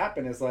really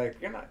happened is like,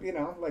 you're not, you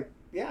know, like,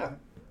 yeah,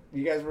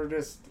 you guys were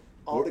just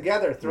all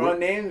together throwing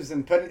names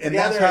and putting it together.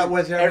 And that's how it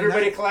was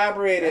everybody night.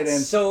 collaborated. That's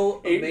and so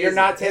amazing. You're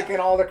not taking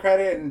all the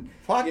credit and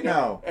fuck you know,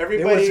 no.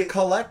 Everybody, it was a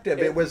collective.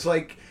 It was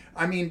like,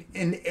 I mean,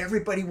 and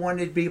everybody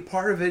wanted to be a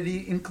part of it,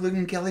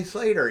 including Kelly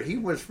Slater. He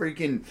was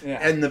freaking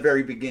in the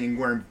very beginning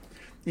wearing,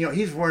 you know,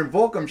 he's wearing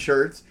Volcom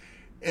shirts,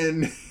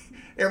 and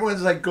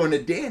everyone's like going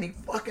to Danny,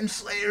 fucking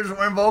Slater's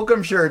wearing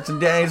Volcom shirts,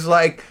 and Danny's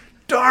like,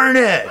 darn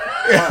it.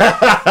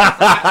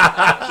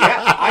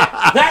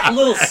 That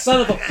little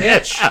son of a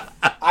bitch.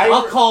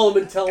 I'll call him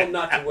and tell him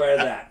not to wear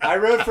that. I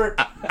wrote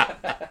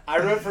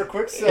for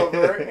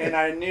Quicksilver, and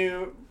I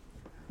knew,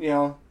 you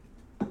know,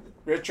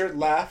 Richard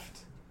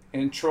left,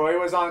 and Troy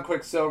was on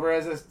Quicksilver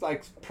as a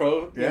like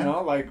pro, you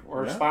know, like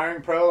or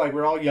aspiring pro, like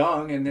we're all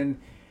young, and then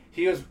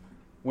he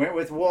went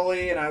with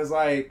Wooly, and I was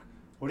like,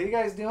 what are you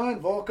guys doing?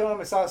 Volcom.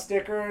 I saw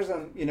stickers,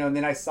 and you know, and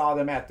then I saw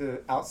them at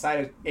the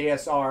outside of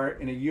ASR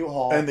in a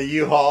U-Haul. And the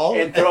U-Haul?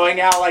 And throwing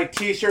out like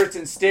T-shirts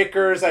and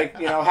stickers, like,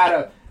 you know, had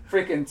a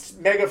freaking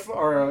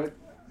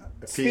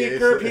a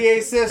speaker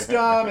PA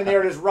system, and they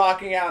were just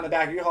rocking out in the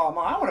back of U-Haul. I'm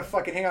like, I want to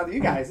fucking hang out with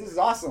you guys. This is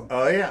awesome.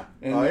 Oh yeah.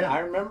 And I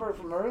remember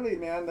from early,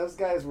 man, those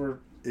guys were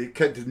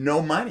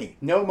no money.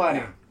 No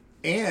money.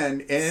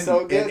 And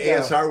so good,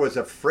 and ASR was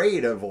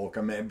afraid of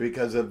Volcom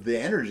because of the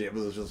energy. It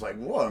was just like,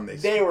 whoa. And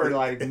they were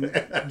like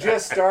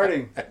just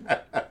starting.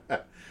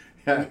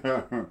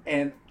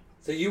 And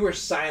so you were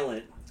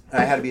silent.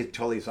 I had to be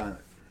totally silent.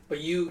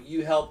 But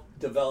you helped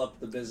develop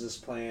the business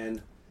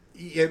plan.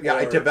 Yeah,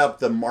 I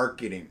developed the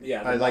marketing.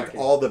 Yeah, I like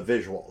all the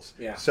visuals.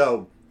 Yeah.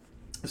 So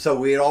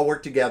we'd all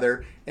work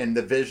together, and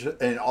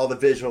all the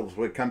visuals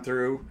would come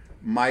through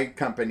my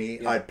company.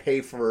 Yeah. I'd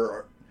pay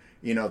for,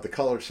 you know, the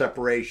color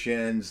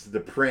separations, the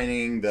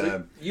printing,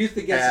 the Youth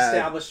Against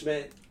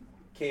Establishment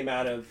came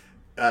out of.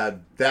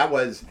 That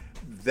was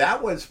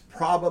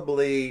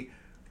probably,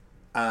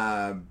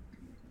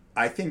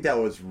 I think that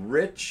was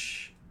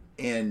Rich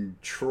and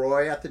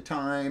Troy at the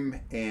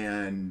time,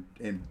 and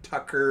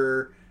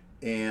Tucker,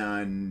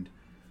 and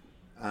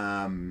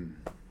I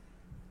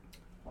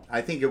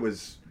think it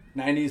was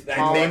 90s.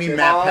 Maybe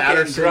Matt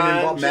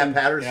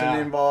Patterson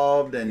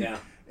involved, and yeah.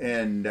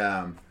 And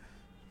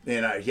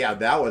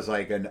that was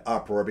like an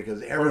uproar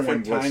because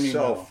everyone was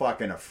so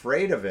fucking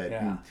afraid of it.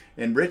 Yeah.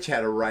 And Rich had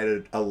to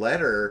write a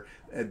letter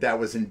that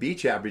was in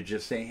Beach Abbey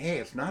just saying, hey,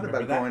 it's not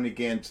about going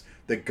against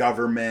the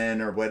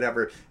government or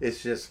whatever.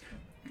 It's just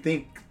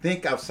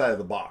think outside of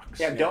the box.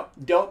 Yeah,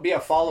 don't be a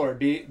follower.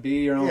 Be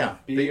your own. Yeah,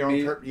 be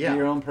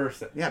your own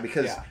person. Yeah,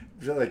 because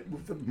like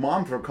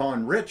moms were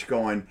calling Rich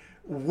going,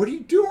 what are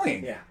you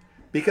doing? Yeah.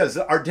 Because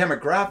our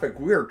demographic,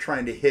 we were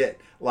trying to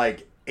hit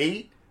like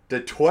 8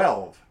 to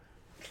 12.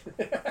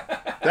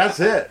 That's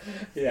it.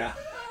 Yeah.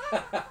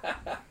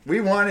 We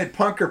wanted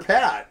Punker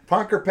Pat.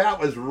 Punker Pat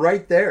was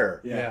right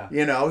there. Yeah.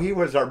 You know, he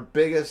was our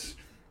biggest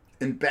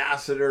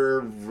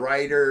ambassador,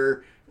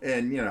 writer,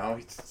 and, you know...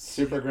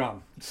 Super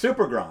Grom.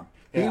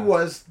 He Yeah.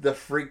 was the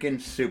freaking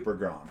super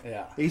Grom.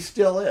 Yeah. He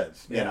still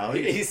is. You know,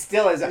 he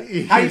still is.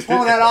 How you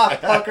pulling that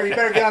off, Pucker? You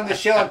better get on the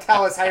show and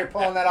tell us how you're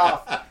pulling that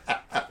off.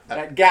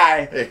 That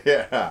guy.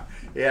 Yeah,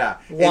 yeah.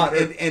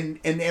 And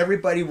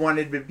everybody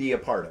wanted to be a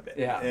part of it.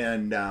 Yeah.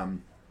 And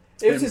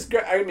it was just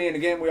great. I mean,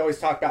 again, we always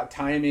talk about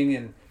timing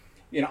and,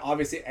 you know,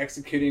 obviously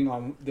executing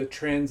on the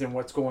trends and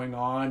what's going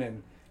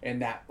on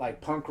and that like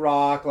punk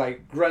rock,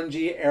 like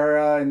grungy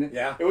era. And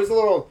it was a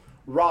little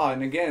raw.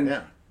 And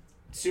again,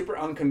 super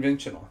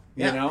unconventional,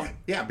 you know?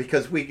 Yeah,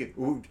 because we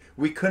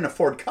couldn't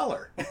afford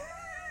color.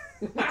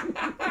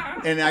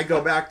 And I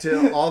go back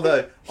to all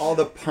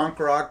the punk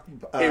rock.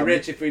 Hey,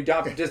 Rich, if we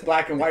dropped just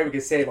black and white, we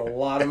could save a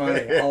lot of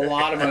money. A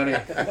lot of money.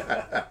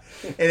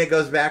 And it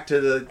goes back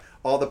to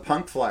all the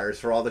punk flyers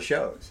for all the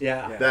shows.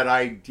 Yeah. That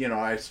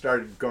I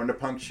started going to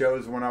punk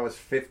shows when I was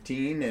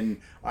 15,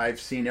 and I've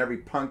seen every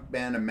punk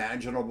band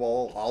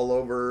imaginable all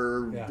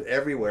over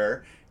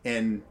everywhere.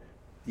 And,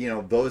 you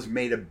know, those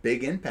made a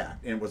big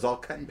impact, and it was all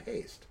cut and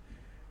paste.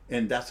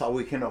 And that's all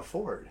we can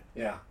afford.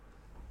 Yeah.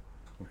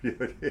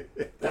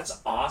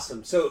 That's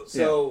awesome.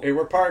 So hey,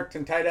 we're parked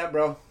and tied up,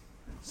 bro.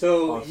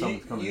 So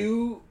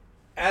you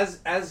as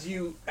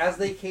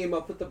they came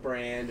up with the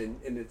brand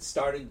and it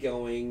started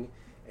going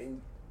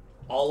and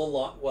all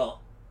along.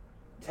 Well,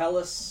 tell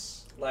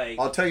us like.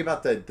 I'll tell you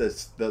about the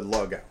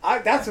logo.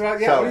 That's what.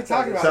 Yeah, what are you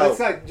talking about? Let's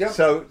like jump.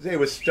 So it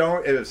was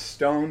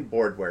stone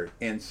boardware,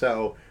 and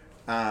so.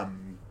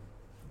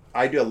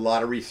 I do a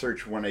lot of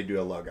research when I do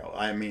a logo.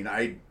 I mean,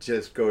 I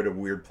just go to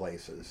weird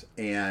places,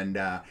 and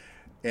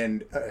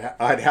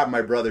I'd have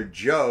my brother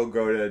Joe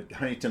go to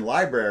Huntington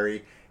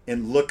Library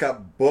and look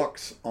up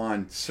books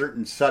on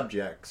certain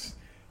subjects,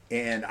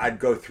 and I'd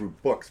go through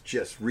books,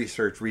 just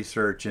research,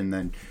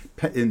 and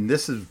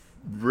this is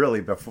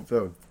really before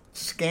the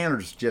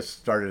scanners just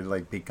started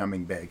like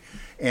becoming big,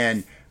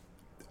 and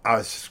I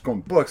was just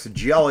going books,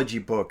 geology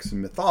books,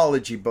 and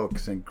mythology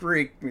books, and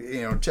Greek,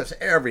 you know, just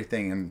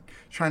everything, and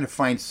trying to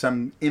find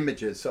some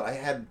images. So I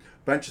had a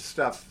bunch of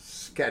stuff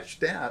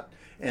sketched out,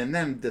 and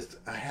then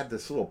I had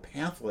this little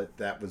pamphlet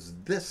that was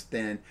this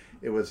thin.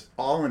 It was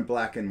all in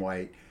black and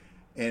white,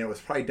 and it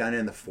was probably done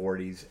in the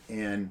 40s.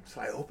 And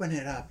so I opened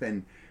it up,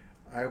 and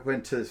I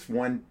went to this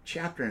one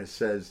chapter, and it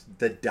says,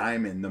 "The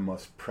diamond, the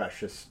most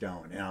precious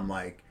stone." And I'm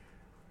like,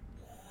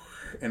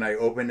 and I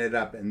opened it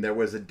up, and there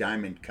was a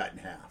diamond cut in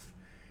half.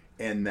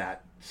 And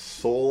that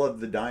soul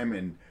of the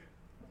diamond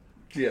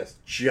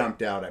just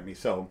jumped out at me.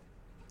 So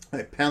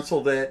I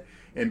penciled it.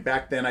 And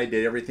back then I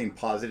did everything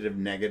positive,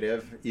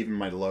 negative. Even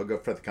my logo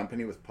for the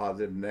company was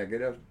positive,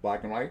 negative,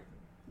 black and white.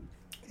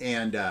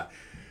 And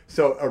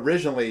so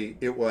originally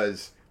it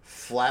was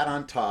flat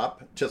on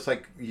top, just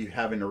like you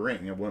have in a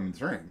ring, a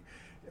women's ring.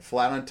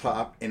 Flat on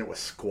top, and it was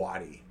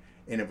squatty.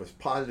 And it was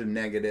positive,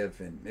 negative,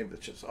 and it was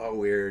just all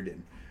weird.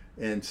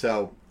 And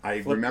so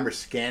I remember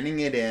scanning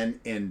it in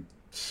and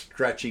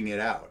stretching it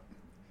out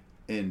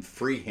in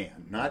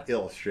freehand, not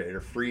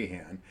Illustrator,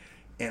 freehand,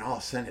 and all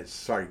of a sudden it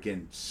started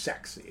getting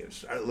sexy. It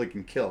started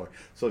looking killer.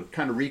 So it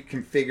kind of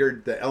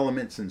reconfigured the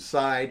elements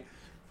inside,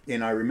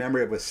 and I remember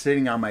it was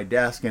sitting on my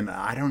desk, and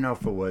I don't know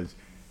if it was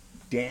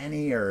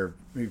Danny or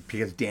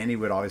because Danny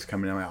would always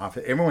come into my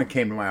office. Everyone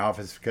came to my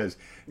office because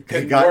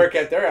they got work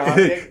at their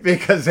office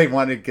because they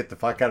wanted to get the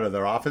fuck out of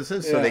their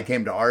offices. So they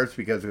came to ours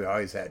because we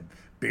always had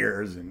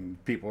beers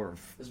and people were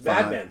it's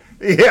bad men.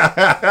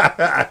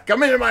 Yeah.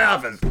 Come into my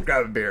office,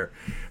 grab a beer.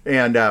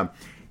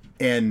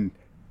 And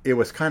it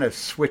was kind of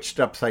switched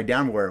upside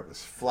down where it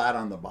was flat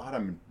on the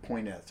bottom and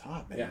pointed at the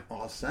top. And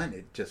all of a sudden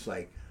it just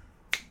like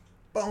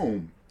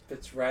boom.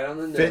 Fits right on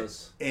the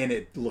nose. And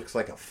it looks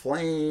like a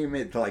flame.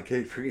 It like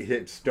it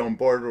hit stone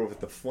border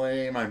with the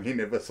flame. I mean,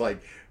 it was like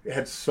it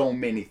had so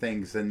many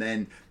things, and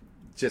then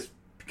just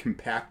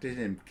compacted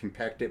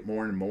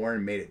more and more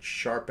and made it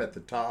sharp at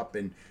the top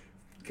and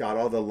got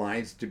all the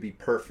lines to be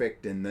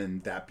perfect, and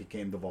then that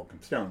became the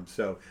Vulcan stone.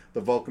 So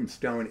the Vulcan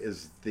stone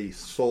is the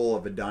soul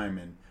of a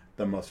diamond,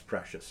 the most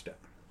precious stone.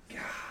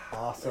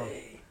 Awesome.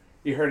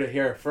 You heard it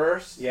here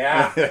first.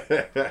 Yeah.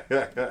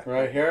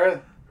 Right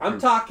here. I'm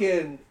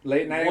talking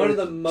late night. One of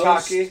the most.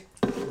 Chalky.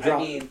 I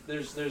mean,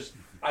 there's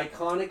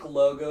iconic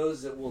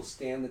logos that will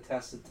stand the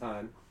test of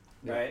time,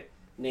 right?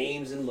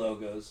 Names and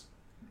logos.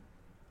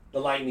 The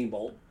lightning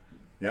bolt,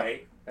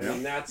 right? I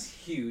mean, that's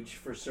huge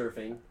for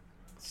surfing.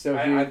 So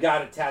I've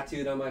got it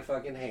tattooed on my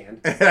fucking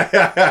hand.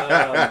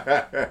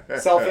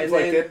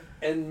 Self-inflicted.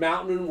 And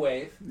Mountain and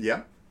Wave.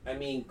 Yep. I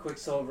mean,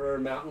 Quicksilver,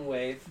 Mountain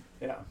Wave.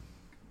 Yeah.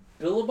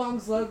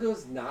 Billabong's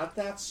logo's not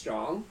that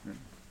strong,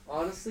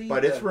 honestly.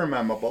 But it's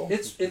memorable.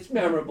 It's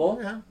memorable.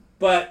 Yeah.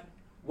 But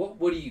what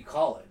do you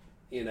call it?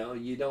 You know,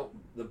 you don't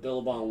the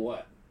Billabong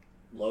what?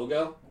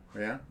 Logo?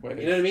 Yeah. You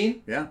know what I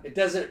mean? Yeah. It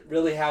doesn't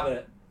really have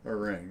a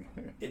ring.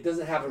 It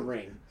doesn't have a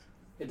ring.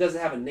 It doesn't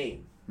have a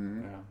name.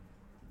 Mm-hmm. Yeah.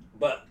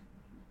 But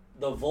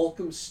the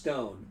Vulcan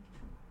stone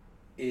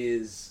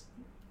is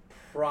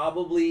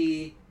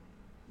probably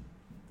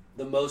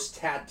the most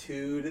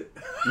tattooed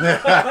and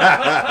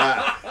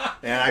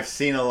I've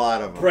seen a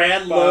lot of them.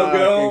 Brand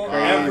logo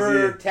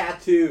ever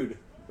tattooed,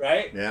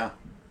 right? Yeah.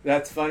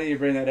 That's funny you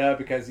bring that up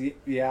because fucking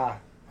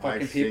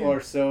I've people seen-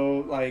 are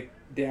so like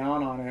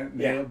down on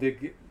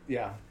it.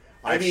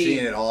 I've seen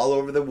it all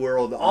over the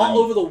world. All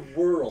over the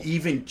world.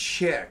 Even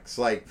chicks,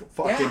 like,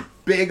 fucking Yeah.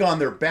 big on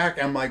their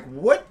back. I'm like,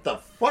 what the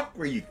fuck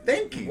were you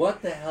thinking?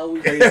 What the hell?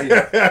 Crazy,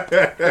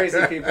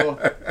 crazy people.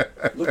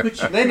 Look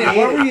what you Lyndon,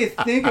 what were you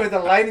thinking with the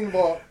lightning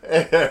bolt?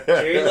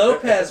 Jerry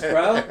Lopez,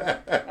 bro.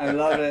 I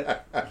love it.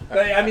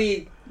 But, I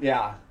mean,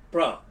 Yeah.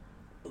 bro,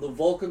 the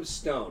Volcom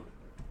Stone,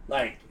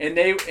 like, And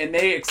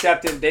they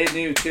accepted. They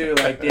knew too.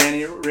 Like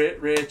Danny,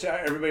 Rich,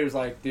 everybody was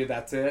like, "Dude,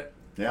 that's it."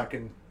 Yeah.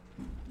 Fucking,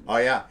 Oh,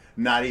 yeah.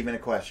 Not even a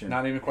question.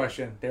 not even a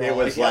question. They were It all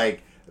was yeah.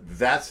 like,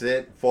 that's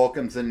it.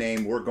 Volcom's the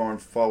name. We're going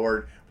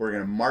forward. We're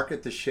going to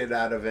market the shit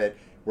out of it.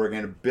 We're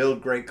going to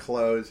build great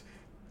clothes,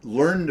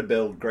 learn to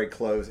build great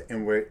clothes,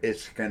 and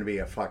it's going to be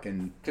a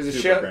fucking because the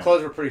super brand.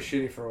 clothes were pretty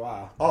shitty for a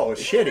while. Oh, it was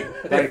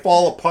shitty. They Like-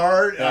 fall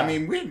apart. Yeah. I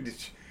mean,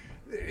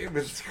 it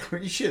was.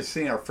 You should have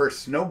seen our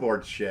first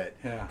snowboard shit.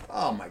 Yeah.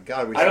 Oh my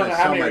god, we. I don't spent know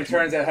how so many much-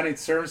 returns at Huntington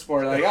Surf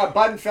Sport. Like, oh,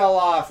 button fell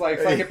off. Like,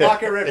 fucking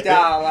pocket ripped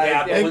out. Like,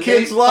 Yeah, but And when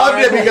kids they loved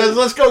it finally- because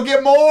let's go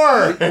get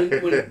more. when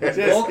Just-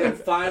 Volcom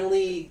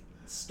finally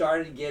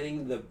started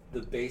getting the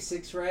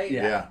basics right,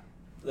 Yeah. Yeah.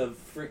 the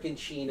freaking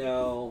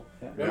chino,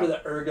 Yeah. remember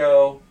the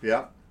ergo,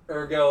 Yeah. the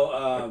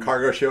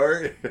Cargo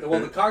short.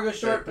 cargo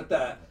short, but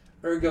the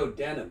ergo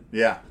denim,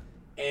 Yeah.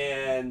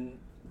 and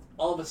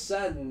all of a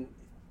sudden,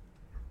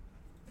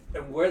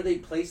 and where they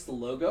placed the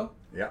logo,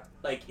 Yeah.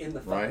 like in the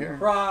Right fucking here.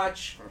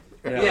 crotch,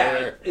 Yeah.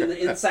 yeah, in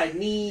the inside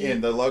knee,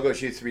 And the logo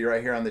used to be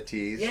right here on the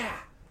tees. yeah,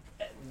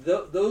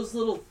 those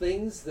little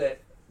things that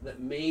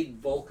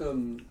made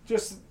Volcom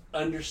just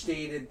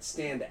understated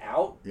stand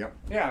out. Yep.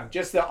 yeah,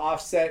 just the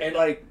offset. And-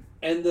 like,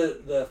 And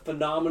the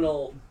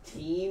phenomenal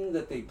team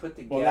that they put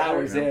together well, that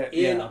was it.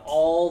 in Yeah.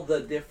 all the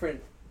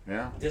different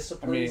Yeah.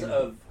 disciplines I mean-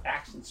 of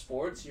action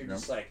sports, you're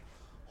just like,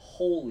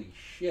 holy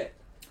shit.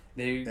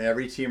 They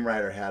Every team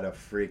rider had a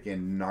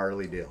freaking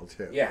gnarly deal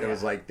too. Yeah. It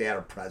was like they had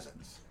a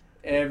presence.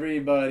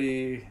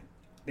 everybody,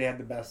 they had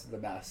the best of the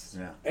best.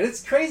 Yeah. And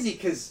it's crazy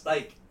because,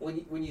 like,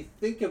 when you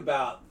think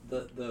about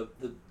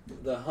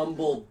the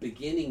humble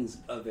beginnings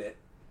of it,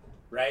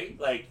 right?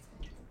 Like,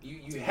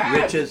 you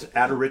had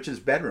Rich's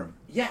bedroom.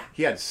 yeah,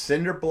 He had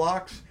cinder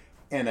blocks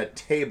and a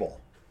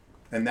table,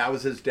 and that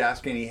was his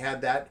desk, and he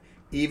had that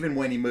even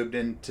when he moved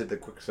into the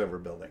Quicksilver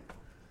building.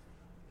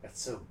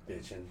 that's so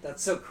bitchin'.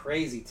 That's so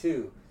crazy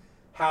too.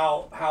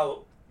 How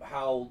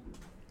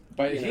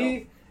But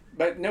You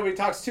but nobody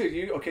talks to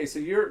you. Okay, so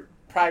you're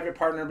private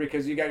partner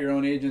because you got your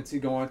own agency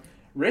going.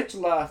 Rich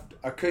left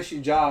a cushy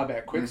job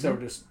at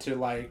Quicksilver just to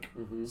like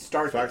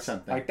start this.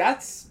 something. Like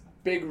that's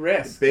big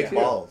risk. Big too.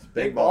 balls.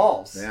 Big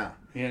balls. Yeah.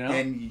 You know?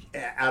 And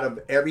out of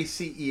every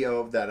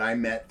CEO that I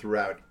met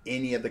throughout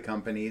any of the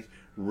companies,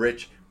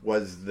 Rich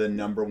was the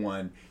number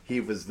one. He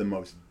was the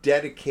most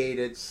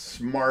dedicated,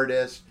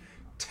 smartest.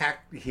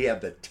 He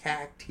had the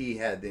tact. He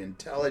had the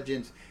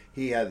intelligence.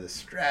 He had the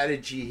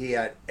strategy. He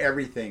had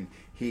everything.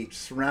 He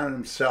surrounded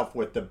himself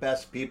with the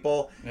best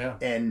people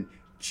and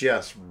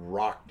just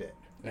rocked it.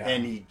 Yeah.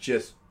 And he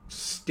just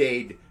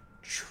stayed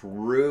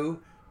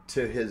true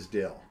to his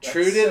deal.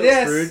 True That's to so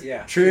this.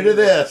 Yeah. True to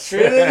this.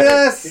 True to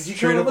this. Did you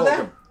True come to up with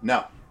that? Volcom.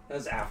 No, That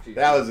was after you.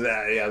 that was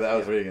that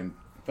was Regan.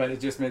 But it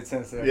just made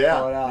sense to call it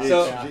Yeah, out.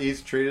 So-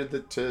 he's treated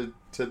to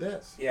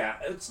this. Yeah,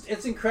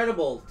 it's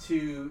incredible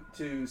to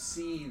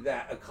see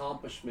that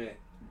accomplishment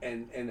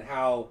and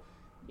how,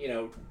 you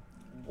know,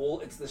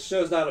 it's the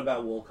show's not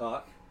about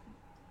Woolcock.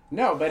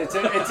 No, but it's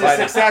a But-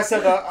 success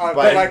of a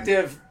but-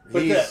 collective.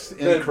 But He's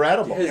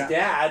incredible. His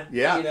dad,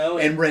 Yeah, you know,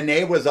 and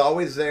Renee was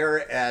always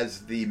there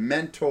as the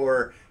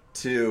mentor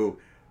to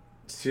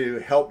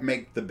help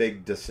make the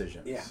big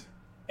decisions. yeah,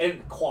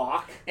 and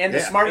Quack And the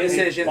Yeah. smart and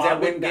decisions Bob that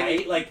wouldn't McKnight,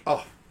 get. like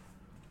Oh,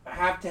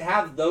 have to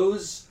have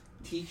those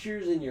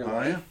teachers in your Oh,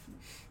 life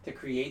yeah. to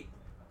create,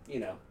 you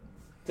know,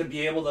 to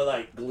be able to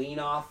like glean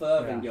off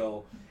of and Yeah.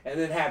 go, and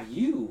then have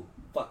you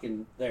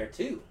fucking there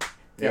too.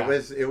 Yeah.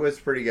 it was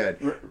pretty good.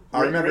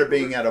 I remember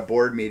being at a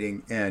board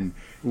meeting and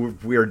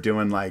we were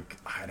doing like,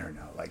 I don't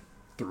know, like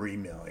 3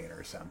 million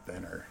or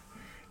something,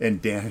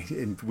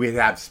 and we'd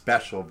have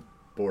special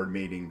board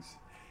meetings,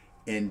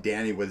 and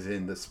Danny was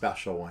in the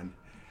special one,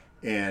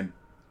 and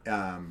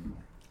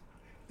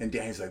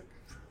Danny's like,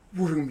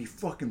 we're gonna be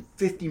fucking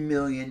 50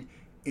 million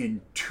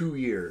in 2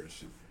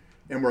 years,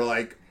 and we're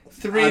like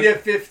 3 to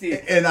 50.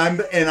 and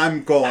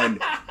I'm going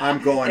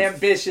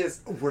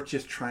Ambitious. we're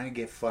just trying to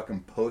get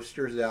fucking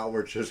posters out.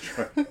 We're just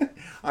trying,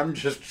 I'm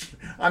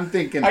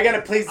thinking I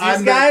gotta please these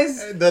I'm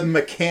guys? the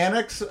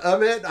mechanics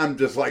of it. I'm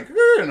just like,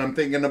 and I'm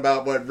thinking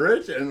about what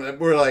Rich, and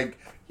we're like,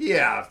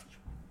 yeah,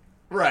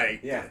 right.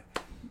 Yeah.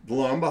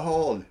 Lo and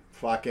behold,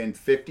 fucking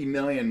 50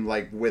 million,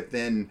 like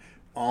within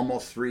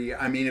almost 3.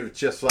 I mean, it was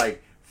just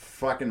like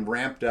fucking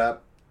ramped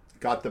up,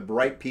 got the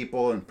right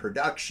people in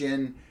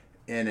production,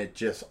 and it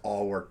just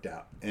all worked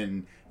out.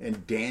 And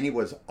Danny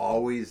was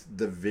always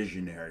the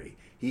visionary.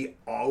 He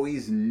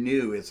always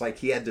knew. It's like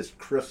he had this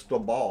crystal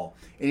ball,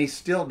 and he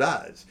still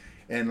does.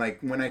 And like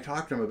when I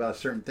talk to him about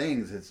certain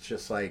things, it's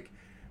just like,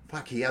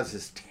 fuck, he has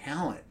this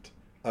talent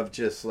of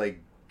just like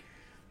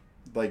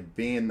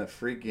being the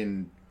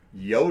freaking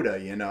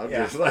Yoda, you know,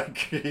 just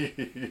like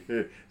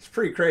it's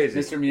pretty crazy.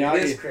 Mr. Miyagi.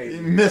 It is crazy.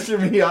 Mr.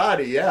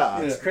 Miyagi, yeah.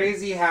 It's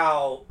crazy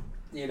how,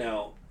 you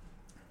know,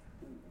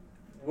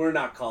 we're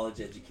not college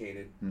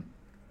educated,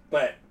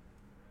 but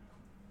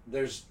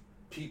there's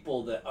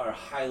people that are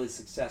highly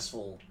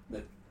successful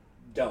that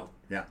don't.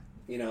 Yeah.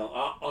 You know,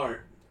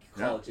 aren't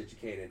college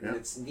educated. And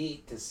it's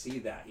neat to see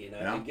that, you know.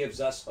 Yeah. It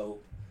gives us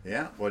hope.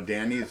 Yeah. Well,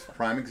 Danny's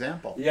prime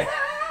example. Yeah.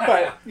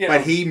 But, you know,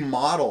 But he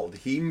modeled.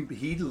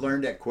 He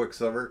learned at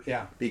Quicksilver.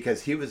 Yeah.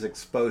 Because he was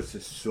exposed to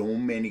so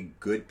many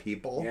good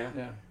people. Yeah.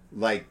 yeah.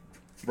 Like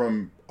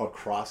from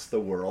across the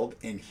world,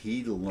 and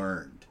he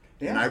learned.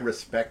 And I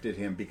respected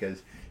him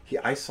because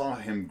I saw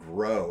him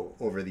grow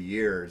over the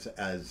years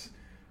as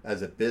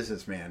a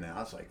businessman, and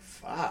I was like,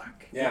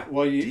 fuck. Yeah.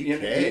 Well,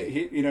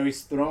 DK. you know,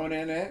 he's thrown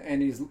in it,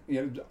 and he's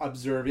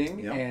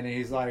observing, and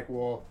he's like,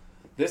 well,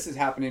 this is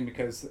happening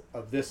because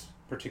of this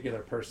particular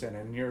person,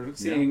 and you're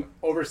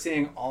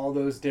overseeing all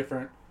those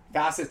different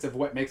facets of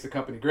what makes a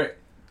company great.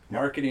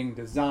 Marketing,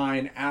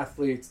 design,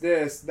 athletes,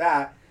 this,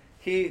 that.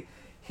 He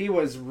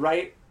was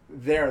right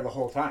there the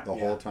whole time. The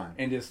whole time.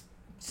 And just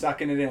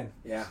sucking it in.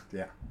 Yeah.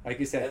 Yeah. Like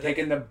you said,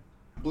 taking the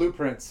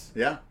blueprints.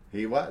 Yeah,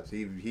 he was.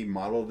 He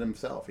modeled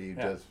himself. He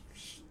just...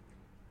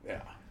 Yeah.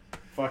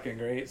 Fucking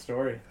great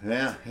story.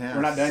 Yeah, yeah.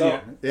 We're not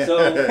done yet.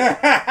 So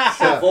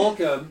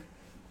Volcom,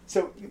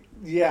 So,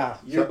 yeah.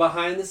 you're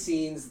behind the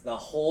scenes the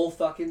whole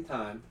fucking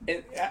time.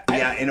 And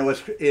And it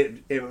was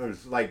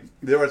like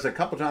there was a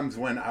couple times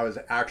when I was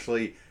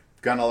actually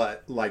gonna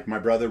let like my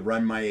brother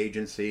run my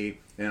agency,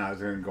 and I was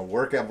gonna go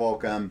work at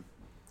Volcom.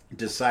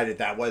 Decided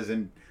that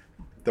wasn't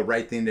the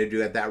right thing to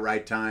do at that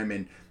right time,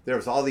 and there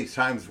was all these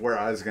times where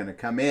I was gonna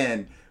come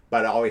in,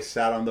 but I always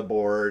sat on the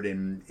board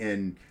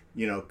and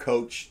you know,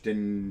 coached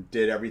and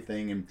did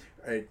everything, and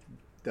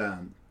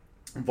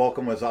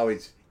Volcom was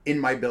always in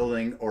my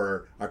building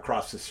or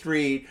across the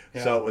street,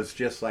 so it was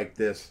just like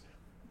this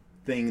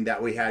thing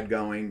that we had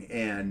going,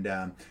 and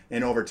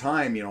over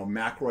time, you know,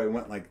 McElroy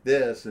went like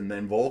this, and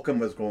then Volcom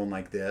was going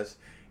like this,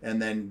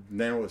 and then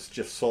it was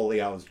just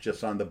solely I was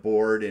just on the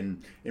board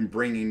and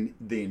bringing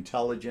the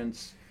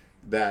intelligence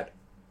that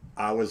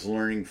I was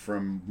learning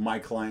from my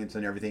clients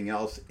and everything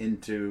else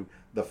into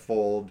the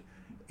fold.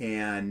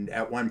 And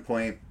at one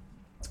point,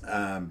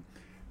 I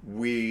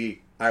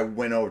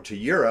went over to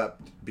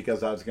Europe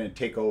because I was going to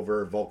take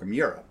over Volcom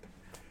Europe,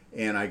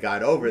 and I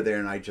got over there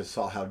and I just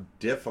saw how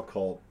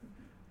difficult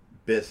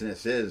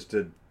business is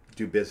to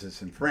do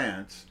business in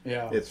France.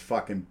 Yeah. It's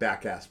fucking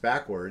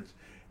backwards.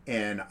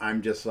 And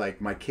I'm just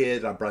like, my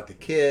kids, I brought the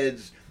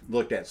kids,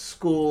 looked at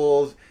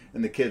schools,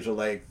 and the kids were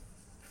like,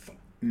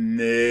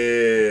 nah.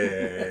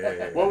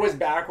 what was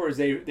backwards?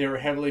 They were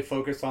heavily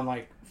focused on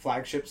like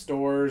flagship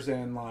stores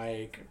and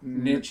like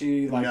niche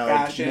like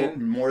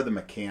fashion. More the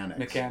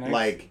mechanics.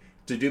 Like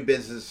to do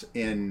business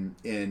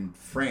in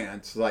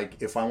France,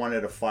 like if I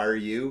wanted to fire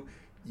you,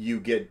 you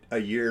get a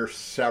year,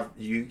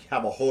 you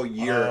have a whole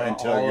year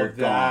until you're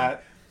gone.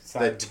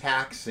 The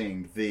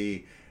taxing,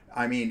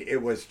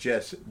 it was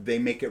just, they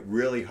make it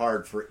really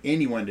hard for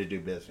anyone to do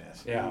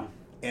business. Yeah.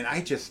 And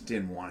I just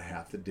didn't want to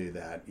have to do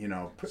that, you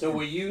know. So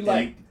were you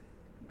like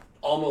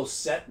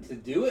almost set to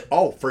do it?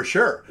 Oh, for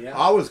sure. Yeah.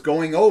 I was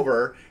going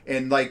over,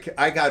 and like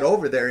I got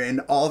over there, and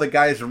all the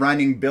guys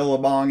running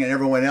Billabong and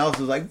everyone else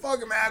was like,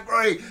 "Fucking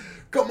McElroy,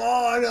 come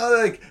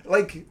on!"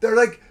 Like they're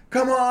like,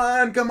 "Come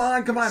on!"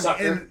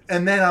 Sucker.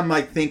 And then I'm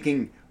like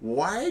thinking,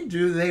 why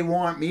do they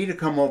want me to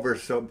come over?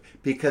 So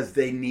because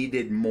they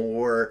needed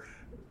more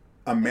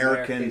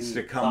Americans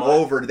to come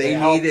over. They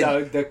needed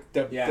the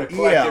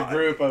collective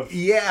group of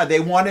they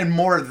wanted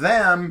more of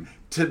them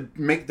to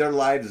make their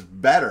lives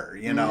better,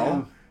 you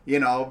know. You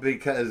know,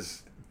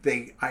 because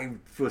I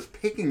was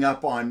picking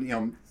up on, you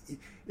know,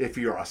 if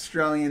you're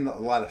Australian, a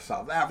lot of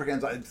South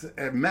Africans.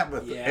 I met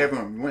with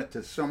everyone. Went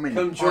to so many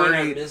Come join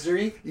our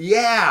misery.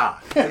 Yeah,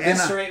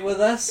 Eviscerate with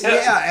us.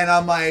 Yeah, and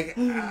I'm like,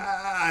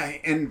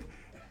 and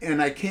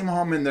I came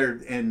home and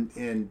they're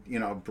and you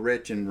know,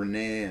 Rich and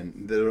Renee,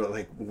 and they were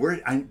like,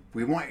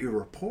 we want your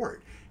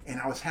report. And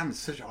I was having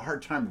such a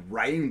hard time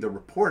writing the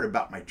report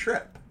about my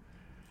trip.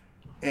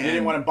 And you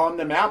didn't want to bum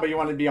them out, but you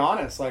wanted to be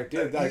honest. Like,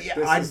 dude, like,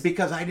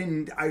 because I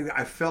didn't.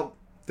 I felt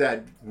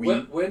that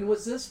we. When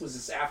was this? Was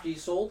this after you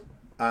sold?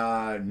 No.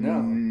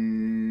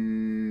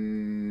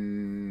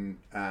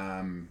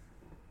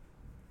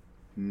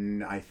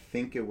 I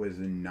think it was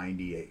in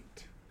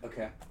 '98.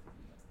 Okay.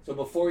 So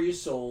before you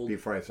sold.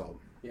 Before I sold.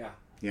 Yeah.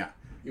 Yeah.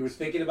 You were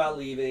thinking about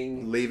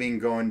leaving.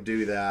 Go and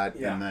do that,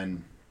 Yeah. and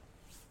then.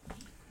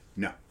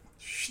 No.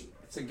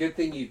 It's a good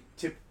thing you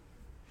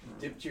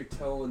dipped your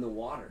toe in the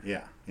water.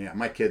 Yeah.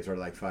 My kids are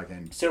like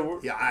fucking. So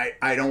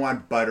I don't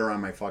want butter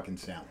on my fucking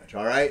sandwich.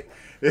 All right.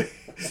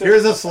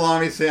 Here's a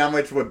salami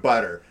sandwich with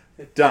butter.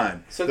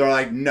 Done. So they're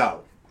like,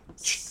 no.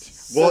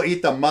 We'll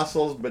eat the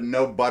mussels, but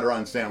no butter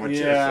on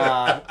sandwiches.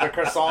 Yeah, the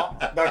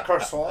croissant.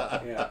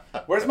 Yeah.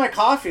 Where's my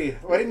coffee?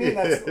 What do you mean?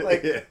 That's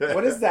like,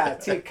 what is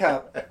that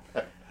teacup?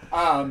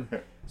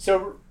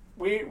 So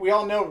we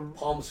all know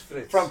Palms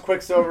Fritz. from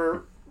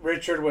Quicksilver,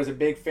 Richard was a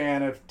big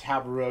fan of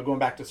Tabarua. Going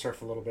back to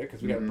surf a little bit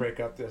because we got to break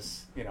up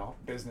this,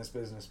 business.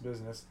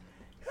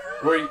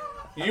 Where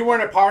you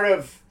weren't a part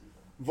of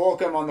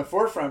Volcom on the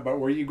forefront, but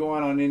were you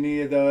going on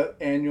any of the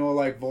annual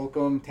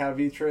Volcom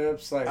Tavi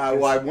trips?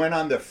 Well, I went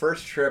on the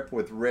first trip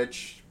with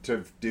Rich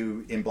to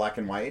do in black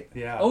and white.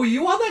 Yeah. Oh,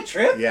 you on that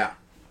trip? Yeah.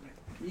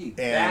 You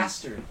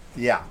bastard.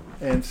 Yeah.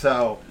 And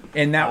so...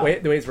 And that way,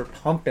 the waves were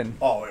pumping.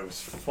 Oh, it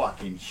was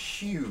fucking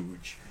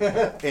huge.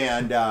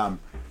 And,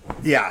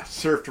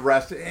 surfed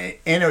rest.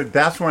 And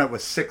that's when it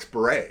was 6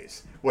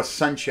 berets with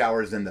sun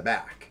showers in the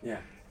back. Yeah.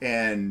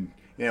 And,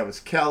 it was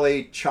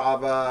Kelly,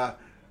 Chava,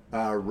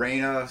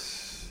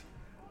 Reynos,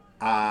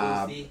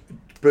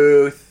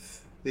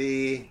 Booth,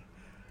 Giddings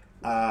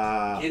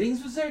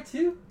was there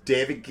too?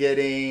 David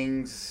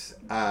Giddings,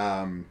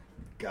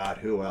 God,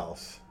 who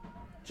else?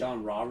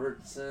 John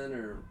Robertson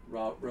or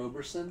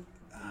Roberson?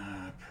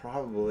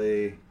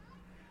 Probably.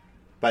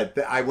 But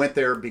I went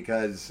there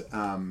because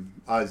I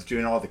was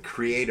doing all the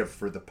creative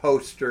for the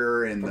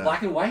poster and the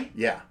black and white?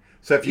 Yeah.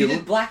 So if you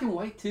did black and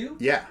white too?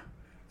 Yeah.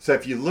 So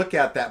if you look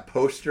at that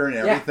poster and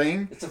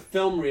everything, it's a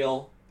film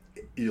reel.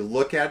 You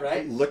look at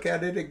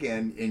it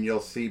again, and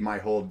you'll see my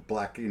whole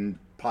black and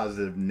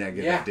positive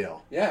negative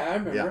deal. Yeah, I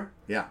remember.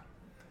 Yeah.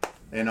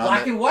 And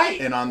black and white.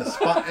 And on the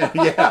spine,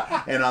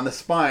 and on the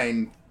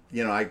spine,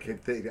 I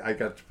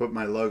got to put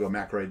my logo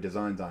McElroy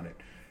Designs on it.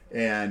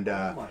 And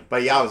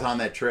but I was on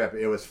that trip.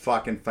 It was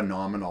fucking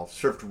phenomenal.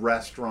 Surfed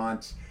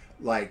restaurants,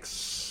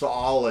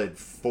 solid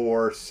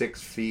 4-6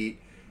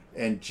 feet,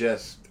 and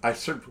I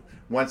surfed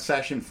one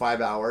session 5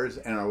 hours,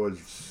 and I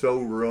was so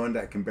ruined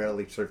I can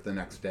barely surf the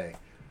next day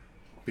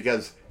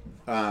because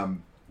Chava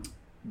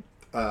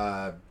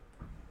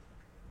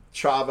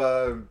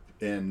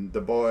and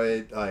the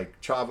boy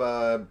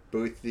Chava,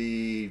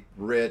 Boothie,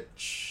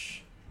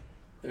 Rich,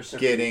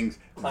 Giddings,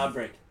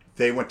 Cloudbreak.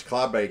 They went to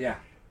Cloudbreak. Yeah.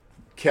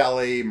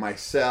 Kelly,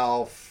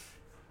 myself,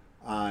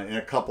 and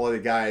a couple of the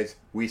guys,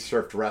 we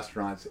surfed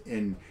restaurants.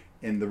 And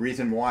the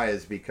reason why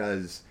is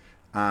because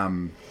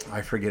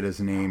I forget his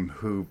name,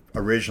 who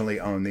originally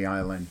owned the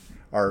island,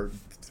 or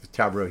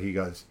Tabarua, he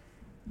goes,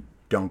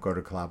 don't go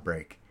to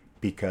Cloudbreak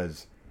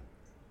because,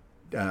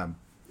 what's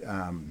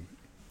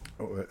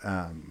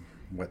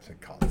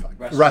it called?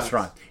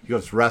 Restaurants. He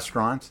goes,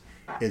 restaurants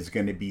is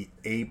going to be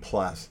A+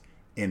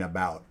 in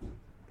about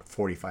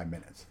 45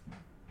 minutes.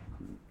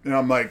 And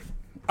I'm like,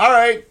 all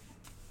right,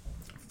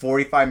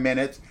 45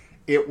 minutes.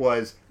 It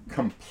was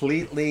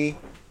completely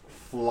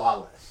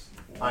flawless.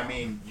 Wow. I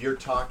mean, you're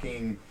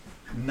talking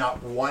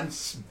not one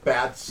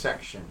bad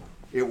section.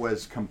 It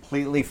was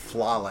completely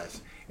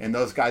flawless. And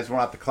those guys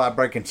went out the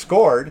Cloudbreak and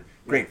scored.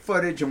 Great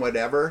footage and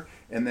whatever.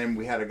 And then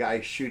we had a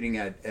guy shooting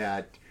at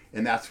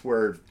and that's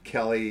where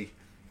Kelly,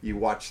 you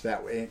watched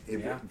that.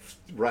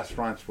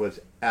 Restaurants was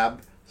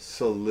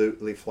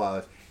absolutely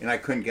flawless. And I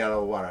couldn't get out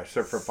of the water. I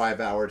surfed for 5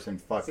 hours and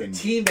fucking...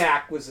 So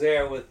T-Mac was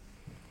there with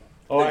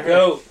the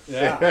goat.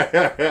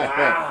 Yeah.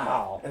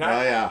 Wow. And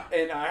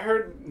I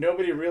heard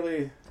nobody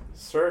really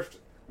surfed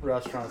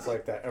restaurants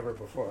like that ever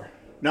before.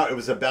 No, it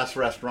was the best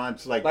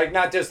restaurants. Like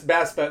not just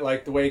best,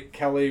 but the way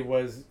Kelly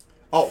was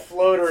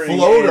floaters.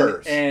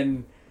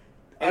 And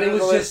it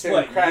was just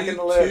cracking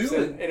the lips.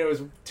 And it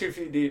was 2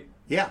 feet deep.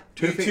 Yeah.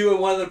 2 feet. You and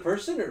one other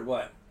person or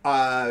what?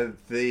 God,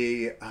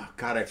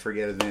 I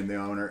forget his name, the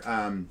owner.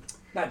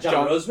 Not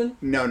John Roseman?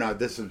 No,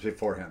 this was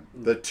before him.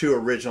 The 2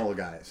 original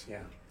guys.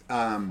 Yeah.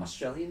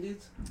 Australian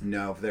dudes?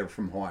 No, they were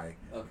from Hawaii.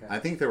 Okay. I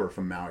think they were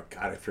from Maui.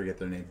 God, I forget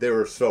their name. They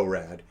were so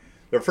rad.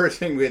 The first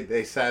thing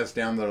they sat us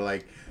down, they're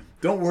like,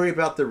 don't worry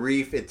about the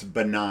reef, it's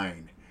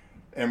benign.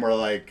 And we're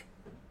like,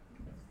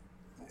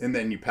 and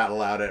then you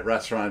paddle out at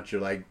restaurants, you're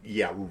like,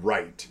 yeah,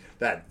 right.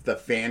 The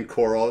fan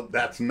coral,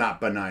 that's not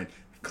benign.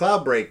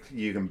 Cloudbreak,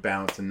 you can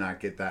bounce and not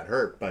get that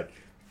hurt, but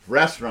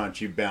restaurants,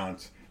 you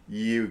bounce,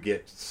 you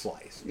get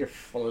sliced. You're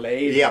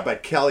filleted. Yeah,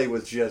 but Kelly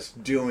was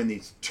just doing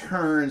these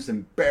turns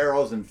and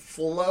barrels and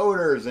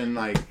floaters, and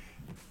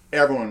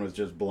everyone was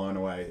just blown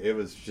away. It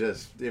was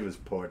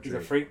poetry. He's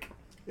a freak.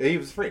 He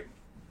was a freak.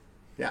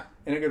 Yeah.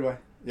 In a good way.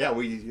 Yeah,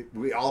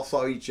 we all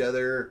saw each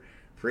other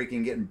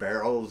freaking getting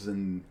barrels,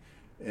 and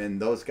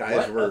those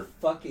guys were... What a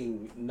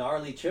fucking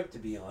gnarly trip to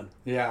be on.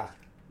 Yeah.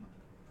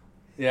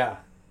 Yeah.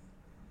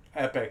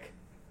 Epic.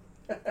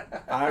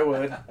 I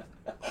would.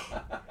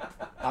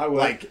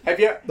 Have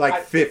you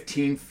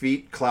 15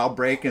 feet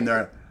Cloudbreak, and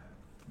they're...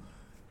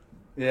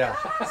 Yeah.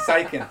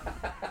 Psyching.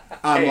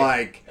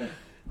 I'm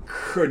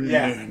couldn't...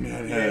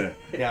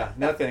 Yeah,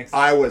 no thanks.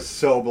 I was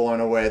so blown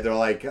away. They're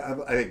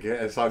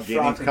I saw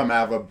Giddings come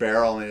out of a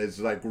barrel, and it's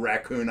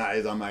raccoon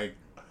eyes. I'm like...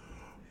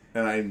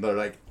 And they're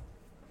like...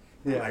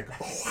 Yeah.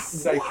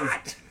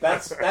 What?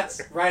 That's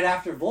right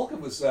after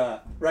Vulcan was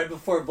right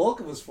before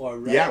Vulcan was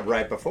formed, right? Yeah,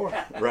 right before.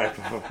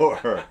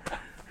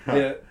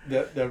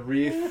 The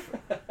reef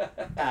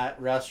at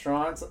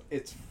restaurants,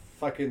 it's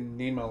fucking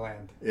Nemo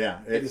land. Yeah,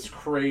 it's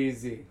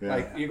crazy.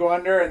 Yeah. You go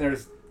under and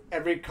there's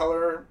every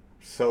color,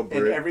 so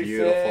and every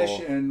beautiful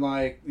fish, and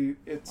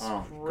it's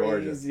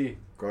crazy.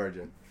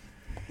 Gorgeous.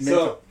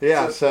 So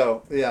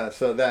So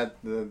that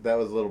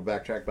was a little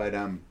backtrack, but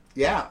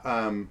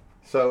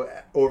so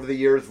over the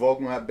years,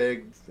 Vulcan got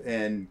big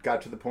and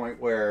got to the point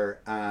where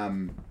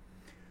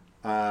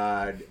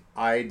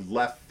I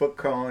left Foot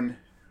Cone,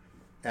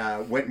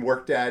 went and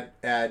worked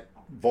at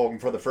Vulcan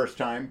for the first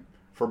time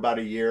for about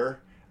a year.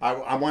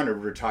 I wanted to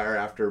retire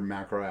after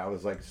McElroy. I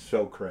was like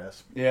so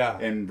crisp. Yeah.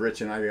 And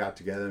Rich and I got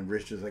together, and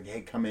Rich was like, "Hey,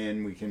 come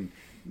in. We can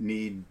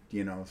need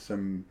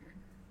some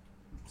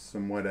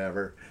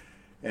whatever."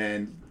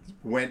 And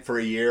went for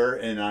a year,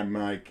 and I'm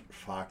like,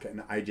 "Fuck!"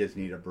 And I just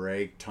need a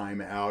break, time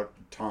out.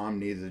 Thom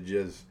needs to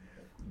just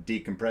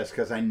decompress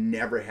because I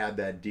never had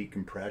that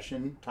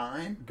decompression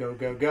time.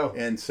 Go.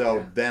 And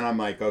so then I'm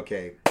like,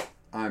 okay,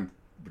 I'm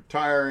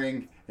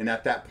retiring, and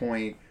at that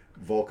point,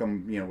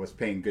 Vulcan, was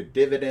paying good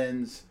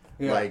dividends.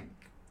 Like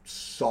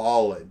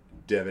solid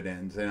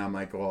dividends, and I'm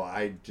like, well,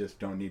 I just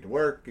don't need to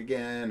work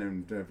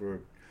again,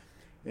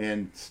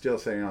 and still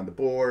sitting on the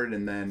board.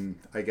 And then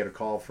I get a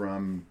call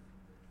from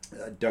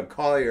Doug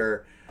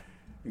Collier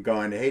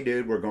going, "Hey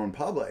dude, we're going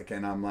public,"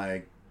 and I'm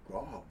like,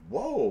 oh,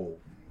 whoa,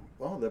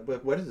 well,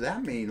 what does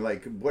that mean?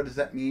 Like, what does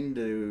that mean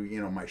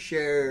to my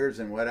shares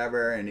and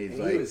whatever? And he's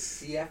like, he was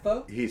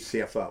CFO. He's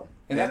CFO.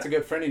 And that's a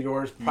good friend of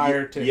yours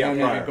prior to him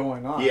even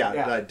going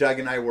on. Doug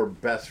and I were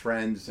best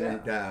friends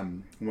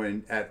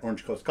when at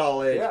Orange Coast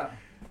College. Yeah.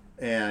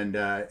 And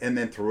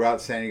then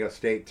throughout San Diego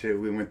State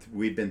too.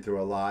 We've been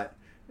through a lot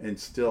and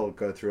still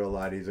go through a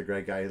lot. He's a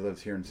great guy. He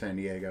lives here in San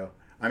Diego.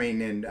 I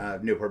mean in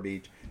Newport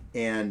Beach.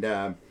 And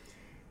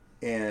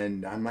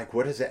I'm like,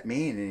 what does that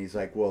mean? And he's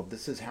like, well,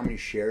 this is how many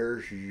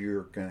shares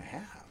you're gonna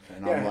have.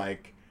 And I'm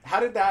like, how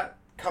did that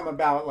come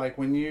about? Like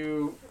when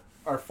you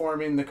are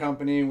forming the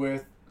company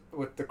with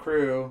the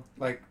crew,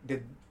 like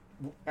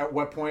at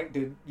what point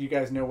did you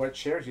guys know what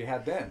shares you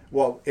had then?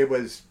 Well, it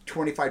was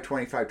 25,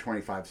 25,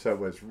 25. So it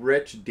was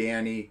Rich,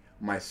 Danny,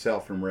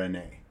 myself, and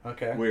Renee.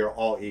 Okay. We were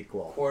all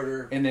equal.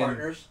 Quarter and then,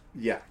 partners?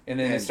 Yeah. And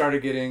then it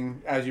started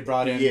getting, as you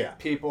brought in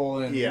people.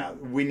 And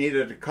we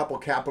needed a couple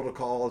capital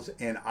calls,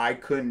 and I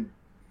couldn't,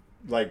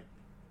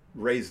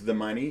 raise the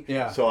money.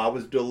 Yeah. So I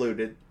was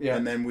diluted. Yeah.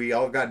 And then we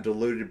all got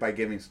diluted by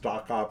giving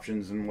stock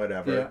options and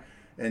whatever. Yeah.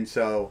 And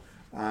so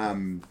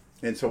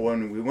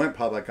when we went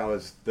public, I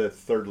was the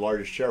third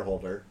largest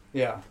shareholder.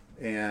 Yeah.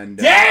 And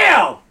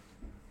damn.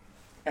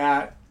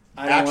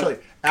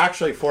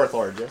 Actually fourth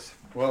largest.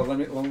 Well, let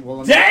me.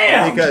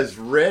 Damn. Because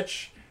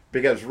Rich,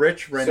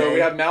 Renee. So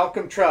we have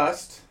Malcolm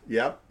Trust.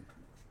 Yep.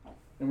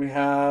 And we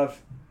have.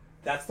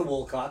 That's the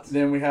Wolcotts.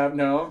 Then we have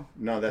No,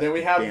 that's Then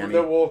we have Danny.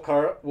 the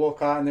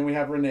Wolcott, and then we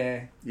have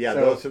Renee. Yeah,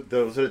 so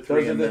those are the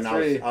three, and then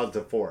three. I was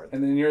the fourth.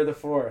 And then you're the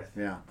fourth.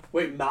 Yeah.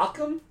 Wait,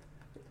 Malcolm?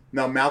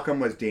 No, Malcolm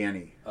was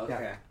Danny. Okay.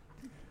 Yeah.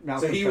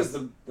 Malcolm so he Trust.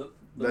 was the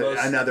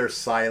most... Another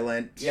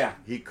silent. Yeah.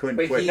 He couldn't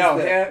But quit. No,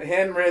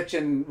 him, Rich,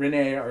 and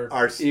Renee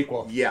are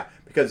equal. Yeah,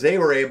 because they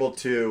were able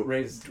to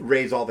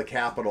raise all the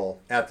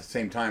capital at the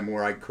same time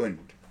where I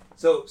couldn't.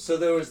 So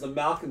there was the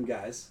Malcolm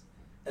guys,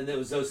 and there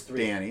was those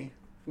three.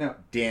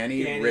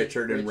 Danny,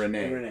 Richard, and Rich,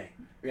 Renee. And Renee.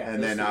 Yeah,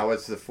 and then three. I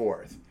was the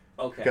fourth.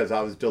 Okay. Because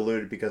I was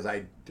diluted because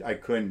I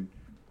couldn't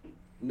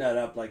nut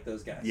up like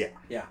those guys. Yeah.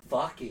 Yeah.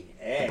 Fucking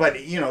A. But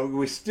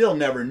we still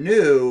never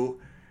knew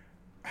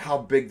how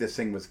big this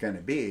thing was going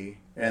to be,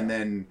 and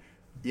then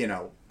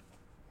you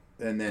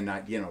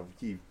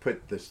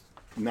put this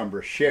number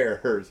of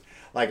shares.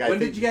 When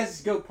did you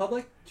guys go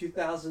public?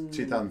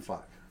 2005.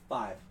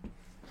 5.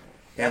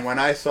 And when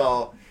I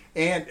saw,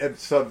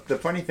 so the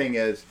funny thing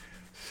is,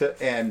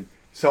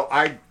 so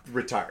I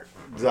retired.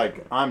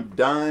 Like, I'm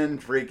done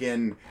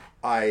freaking.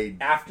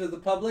 After the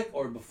public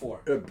or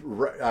before?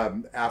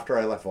 After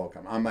I left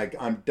Vulcan. I'm like,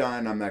 I'm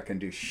done. I'm not going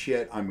to do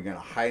shit. I'm going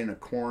to hide in a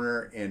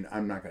corner, and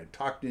I'm not going to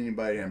talk to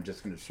anybody. I'm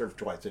just going to surf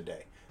twice a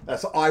day.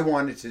 That's all I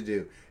wanted to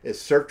do,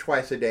 is surf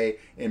twice a day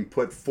and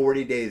put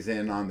 40 days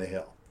in on the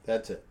hill.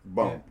 That's it.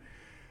 Boom.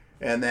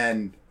 Yeah. And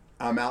then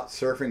I'm out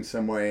surfing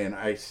somewhere, and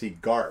I see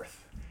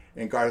Garth.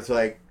 And Garth's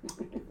like,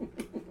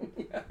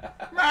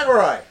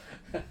 McElroy!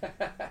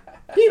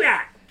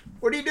 P-Mac!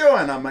 What are you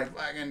doing? I'm like,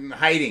 fucking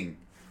hiding.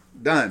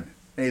 Done.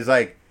 And he's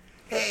like,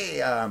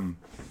 hey,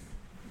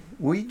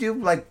 will you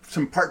do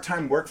some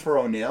part-time work for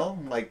O'Neill?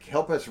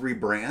 Help us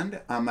rebrand?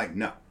 I'm like,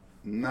 no.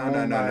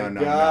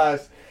 No.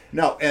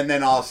 No. And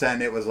then all of a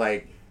sudden it was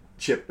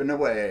chipping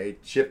away.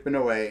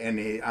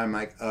 And I'm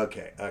like,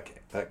 okay.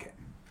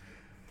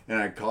 And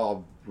I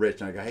called Rich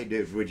and I go, hey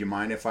dude, would you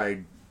mind if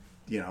I,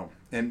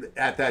 and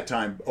at that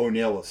time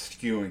O'Neill was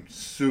skewing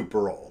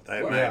super old.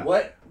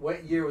 What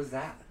year was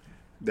that?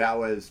 That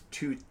was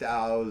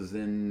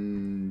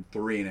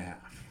 2003 and a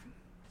half.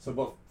 So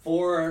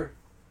before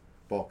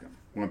Vulcan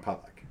went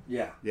public.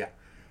 Yeah.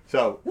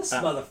 So this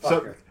motherfucker.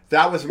 So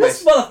that was my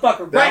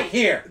motherfucker right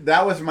here.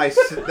 That was my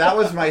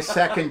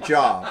second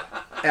job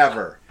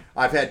ever.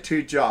 I've had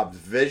 2 jobs: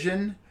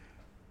 Vision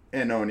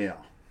and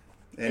O'Neill,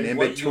 and in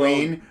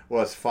between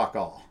was fuck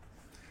all.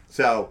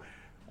 So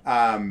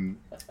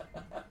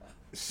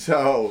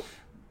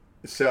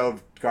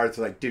Garth's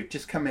like, dude,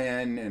 just come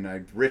in,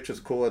 and Rich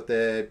was cool with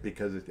it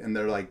and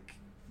they're like,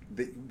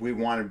 we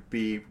want to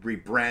be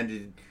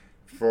rebranded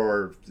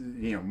for,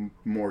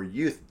 more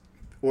youth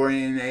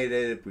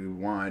oriented. We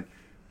want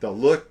the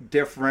look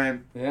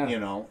different,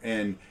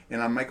 and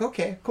I'm like,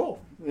 okay,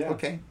 cool. Yeah.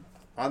 Okay,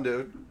 I'll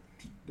do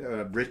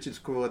it. Rich is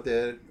cool with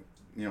it,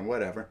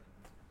 whatever.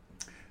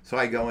 So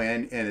I go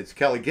in, and it's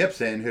Kelly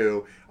Gibson,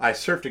 who I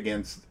surfed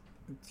against,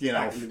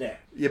 back in the day.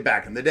 Yeah,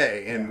 back in the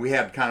day. And we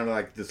had kind of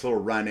like this little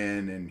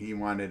run-in, and he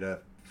wanted to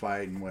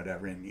fight and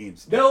whatever, and Ian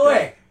stepped No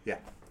way! Yeah.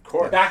 Of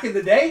course. Back in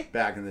the day?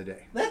 Back in the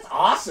day. That's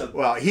awesome.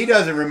 Well, he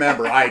doesn't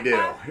remember. I do.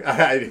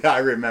 I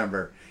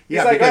remember.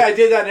 Yeah, he's like, hey, I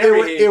did that in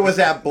every heat. It was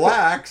at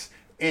Black's,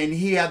 and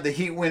he had the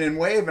heat, wind, and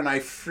wave, and I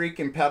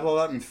freaking pedaled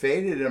up and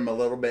faded him a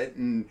little bit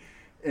and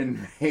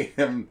made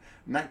him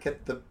not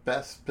get the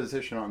best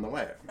position on the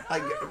wave.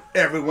 Like,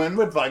 everyone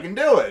would fucking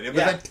do it. It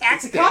was a tactic.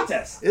 It's a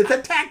contest. It's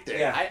a tactic.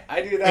 Yeah,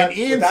 I do that. And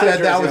Ian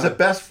said that was the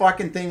best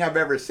fucking thing I've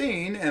ever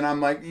seen, and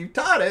I'm like, you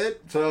taught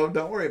it, so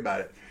don't worry about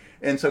it.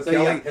 And so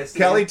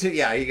Kelly too,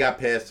 he got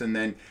pissed, and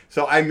then,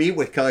 so I meet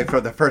with Kelly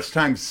for the first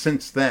time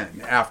since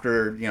then,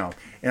 after, and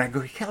I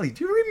go, Kelly,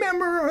 do you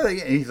remember? And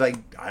he's like,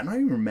 I don't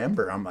even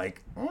remember. I'm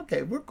like,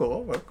 okay, we're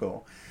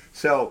cool.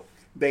 So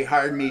they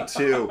hired me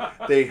to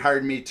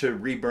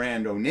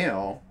rebrand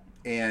O'Neill,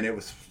 and it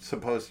was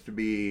supposed to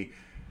be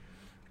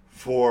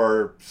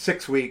for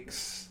 6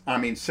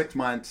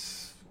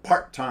 months,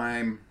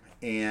 part-time,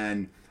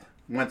 and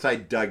once I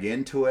dug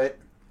into it,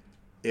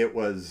 it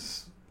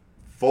was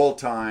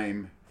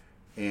full-time,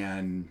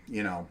 and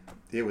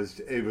it was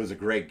a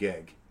great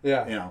gig.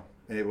 Yeah.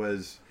 It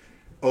was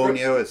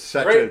O'Neill is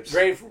such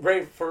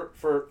great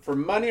for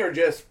money, or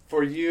just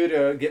for you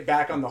to get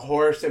back on the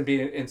horse and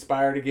be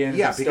inspired again.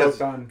 Yeah,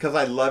 because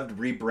I loved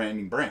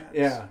rebranding brands.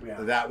 Yeah.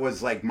 That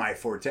was like my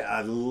forte.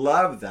 I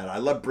love that. I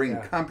love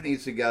bringing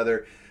companies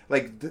together.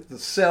 Like the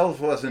sales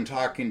wasn't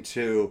talking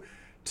to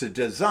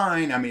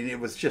design. I mean, it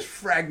was just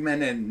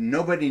fragmented.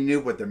 Nobody knew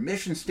what their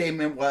mission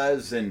statement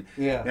was, and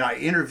I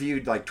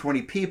interviewed like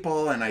 20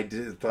 people, and I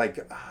did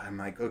I'm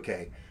like,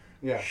 okay,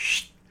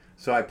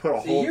 so I put a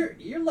whole.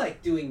 You're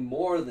like doing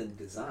more than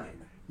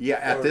design. Yeah,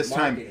 at this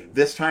marketing.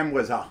 This time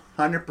was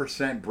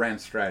 100% brand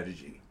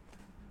strategy,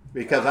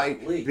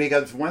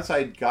 because once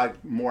I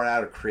got more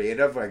out of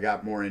creative, I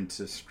got more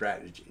into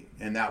strategy,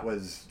 and that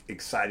was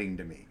exciting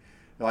to me.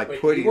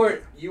 Like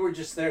you were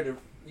just there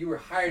you were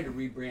hired to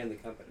rebrand the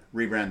company.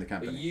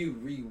 But you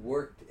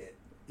reworked it.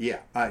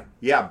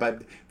 Yeah,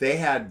 but they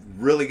had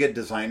really good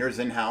designers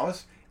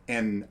in-house,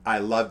 and I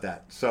loved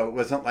that. So it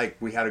wasn't like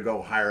we had to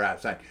go hire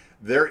outside.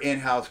 Their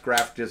in-house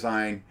graphic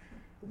design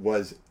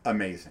was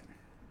amazing.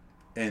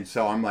 And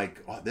so I'm like,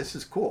 oh, this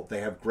is cool. They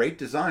have great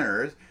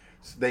designers.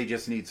 So they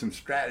just need some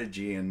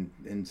strategy and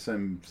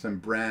some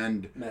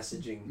brand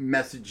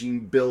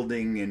messaging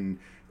building,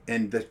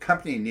 and the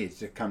company needs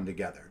to come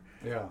together.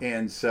 Yeah.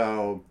 And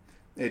so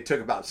it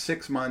took about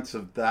 6 months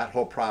of that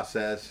whole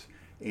process,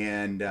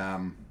 and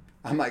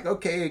I'm like,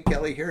 okay,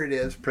 Kelly, here it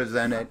is,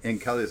 present it. And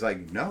Kelly's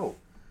like, no,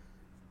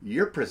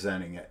 you're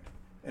presenting it.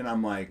 And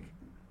I'm like,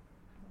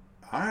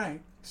 all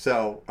right.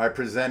 So I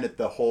presented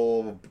the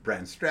whole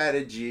brand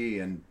strategy,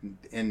 and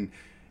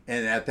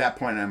at that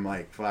point I'm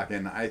like,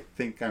 fucking, I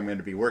think I'm going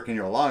to be working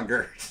here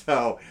longer.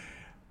 So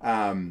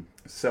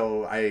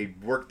I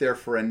worked there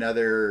for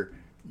another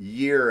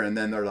year, and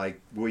then they're like,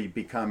 will you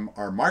become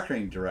our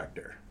marketing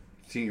director,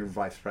 senior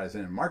vice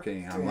president of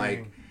marketing?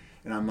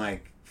 I'm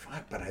like,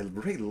 fuck, but I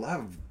really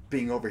love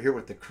being over here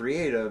with the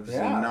creatives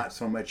and not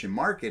so much in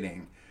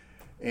marketing.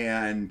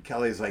 And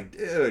Kelly's like,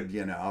 dude,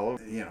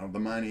 the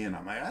money. And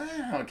I'm like,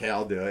 okay,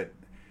 I'll do it.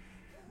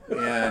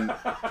 And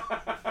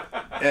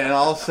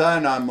all of a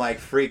sudden I'm like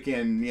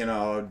freaking,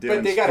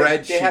 doing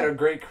spreadsheets. They had a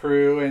great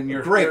crew, and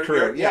great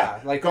crew.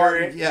 Like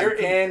Garth, you're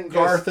in.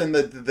 Garth and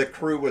the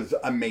crew was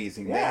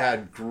amazing. Yeah. They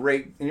had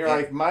great. And you're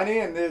like, money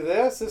and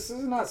this is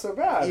not so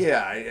bad.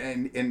 Yeah,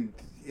 and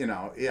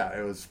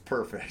it was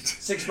perfect.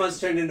 6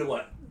 months turned into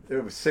what?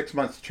 It was 6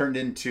 months turned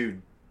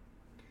into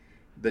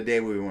the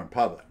day we went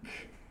public.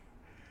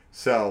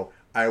 So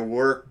I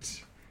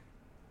worked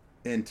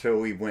until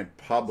we went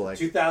public.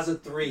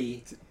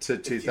 2003 to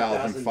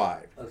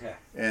 2005. Okay.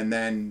 And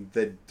then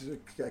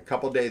a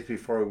couple days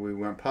before we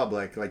went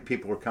public, like,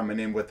 people were coming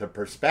in with a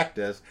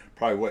prospectus,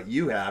 probably what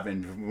you have,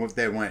 and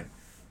they went,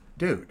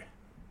 dude,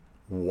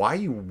 why are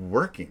you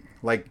working?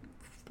 Like,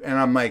 and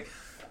I'm like,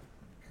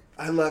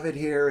 I love it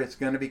here. It's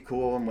going to be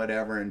cool and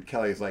whatever. And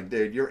Kelly's like,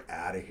 dude, you're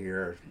out of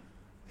here.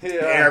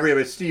 Yeah.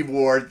 Everybody, Steve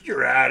Ward,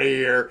 you're out of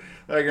here.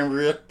 Like,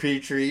 Rick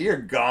Petrie, you're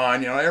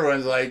gone.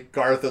 Everyone's like,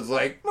 Garth is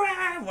like,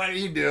 what are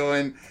you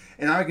doing?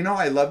 And I'm like, no,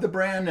 I love the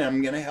brand, and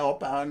I'm going to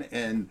help out.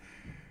 And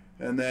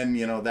then,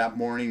 that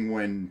morning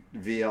when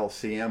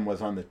VLCM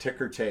was on the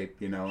ticker tape,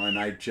 and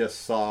I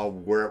just saw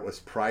where it was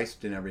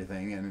priced and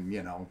everything, and,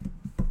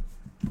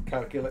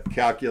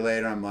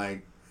 calculate. I'm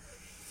like,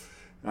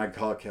 and I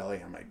call Kelly.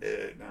 I'm like,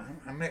 dude,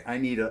 I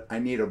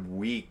need a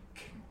week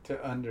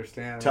to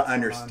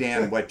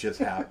understand what just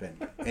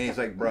happened. And he's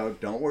like, bro,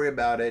 don't worry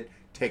about it.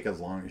 Take as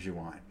long as you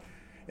want.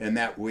 And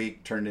that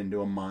week turned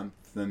into a month,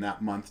 then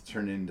that month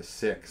turned into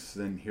 6,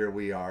 and here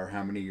we are.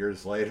 How many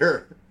years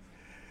later?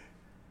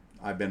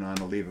 I've been on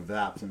a leave of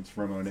absence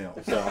from O'Neill.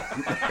 So,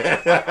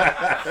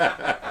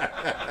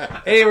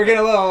 hey, we're getting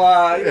a little.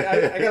 I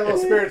got a little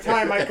spare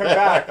time. Might come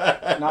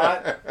back.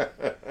 Not.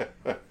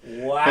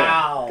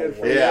 Wow. Good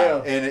for yeah,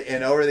 you.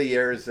 and over the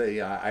years,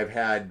 I've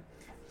had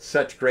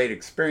such great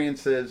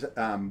experiences.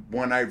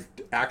 When I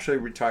actually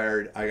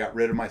retired, I got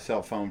rid of my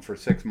cell phone for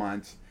 6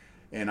 months,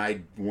 and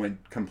I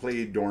went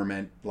completely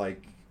dormant.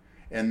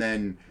 And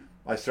then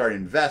I started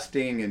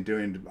investing and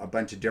doing a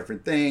bunch of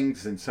different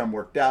things, and some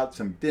worked out,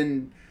 some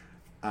didn't.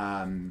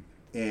 And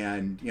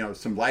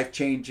some life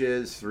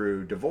changes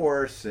through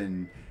divorce,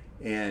 and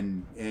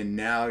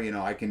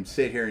now I can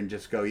sit here and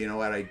just go, you know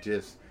what,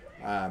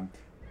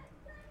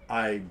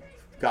 I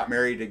got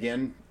married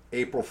again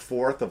April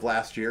 4th of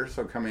last year,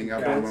 so coming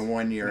up on my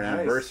 1-year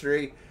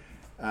anniversary,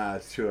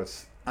 to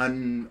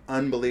an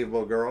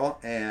unbelievable girl,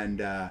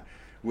 and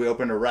we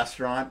opened a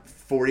restaurant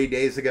 40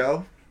 days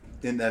ago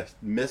in the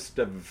midst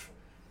of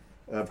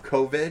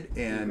COVID,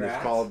 and Congrats.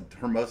 It's called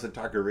Hermosa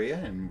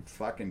Taqueria, and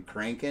fucking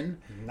cranking.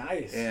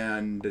 Nice.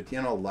 And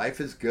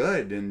life is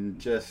good, and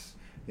just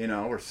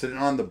we're sitting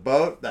on the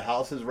boat. The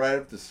house is right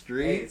up the Hey,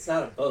 street. it's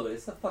not a boat.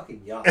 It's a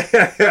fucking yacht.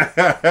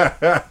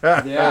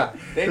 Yeah.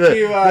 Thank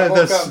you.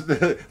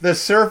 The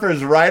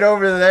surfer's right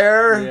over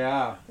there.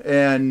 Yeah.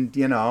 And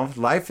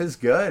life is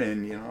good,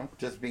 and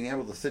just being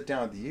able to sit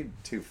down with you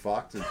two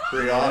fucks is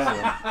pretty awesome.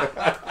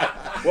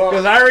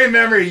 Because I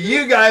remember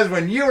you guys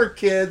when you were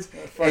kids,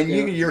 and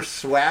your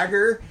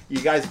swagger.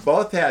 You guys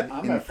both had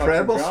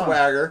incredible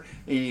swagger,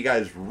 and you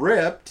guys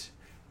ripped.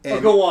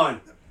 And go on.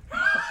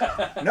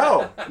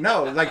 No,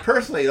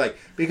 personally,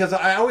 because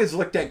I always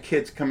looked at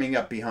kids coming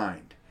up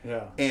behind.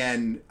 Yeah.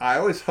 And I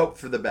always hoped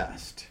for the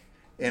best.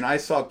 And I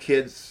saw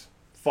kids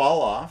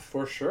fall off.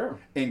 For sure.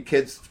 And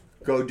kids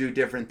go do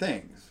different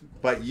things.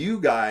 But you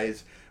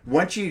guys,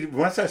 once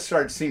I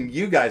started seeing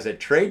you guys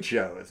at trade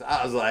shows,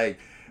 I was like,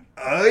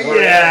 oh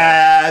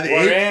yeah,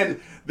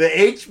 the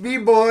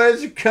HB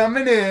boys are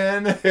coming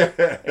in.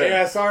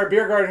 Hey, I saw our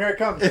beer garden. Here it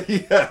comes.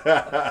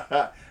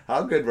 Yeah.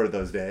 How good were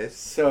those days?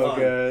 So Fun.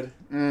 Good.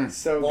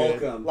 So Welcome.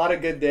 good. A lot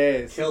of good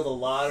days. Killed a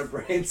lot of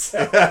brain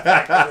cells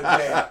back in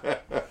the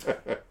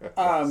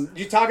day.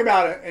 You talk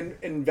about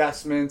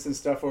investments and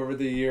stuff over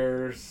the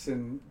years,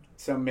 and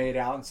some made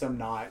out and some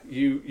not.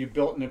 You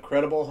built an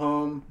incredible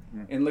home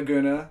in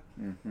Laguna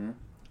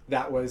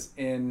that was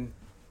in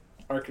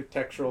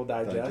Architectural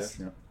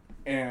Digest.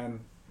 And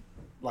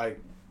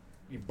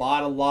you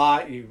bought a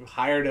lot, you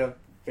hired a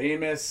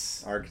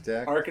famous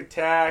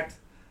architect,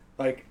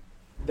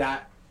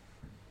 that.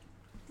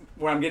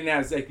 What I'm getting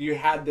at is you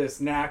had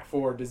this knack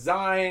for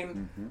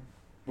design,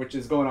 which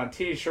is going on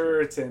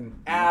T-shirts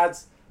and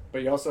ads,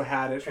 but you also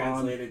had it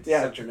translated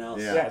to something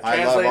else. Yeah,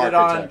 translated I love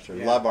architecture.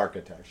 Love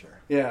architecture.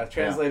 Yeah,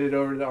 translated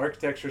over to the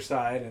architecture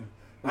side, and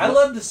I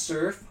love to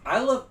surf.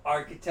 I love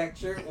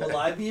architecture. Will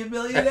I be a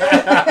millionaire?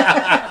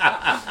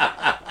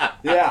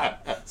 yeah,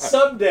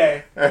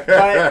 someday.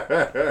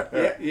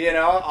 But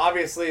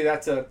obviously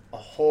that's a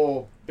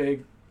whole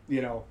big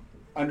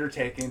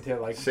undertaking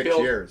to 6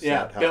 build, years.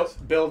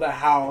 build a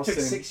house. It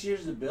took 6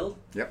 years to build?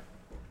 Yep.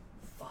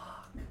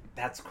 Fuck.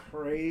 That's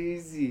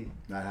crazy.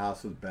 That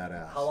house was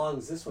badass. How long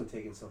has this one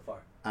taken so far?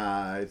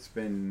 It's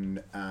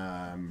been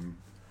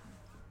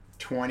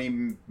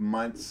 20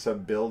 months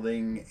of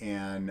building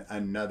and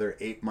another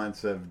 8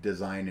 months of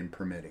design and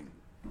permitting.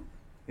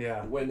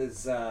 Yeah. When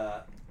is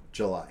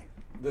July.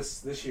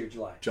 This year,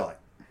 July.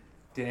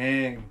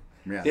 Dang.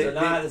 Yeah. So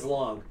not as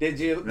long.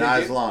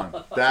 Not as long.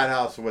 That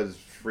house was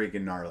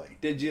freaking gnarly.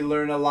 Did you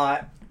learn a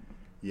lot?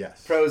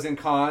 Yes. Pros and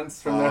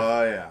cons from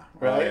yeah.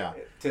 Right?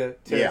 Oh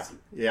yeah.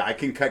 Yeah, I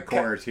can cut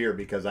corners here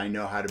because I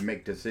know how to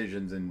make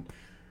decisions, and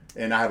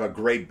I have a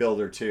great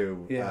builder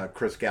too,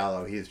 Chris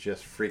Gallo. He's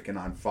just freaking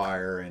on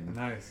fire, and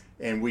nice.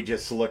 And we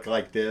just look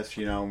like this,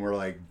 and we're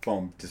like,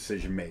 boom,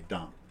 decision made,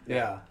 done.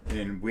 Yeah.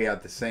 And we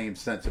have the same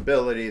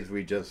sensibilities.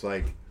 We just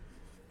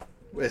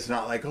it's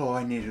not like, oh,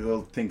 I need to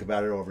go think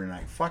about it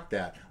overnight. Fuck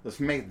that. Let's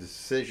make the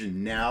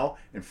decision now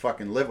and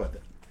fucking live with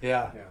it.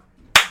 Yeah.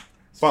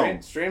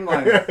 Boom.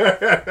 Streamline.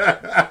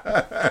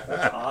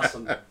 That's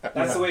awesome.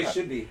 That's the way it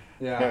should be.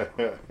 Yeah.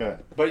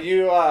 But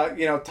you,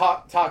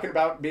 talking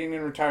about being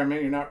in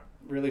retirement, you're not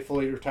really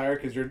fully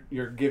retired because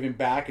you're giving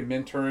back and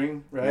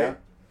mentoring, right?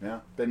 Yeah.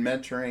 Been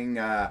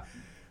mentoring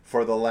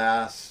for the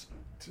last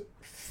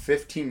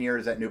 15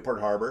 years at Newport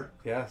Harbor.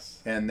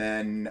 Yes. And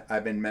then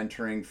I've been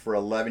mentoring for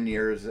 11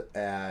 years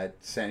at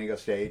San Diego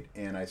State,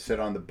 and I sit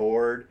on the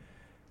board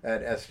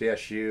at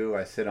SDSU.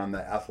 I sit on the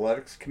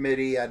athletics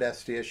committee at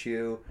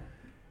SDSU,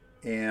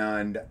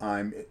 and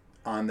I'm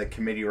on the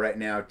committee right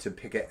now to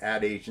pick an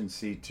ad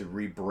agency to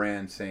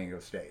rebrand San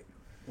Diego State.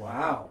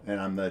 Wow. And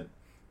I'm the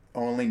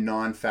only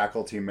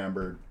non-faculty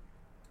member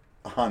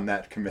on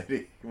that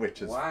committee,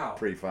 which is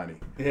pretty funny.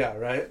 Yeah,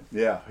 right?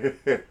 Yeah.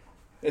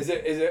 Is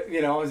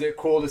it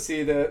cool to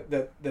see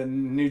the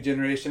new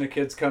generation of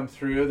kids come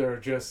through? They're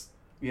just,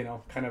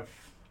 kind of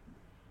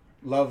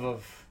love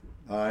of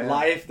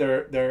life.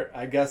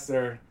 I guess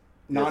they're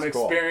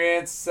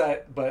non-experience,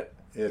 but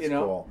It's you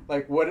know, cool.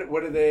 like what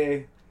do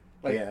they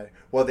like? Yeah.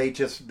 Well, they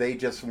just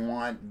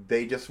want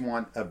they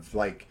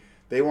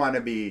want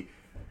to be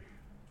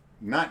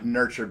not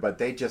nurtured, but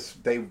they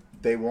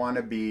want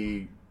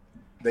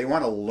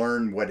to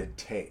learn what it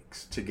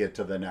takes to get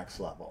to the next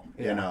level.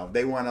 Yeah. You know,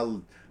 they want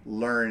to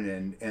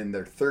learn and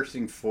they're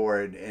thirsting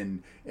for it.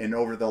 And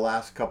over the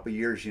last couple of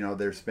years, you know,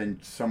 there's been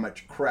so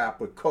much crap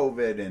with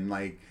COVID and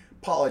like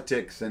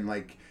politics and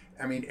like,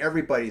 I mean,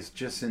 everybody's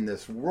just in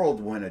this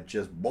whirlwind of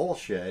just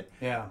bullshit.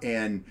 Yeah.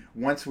 And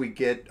once we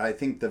get, I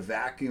think the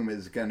vacuum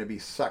is going to be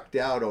sucked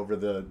out over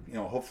the, you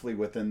know, hopefully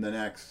within the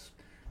next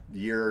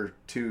year,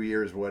 2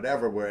 years,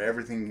 whatever, where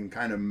everything can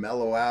kind of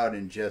mellow out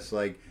and just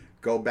like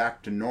go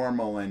back to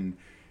normal and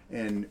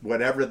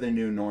whatever the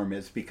new norm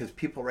is, because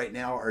people right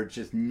now are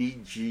just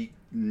knee-jerk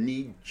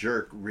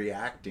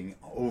reacting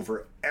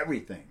over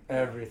everything.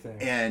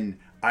 And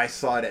I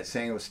saw it at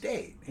San Diego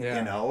State. Yeah.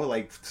 You know,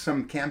 like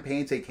some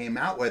campaigns they came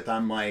out with,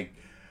 I'm like,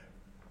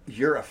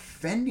 you're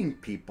offending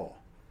people.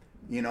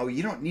 You know,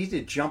 you don't need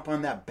to jump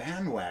on that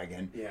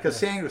bandwagon. Because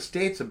San Diego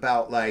State's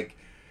about like,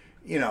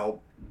 you know,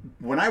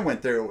 when I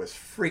went there, it was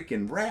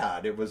freaking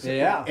rad. It was,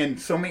 and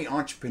so many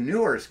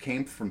entrepreneurs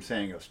came from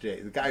San Diego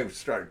State. The guy who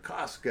started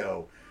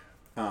Costco,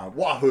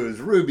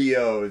 Wahoo's,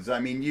 Rubio's. I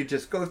mean, you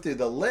just go through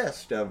the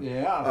list of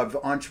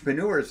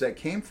entrepreneurs that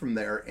came from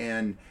there,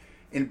 and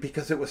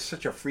because it was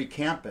such a free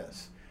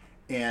campus,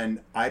 and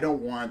I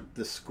don't want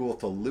the school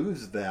to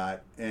lose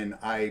that, and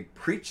I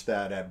preach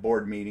that at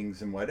board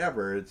meetings and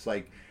whatever. It's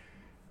like,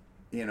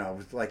 you know,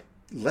 it's like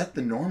let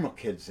the normal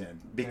kids in,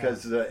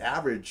 because the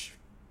average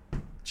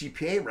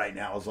GPA right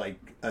now is like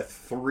a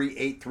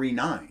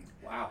 3.839.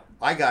 Wow.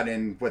 I got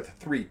in with a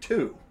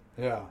 3.2.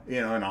 Yeah.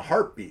 You know, in a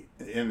heartbeat.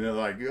 And they're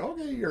like,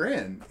 okay, you're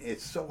in.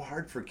 It's so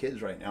hard for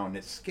kids right now, and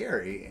it's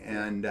scary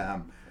and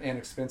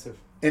expensive.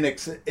 And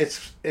it's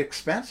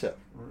expensive.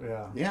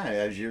 Yeah. Yeah,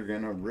 as you're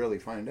going to really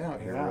find out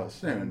here real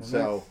soon. Yeah.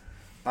 So,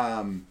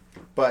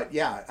 but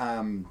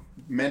yeah,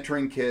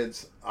 mentoring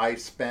kids, I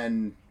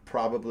spend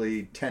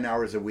probably 10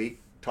 hours a week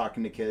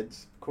talking to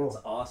kids. Cool.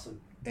 That's awesome.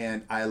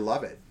 And I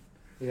love it.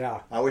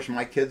 Yeah. I wish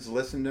my kids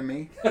listened to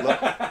me.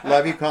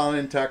 Love you, Colin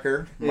and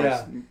Tucker.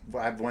 I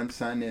have one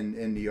son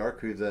in New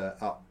York who's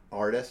a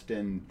artist,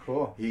 and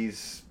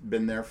he's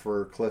been there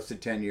for close to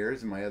 10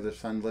 years. And my other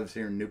son lives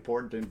here in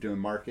Newport, doing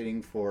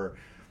marketing for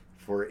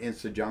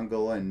Insta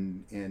Jungle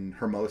and in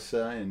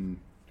Hermosa and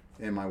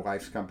my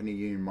wife's company,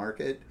 Union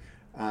Market.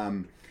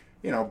 You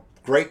know,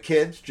 great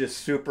kids, just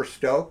super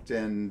stoked,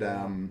 and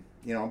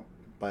you know,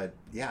 but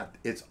yeah,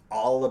 it's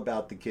all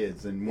about the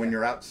kids. And when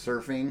you're out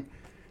surfing,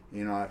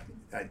 you know,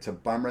 it's a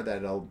bummer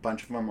that a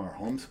bunch of them are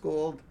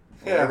homeschooled.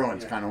 Well,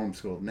 everyone's kind of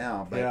homeschooled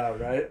now,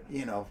 but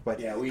you know, but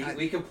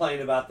we complain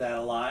about that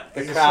a lot.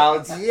 The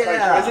crowds, like,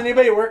 does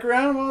anybody work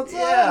around? Well, it's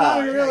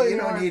you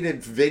don't need to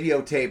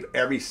videotape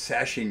every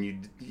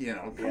session. You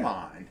know, come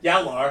on. Yeah,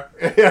 Lar.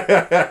 Come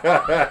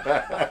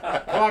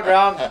on,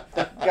 Brown.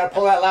 You got to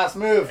pull that last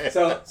move.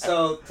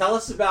 So tell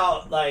us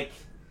about like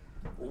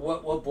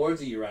what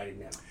boards are you riding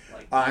now?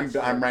 Like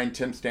I'm riding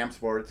Tim Stamps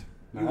boards.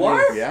 You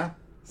are? Yeah.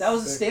 That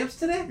was the Stamps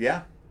today?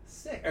 Yeah.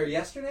 Sick. Or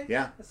yesterday?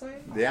 Yeah.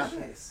 Yeah.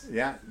 Nice.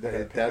 Yeah.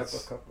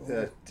 That's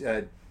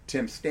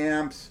Tim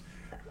Stamps.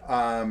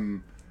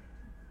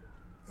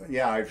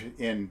 Yeah, I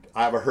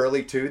have a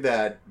Hurley too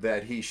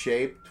that he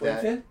shaped. Twin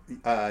fin?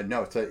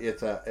 No,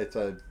 it's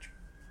a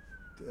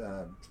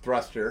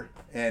thruster,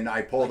 and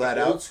I pull that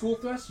out. Old school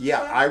thruster?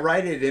 Yeah, I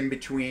ride it in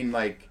between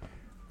like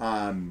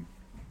a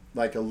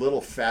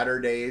little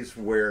fatter days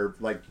where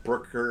like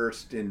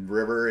Brookhurst and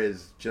River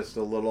is just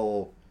a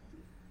little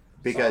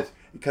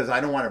because I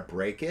don't want to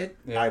break it.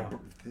 Yeah.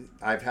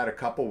 I've had a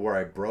couple where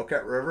I broke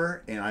at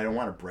River, and I don't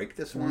want to break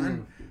this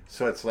one.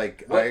 So it's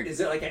like, is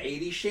it like an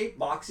 80 shape,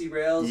 boxy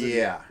rails?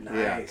 Yeah, nice.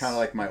 Yeah, kind of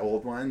like my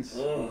old ones.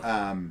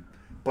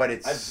 But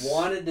it's. I've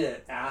wanted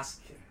to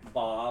ask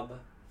Bob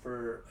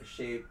for a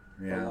shape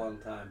for a long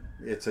time.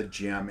 It's a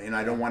gem, and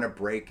I don't want to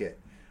break it.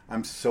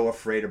 I'm so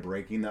afraid of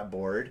breaking that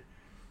board,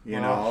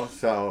 you know.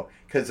 So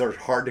because they're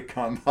hard to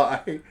come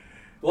by.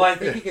 Well, I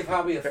think you could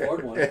probably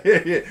afford one.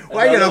 Well,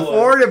 I can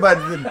afford it,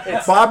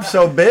 but Bob's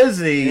so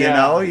busy, you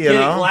know. Getting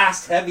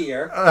glass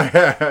heavier.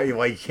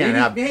 Well, you can't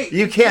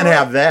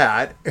have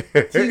that.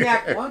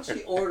 T-Mac, why don't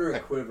you order a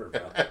quiver,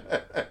 bro?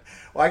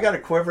 Well, I got a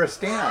quiver of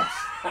stamps.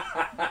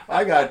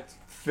 I got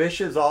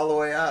fishes all the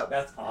way up.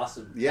 That's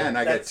awesome. Yeah, and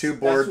I got 2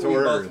 boards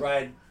ordered. We both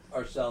ride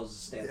ourselves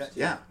stamps too.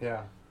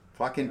 Yeah.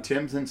 Fucking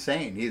Tim's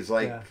insane. He's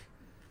like,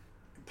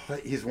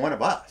 he's one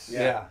of us.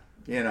 Yeah.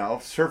 You know,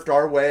 surfed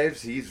our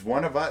waves. He's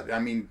one of us. I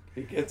mean,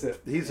 he gets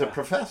it. He's a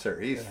professor.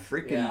 He's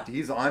freaking.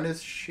 He's on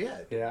his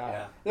shit.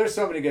 Yeah. There's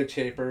so many good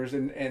shapers,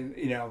 and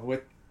you know,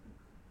 with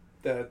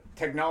the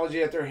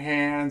technology at their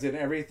hands and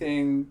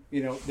everything,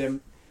 you know,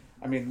 them.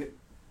 I mean,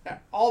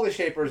 all the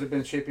shapers have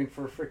been shaping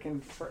for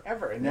freaking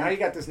forever, and now you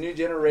got this new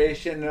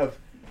generation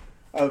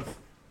of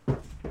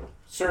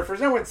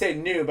surfers. I wouldn't say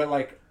new, but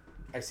like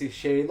I see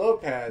Shea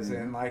Lopez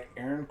and like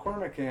Aaron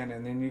Cormican,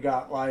 and then you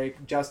got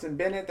like Justin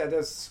Bennett that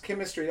does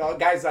chemistry. All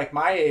guys like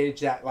my age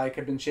that like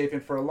have been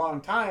shaping for a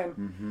long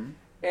time,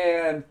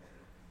 and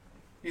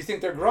you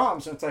think they're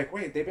Groms, and it's like,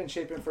 wait, they've been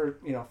shaping for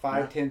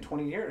 5, 10,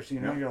 20 years.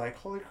 You're like,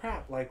 holy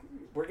crap, like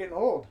we're getting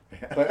old.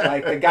 But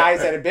like the guys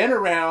that have been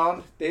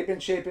around, they've been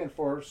shaping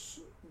for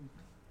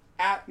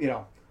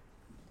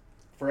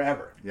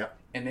forever. Yep.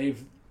 And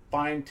they've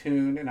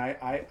fine-tuned, and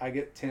I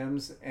get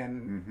Tim's,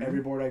 and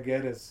every board I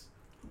get is,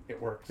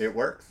 it works. It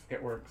works.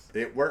 It works.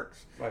 It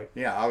works. Like,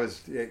 yeah,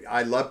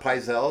 I love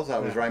Pizels. I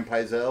was riding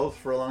Pizels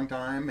for a long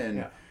time,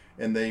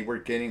 and they were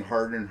getting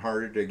harder and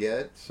harder to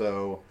get.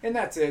 So, and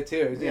that's it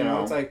too. You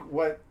know, it's like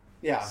what?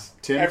 Yeah,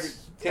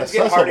 Tim's Tim's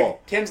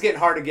getting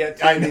hard to get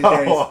to I know. these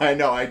days. I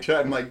know.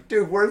 I'm like,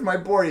 dude, where's my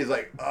board? He's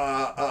like,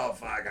 oh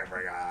fuck, I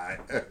forgot.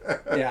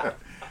 Yeah.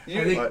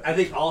 I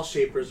think all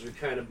shapers are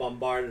kind of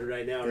bombarded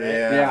right now, right?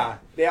 Yeah.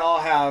 They all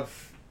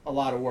have a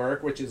lot of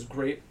work, which is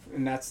great,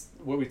 and that's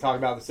what we talk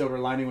about. The silver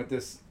lining with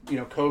this,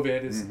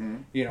 COVID is,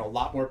 a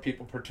lot more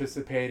people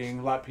participating,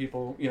 a lot of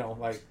people,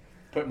 like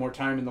put more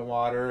time in the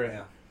water,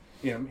 and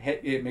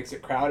it makes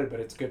it crowded, but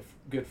it's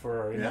good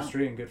for our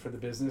industry and good for the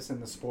business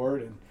and the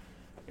sport, and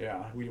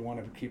we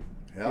want to keep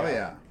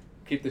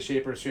keep the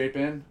shapers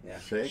shaping,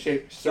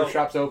 surf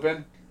shops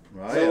open,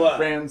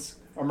 brands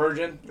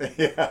emerging,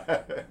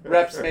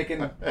 reps making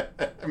money.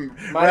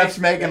 Reps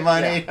making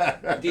money,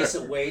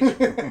 decent wage,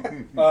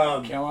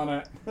 killing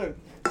it.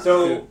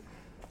 So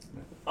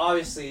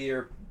obviously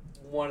you're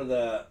one of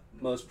the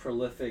most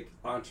prolific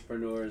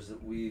entrepreneurs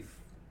that we've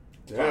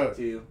talked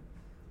to.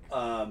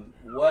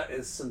 What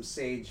is some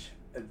sage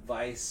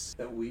advice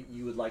that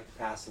you would like to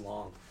pass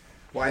along?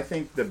 Well, I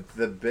think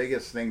the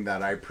biggest thing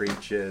that I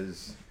preach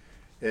is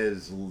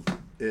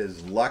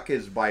luck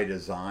is by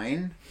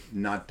design,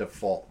 not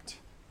default.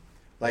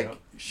 Like,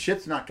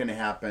 shit's not going to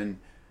happen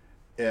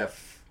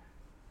if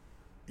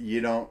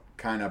you don't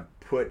kind of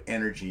put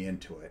energy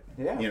into it.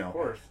 Yeah, of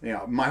course.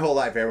 My whole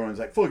life, everyone's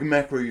like, fucking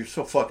McElroy, you're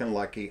so fucking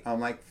lucky. I'm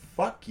like,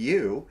 fuck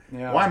you.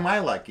 Yeah. Why am I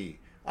lucky?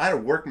 I had to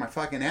work my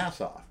fucking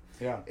ass off.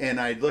 Yeah. And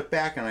I look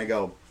back and I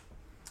go,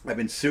 I've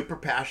been super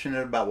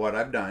passionate about what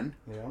I've done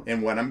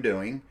and what I'm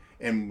doing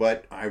and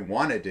what I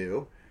want to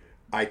do.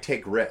 I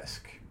take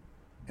risk.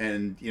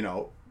 And,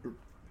 and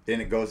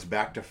it goes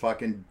back to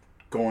fucking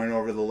going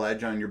over the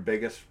ledge on your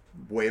biggest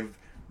wave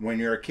when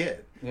you're a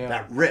kid. Yeah.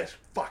 That risk.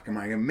 Fuck, am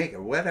I going to make it?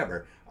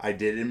 Whatever. I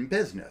did it in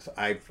business.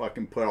 I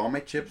fucking put all my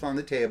chips on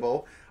the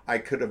table. I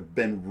could have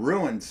been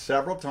ruined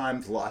several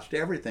times, lost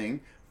everything,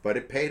 but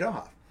it paid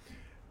off.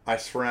 I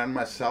surround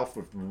myself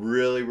with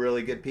really,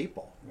 really good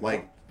people.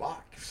 Like,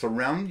 fuck,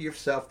 surround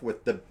yourself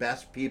with the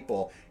best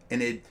people,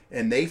 and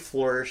they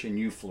flourish and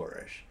you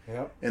flourish.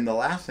 Yep. And the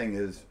last thing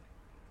is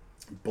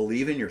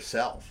believe in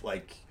yourself.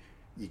 Like,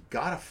 you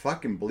gotta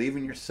fucking believe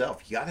in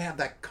yourself. You gotta have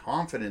that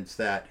confidence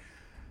that,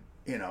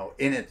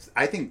 and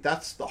I think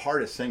that's the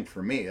hardest thing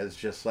for me is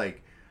just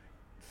like,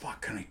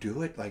 fuck, can I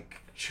do it? Like,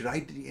 should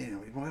I,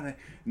 and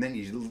then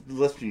you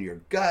listen to your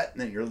gut,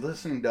 and then you're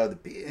listening to other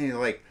people, and you're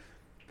like,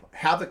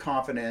 have the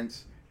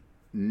confidence,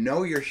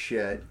 know your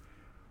shit,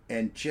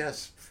 and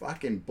just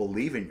fucking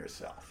believe in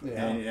yourself.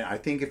 Yeah. And I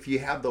think if you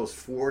have those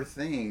 4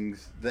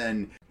 things,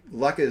 then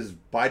luck is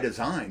by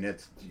design.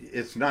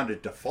 It's not a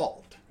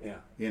default. Yeah.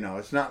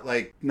 It's not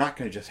like not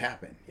going to just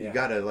happen. Yeah. You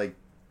got to like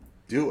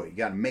do it. You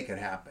got to make it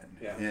happen.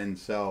 Yeah. And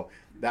so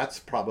that's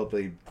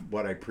probably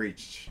what I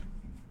preach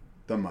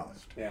the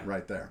most. Yeah.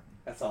 Right there.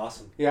 That's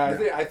awesome.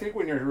 Yeah. I think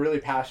when you're really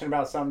passionate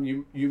about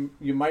something, you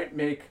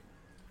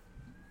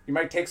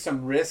might take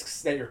some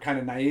risks that you're kind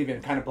of naive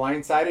and kind of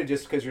blindsided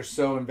just because you're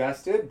so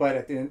invested. But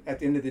at the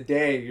end of the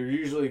day, you're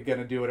usually going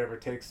to do whatever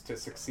it takes to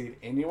succeed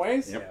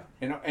anyways. Yep.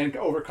 And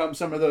overcome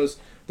some of those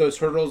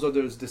hurdles or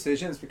those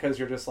decisions because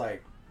you're just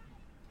like,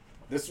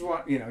 this is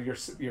what,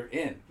 you're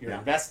in, you're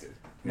invested.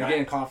 And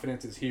again,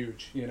 confidence is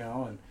huge,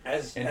 and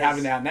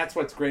having that. And that's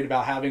what's great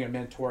about having a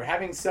mentor,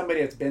 having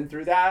somebody that's been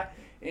through that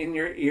in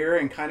your ear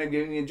and kind of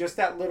giving you just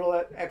that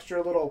little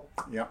extra little,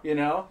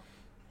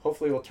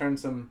 hopefully will turn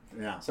some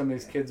of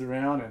these kids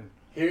around and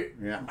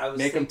I was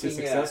make them to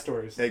success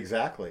stories.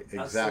 Exactly.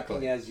 I was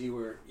thinking as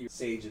your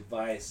sage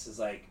advice is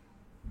like,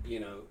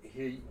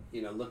 here,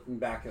 looking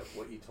back at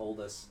what you told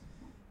us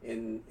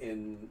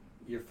in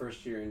your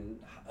first year in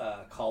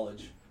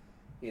college,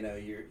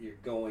 you're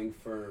going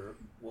for,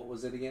 what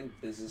was it again?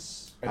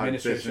 Business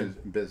administration.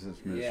 Business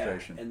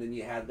administration. Yeah, and then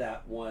you had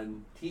that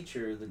one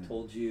teacher that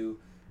told you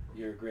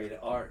you're great at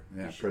art.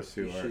 Yeah,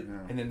 pursue art.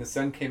 Yeah. And then the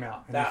sun came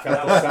out. And That you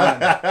felt the sun.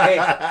 Hey,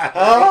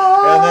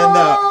 and then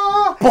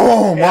the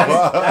boom.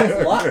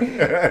 that's luck. And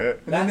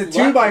then the That's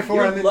 2x4. lucky.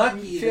 And You're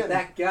lucky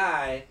that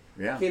guy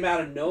Yeah. came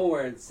out of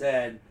nowhere and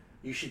said,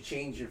 you should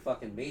change your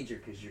fucking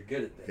major because you're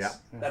good at this.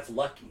 Yeah. That's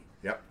lucky.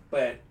 Yep.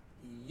 But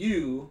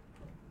you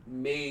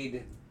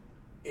made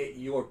it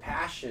your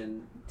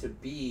passion to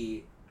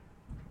be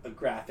a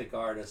graphic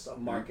artist, a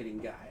marketing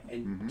guy,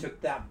 and took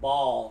that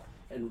ball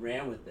and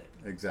ran with it.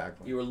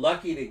 Exactly. You were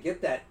lucky to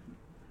get that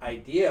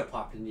idea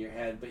popped into your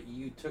head, but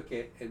you took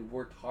it and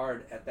worked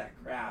hard at that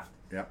craft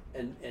Yep.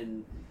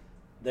 And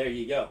there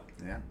you go.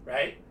 Yeah.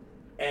 Right?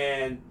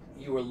 And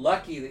you were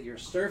lucky that you're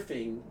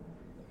surfing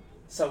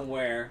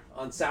somewhere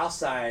on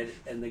Southside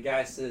and the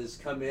guy says,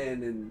 come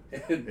in and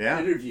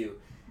interview.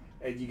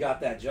 And you got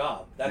that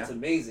job. That's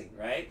amazing,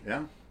 right?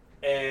 Yeah.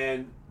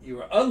 And you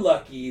were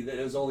unlucky that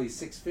it was only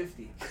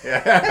 $650.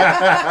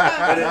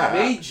 Yeah. But it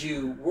made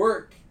you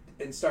work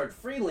and start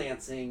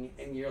freelancing,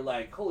 and you're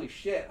like, holy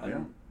shit, I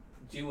can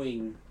do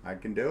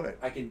it.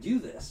 I can do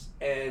this.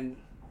 And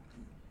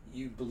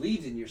you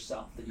believed in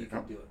yourself that you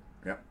could do it.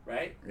 Yep.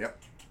 Right?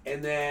 Yep.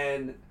 And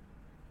then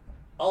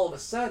all of a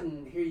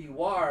sudden, here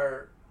you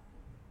are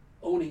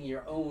owning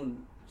your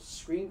own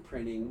screen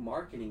printing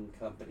marketing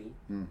company,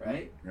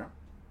 right? Yeah.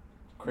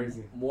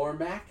 Crazy. More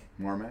Mac.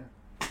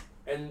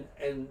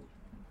 And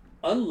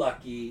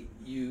unlucky,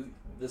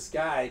 this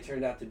guy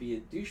turned out to be a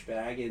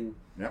douchebag, and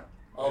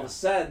all of a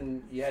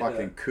sudden you had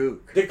fucking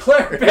kook.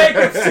 Declare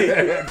bankruptcy.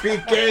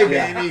 PK,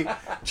 baby.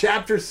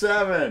 Chapter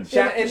 7.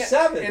 Chapter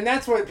 7. And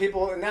that's what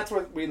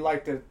we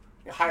like to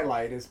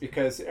highlight, is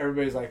because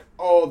everybody's like,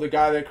 oh, the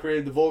guy that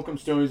created the Volcom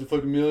Stone is a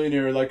fucking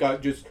millionaire, like,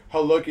 just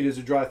how lucky it is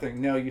to draw a thing.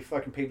 No, you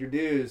fucking paid your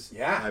dues.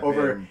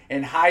 Over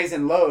and highs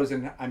and lows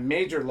and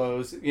major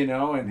lows,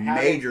 and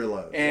major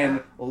lows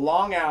and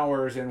long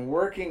hours and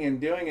working and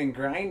doing and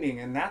grinding,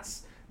 and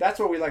that's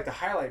what we like to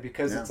highlight,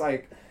 because it's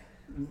like,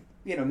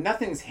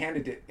 nothing's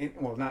handed to. I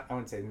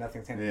wouldn't say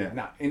nothing's handed to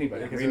not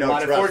anybody, because there's a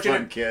lot of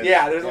fortunate kids.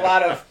 Yeah, there's a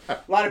lot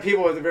of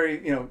people with very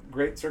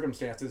great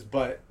circumstances,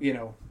 but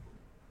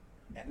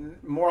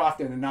more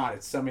often than not,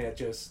 it's somebody that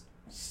just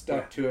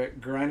stuck to it,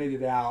 grinded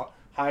it out,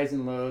 highs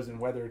and lows, and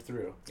weathered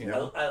through.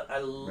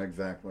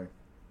 Exactly.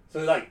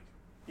 So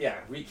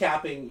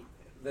recapping,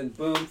 then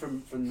boom,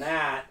 from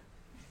that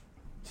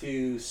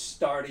to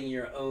starting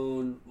your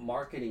own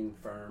marketing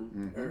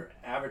firm or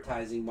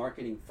advertising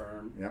marketing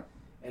firm,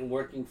 and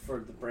working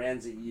for the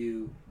brands that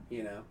you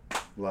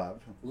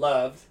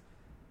loved,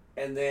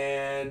 and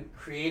then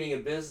creating a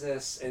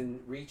business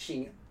and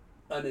reaching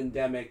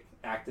unendemic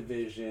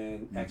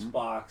Activision,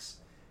 Xbox,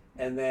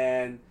 and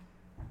then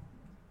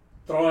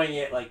throwing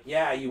it like,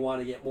 you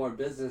want to get more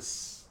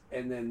business,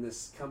 and then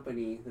this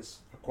company,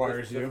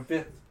 acquires the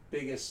fifth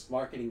biggest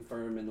marketing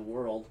firm in the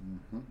world,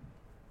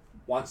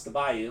 wants to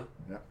buy you,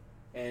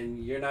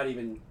 and you're not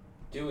even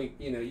doing,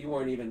 you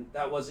weren't even,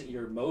 that wasn't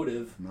your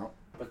motive,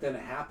 but then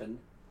it happened,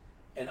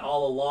 and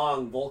all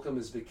along Volcom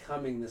is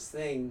becoming this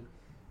thing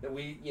that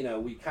we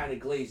kind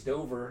of glazed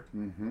over,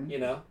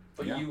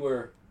 but you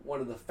were one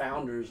of the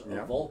founders of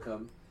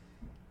Volcom,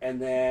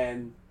 and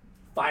then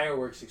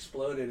fireworks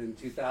exploded in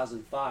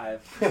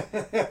 2005. Fuck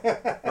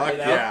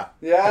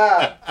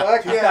yeah,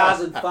 fuck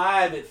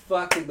 2005, it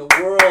fucking, the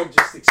world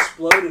just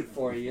exploded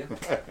for you.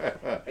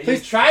 And you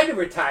tried to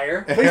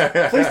retire.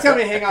 Please tell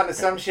me, hang on to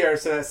some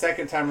shares, so that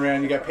second time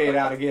around you got paid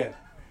out again.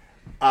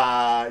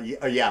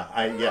 Okay,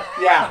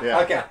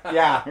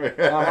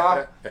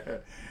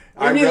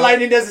 I mean,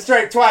 lightning doesn't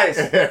strike twice.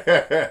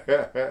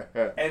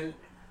 And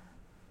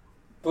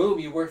boom,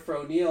 you worked for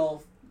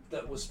O'Neill.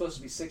 That was supposed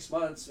to be 6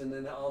 months, and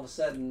then all of a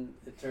sudden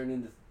it turned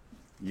into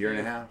year and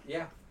a half.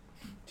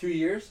 2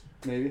 years,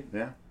 maybe.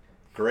 Yeah,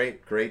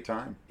 great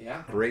time.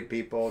 Yeah, great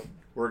people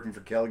working for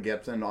Kelly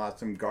Gibson,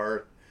 awesome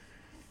Garth,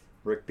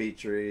 Rick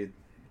Petrie,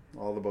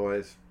 all the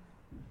boys.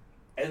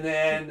 And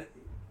then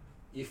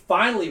you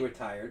finally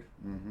retired,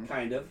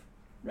 kind of,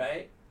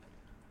 right?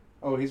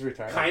 Oh, he's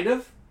retired. Kind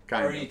of. Or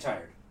are you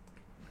tired?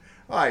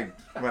 Now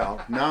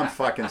I'm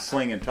fucking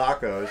slinging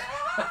tacos.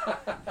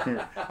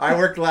 I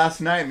worked last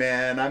night,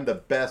 man. I'm the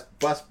best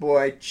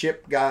busboy,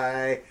 chip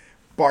guy,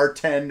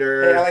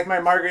 bartender. Hey, I like my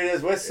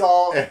margaritas with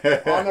salt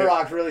on the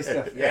rocks, really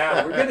stuff.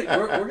 Yeah,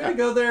 we're gonna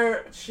go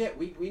there. Shit,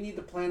 we need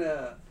to plan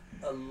a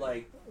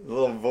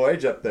little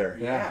voyage up there.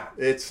 Yeah,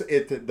 it's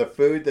the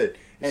food that.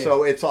 Hey.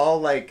 So it's all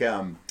like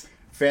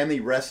family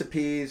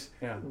recipes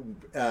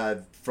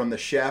from the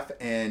chef,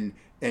 and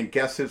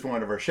guess who's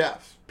one of our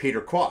chefs? Peter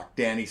Kwok,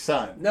 Danny's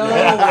son. No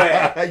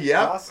way.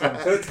 Yep. Awesome.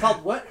 So it's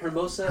called what?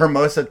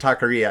 Hermosa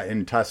Taqueria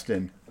in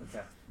Tustin.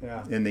 Okay.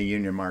 Yeah. In the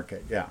Union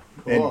Market. Yeah.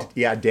 Cool.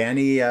 And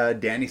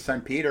Danny's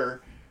son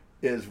Peter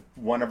is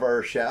one of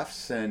our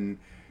chefs, and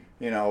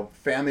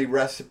family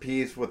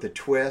recipes with a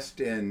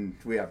twist, and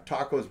we have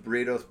tacos,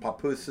 burritos,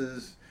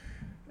 papusas.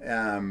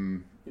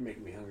 You're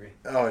making me hungry.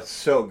 Oh, it's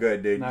so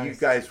good, dude. Nice. You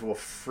guys will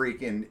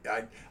freaking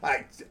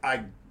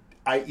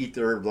I eat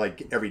there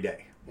like every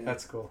day. Yeah.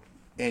 That's cool.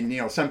 And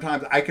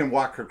sometimes I can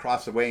walk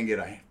across the way and get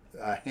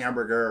a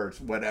hamburger or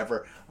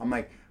whatever. I'm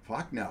like,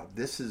 fuck no,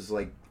 this is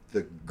like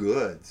the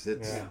goods.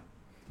 It's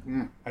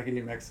I could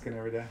eat Mexican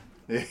every day.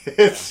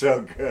 It's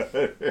so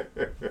good.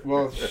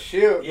 Well,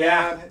 shoot,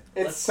 yeah, man.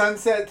 It's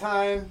sunset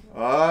time.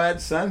 Oh,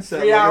 it's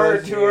sunset.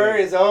 3-hour tour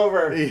is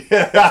over.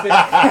 Yeah.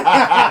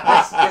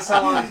 Guess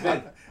how long it's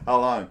been? How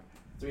long?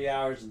 3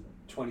 hours and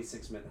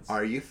 26 minutes.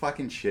 Are you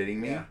fucking shitting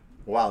me? Yeah.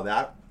 Wow,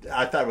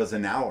 I thought it was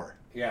an hour.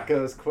 Yeah.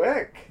 Goes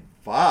quick.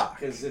 Fuck.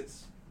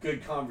 Because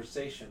good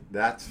conversation.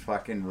 That's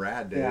fucking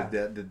rad, dude.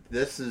 Yeah.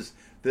 This is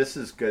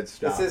good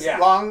stuff. This is Yeah.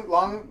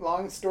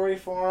 long story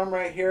form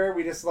right here.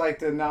 We just like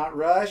to not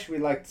rush. We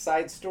like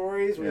side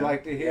stories. We Yeah.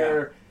 like to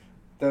hear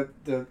the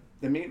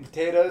meat and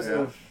potatoes Yeah.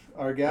 of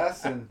our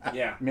guests. And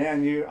Yeah.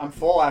 man, I'm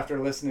full after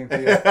listening to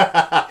you.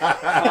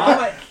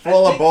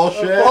 Full of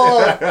bullshit. Full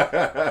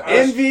of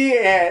envy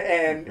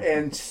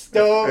and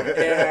stoke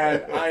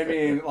and I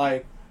mean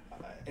like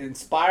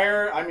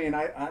inspire. I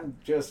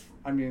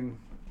mean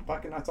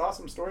fucking that's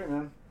awesome story,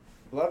 man.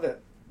 Loved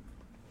it.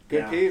 Good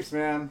Yeah. peeps,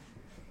 man.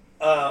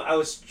 I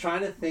was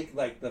trying to think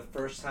like the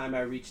first time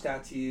I reached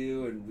out to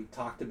you and we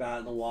talked about it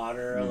in the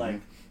water,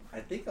 like I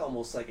think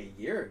almost like a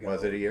year ago.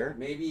 Was it a year?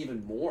 Maybe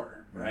even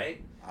more,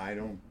 right? I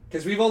don't.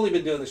 Because we've only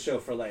been doing the show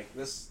for like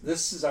this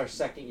is our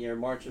second year.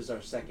 March is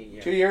our second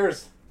year. 2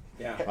 years.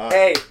 Yeah.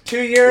 Hey,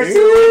 2 years to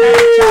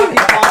the Chalky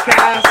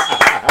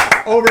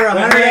Podcast. Over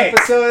 100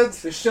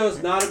 episodes. This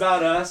show's not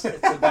about us.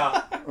 It's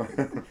about.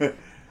 Do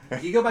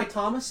you go by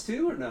Thomas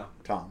too or no?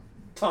 Tom.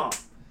 Thom.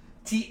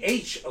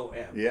 Thom.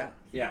 Yeah.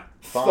 Yeah.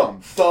 Thom.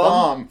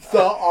 Thom.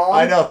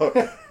 I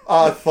know.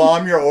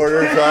 Thom, your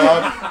order's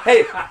up.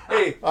 Hey.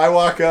 I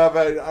walk up.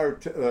 I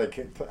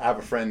have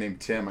a friend named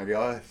Tim. I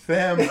go,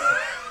 Thim.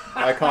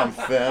 I call him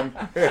Thim.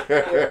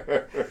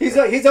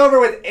 He's over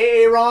with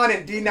Aaron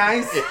and D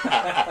Nice.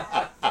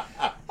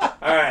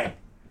 All right.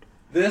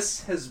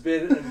 This has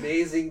been an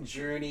amazing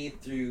journey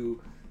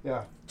through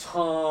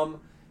Thom,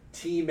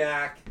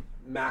 T-Mac,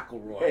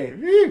 McElroy.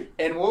 Hey,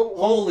 and we'll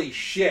Holy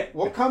shit.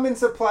 we'll come and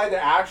supply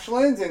the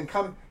Ashlands and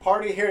come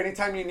party here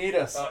anytime you need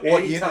us.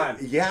 Anytime.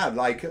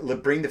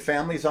 Bring the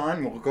families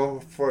on. We'll go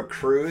for a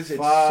cruise. It's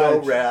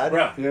Fudge. so rad.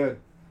 Bro. Dude.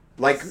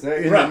 Like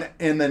Sick.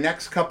 in the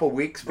next couple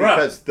weeks,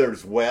 because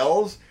there's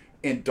whales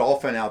and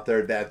dolphin out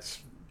there. That's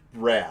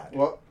rad.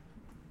 Well,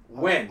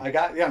 When? I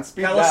got on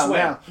speed Tell us dial when.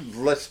 now.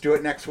 Let's do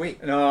it next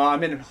week. No,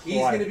 I'm in He's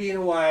Hawaii. going to be in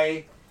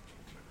Hawaii.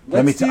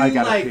 Let me Let's do I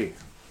gotta like pee.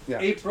 Yeah.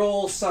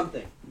 April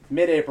something.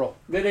 Mid-April.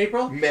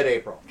 Mid-April?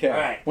 Mid-April. Okay. All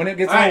right. When it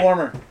gets All a little right.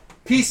 warmer.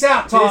 Peace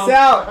out, Thom. Peace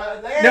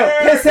out. No,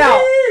 piss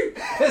out.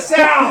 Peace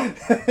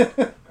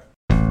out.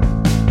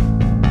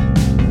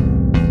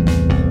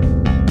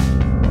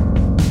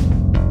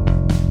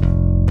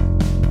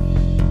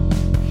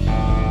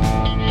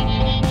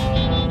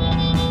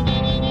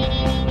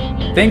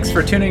 Thanks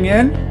for tuning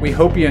in. We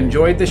hope you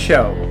enjoyed the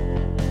show.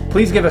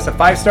 Please give us a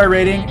 5-star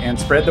rating and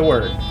spread the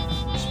word.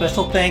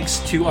 Special thanks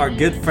to our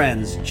good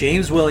friends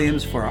James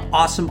Williams for our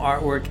awesome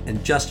artwork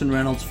and Justin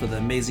Reynolds for the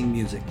amazing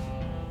music.